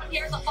dumped down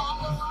here. The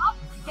follow-up.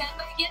 Can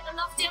they get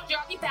enough damage? They're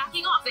already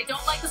backing off. They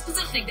don't like this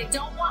position. nothing. They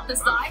don't want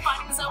this guy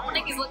finding this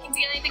opening. He's looking to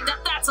get anything done.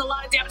 That's a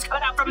lot of damage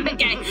coming out from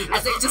Mickey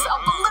as they just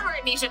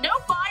obliterate Misha. No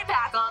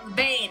buyback on the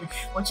Bane,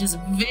 which is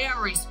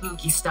very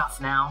spooky stuff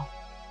now.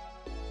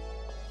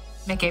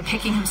 Mickey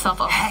picking himself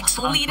up.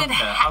 Completed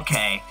Hex.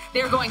 Okay.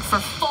 They're going for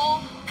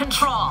full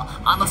control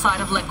on the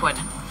side of Liquid.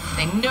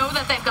 They know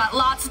that they've got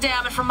lots of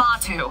damage from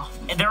Matu.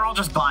 And they're all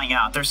just buying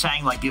out. They're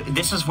saying, like,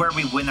 this is where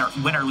we win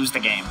or lose the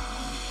game.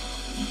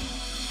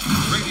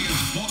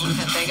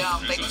 They go.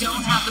 They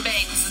don't have the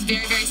Bane. This is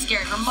very, very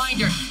scary.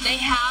 Reminder, they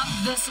have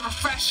this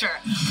refresher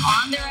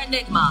on their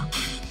Enigma.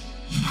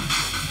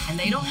 And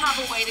they don't have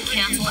a way to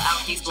cancel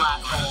out these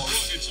black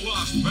holes.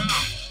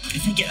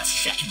 If they get a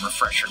second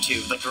refresher,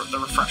 too, like the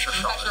refresher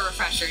shot.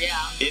 Refresher,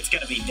 yeah. It's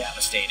going to be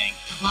devastating.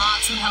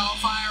 Lots of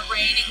hellfire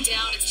raining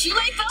down. It's too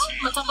late,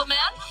 though. Matumba Man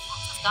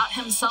got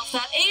himself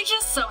that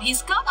Aegis, so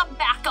he's got a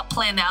backup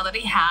plan now that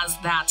he has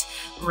that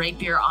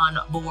rapier on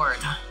board.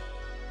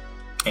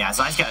 Yeah,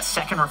 Zai's got a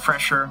second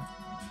refresher.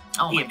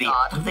 Oh my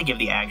god. What did they give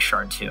the Ag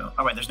Shard to?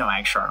 Oh, wait, there's no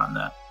Ag Shard on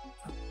the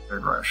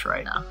third rush,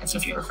 right? No, it's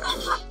just a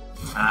refresher.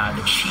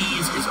 The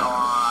cheese is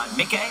on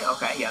Mickey.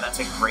 Okay, yeah, that's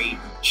a great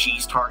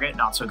cheese target.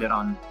 Not so good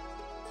on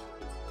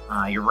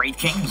your Wraith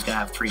King, who's going to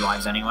have 3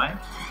 lives anyway.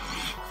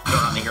 Throw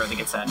it on the hero that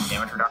gets that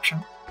damage reduction.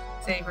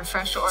 Say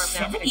refresh or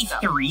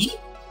 73?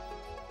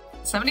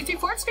 73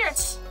 Fort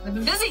Spirits. They've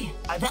been busy.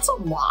 That's a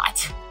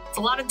lot. It's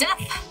a lot of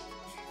death.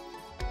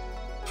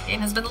 Game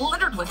has been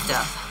littered with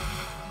death.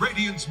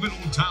 Radiant's middle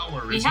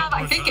tower We is have, I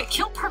under think, a attack.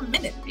 kill per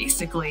minute,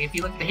 basically, if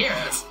you look at the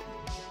heroes.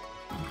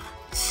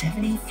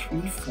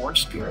 73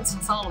 Forge Spirits?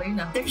 That's all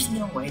Luna. There's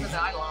no way. For the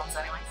Eidolons,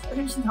 anyway.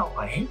 There's no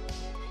way.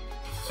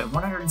 So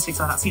 106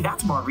 on. See,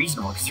 that's more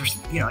reasonable because there's,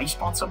 you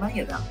spawn so many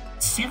of them.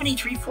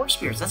 73 Forge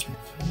Spirits. That's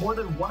more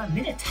than 1 a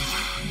minute.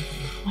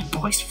 My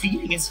boy's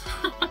feeding his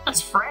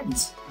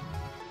friends.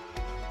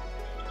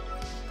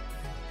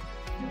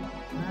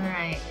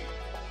 Alright.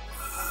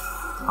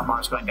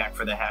 Amar's going back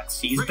for the Hex.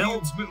 His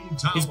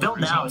build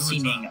now is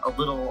seeming a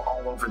little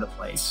all over the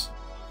place.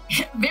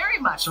 Very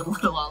much a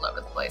little all over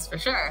the place, for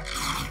sure.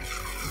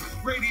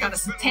 Got a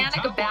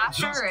Satanic, a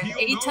Basher, and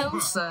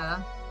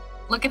Atos.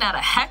 Looking at a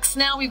Hex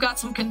now. We've got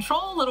some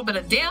control, a little bit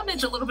of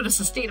damage, a little bit of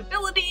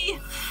sustainability.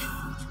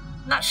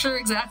 Not sure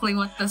exactly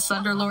what this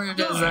Underlord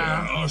is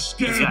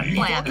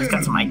planned. He's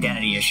got some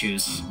identity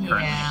issues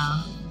currently.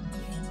 Yeah.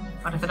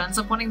 But if it ends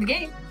up winning the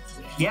game,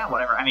 yeah,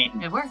 whatever. I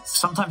mean, it works.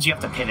 Sometimes you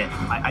have to pivot.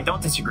 I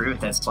don't disagree with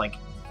this. Like,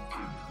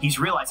 he's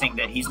realizing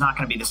that he's not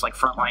going to be this, like,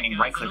 front-lining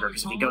right-clicker,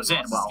 because if he goes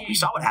in, well, we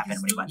saw what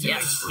happened when he went in.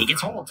 He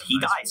gets hold. He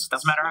dies.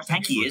 Doesn't matter how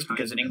tanky he is,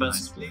 because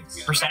Enigma's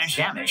percentage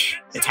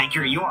damage. The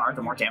tankier you are,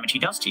 the more damage he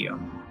does to you.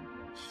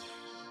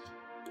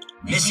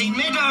 Missing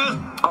middle!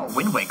 Oh,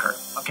 Wind Waker.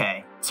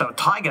 Okay. So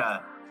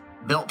Taiga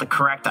built the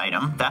correct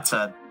item. That's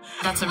a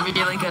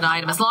really good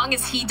item, as long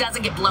as he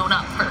doesn't get blown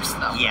up first,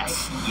 though.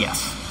 Yes, right?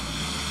 Yes.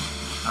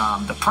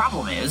 The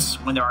problem is,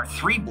 when there are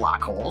 3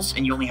 black holes,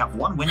 and you only have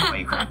 1 Wind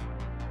Waker,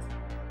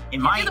 do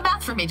the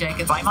math for me,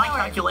 Jenkins. By my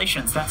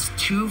calculations, that's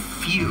too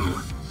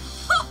few.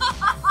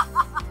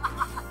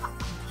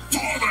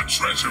 For the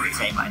treasury!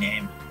 Say my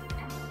name.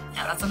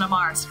 Yeah, that's an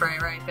Amar spray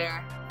right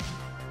there.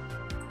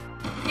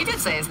 He did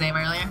say his name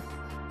earlier.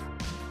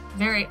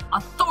 Very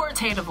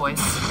authoritative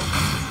voice.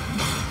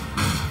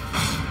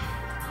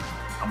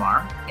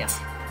 Amar? Yes.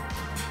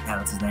 Yeah,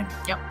 that's his name.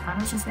 Yep,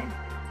 that is his name.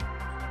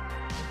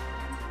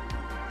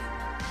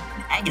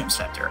 Agam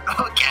Scepter.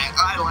 Okay,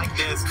 I like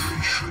this.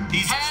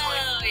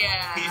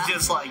 He's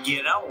just like,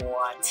 you know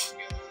what?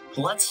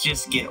 Let's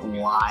just get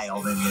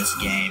wild in this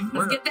game.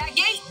 Let's get that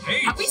gate.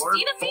 Have we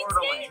seen a Fiend's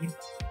gate?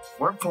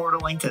 We're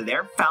portaling to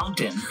their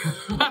fountain.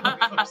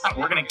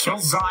 We're gonna kill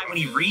Zai when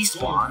he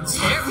respawns.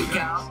 There we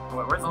go.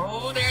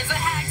 Oh, there's a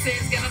Hex.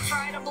 He's gonna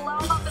try to blow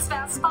him up as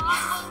fast as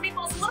possible. He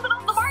falls a little bit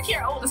off the mark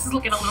here. Oh, this is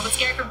looking a little bit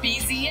scary for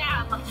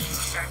BZM.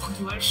 Starting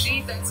to a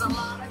sheath. There's a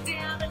lot of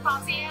damage.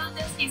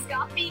 Ponziandus, he's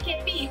got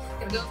BKB.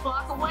 Gonna go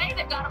block away.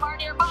 They've got him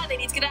already nearby. They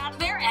need to get out of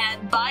there.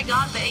 And by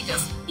God, they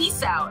just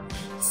peace out.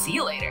 See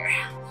you later.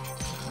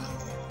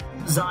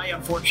 Zai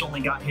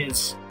unfortunately got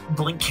his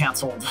blink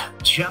canceled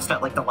just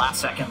at like the last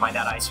second by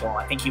that ice wall.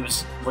 I think he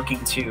was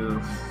looking to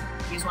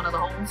use one of the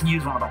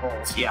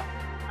holes. Yeah.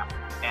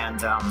 And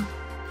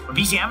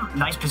BZM,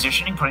 nice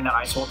positioning, putting that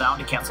ice wall down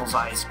to cancel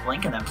Zai's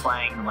blink, and then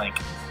playing like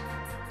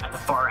at the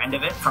far end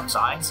of it from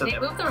Zai. So they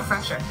moved the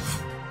refresher,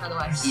 by the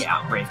way.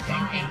 Yeah, Wraith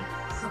King.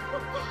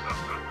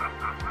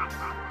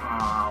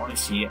 Let me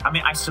see. I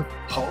mean, I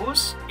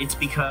suppose it's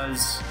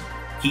because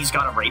he's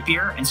got a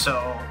rapier, and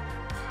so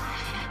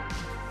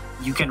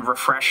you can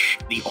refresh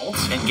the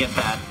ults and get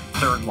that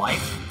 3rd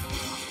life.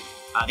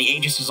 The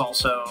Aegis is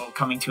also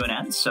coming to an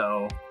end,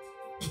 so...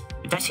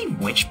 Did I see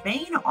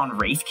Witchbane on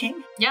Wraith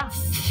King? Yeah.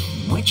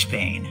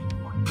 Witchbane.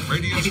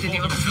 Maybe to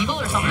deal with the feeble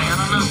or something, I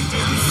don't know.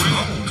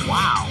 Oh,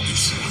 wow.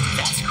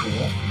 That's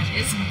cool.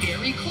 It's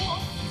very cool.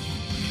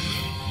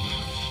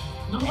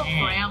 Little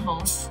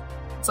brambles.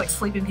 It's like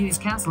Sleeping Beauty's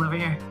castle over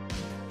here.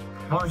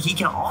 Well, he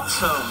can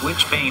also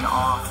Witchbane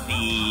off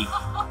the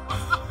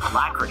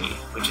Alacrity,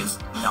 which is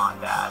not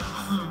bad.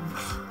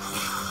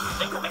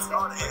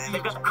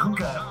 They've got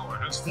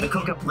the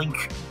Kunkka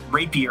Blink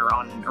Rapier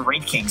on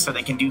Wraith King, so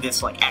they can do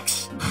this like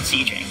X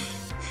sieging.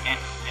 And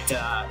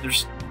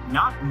there's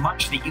not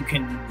much that you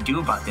can do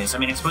about this. I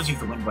mean, I suppose you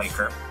have the Wind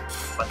Waker,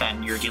 but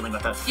then you're dealing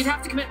with a... You'd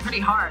have to commit pretty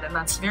hard, and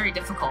that's very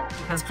difficult,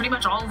 because pretty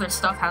much all of their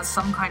stuff has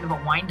some kind of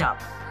a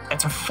wind-up.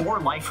 It's a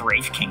 4-life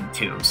Wraith King,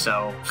 too,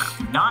 so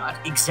not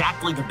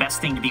exactly the best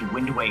thing to be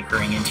Wind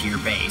Wakering into your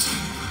base.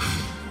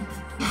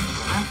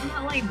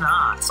 Definitely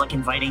not. It's like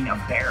inviting a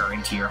bear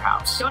into your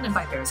house. Don't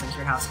invite bears into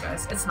your house,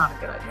 guys. It's not a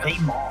good idea. They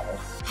maul.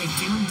 They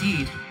do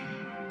indeed.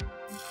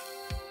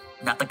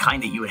 Not the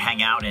kind that you would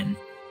hang out in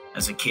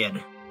as a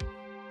kid.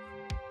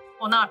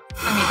 Well, not...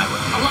 I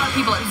mean, a lot of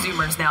people are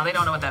Zoomers now. They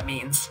don't know what that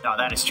means. No,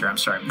 that is true. I'm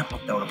sorry. I'm not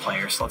Dota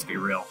players, let's be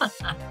real.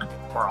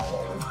 We're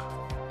all old.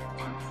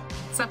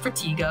 Except for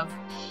T-Gov.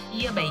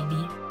 Yeah,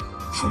 baby.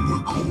 From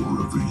the core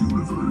of the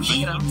universe.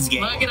 Look at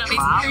him. Look at him.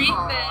 He's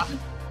creeping.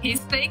 He's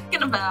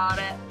thinking about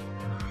it.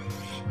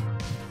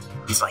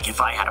 He's like,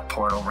 if I had a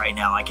portal right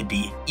now, I could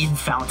be in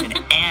Fountain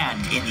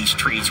and in these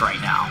trees right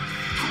now.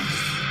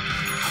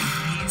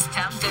 He's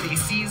tempted. He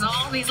sees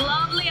all these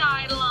lovely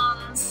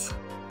eidolons.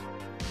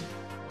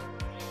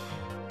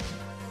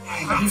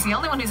 But he's the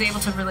only one who's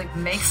able to really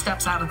make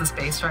steps out of the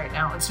space right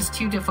now. It's just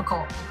too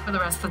difficult for the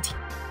rest of the team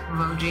of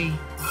OG.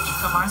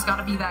 So Mars got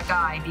to be that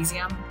guy.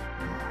 BZM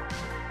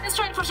is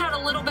trying to push out a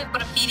little bit,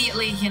 but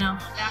immediately, you know,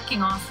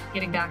 backing off,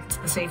 getting back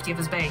into the safety of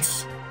his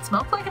base.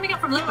 Smoke play coming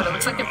up from Liquid. It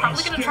looks like they're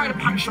probably going to try to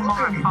punch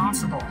Mar if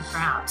possible,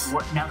 perhaps.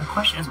 Now the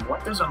question is,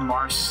 what does a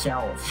Mars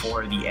sell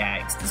for the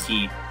eggs? Does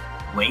he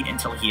wait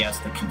until he has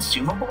the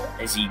consumable?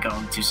 Is he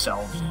going to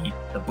sell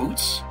the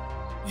boots?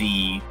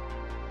 The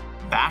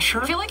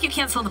basher? I feel like you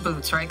can't sell the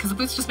boots, right? Because the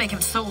boots just make him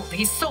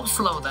he's so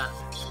slow then.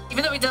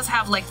 Even though he does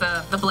have like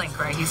the blink,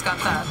 right? He's got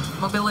that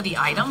mobility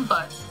item,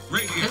 but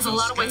there's a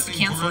lot of ways to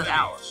cancel it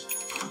out.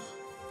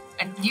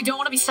 And you don't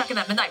want to be stuck in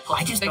that midnight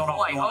push. I just big don't know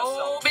boy. if you want to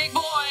Oh, big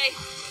boy!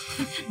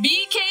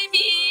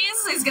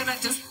 BKBs is gonna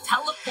just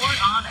teleport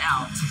on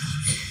out.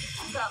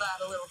 Got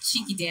out a little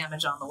cheeky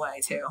damage on the way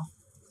too.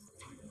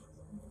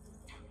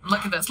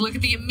 Look at this. Look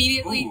at the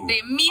immediately. They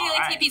immediately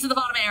TP to the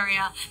bottom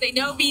area. They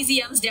know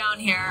BZM's down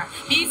here.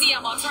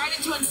 BZM walks right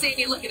into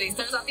Insanity. Look at these.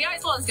 There's the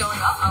ice wall is going.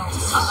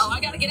 I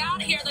gotta get out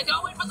of here. They're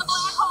going for the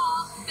black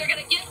hole. They're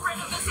gonna get rid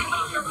of this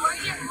invoker right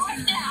here,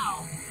 right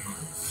now.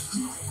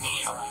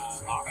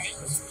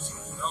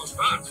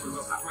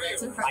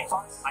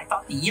 I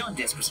thought the Eon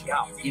disc was,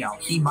 you know,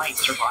 he might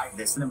survive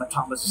this, and then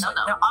Matam was just no,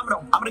 I'm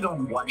gonna go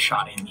in one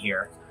shot in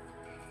here.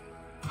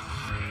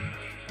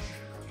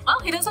 Well,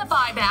 he does have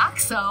buyback,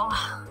 so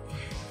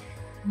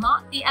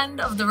not the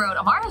end of the road.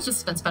 Amara has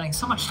just been spending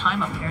so much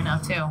time up here now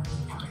too.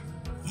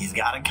 He's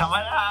got it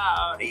coming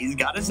out. He's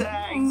got his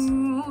eggs,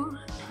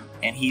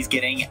 and he's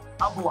getting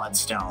a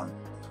bloodstone.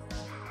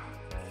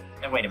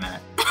 And wait a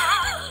minute.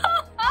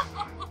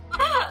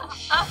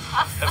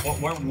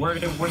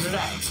 Where's his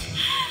eggs?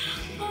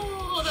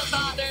 Oh, the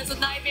thought. There's a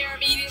nightmare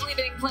immediately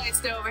being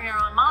placed over here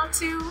on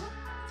Matu.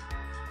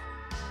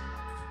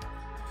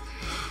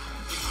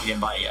 He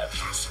didn't buy it yet.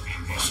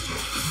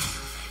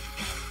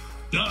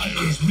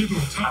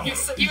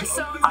 You're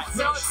so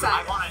excited.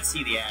 I want to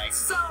see the eggs.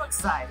 So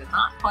excited.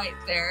 Not quite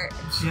there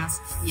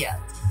just yet.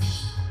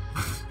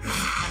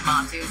 And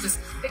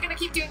Matu, they're going to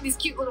keep doing these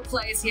cute little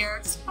plays here.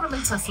 Just put them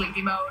into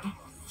sleepy mode.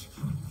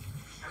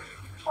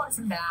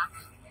 Poison back.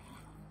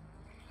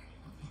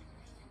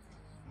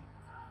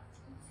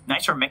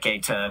 Nice for Mickey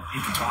to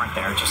hit the torrent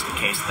there, just in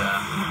case the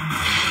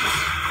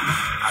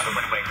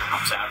Wind Waker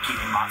comes out,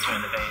 keeping Monster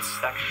in the base.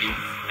 That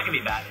could be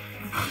bad.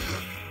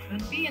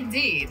 Could be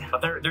indeed.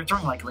 But they're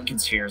throwing like Lincoln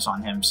Spheres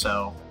on him,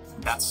 so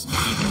that's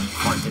even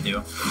hard to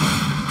do.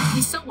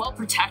 He's so well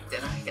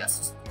protected, I guess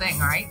is the thing,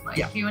 right? Like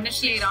if you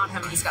initiate on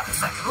him, he's got the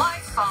second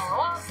life,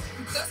 follow up.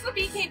 Goes to the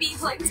BKB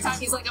play this time.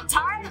 He's like, I'm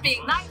tired of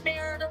being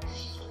nightmared.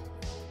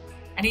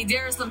 And he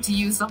dares them to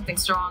use something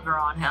stronger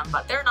on him,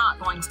 but they're not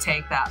going to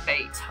take that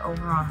bait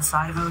over on the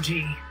side of OG.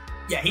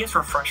 Yeah, he has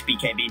refresh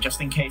BKB just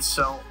in case,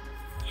 so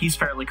he's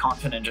fairly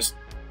confident just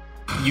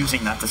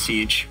using that to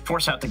siege.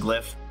 Force out the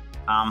glyph.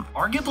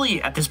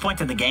 Arguably, at this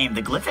point in the game,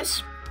 the glyph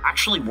is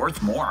actually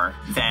worth more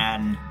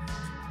than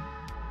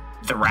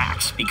the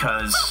racks,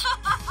 because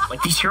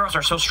like these heroes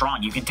are so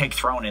strong, you can take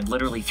throne in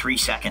literally 3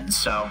 seconds,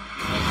 so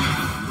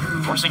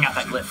forcing out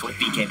that glyph with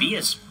BKB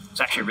is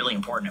actually really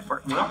important.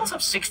 We almost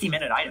have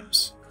 60-minute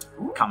items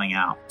coming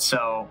out.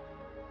 So,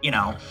 you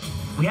know,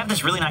 we have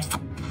this really nice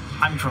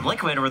time from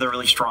Liquid where they're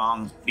really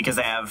strong because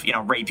they have, you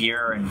know,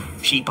 Rapier and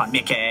Sheep on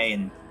Mickey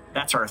and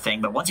that sort of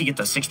thing. But once you get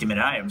those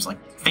 60-minute items, like,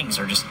 things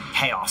are just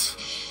chaos.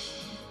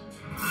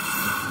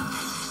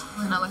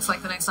 And it looks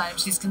like the next item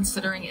she's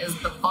considering is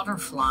the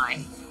butterfly.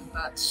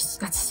 But she's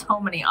got so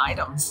many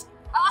items.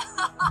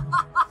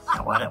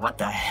 What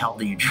the hell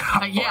do you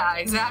drop? Yeah,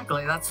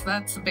 exactly. That's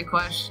a big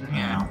question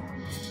here. Yeah.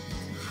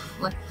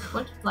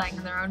 Liquid playing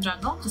in their own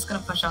jungle. Just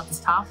gonna push out this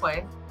top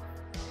wave.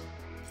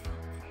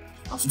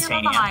 I'll stand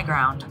on the high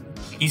ground.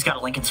 He's got a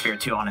Lincoln Sphere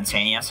too on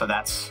Insania, so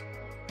that's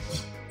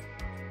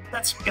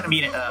that's going to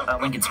be a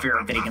Lincoln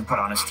Spirit that he can put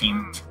on his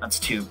team. That's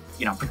to,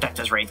 you know, protect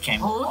his Wraith King.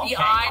 Oh, the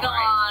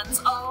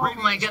Eidolons. Oh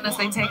my goodness,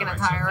 they take an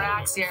entire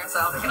racks here,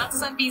 so they cannot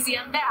send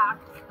BZM back.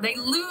 They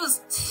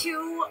lose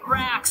 2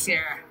 racks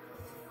here.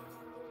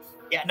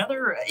 Yeah,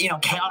 another, you know,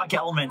 chaotic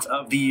element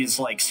of these,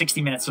 like,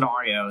 60-minute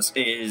scenarios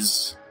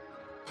is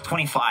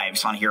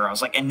 25s on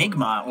heroes. Like,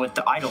 Enigma with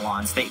the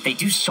Eidolons, they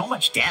do so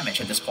much damage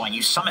at this point.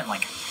 You summon,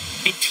 like,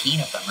 15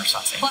 of them or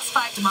something.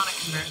 +5 demonic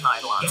conversion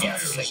Eidolons.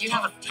 Yes. So you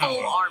have a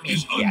full army.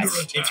 Yeah,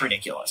 it's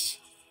ridiculous.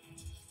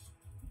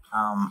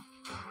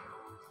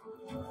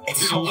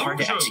 It's so hard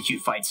to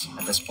execute fights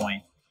at this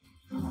point.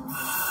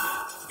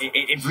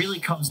 It really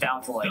comes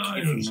down to, like,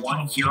 if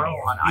one hero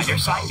on either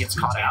side gets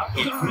caught out,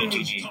 it's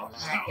GG.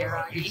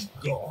 Alright,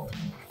 here,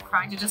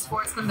 trying to just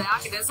force them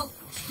back. It is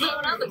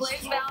slowing up. The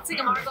Blaze bouncing.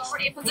 Amar's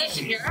already in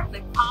position here.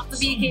 They pop the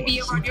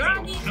BKB over on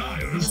Uragi.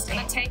 They're just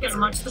going to take as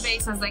much of the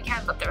base as they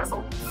can, but there's a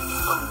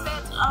little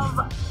bit of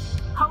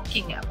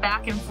poking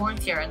back and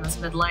forth here in this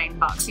mid lane.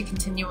 Moxxi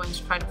continuing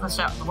to try to push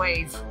out the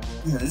wave.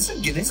 Yeah, this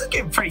is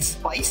getting pretty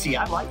spicy.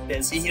 I like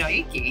this. You know,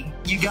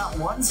 you got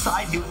one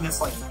side doing this,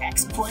 like,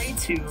 X play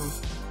to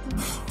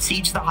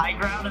siege the high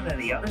ground, and then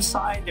the other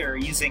side, they're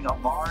using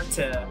Amar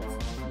to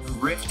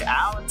rift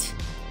out.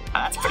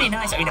 That's pretty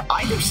nice. I mean,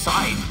 either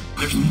side,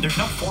 there's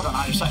no fort on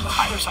either side, but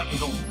either side can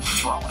go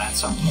drone at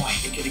some point.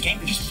 The game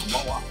could just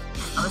blow up.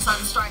 Other side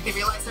of the strike, they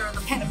realize they're in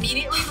the pit.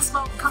 Immediately, the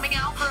smoke coming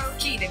out for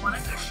OG. They want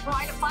to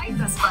try to fight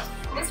this, but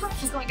this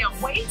rush is going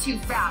down way too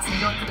fast. And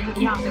going for the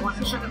good count, they want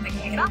to ensure that they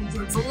can get up.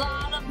 There's a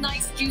lot of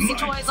nice, juicy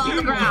toys on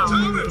the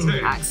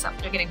ground. Except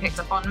they're getting picked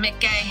up on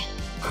Mickey.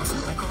 So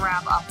they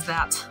grab up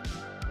that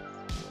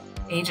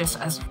Aegis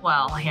as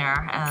well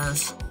here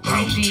as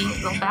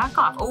OG will back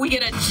off. Oh, we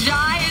get a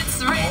giant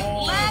sprint.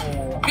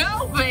 Let's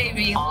go,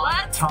 baby.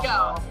 Let's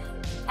go.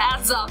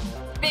 That's a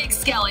big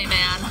skelly,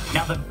 man.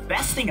 Now, the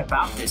best thing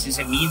about this is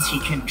it means he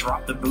can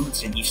drop the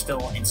boots and he's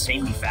still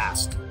insanely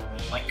fast.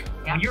 Like,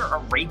 when you're a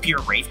Rapier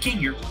Wraith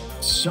King, you're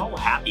so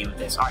happy with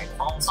this. All right,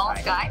 Fallen Sky. Fallen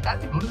Sky, that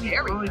could be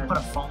very good. Put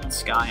a Fallen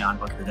Sky on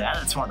Book of the Dead.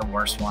 That's one of the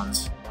worst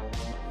ones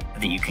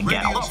that you can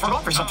get. Although, if we're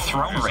going for some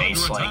throne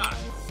race, like,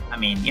 I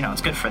mean, you know,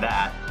 it's good for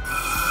that.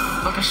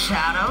 Book of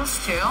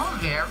Shadows, too.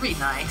 Very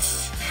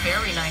nice.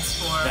 Very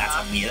nice for that's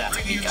a weak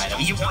item.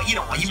 You want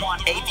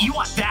that. You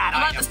want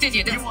the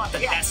Stygia. You want the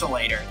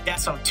Desolator.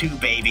 Deso 2,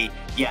 baby.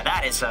 Yeah,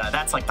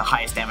 that's like the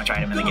highest damage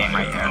item in the game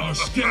right there.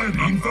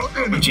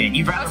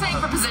 Legit. I was saying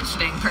for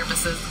positioning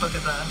purposes, the Book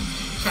of the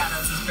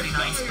Shadows is pretty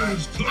nice.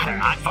 But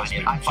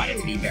I find it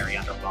to be very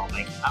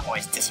underwhelming. I'm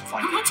always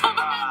disappointed.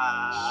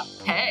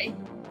 Hey.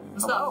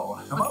 Hello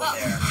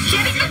there.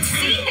 Can't even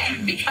see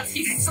him because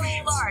he's so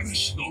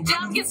large.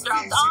 Jam gets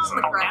dropped on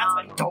the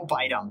ground. That's a dope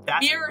item.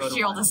 Mirror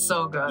Shield is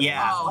so good.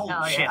 Yeah. Oh,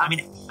 hell shit. Yeah. I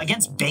mean,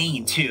 against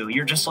Bane too,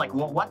 you're just like,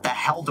 well, what the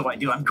hell do I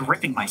do? I'm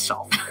gripping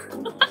myself.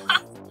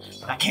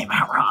 That came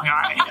out wrong. All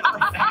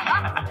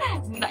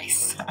right.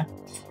 Nice.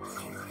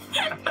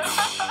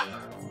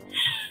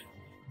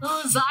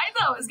 Oh, Zai,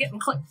 though, is getting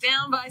clicked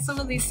down by some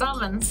of these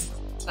summons.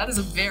 That is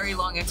a very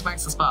long X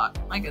marks the spot.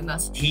 My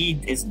goodness. He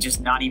is just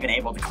not even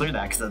able to clear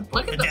that because the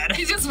Book of the Dead.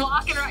 He's just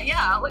walking right.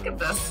 Yeah, look at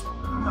this.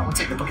 No, looks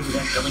like the Book of the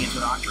Dead building into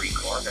an Octarine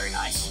core. Very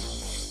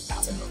nice.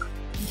 That's Invoker.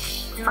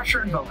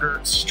 Pressure Invoker,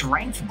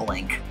 Strength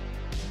Blink.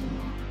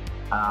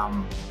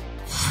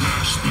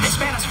 This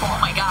man is full. Oh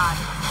my god.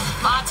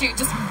 Matu,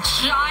 just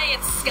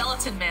giant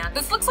skeleton man.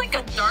 This looks like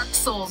a Dark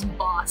Souls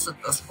boss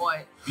at this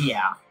point.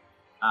 Yeah.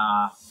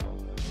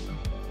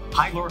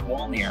 High Lord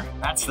Walnir.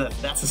 That's the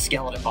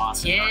skeleton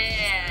boss. Yeah.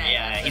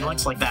 Yeah, he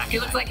looks like that guy. He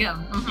looks like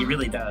him. Mm-hmm. He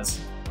really does.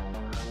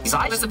 It's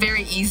a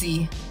very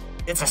easy.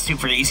 It's a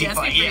super easy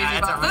fight. Yeah,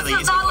 it's a really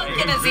easy fight. This is not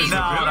looking as easy.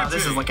 No,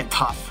 this is looking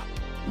tough.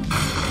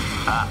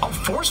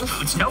 Force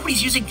Boots.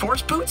 Nobody's using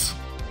Force Boots?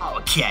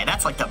 Okay,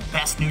 that's like the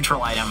best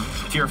neutral item.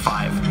 Tier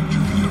 5.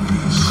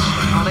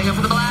 Oh, they go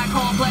for the black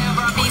hole play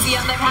over on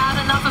BZM. They've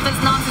had enough of his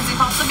nonsense. He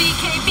pops the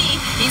BKB.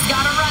 He's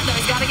got to run, though.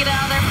 He's got to get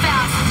out of there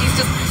fast. He's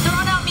just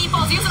throwing out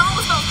meatballs, using all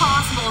the spells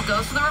possible.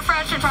 Goes for the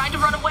refresher, trying to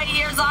run away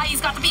here. Zai, he's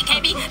got the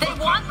BKB. They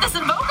want this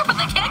Invoker, but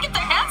they can't get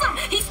their hands on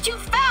him. He's too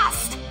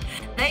fast.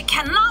 They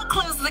cannot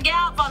close the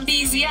gap on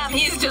BZM.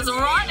 He's just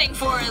running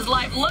for his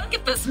life. Look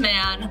at this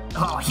man.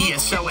 Oh, he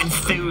is so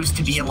enthused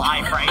to be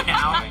alive right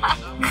now.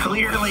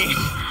 Clearly.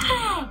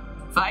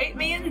 Fight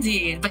me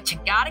indeed, but you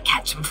gotta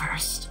catch him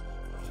first.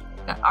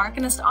 Got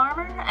Arcanist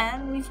armor,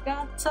 and we've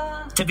got,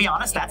 to be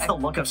honest, that's the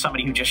look of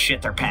somebody who just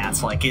shit their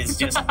pants. Like, is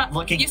just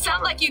looking... You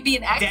sound like you'd be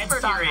an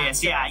expert dead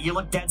serious. Yeah, you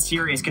look dead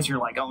serious because you're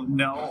like, oh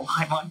no,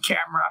 I'm on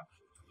camera.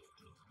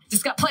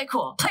 Just got play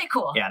cool.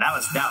 Yeah, that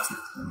was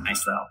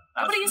nice, though.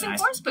 Nobody using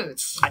Force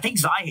Boots. I think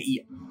Zai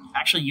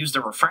actually used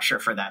a refresher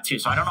for that, too.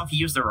 So I don't know if he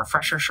used the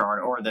refresher shard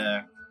or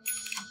the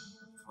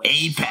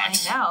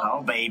Apex. I know.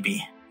 Oh,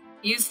 baby.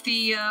 Use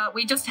the,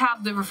 we just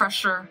have the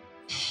refresher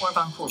orb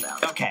on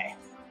cooldown. Okay.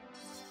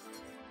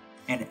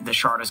 And the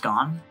shard is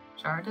gone?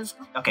 Shard is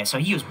gone. Okay, so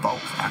he used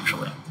both,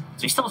 actually.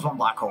 So he still has one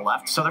black hole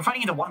left. So they're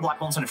fighting into one black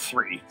hole instead of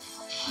 3.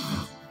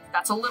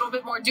 That's a little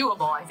bit more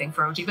doable, I think,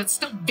 for OG, but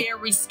still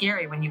very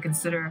scary when you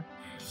consider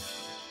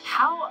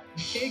how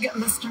big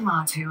Mr.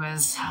 Matu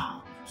is.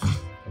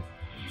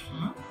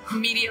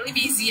 Immediately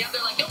BZ up,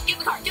 they're like, don't get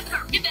the car, get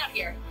out of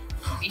here.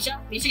 Misha,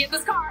 get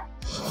this car.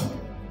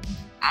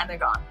 And they're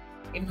gone.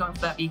 Even going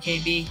for that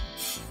BKB.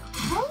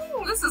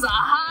 Ooh, this is a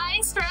high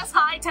stress,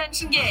 high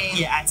tension game.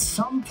 Yeah, at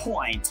some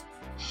point,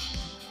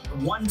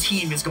 one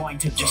team is going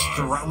to just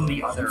throw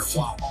the other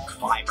while all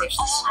five are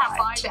all have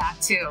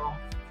buyback too.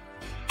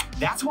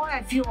 That's why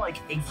I feel like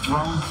a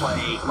throne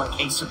play, like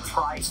a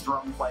surprise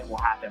throne play will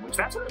happen, which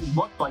that's what it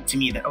looked like to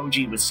me that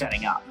OG was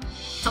setting up.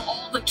 So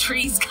all the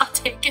trees got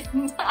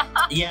taken.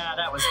 Yeah,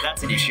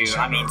 that's an issue.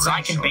 I mean, so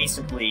I can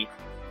basically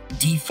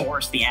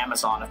deforest the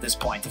Amazon at this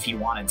point if he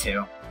wanted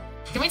to.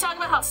 Can we talk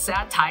about how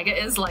sad Taiga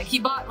is? Like, he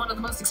bought one of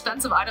the most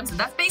expensive items, and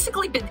that's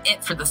basically been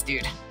it for this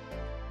dude.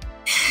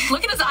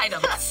 Look at his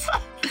items.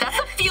 That's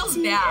what feels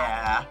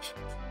bad.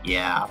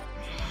 Yeah.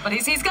 But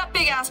he's got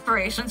big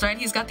aspirations, right?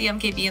 He's got the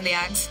MKB and the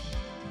Ags.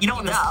 You know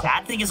what the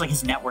sad thing is? Like,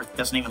 his net worth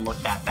doesn't even look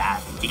that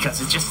bad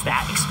because it's just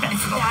that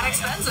expensive. It's that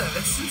expensive.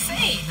 It's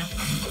insane.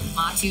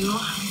 Matu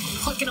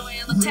clicking away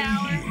on the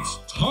tower.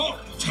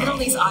 Look at all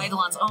these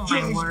Eidolons. Oh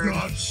my word.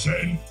 Got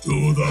sent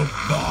to the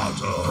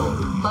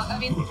bottom. But, I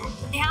mean,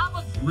 they have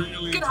a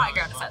good high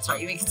ground defense,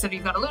 right? You can consider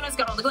you've got a Luna, it's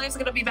got all the glaives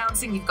going to be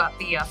bouncing. You've got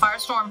the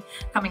Firestorm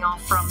coming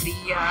off from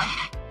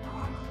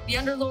the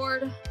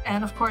Underlord,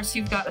 and of course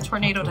you've got a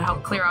tornado to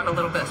help clear out a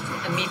little bit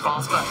and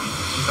meatballs, but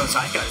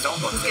I've got his own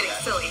book. It's getting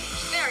silly.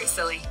 Very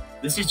silly.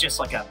 This is just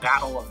like a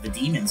battle of the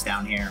demons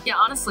down here. Yeah,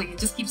 honestly, you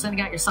just keep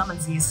sending out your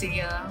summons and you see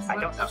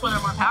which one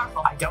are more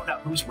powerful. I don't know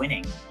who's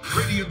winning.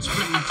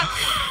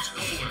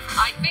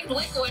 I think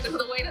Liquid,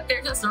 the way that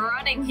they're just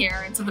running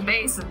here into the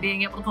base and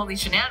being able to pull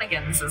these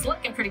shenanigans is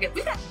looking pretty good.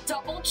 We've got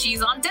double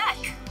cheese on deck.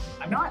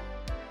 I'm not.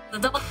 The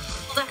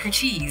double-decker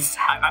cheese.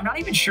 I'm not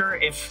even sure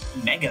if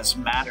Megas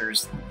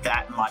matters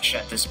that much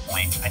at this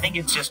point. I think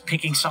it's just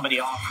picking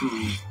somebody off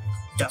who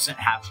doesn't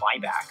have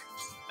buyback.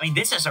 I mean,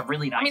 this is a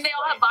really nice. I mean, they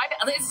all have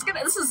buyback.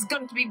 This is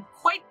going to be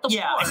quite the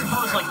war. I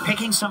suppose like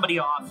picking somebody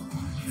off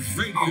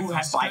who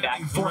has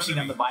buyback, forcing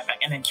them to buyback,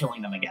 and then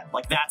killing them again.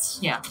 Like that's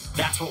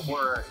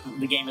what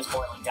the game is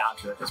boiling down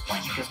to at this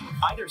point. Because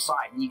either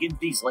side, when you get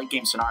these late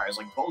game scenarios,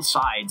 like both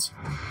sides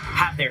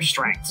have their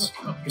strengths.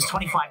 There's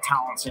 25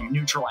 talents and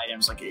neutral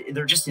items, like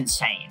they're just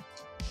insane.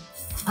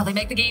 They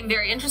make the game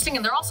very interesting,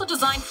 and they're also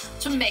designed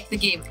to make the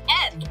game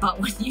end. But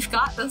when you've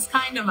got this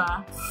kind of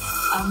a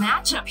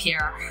matchup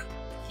here,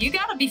 you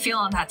gotta be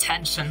feeling that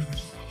tension.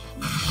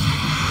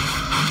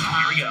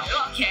 Here we go.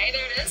 Okay,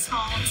 there it is.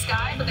 Falling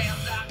Sky, but they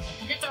have that.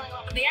 They're throwing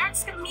off, and the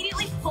Axe can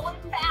immediately pull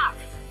him back.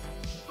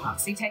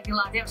 Moxxi taking a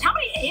lot of damage. How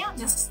many Aeon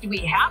discs do we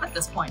have at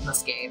this point in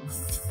this game?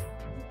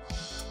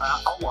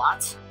 A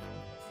lot.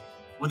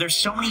 Well, there's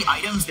so many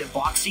items that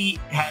Moxxi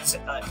has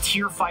a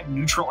tier 5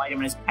 neutral item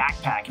in his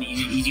backpack, and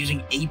he's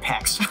using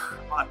Apex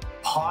on a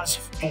pause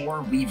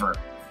 4 Weaver.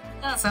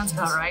 That sounds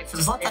about right.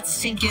 Just let that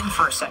sink in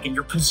for a second.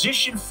 Your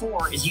position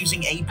 4 is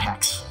using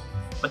Apex.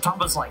 But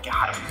Tomba's like,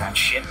 I don't do that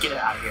shit. Get it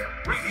out of here.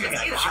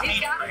 He's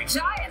got a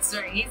giant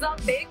string. He's a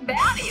big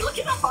baddie. Look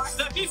at how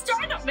hard he's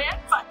trying to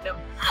man-fight him.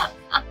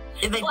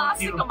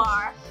 Classic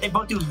Amar. They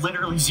both do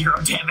literally 0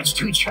 damage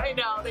to each other. I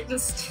know. They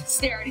just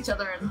stare at each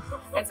other. And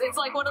it's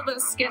like one of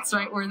those skits,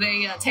 right, where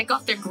they take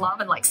off their glove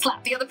and like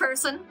slap the other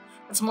person.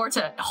 It's more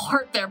to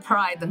hurt their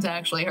pride than to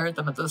actually hurt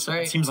them at this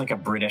rate. It seems like a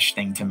British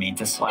thing to me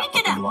to slap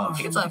with the glove. I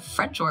think it's a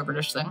French or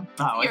British thing.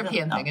 Oh,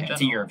 European thing in general.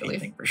 It's a European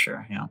thing for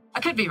sure, yeah.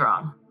 I could be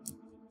wrong.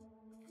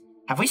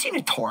 Have we seen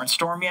a Torrent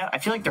Storm yet? I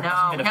feel like there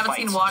hasn't been a fight.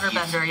 We haven't seen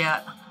Waterbender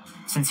yet.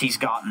 Since he's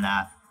gotten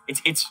that.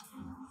 It's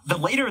the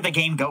later the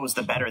game goes,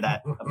 the better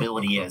that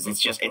ability is.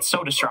 It's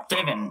so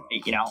disruptive, and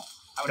you know,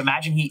 I would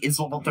imagine he is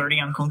level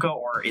 30 on Kunko,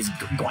 or is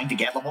going to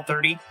get level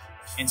 30.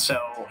 And so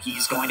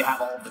he's going to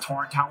have all of the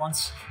Torrent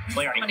talents.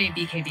 How many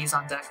BKBs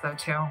on deck, though,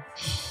 too?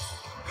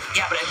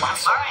 Yeah, but it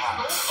lasts all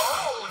right.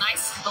 Oh,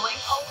 nice spilling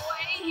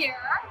away here.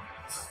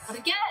 But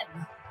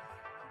again.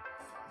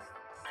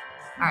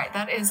 All right,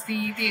 that is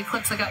the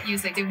Eclipse that got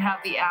used. They do have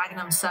the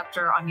Agnum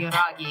Scepter on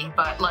Yoragi,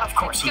 but like, of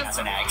course he has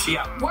an Axe.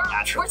 Yeah,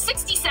 we're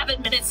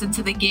 67 minutes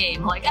into the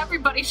game. Like,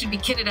 everybody should be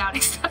kitted out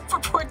except for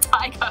poor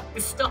Taiga, who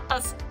still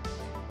has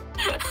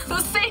the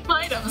same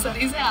items that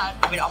he's had.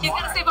 I mean, Amar, he's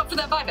got to save up for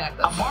that buyback,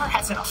 though. Amar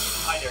hasn't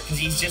either, because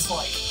he's just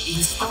like,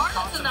 he's still Amar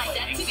has an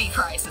identity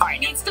crisis. He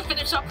needs to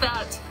finish up the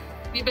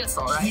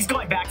Abyssal, right? He's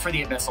going back for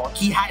the Abyssal.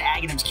 He had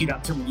Agnums queued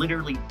up to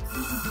literally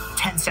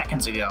 10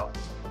 seconds ago.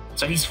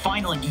 So he's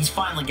finally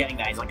getting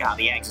that. He's like,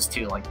 the Axe is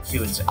too, like,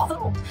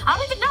 although, I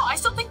don't even know. I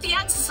still think the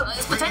Axe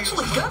is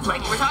potentially good.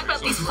 Like, we're talking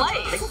about these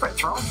plays. They go for a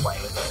throne play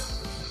with it.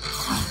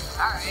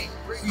 All right.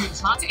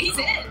 Matu, he's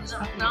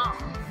in. No.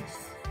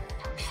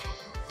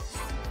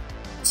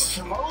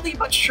 Slowly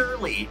but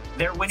surely,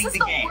 they're winning the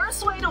game. This is the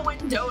worst way to win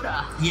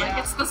Dota. Yeah.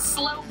 Like, it's the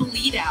slow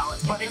bleed out.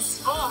 But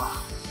it's,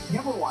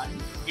 number one,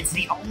 it's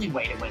the only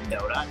way to win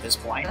Dota at this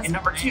point. And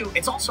number two,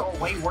 it's also a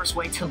way worse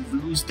way to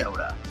lose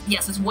Dota.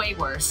 Yes, it's way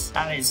worse.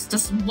 That is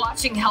just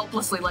watching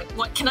helplessly, like,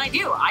 what can I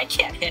do? I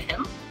can't hit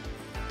him.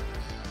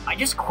 I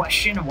just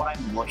question what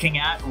I'm looking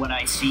at when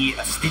I see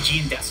a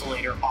Stygian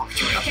Desolator off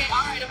to it. Okay,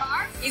 alright,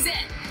 Amar, he's in.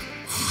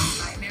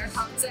 Nightmare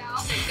comes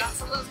out. They've got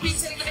some of those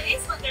creeps hitting the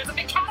base, but there's a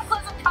big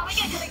cataclysm coming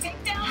in. Can they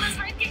take down this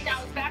ranking? Now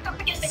he's back up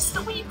again next to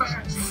the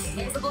Weaver.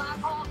 There's a black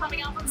hole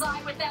coming out from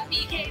Zai with that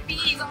BKB.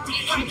 He's on the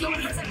right,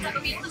 going for a second time to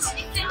be able to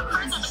take down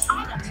Prism. It's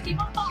time to keep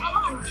on falling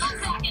along.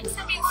 Comes back, and it's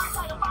going to be a hard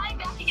title. Buying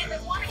back again.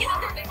 They want to get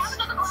in there. They have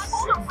another black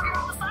hole over here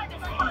on the side.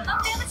 They're trying to put enough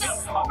damage out.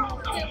 Oh,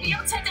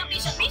 BO take down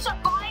Misha. Misha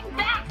buying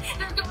back.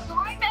 They're going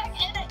right back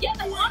in it. Yeah,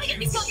 they want to get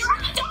these kills. You're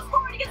right. Don't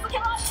score it against the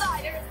kill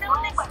outside. There is no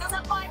Enigma. Doesn't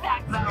have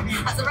buyback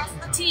though. As the rest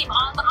of the team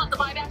on the hunt, the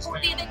buyback for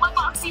the Enigma.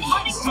 Moxxi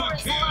running for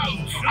his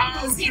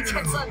life as he gets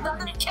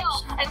another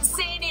kill. And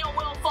Sanio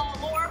will fall.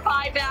 More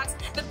buybacks.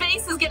 The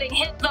base is getting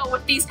hit though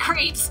with these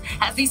creeps.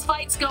 As these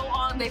fights go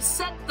on, they've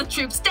sent the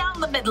troops down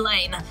the mid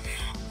lane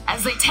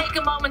as they take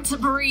a moment to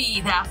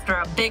breathe after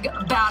a big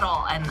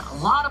battle, and a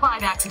lot of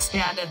buybacks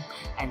expanded.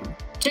 And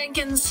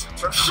Jenkins,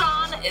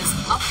 Roshan is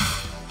up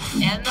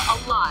and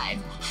alive.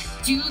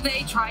 Do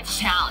they try to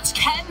challenge?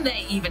 Can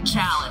they even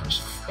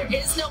challenge? There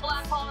is no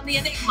black hole in the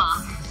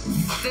Enigma.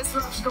 This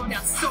rush is going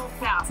down so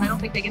fast, I don't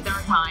think they get there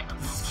in time.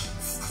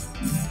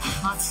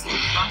 Moxxi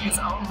on his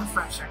own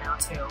refresher now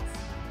too.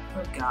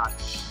 Good God.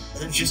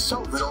 There's just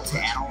so little to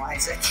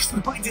analyze at this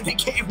point in the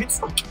game.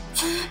 It's like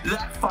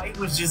that fight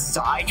was just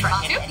Zai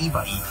trying to hit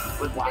anybody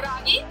with black.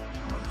 Iragi?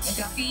 I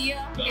got the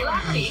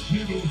alacrity.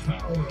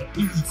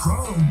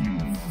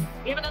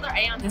 We have another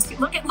Aeon disc.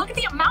 Look at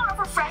the amount of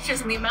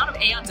refreshers and the amount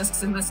of Aeon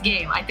discs in this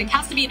game. I think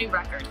has to be a new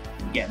record.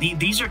 Yeah,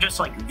 these are just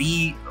like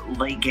the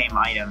late game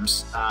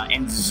items,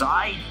 and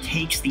Zai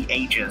takes the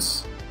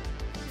Aegis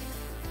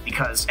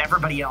because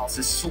everybody else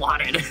is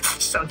slotted,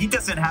 so he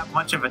doesn't have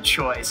much of a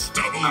choice.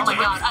 Oh my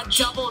God, a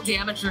double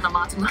damage to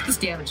Namatu. Look at this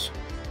damage.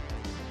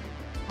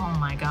 Oh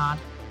my God.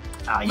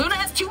 Luna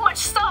has too much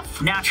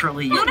stuff.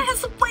 Naturally. Luna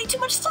has way too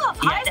much stuff.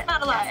 Yeah, Highest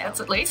amount of lives,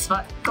 at least,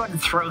 but... Go ahead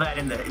and throw that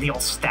in the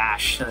old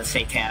stash to the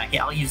Satanic.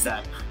 Yeah, I'll use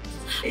that.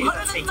 Put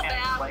it in the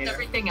bag with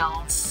everything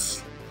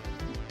else.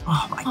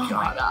 Oh my God.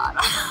 My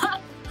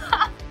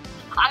God.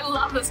 I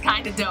love this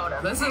kind of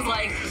Dota. This is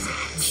like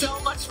so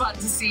much fun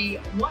to see.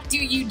 What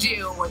do you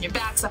do when your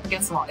back's up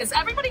against the wall? Does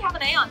everybody have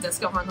an Aeon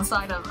disc over on the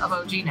side of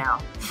OG now?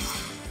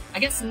 I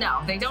guess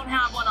no. They don't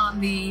have one on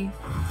the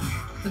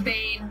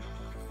Bane.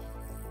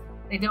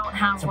 They don't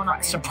have one on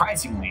the...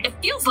 Surprisingly. It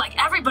feels like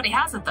everybody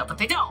has it though, but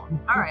they don't.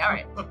 All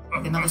right.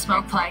 Another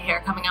smoke play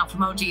here coming out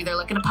from OG. They're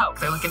looking to poke.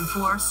 They're looking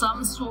for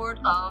some sort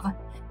of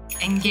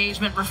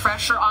engagement.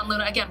 Refresher on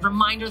Luna. Again,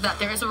 reminder that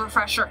there is a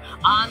refresher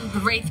on the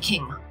Wraith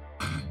King.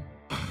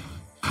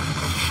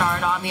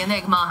 Shard on the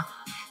Enigma.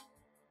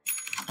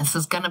 This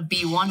is gonna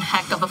be one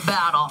heck of a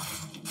battle.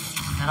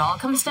 It all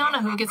comes down to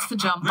who gets the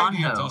jump on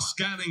who. Are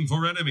scanning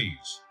for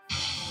enemies.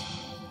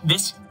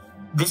 This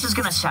is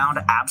gonna sound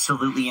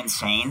absolutely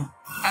insane.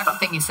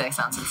 Everything you say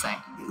sounds insane.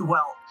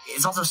 Well,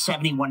 it's also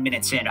 71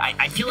 minutes in.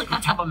 I feel like the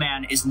Temple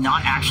Man is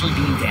not actually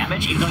doing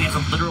damage, even though he has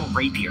a literal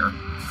rapier.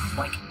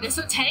 Like, they're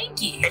so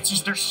tanky. It's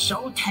just they're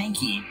so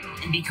tanky,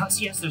 and because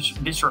he has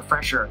this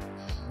refresher,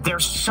 they're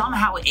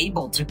somehow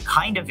able to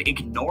kind of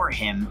ignore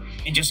him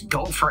and just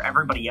go for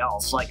everybody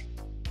else. Like,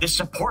 the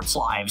support's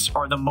lives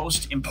are the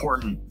most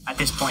important at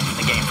this point in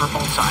the game for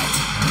both sides.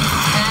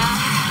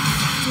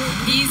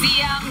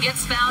 BZM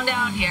gets found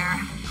out here.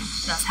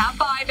 Does have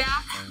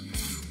buyback.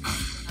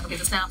 That'll get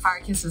the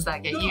Snapfire kisses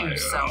that get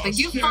used. So they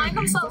do find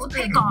themselves a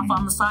pick off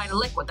on the side of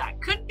Liquid.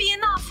 That could be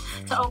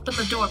enough to open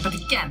the door. But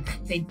again,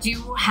 they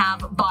do have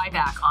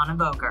buyback on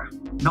Invoker.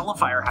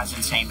 Nullifier has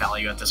insane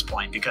value at this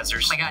point because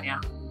there's... Oh my God, yeah.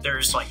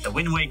 There's like the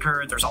Wind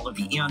Waker, there's all of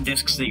the Eon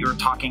discs that you were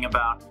talking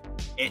about.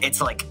 It's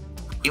like,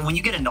 when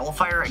you get a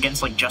Nullifier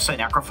against like just a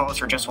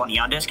Necrophos or just one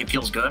Eon disc, it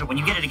feels good. When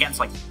you get it against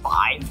like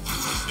 5,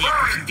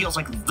 it feels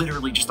like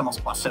literally just the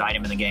most busted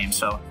item in the game.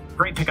 So,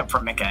 great pickup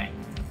from Mickey.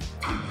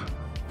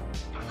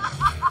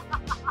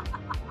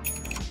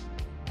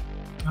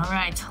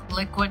 Alright,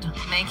 Liquid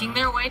making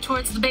their way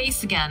towards the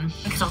base again.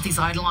 Look at all these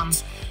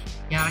Eidolons.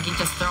 Gotta keep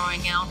just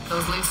throwing out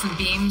those loosened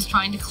beams,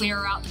 trying to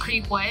clear out the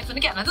creep wave. And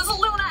again, this is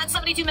Luna at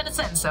 72 minutes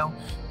in, so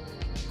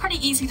pretty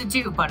easy to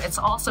do, but it's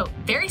also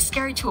very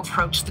scary to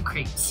approach the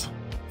creeps.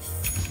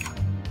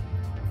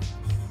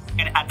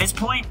 And at this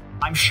point,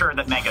 I'm sure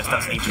that Megas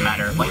doesn't even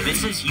matter. Like,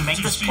 this is, you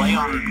make this play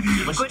on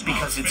Liquid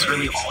because it's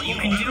really all you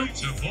can do,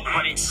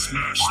 but it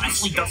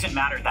honestly doesn't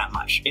matter that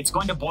much. It's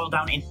going to boil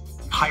down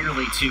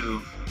entirely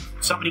to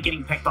somebody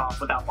getting picked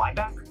off without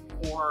buyback,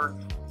 or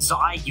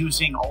Zai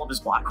using all of his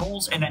black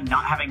holes and then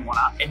not having one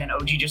up, and then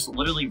OG just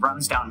literally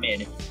runs down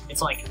mid.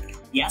 It's like,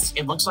 yes,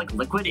 it looks like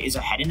Liquid is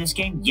ahead in this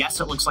game.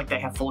 Yes, it looks like they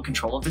have full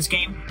control of this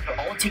game, but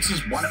all it takes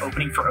is one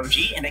opening for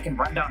OG and they can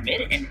run down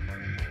mid and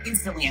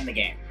instantly end the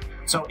game.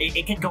 So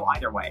it can go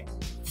either way.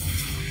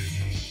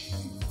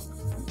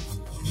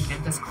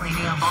 Jenkins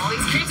cleaning up all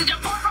these creeps. A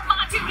jump forward from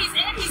Matu. He's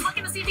in. He's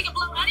looking to see if he can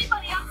blow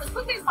anybody up as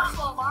quickly as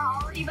possible.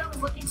 Amar already though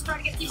is looking to try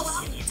to get people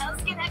out. He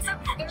does get exit.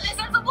 There it is.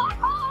 There's a black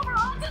hole over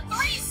onto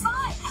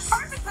 3-5.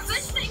 Perfect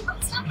positioning, but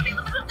it's not going to be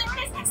limited. There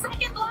it is.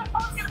 Second black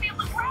hole is going to be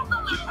able to grab the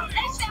loot.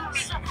 Take down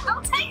Misha.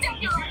 Don't take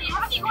down your already.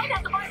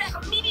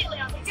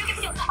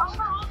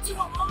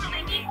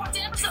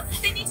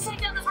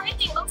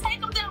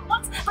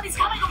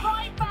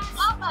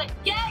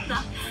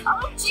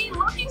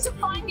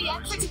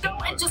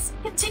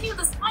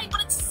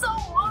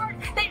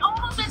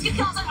 tries to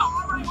get kills.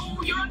 Alright,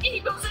 Yuragi, he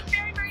goes in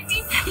very, very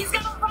deep. He's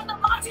gonna run the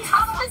Moxxi's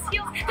out of his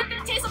heels. They're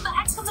gonna chase him. The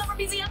X comes over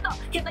Biziendo.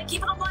 Can they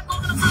keep it alive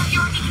long enough so that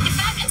Yuragi can get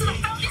back into the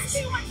fountain?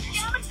 Too much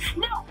damage.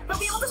 No, they'll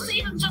be able to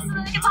save him just in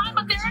the nick of time,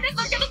 but there it is.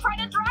 They're gonna try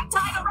to drag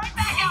Taiga right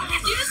back out.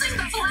 Using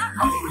the flat.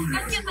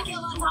 Let's get the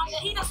kill on Taiga.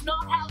 He does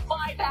not have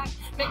buyback.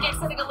 Mid-game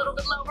sitting a little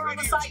bit lower on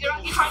the side.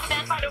 Yuragi trying to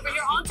man fight over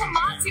here onto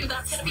Matsu.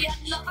 That's gonna be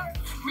another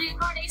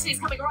reincarnation. He's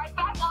coming right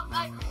back up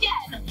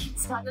again.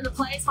 He's gotten into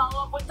place.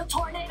 Follow up with the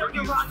tornado.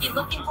 Yuragi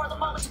looking for the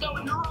moment to go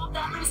and drop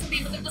that Lucid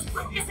beam, but they're just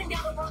focusing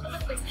down over on the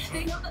middle base.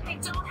 They know that they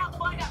don't have the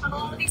buyback on a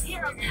lot of these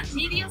heroes.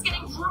 Media's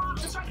getting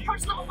dropped, just trying to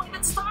push them away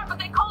with Star, but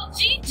they call it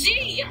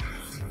GG.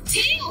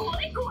 Team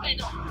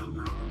Liquid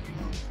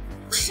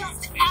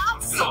just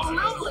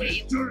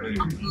absolutely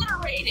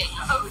obliterating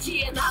OG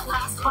in that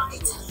last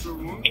fight.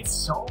 It's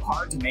so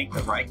hard to make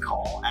the right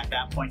call at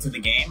that point of the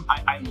game.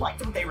 I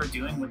liked what they were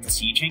doing with the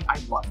sieging. I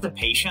love the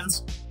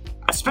patience,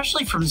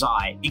 especially from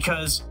Zai,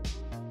 because,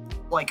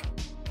 like,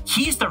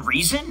 he's the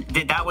reason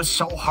that was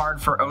so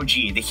hard for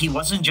OG, that he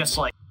wasn't just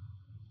like,